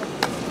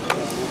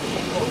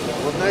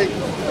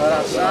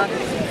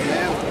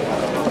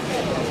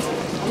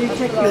 You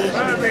take yours.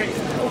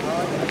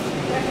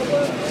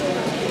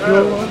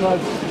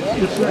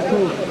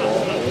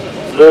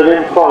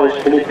 Mervyn Price,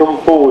 can you come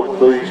forward,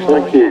 please?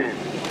 Thank you.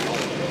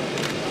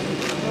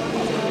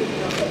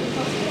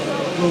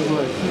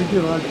 Thank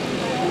you, lad.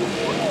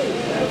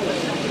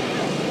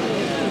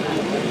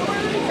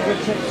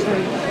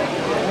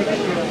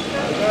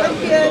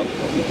 Thank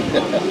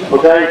you.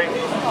 Okay.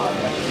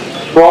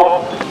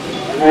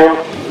 Neil,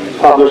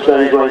 fabulous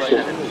day's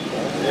racing.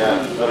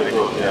 Yeah, very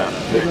good, yeah.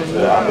 It's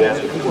at the end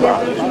of the track,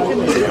 it's what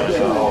we're doing,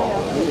 so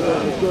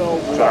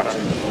tracks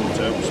in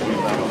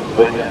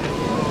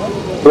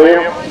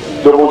Liam,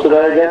 double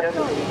today again?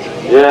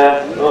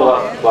 Yeah,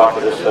 well, like I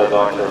just said,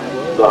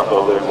 that's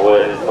what we've been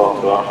waiting for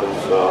to happen,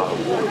 so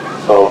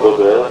it's all good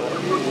really.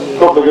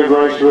 Couple of good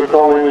races with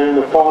Colin in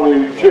the final,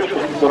 just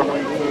that's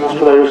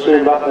what they were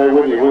seeing back there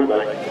with you, weren't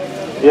they?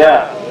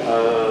 Yeah,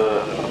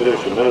 I could do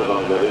some minutes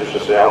on it, but just to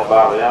see how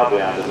far they are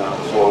behind and then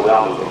slow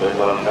down a little bit,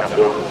 let them catch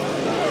up.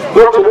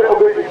 Looked a little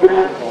bit, you've been a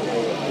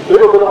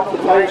little bit off the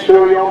pace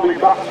early on, be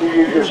back to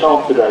you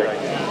yourself today.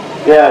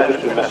 Yeah,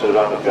 just been messing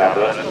around with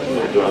camera,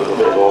 doing a little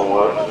bit of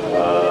homework,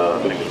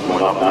 things are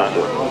coming up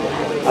nicely.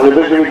 And a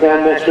busy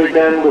weekend next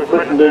weekend with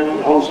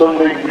Huntingdon on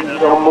Sunday,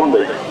 on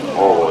Monday?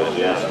 Always,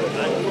 yes.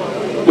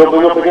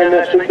 Doubling up again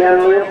next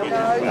weekend, Liam?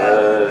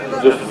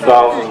 Just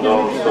 1,000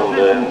 on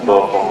Sunday and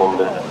both on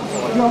Monday.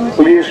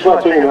 Were you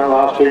sweating in that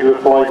last heat of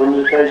the 500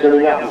 in case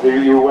anything happened to you?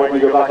 You were waiting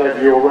to go back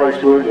over your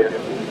race, weren't you?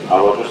 I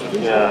was just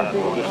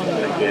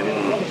thinking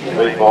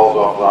 3 balls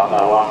off that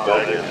now, I'm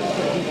begging.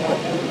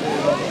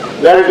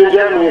 Ladies and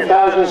gentlemen, your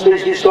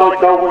 1000cc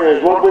sidecar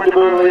winners, Rod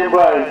Winterburn, Liam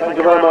Brown. Thank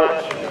you very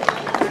much.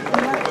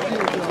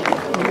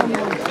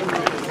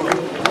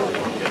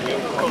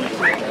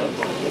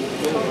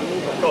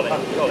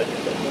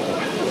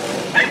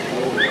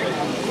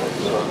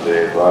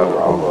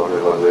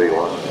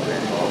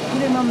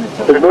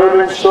 Could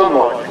Mervyn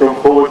Sunlight come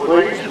forward,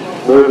 please?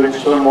 Mervyn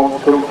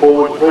Sunlight come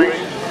forward, please.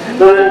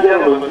 Ladies and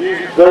gentlemen,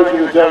 those of you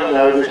who don't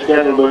know, this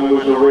gentleman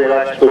was a real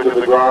expert of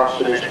the grass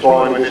in his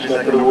prime in this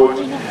neck of the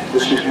woods.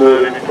 This is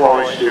Mervyn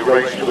Price, who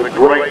raced with a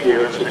great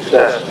deal of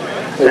success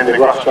in the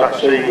grass track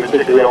scene,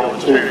 particularly on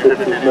the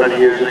 250s many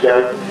years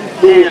ago.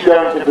 He is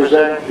going to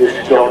present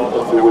this Jon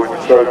Underwood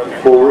Trophy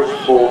for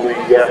us for the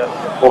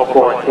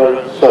upright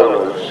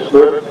solos.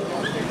 Mervyn?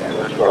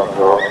 That's right,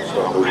 Rob. So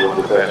we won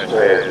the best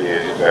pairs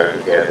years ago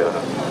together.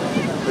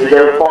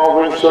 Their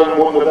father and son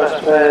won the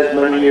best pairs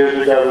many years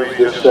ago, he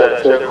just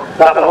said. So,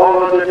 at the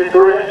highlight of your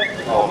career?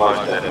 Oh,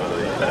 most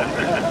definitely.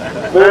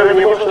 Mervyn,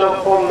 you must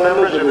have fond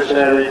memories of this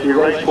area.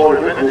 You raced quite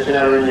a bit in this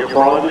area in your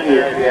prime, didn't you?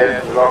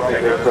 Yeah, lots of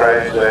good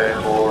friends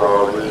there, 4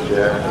 riders,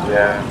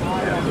 yeah.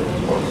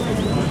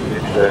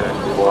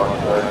 It's what I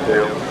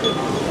feel.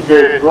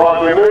 Good.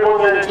 Right, we move on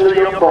then to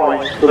the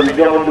uprights for the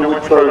Jon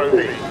Underwood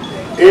Trophy.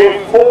 In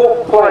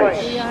 4th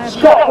place,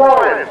 Scott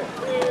Ryan.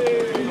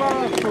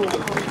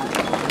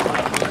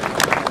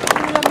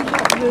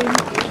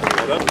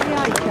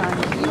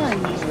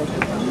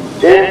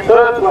 In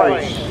 3rd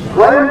place,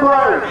 Graeme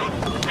Brown.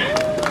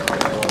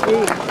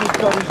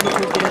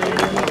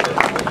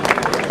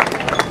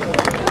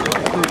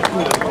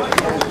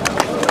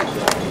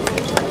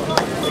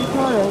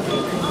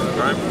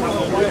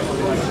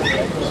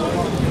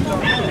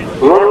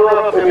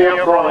 Runner-up in the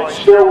upright,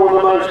 still one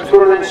of the most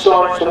thrilling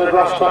sights on the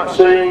grass track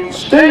scene,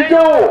 Steve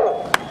Daw.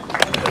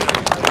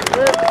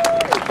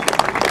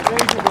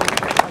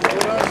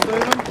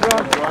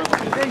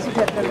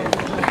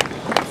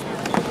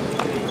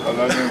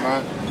 Hello,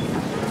 man.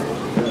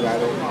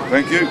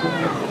 Thank you.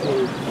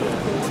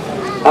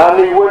 And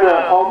the winner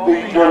of the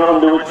Jon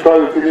Underwood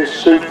Trophy, this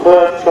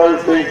superb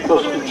trophy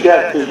plus the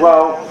check as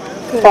well.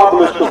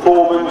 Fabulous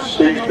performance.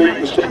 He's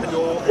beaten Steve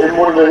in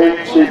one of the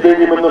heats. He beat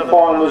him in the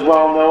final as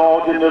well. No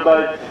arguing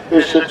about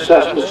his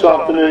success this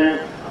afternoon.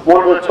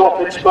 One of the top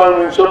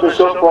exponents of this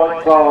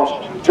upright class,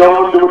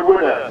 Jon Underwood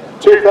winner,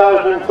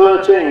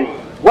 2013,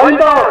 Wayne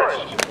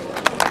Barrett.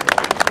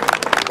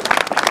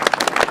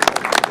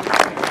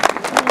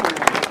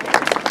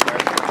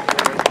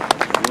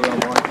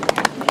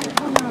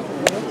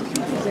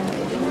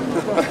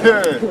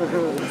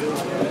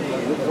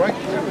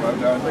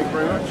 Thank you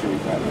very much.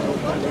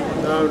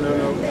 No,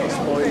 that's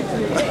fine.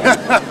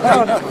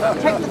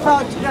 Take the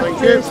photograph. Thank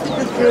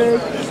you.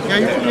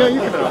 Yeah, you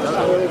can have that.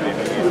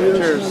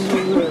 Cheers.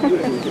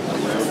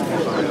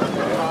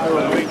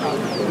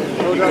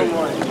 Well done,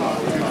 Wayne.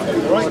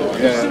 Right?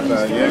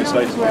 Yeah, it's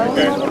nice to be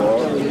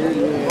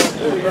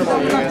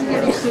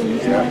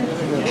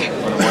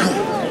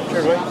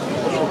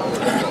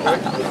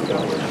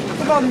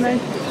Come on then.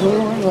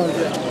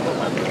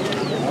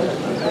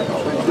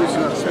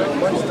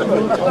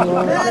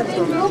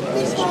 Look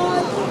this way.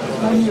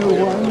 And you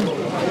won.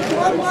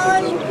 Come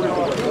on.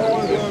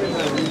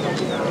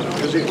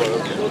 Does it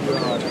work?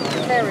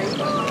 Very.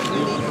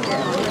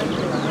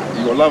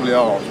 You've got a lovely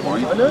arse,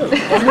 Wayne. I know.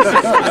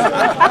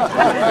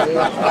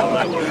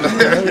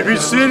 You've been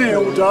seeing it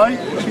all day.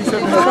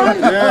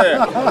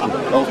 Yeah. I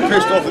was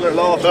pissed off in it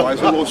last night,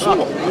 so I was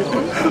sore.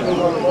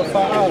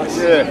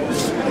 Yeah.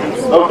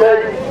 Okay,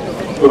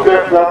 we're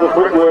going to have a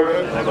quick word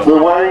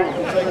with Wayne.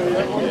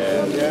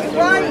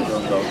 Wayne,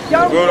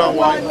 don't Good on,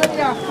 Wayne, Wayne. will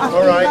you?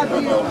 All right.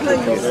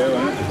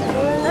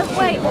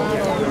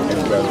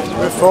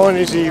 We're fine,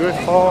 Izzy, we're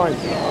fine.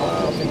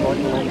 I've been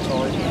riding a long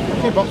time.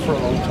 Keep up for a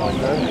long time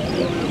now.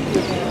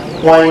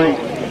 Wayne,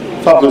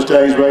 fabulous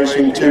days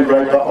racing, 2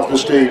 great battles for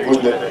Steve,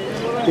 wasn't it?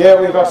 Yeah,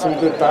 we've had some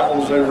good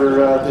battles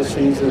over this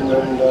season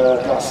and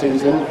last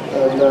season,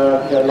 and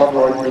yeah, love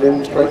riding with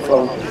him. It's great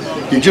fun.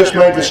 You just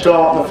made the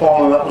start in the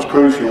final, that was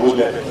crucial,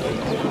 wasn't it?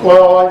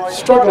 Well, I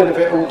struggled a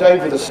bit all day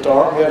with the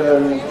start. We had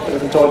a bit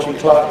of a dodgy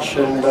clutch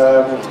and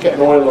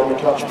getting oil on the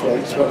clutch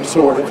plates, but we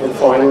sorted it for the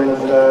final,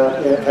 and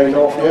yeah, it paid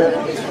off.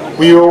 Yeah.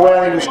 Were you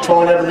aware he was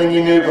trying everything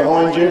you knew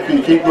behind you? Could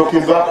you keep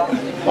looking back?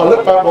 I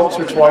looked back once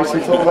or twice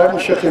and thought, well, I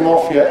haven't shook him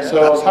off yet,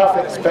 so I was half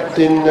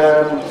expecting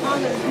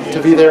to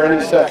be there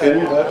any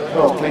second, but I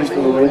was pleased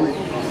for the win.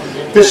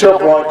 This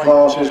upright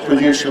class has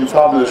produced some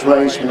fabulous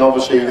racing, and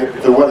obviously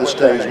the weather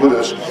stays with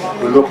us.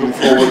 We're looking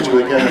forward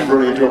to again a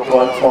brilliant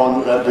upright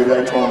final that'll be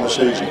later on in the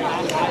season.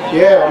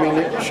 Yeah, I mean,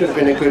 it should have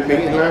been a good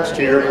meeting last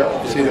year, but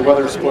obviously the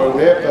weather spoiled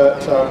it,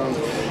 but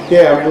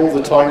yeah, I mean, all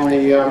the time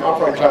the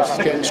upright class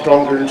is getting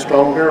stronger and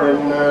stronger,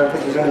 and I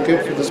think it's only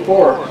good for the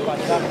sport.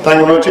 Thank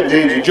you very much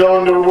indeed.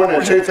 Jon Underwood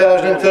winner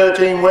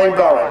 2013, Wayne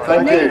Barrett.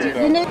 Thank you.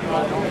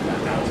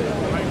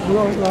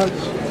 Right,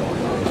 lads.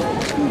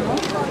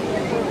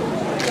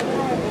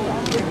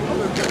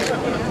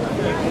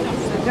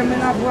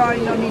 Coming up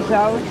Ryan on his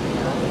own.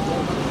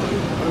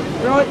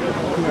 Right,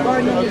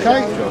 Ryan on his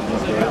own.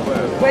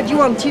 Where do you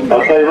want him?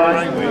 Okay,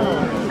 Ryan.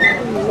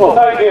 Well,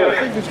 thank you.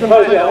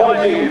 I want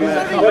to give you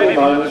many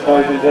moments,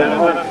 ladies and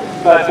gentlemen.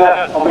 But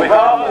on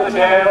behalf of the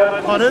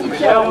chairman, the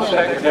general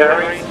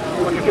secretary,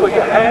 would you put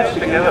your hands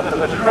together for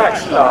the track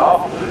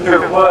staff who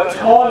have worked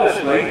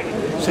tirelessly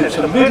since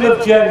the middle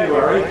of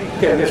January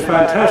getting this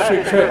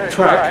fantastic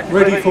track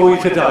ready for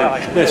you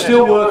today. They're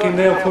still working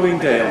now, pulling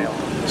down.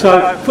 So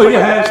put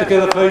your hands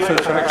together please for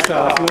the track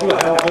staff and all the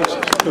helpers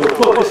who will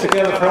put this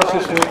together for us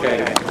this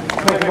weekend.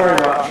 Thank you very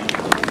much.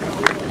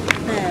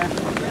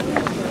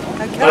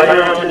 Thank you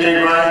very much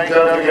indeed, Ryan.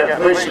 Don't forget,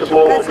 Police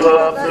Support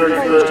Club,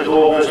 31st of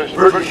August,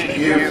 British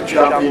Youth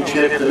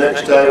Championship. The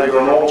next day we've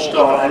got an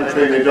all-star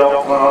entry in the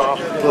dog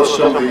class, plus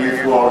some of the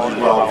youth riders as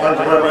well. Thank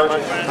you very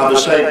much. Have a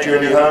safe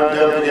journey home.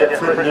 Don't forget,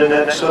 Frippenden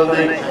next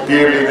Sunday,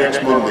 Bewley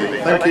next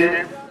Monday. Thank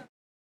you.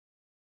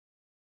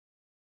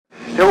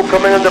 Still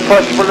coming under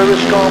pressure for Lewis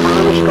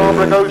Scarborough. Lewis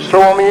Scarborough goes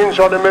through on the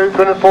inside and moves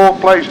in the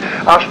fourth place.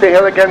 Ashley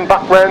Hill again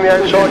back round the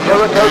outside.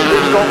 Jericho's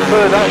got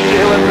third. Ashley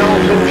Hill and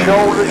Nelson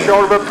shoulder to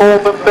shoulder,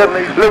 fourth and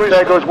fifth. Lewis,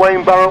 there goes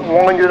Wayne Barrett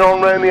winding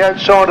on round the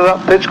outside of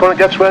that pitch corner.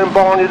 Gets round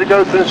Barney to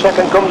go through the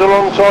second. Comes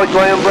alongside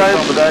Graeme Brown.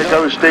 But there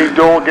goes Steve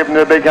Daw giving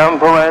a big hand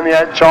from around the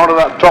outside of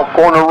that top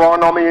corner.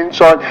 Ryan on the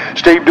inside.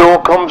 Steve Daw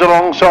comes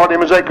alongside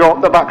him as they go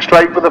up the back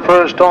straight for the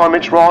first time.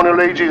 It's Ryan who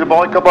leads his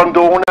bike up on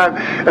Daw now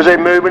as they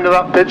move into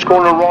that pitch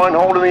corner. Ryan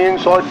holding the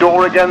inside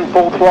door again,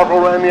 full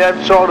throttle around the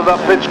outside of that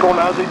pitch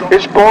corner.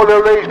 It's Boyle who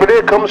leads, but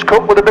here comes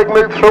Cook with a big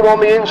move through on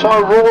the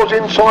inside. Roars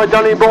inside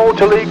Danny Boyle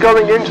to lead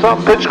going into that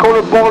pitch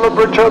corner. Boyle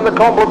return the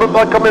compliment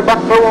by coming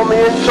back through on the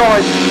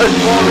inside. As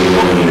Barney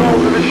comes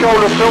shoulder to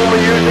shoulder, Filmer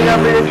using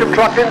every inch of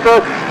track into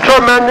a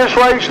tremendous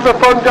race to the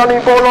front. Danny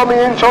Boyle on the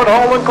inside.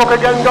 Harland Cook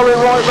again going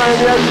right round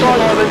the outside.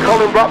 And then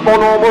Colin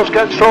Blackbourn almost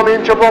gets thrown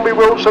into Robbie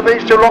Wilson.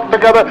 These two locked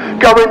together,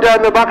 going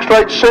down the back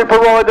straight. Super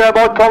ride there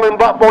by Colin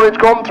Blackbourn. It's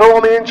gone through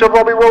on the inch of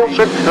Robbie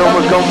Wilson.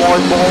 Filmer's gone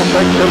wide, Ball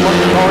takes him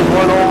much time,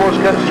 one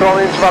almost gets thrown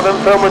into that, and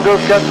Filmer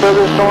does get through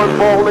this time.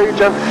 Ball leads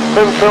him,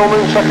 then Filmer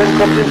in second,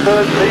 comes in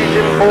third, leads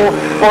in fourth.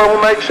 Boyle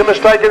makes a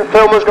mistake and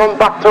Filmer's gone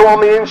back through on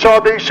the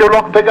inside. These two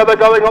locked together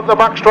going up the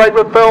back straight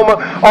with Filmer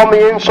on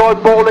the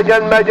inside. Ball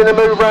again making a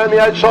move round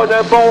the outside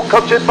now. Ball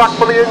cuts it back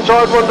for the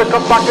inside run to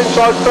cut back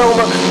inside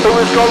Filmer, who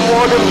has gone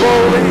wide, and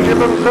Ball leads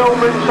him and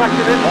Filmer in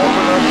second.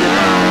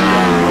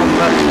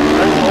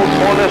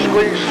 And a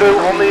squeeze through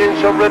on the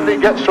inside. Ridley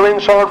gets to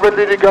inside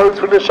Ridley to go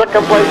through the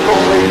second place. Ball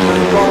leads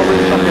and Scarborough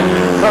in second.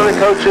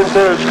 Jericho's in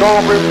third.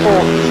 Scarborough in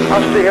fourth.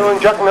 Ashley Hill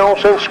and Jack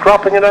Nelson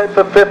scrapping it out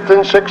for fifth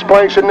and sixth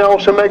place, and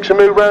Nelson makes a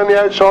move round the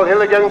outside.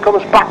 Hill again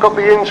comes back up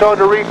the inside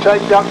to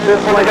retake that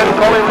fifth one again.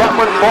 Colin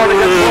Blackbourn trying to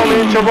get through on the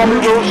inside.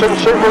 Robbie Wilson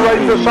super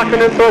race for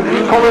second and third.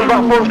 Colin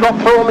Blackbourn's got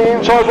through on the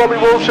inside. Robbie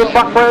Wilson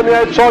back round the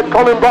outside.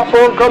 Colin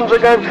Blackbourn comes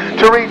again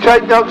to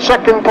retake that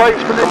second place.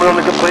 Coming on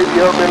the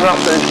completely opening lap,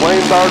 there's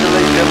Wayne Barrett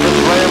leads him, but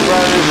Graeme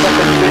Brown in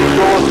second. Steve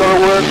Daw's got a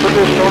word for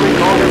this time. He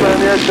can't get round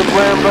the edge of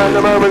Graeme Brown at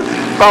the moment.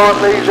 Barrett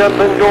leads up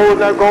and Daw's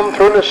now gone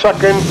through in the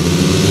second.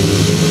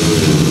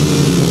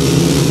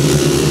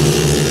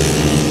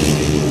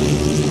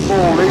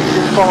 Four leads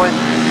in five.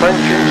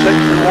 French in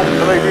sixth and one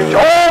to lead in.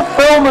 Oh,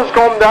 Filmer's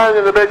gone down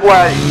in a big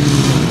way.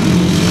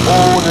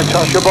 Oh,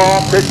 Natasha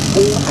Barpitt,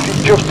 she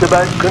just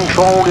about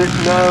controlled it.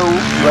 No,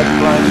 red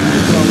flag.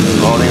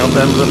 Rolling up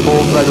then to the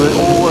fourth leg of it.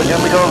 Oh,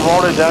 again we got a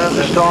roller down at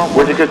the start.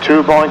 Whitaker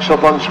 2 bikes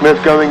up on Smith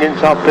going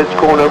into that pitch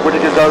corner.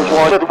 Whitaker goes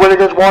wide.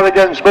 Whitaker's wide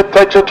again. Smith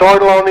takes a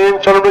title on the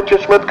inside.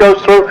 Richard Smith goes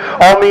through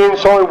on the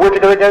inside.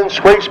 Whitaker again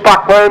squeaks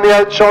back round the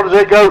outside as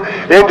they go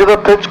into the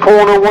pits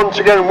corner once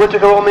again.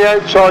 Whitaker on the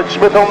outside,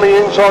 Smith on the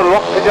inside,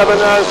 locked together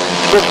now.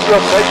 Smith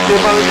takes the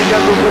advantage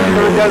again with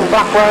Whitaker again,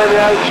 back round the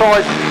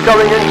outside,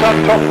 going into that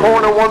top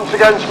corner once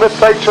again. Smith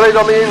takes the lead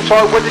on the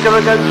inside, Whitaker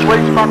again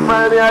sweeps back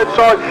round the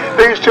outside.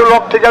 These two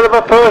locked together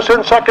for first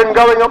and second,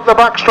 going up the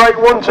back straight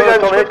once again.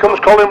 Here comes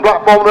Colin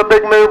Blackbourn with a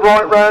big move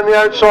right round the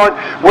outside.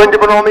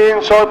 Winterburn on the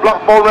inside,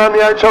 Blackbourn round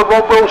the outside.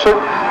 Rob Wilson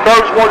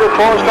goes wide to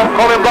try and stop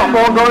Colin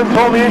Blackbourn going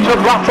from the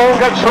inside. Blackbourn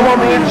gets some on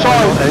the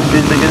inside.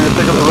 Engines begin to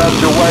pick up the revs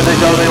away they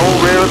go. They all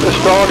rear at the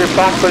start. In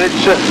fact, but it's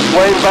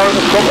Wayne Barrett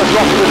has got the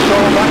drop of the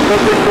start back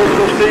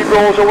to Steve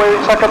Daw's away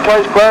in second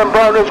place. Graeme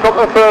Brown has got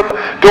the third.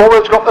 Daw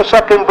has got the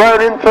second.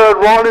 Brown in third.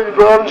 Riley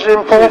runs in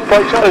fourth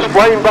place as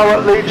Wayne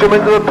Barrett leads him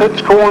into the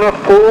pits corner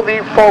for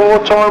the final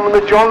time in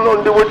the Jon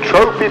Underwood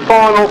Trophy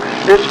final.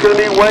 It's going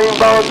to be Wayne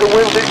Barrett to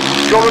win the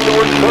Jon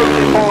Underwood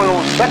Trophy final.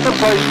 Second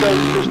place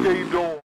goes to Steve.